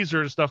of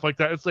Caesar and stuff like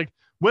that. It's like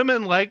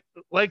women like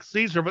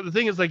Caesar, but the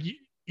thing is like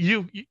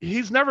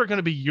he's never going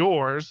to be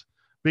yours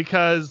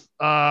because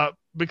of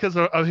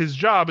his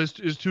job is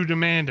too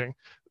demanding.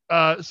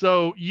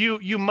 So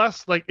you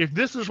must, like, if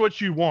this is what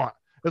you want,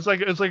 it's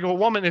like a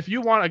woman. If you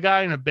want a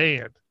guy in a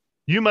band,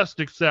 you must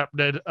accept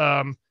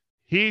that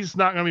he's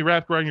not going to be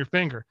wrapped around your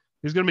finger.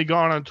 He's going to be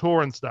gone on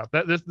tour and stuff.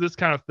 This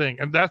kind of thing,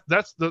 and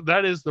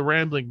that is the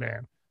rambling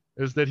man.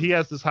 Is that he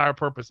has this higher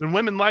purpose, and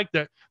women like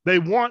that. They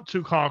want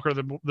to conquer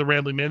the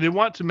rambling man. They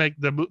want to make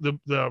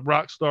the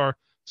rock star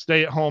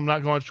stay at home,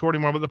 not go on tour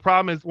anymore. But the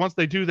problem is, once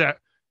they do that,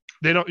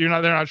 they're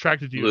not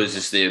attracted to you.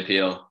 Loses the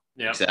appeal.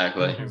 Yeah,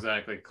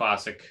 exactly.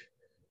 Classic,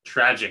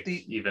 tragic,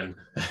 even.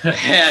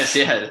 Yes,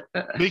 yeah.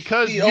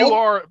 Because you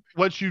are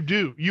what you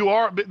do. You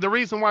are the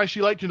reason why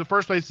she liked you in the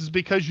first place is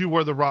because you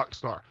were the rock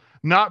star,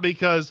 not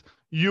because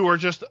you were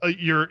just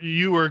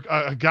you were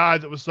a guy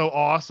that was so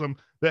awesome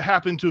that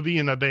happened to be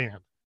in a band.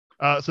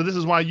 So this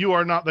is why you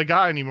are not the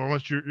guy anymore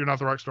once you're not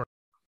the rock star.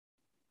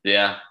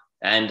 Yeah.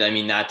 And I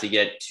mean, not to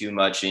get too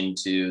much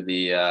into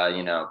the,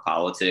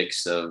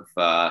 politics of,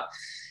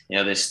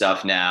 this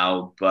stuff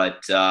now,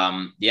 but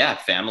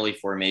family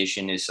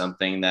formation is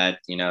something that,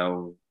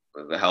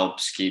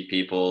 helps keep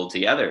people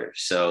together.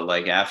 So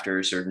like after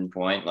a certain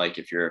point, like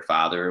if you're a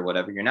father or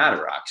whatever, you're not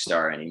a rock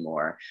star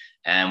anymore.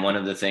 And one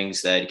of the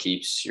things that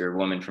keeps your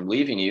woman from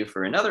leaving you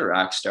for another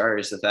rock star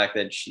is the fact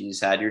that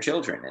she's had your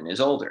children and is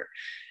older.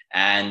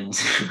 And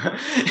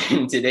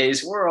in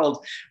today's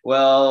world,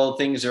 well,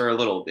 things are a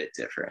little bit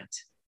different.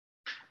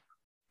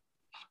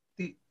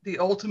 The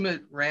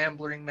ultimate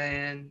rambling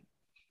man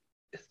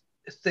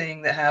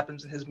thing that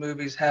happens in his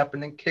movies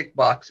happened in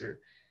Kickboxer.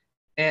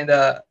 And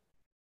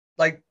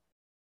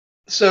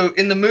so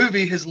in the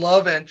movie, his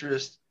love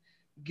interest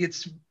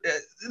gets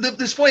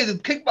this funny. The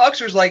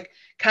Kickboxer is like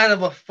kind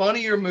of a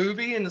funnier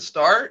movie in the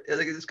start.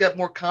 It's got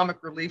more comic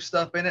relief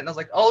stuff in it. And I was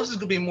like, oh, this is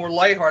going to be a more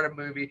lighthearted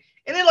movie.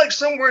 And then like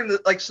somewhere in the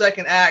like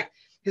second act,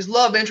 his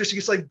love interest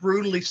gets like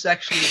brutally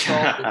sexually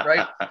assaulted,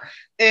 right?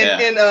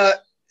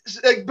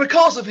 And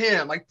because of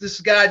him, like this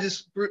guy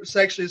just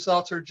sexually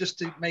assaults her just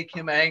to make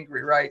him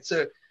angry, right?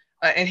 So,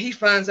 and he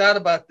finds out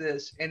about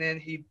this, and then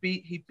he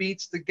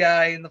beats the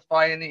guy in the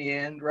fight in the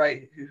end,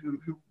 right? Who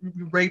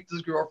raped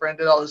his girlfriend,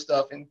 did all this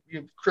stuff, and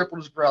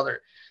crippled his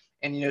brother.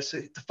 And so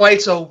the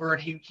fight's over,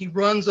 and he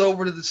runs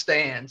over to the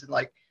stands and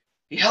like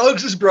he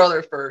hugs his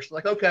brother first,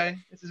 like okay,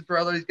 it's his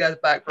brother, he's got his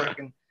back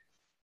broken.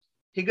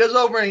 He goes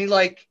over and he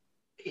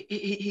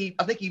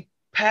I think he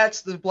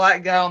pats the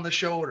black guy on the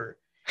shoulder.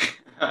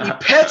 He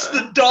pets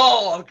the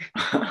dog,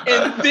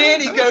 and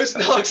then he goes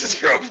and hugs his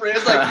girlfriend.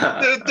 It's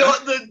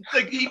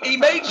like he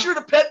made sure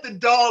to pet the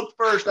dog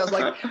first. I was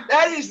like,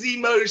 that is the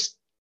most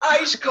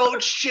ice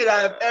cold shit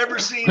I've ever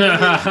seen. They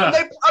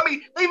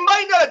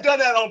might not have done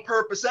that on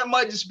purpose. That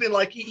might have just been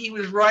like he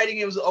was writing.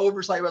 It was an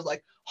oversight. I was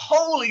like,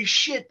 holy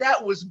shit,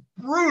 that was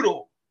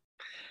brutal.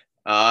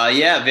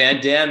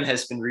 Van Damme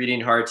has been reading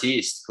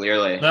Heartiste,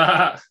 clearly.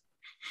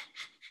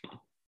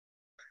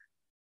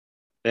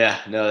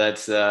 Yeah, no,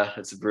 that's a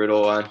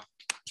brutal one.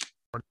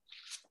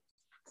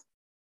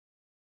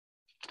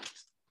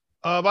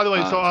 By the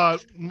way,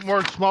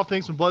 more small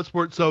things from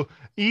Bloodsport. So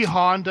E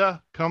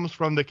Honda comes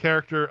from the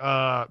character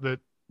that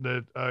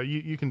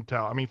you can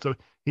tell. I mean, so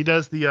he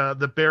does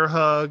the bear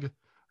hug.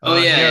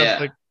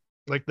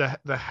 Like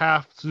the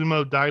half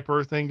sumo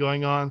diaper thing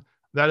going on.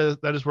 That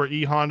is where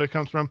E Honda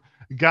comes from.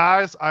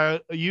 Guys,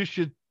 you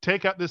should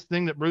take out this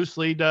thing that Bruce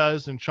Lee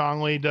does and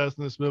Chong Li does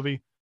in this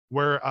movie,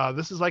 where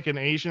this is like an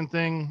Asian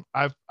thing.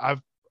 I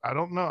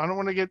don't know. I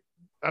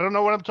don't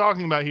know what I'm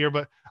talking about here,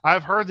 but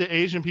I've heard that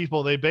Asian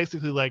people, they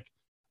basically like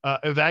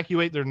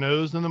evacuate their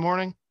nose in the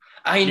morning.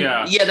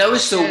 That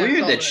was so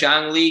weird that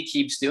Chong Li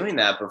keeps doing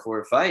that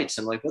before fights.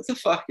 I'm like, what the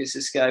fuck is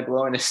this guy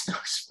blowing his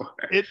nose for?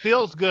 It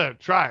feels good.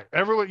 Try it.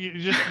 Everyone, you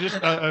just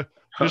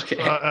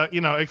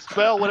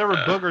expel whatever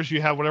boogers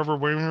you have, whenever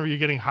you're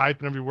getting hyped,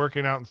 whenever you're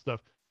working out and stuff.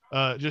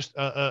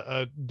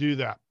 Do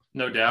that.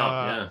 No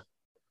doubt.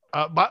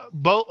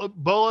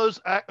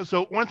 Bolo's.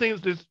 So one thing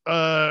is this,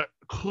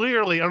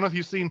 clearly, I don't know if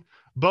you've seen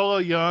Bolo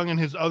Young and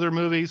his other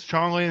movies,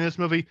 Chong Li in this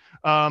movie.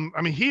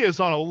 He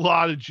is on a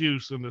lot of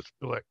juice in this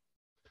flick.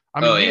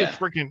 He is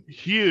freaking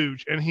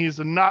huge, and he's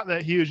not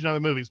that huge in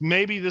other movies.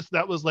 Maybe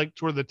that was like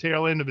toward the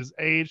tail end of his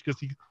age, because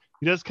he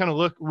does kind of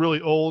look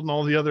really old in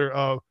all the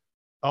other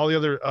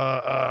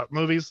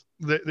movies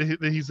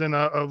that he's in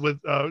with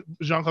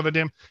Jean-Claude Van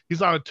Damme.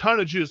 He's on a ton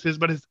of juice.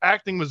 But his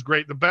acting was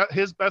great.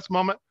 His best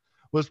moment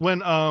was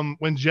when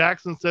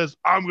Jackson says,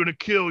 "I'm gonna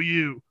kill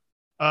you."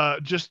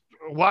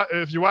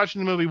 If you're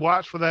watching the movie,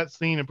 watch for that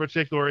scene in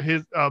particular.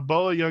 His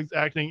Bolo Young's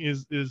acting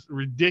is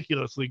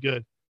ridiculously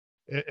good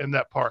in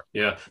that part.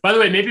 Yeah. By the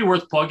way, maybe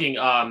worth plugging.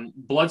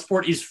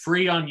 Bloodsport is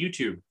free on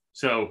YouTube,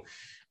 so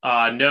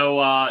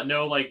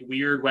No like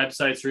weird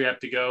websites where you have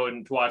to go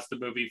and watch the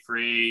movie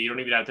free. You don't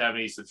even have to have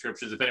any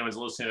subscriptions. If anyone's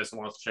listening to this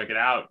and wants to check it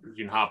out,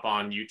 you can hop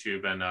on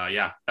YouTube and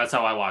yeah, that's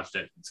how I watched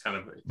it. It's kind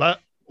of but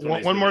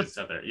one more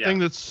thing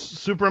that's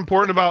super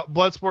important about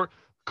Bloodsport,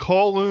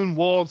 Kowloon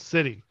Walled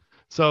City.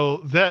 So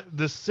that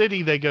the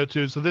city they go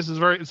to. So this is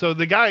so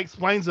the guy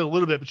explains it a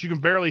little bit, but you can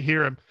barely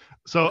hear him.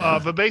 So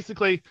but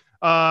basically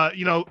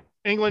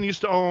England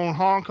used to own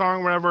Hong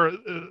Kong, whatever,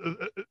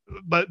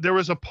 but there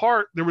was a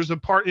part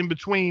in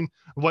between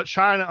what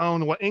China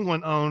owned and what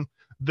England owned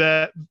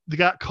that they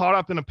got caught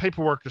up in a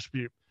paperwork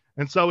dispute.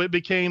 And so it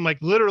became like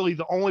literally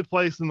the only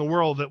place in the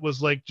world that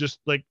was like, just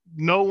like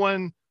no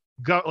one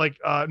got like,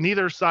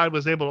 neither side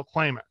was able to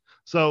claim it.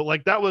 So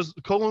like that was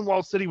Kowloon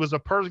Walled City was a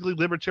perfectly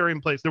libertarian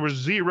place. There was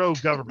zero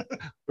government.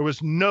 There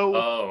was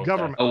no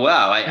government. Oh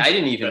wow, I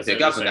didn't even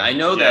pick up on that. I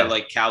know that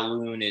like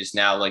Kowloon is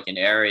now like an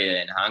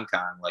area in Hong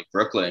Kong, like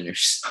Brooklyn or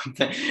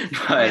something.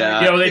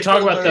 But they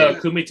talk about the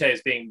Kumite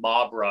as being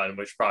mob run,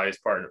 which probably is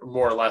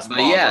more or less. But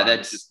yeah,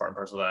 that's just part and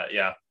parcel of that.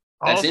 Yeah,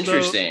 that's also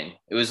interesting.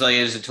 It was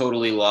a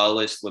totally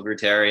lawless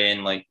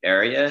libertarian like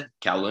area,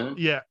 Kowloon.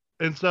 Yeah.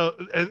 And so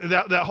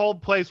that whole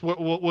place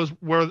was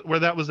where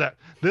that was at.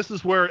 This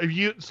is where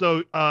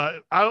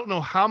I don't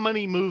know how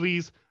many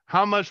movies,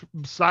 how much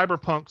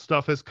cyberpunk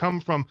stuff has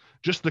come from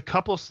just the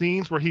couple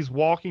scenes where he's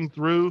walking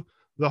through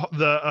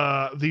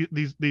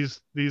these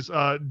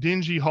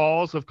dingy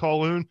halls of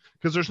Kowloon,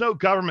 because there's no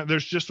government.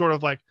 There's just sort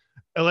of like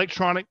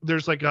electronic.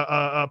 There's like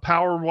a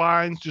power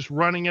lines just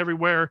running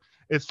everywhere.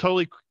 It's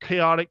totally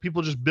chaotic.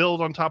 People just build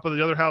on top of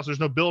the other house. There's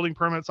no building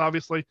permits,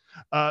 obviously.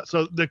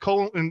 So the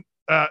Kowloon.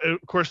 Of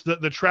course,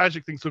 the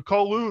tragic thing. So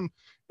Kowloon,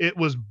 it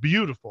was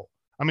beautiful.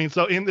 I mean,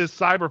 so in this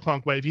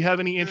cyberpunk way, if you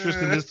have any interest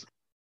in this,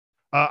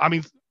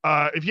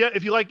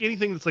 if you like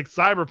anything that's like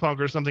cyberpunk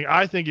or something,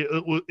 I think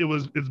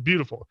it's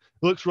beautiful.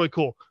 It looks really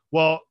cool.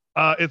 Well,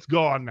 it's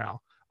gone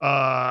now.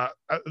 The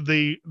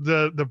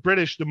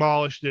British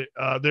demolished it.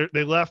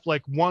 They left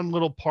like one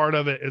little part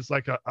of it as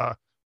like a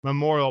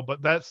memorial,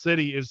 but that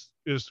city is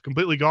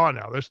completely gone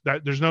now.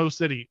 There's no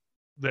city.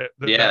 I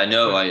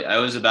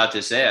was about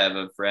to say I have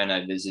a friend.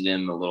 I visited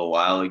him a little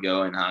while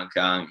ago in Hong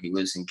Kong. He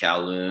lives in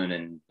Kowloon,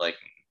 and like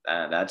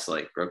that's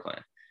like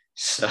Brooklyn.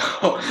 So,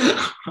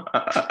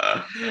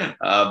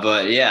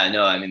 but yeah,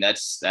 no, I mean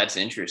that's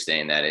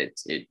interesting that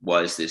it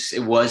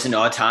was an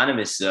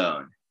autonomous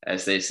zone,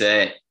 as they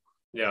say.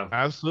 Yeah,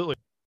 absolutely.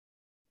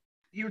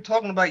 You were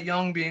talking about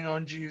Young being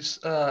on juice.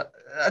 I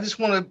just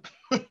want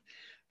to,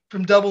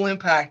 from Double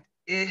Impact.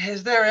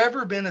 Has there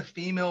ever been a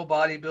female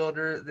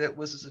bodybuilder that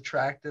was as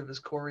attractive as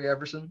Corey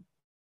Everson?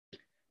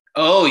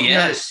 Oh,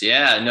 yes.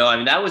 Yeah. No, I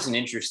mean, that was an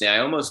interesting, I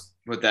almost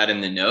put that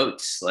in the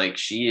notes. Like,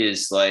 she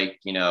is like,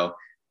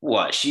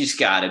 she's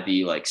got to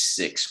be like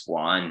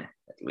 6'1" at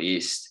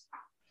least.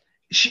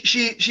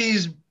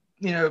 She's,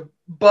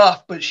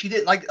 buff, but she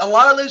didn't, like a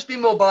lot of those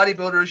female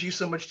bodybuilders use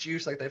so much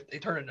juice, like they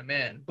turn into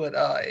men. But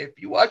if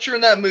you watch her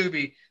in that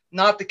movie,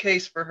 not the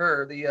case for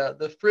her.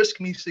 The frisk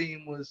me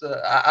scene was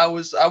I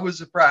was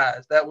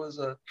surprised. That was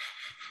an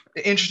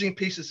interesting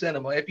piece of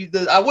cinema.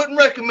 I wouldn't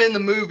recommend the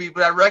movie,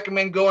 but I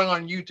recommend going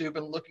on YouTube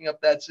and looking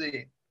up that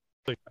scene.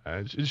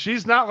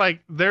 She's not like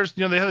there's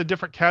they have the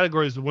different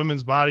categories of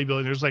women's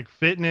bodybuilding. There's like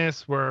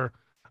fitness where,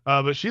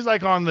 but she's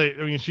like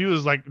she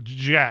was like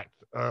jacked.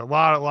 A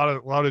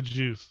lot of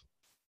juice.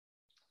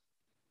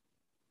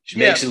 She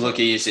makes it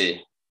look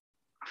easy.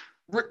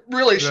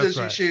 Really, she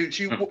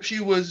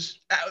was.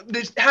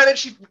 How did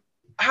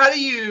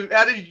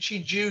she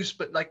juice?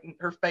 But like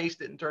her face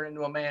didn't turn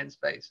into a man's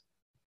face.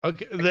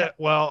 Okay, I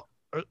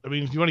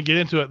mean, if you want to get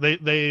into it,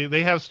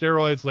 they have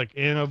steroids like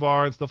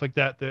Anavar and stuff like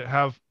that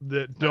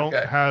that don't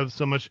have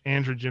so much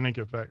androgenic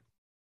effect.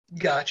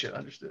 Gotcha,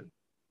 understood.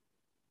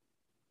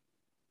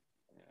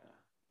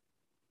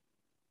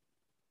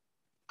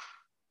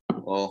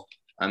 Well,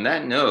 on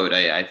that note,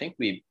 I think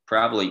we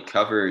probably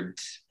covered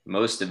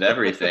most of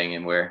everything,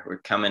 and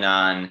we're coming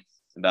on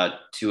about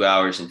 2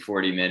 hours and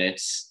 40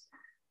 minutes.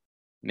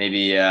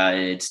 Maybe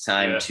it's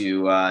time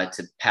to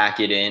pack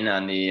it in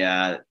on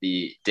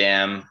the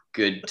damn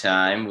good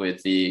time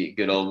with the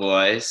good old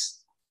boys.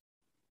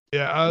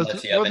 Yeah,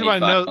 one of my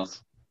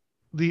notes.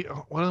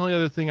 One of the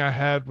other thing I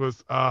had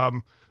was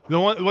one of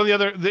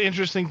the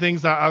interesting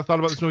things that I thought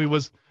about this movie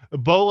was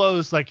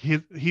Bolo's like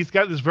he's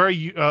got this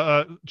very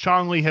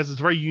Chong Li has this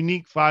very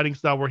unique fighting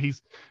style where he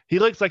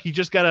looks like he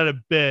just got out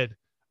of bed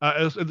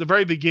at the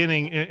very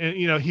beginning,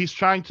 and he's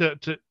trying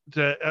to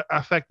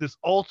affect this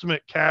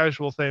ultimate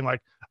casual thing, like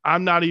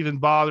I'm not even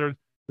bothered,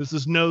 this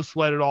is no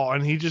sweat at all,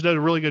 and he just does a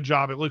really good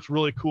job. It looks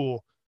really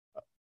cool.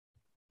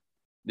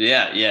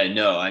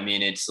 No, I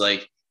mean, it's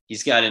like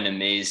he's got an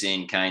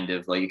amazing kind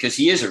of like, because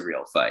he is a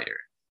real fighter.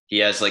 He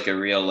has like a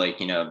real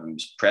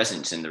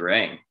presence in the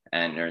ring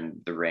and or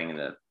in the ring,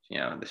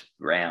 this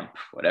ramp,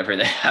 whatever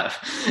they have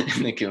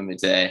in the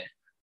Kumite.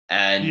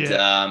 And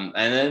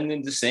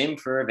then the same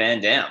for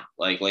Van Damme.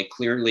 Like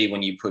clearly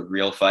when you put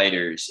real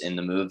fighters in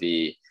the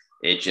movie,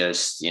 it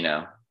just,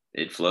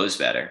 it flows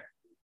better.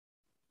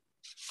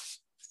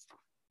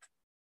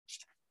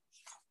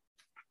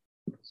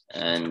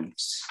 And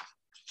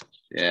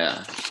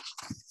yeah,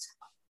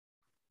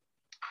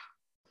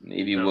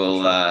 maybe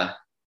we'll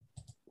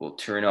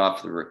turn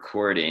off the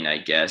recording, I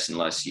guess,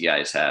 unless you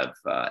guys have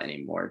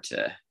any more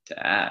to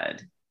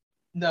add.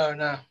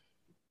 No.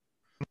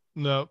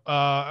 No,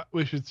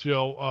 we should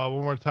chill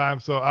one more time.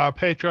 So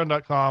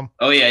patreon.com.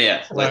 Oh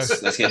yeah.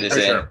 Let's get this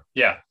in. Sure.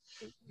 Yeah.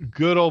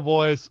 Good old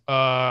boys.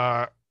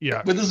 Yeah.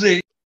 With a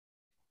Z.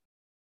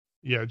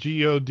 Yeah,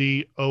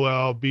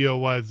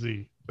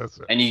 GODOLBOYZ. That's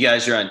it. And you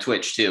guys are on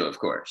Twitch too, of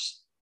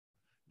course.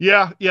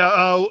 Yeah.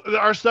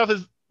 Our stuff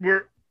is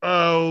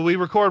we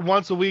record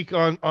once a week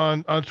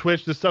on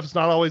Twitch. The stuff's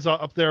not always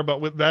up there,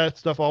 but with that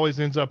stuff always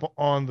ends up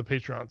on the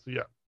Patreon. So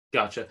yeah.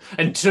 Gotcha.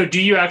 And so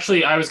do you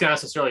actually, I was going to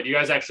ask this earlier, do you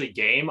guys actually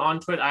game on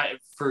Twitch? I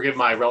forgive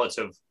my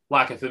relative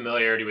lack of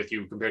familiarity with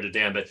you compared to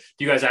Dan, but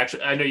do you guys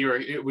actually, I know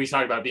we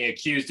talked about being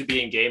accused of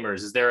being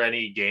gamers. Is there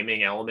any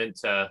gaming element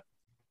to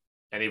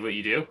any of what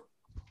you do?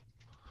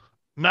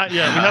 Not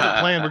yet. We haven't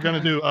planned. We're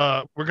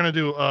gonna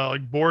do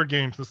like board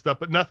games and stuff,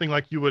 but nothing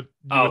like you would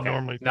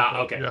normally.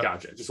 Okay, yeah.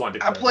 Gotcha. Just wanted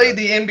to. I played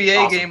the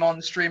NBA game on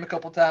the stream a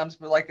couple times,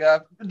 but like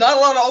not a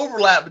lot of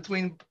overlap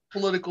between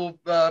political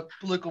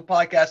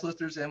podcast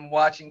listeners and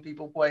watching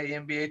people play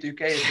NBA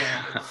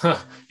 2K.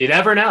 You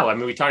never know. I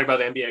mean, we talked about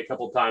the NBA a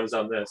couple times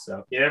on this,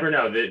 so you never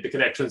know. The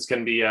connections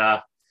can be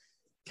out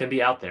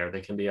there.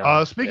 They can be.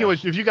 Speaking of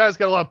which, if you guys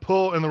got a lot of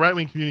pull in the right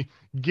wing community,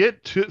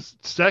 get to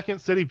Second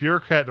City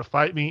Bureaucrat to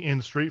fight me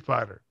in Street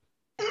Fighter.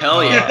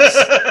 Hell yes!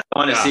 I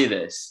want to see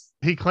this.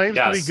 He claims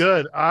to be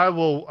good. I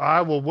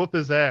will whoop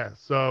his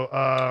ass. So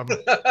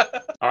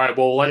all right.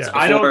 Well, let's. Yeah.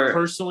 I don't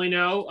personally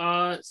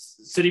know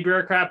City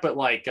Bureaucrat, but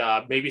like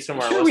maybe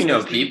somewhere. Sure, we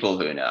know people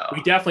who know.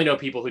 We definitely know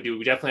people who do.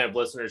 We definitely have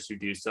listeners who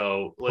do.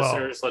 So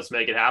listeners, let's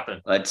make it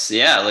happen. Let's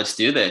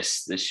do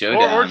this. The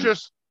showdown.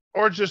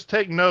 Or just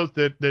take note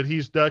that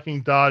he's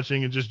ducking,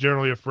 dodging, and just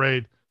generally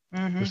afraid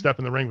to step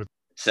in the ring with.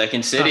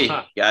 Second City,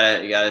 you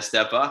gotta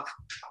step up.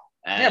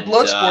 And,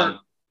 Bloodsport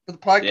for the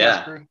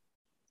podcast crew.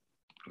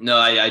 No,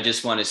 I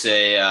just want to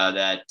say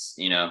that,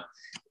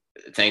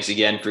 thanks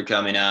again for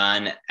coming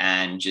on.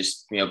 And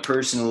just,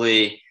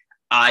 personally,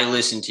 I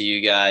listen to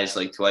you guys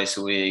like twice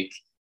a week.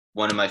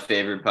 One of my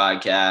favorite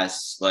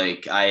podcasts.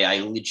 Like I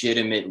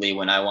legitimately,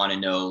 when I want to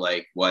know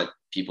like what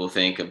people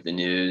think of the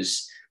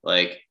news,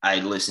 like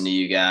I listen to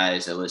you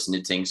guys. I listen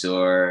to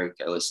Tinksorg.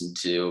 I listen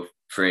to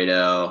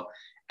Fredo.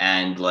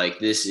 And like,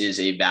 this is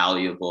a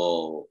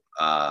valuable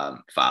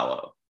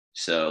follow.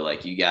 So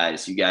like you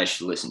guys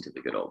should listen to the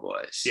good old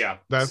boys. Yeah.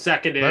 That's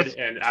seconded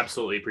and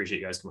absolutely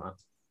appreciate you guys coming on.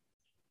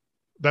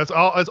 That's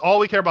all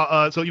we care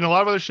about. So, a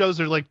lot of other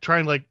shows are like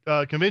trying to like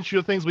convince you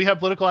of things. We have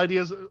political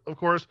ideas, of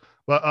course,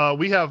 but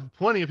we have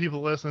plenty of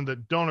people that listen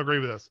that don't agree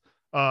with us.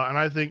 And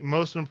I think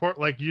most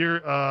important, like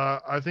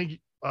I think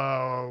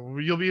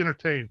you'll be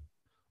entertained.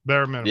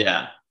 Bare minimum.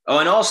 Yeah. Oh,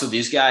 and also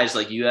these guys,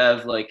 like you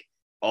have like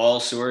all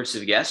sorts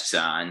of guests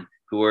on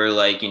who are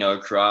like,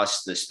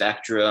 across the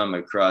spectrum,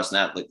 across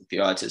not like the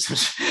autism,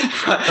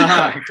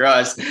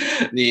 across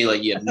the,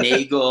 like you have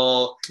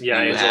Nagel, you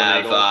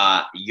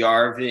have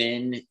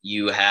Yarvin,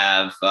 you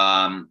have,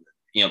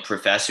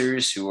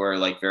 professors who are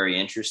like very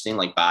interesting,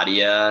 like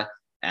Badia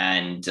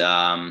and,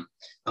 the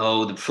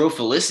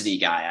Profilicity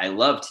guy. I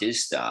loved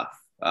his stuff.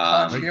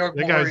 That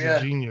guy's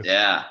a genius.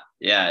 Yeah.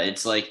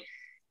 It's like,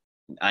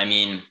 I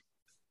mean,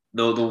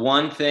 the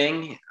one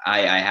thing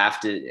I have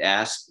to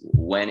ask,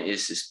 when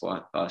is this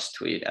Boss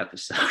Tweet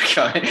episode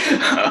coming?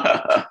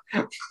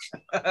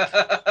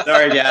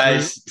 Sorry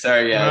guys.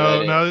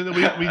 No,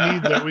 we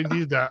need that. We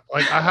need that.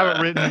 Like I have it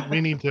written.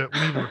 We need to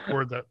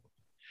record that.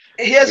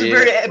 He has a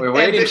very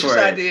ambitious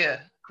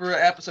idea for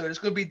an episode. It's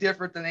going to be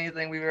different than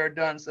anything we've ever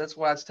done. So that's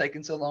why it's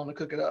taking so long to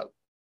cook it up.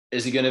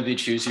 Is it going to be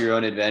choose your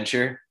own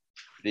adventure?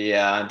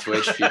 On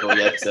Twitch, people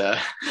get to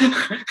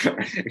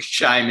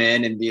chime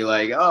in and be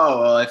like,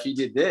 "Oh, well, if you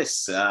did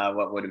this,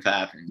 what would have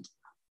happened?"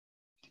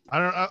 I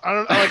don't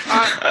like.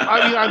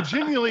 I mean, I'm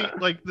genuinely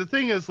like. The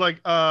thing is,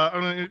 like,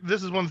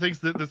 this is one of the things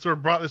that sort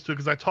of brought this to,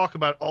 because I talk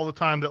about it all the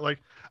time. That like,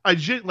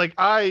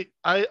 I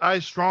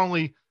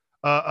strongly,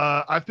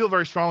 I feel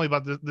very strongly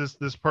about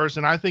this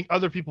person. I think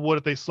other people would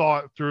if they saw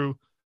it through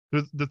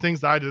the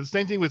things that I did. The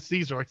same thing with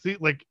Caesar. I think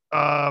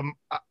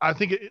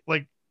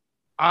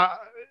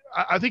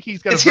I think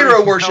he's got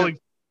hero worship.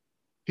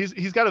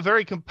 He's got a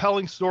very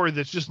compelling story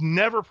that's just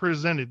never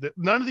presented. That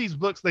none of these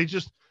books, they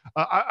just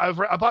I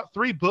bought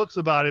 3 books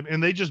about him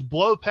and they just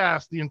blow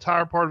past the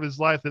entire part of his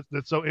life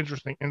that's so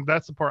interesting, and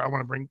that's the part I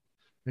want to bring.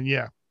 And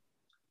yeah,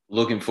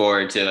 looking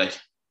forward to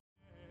it.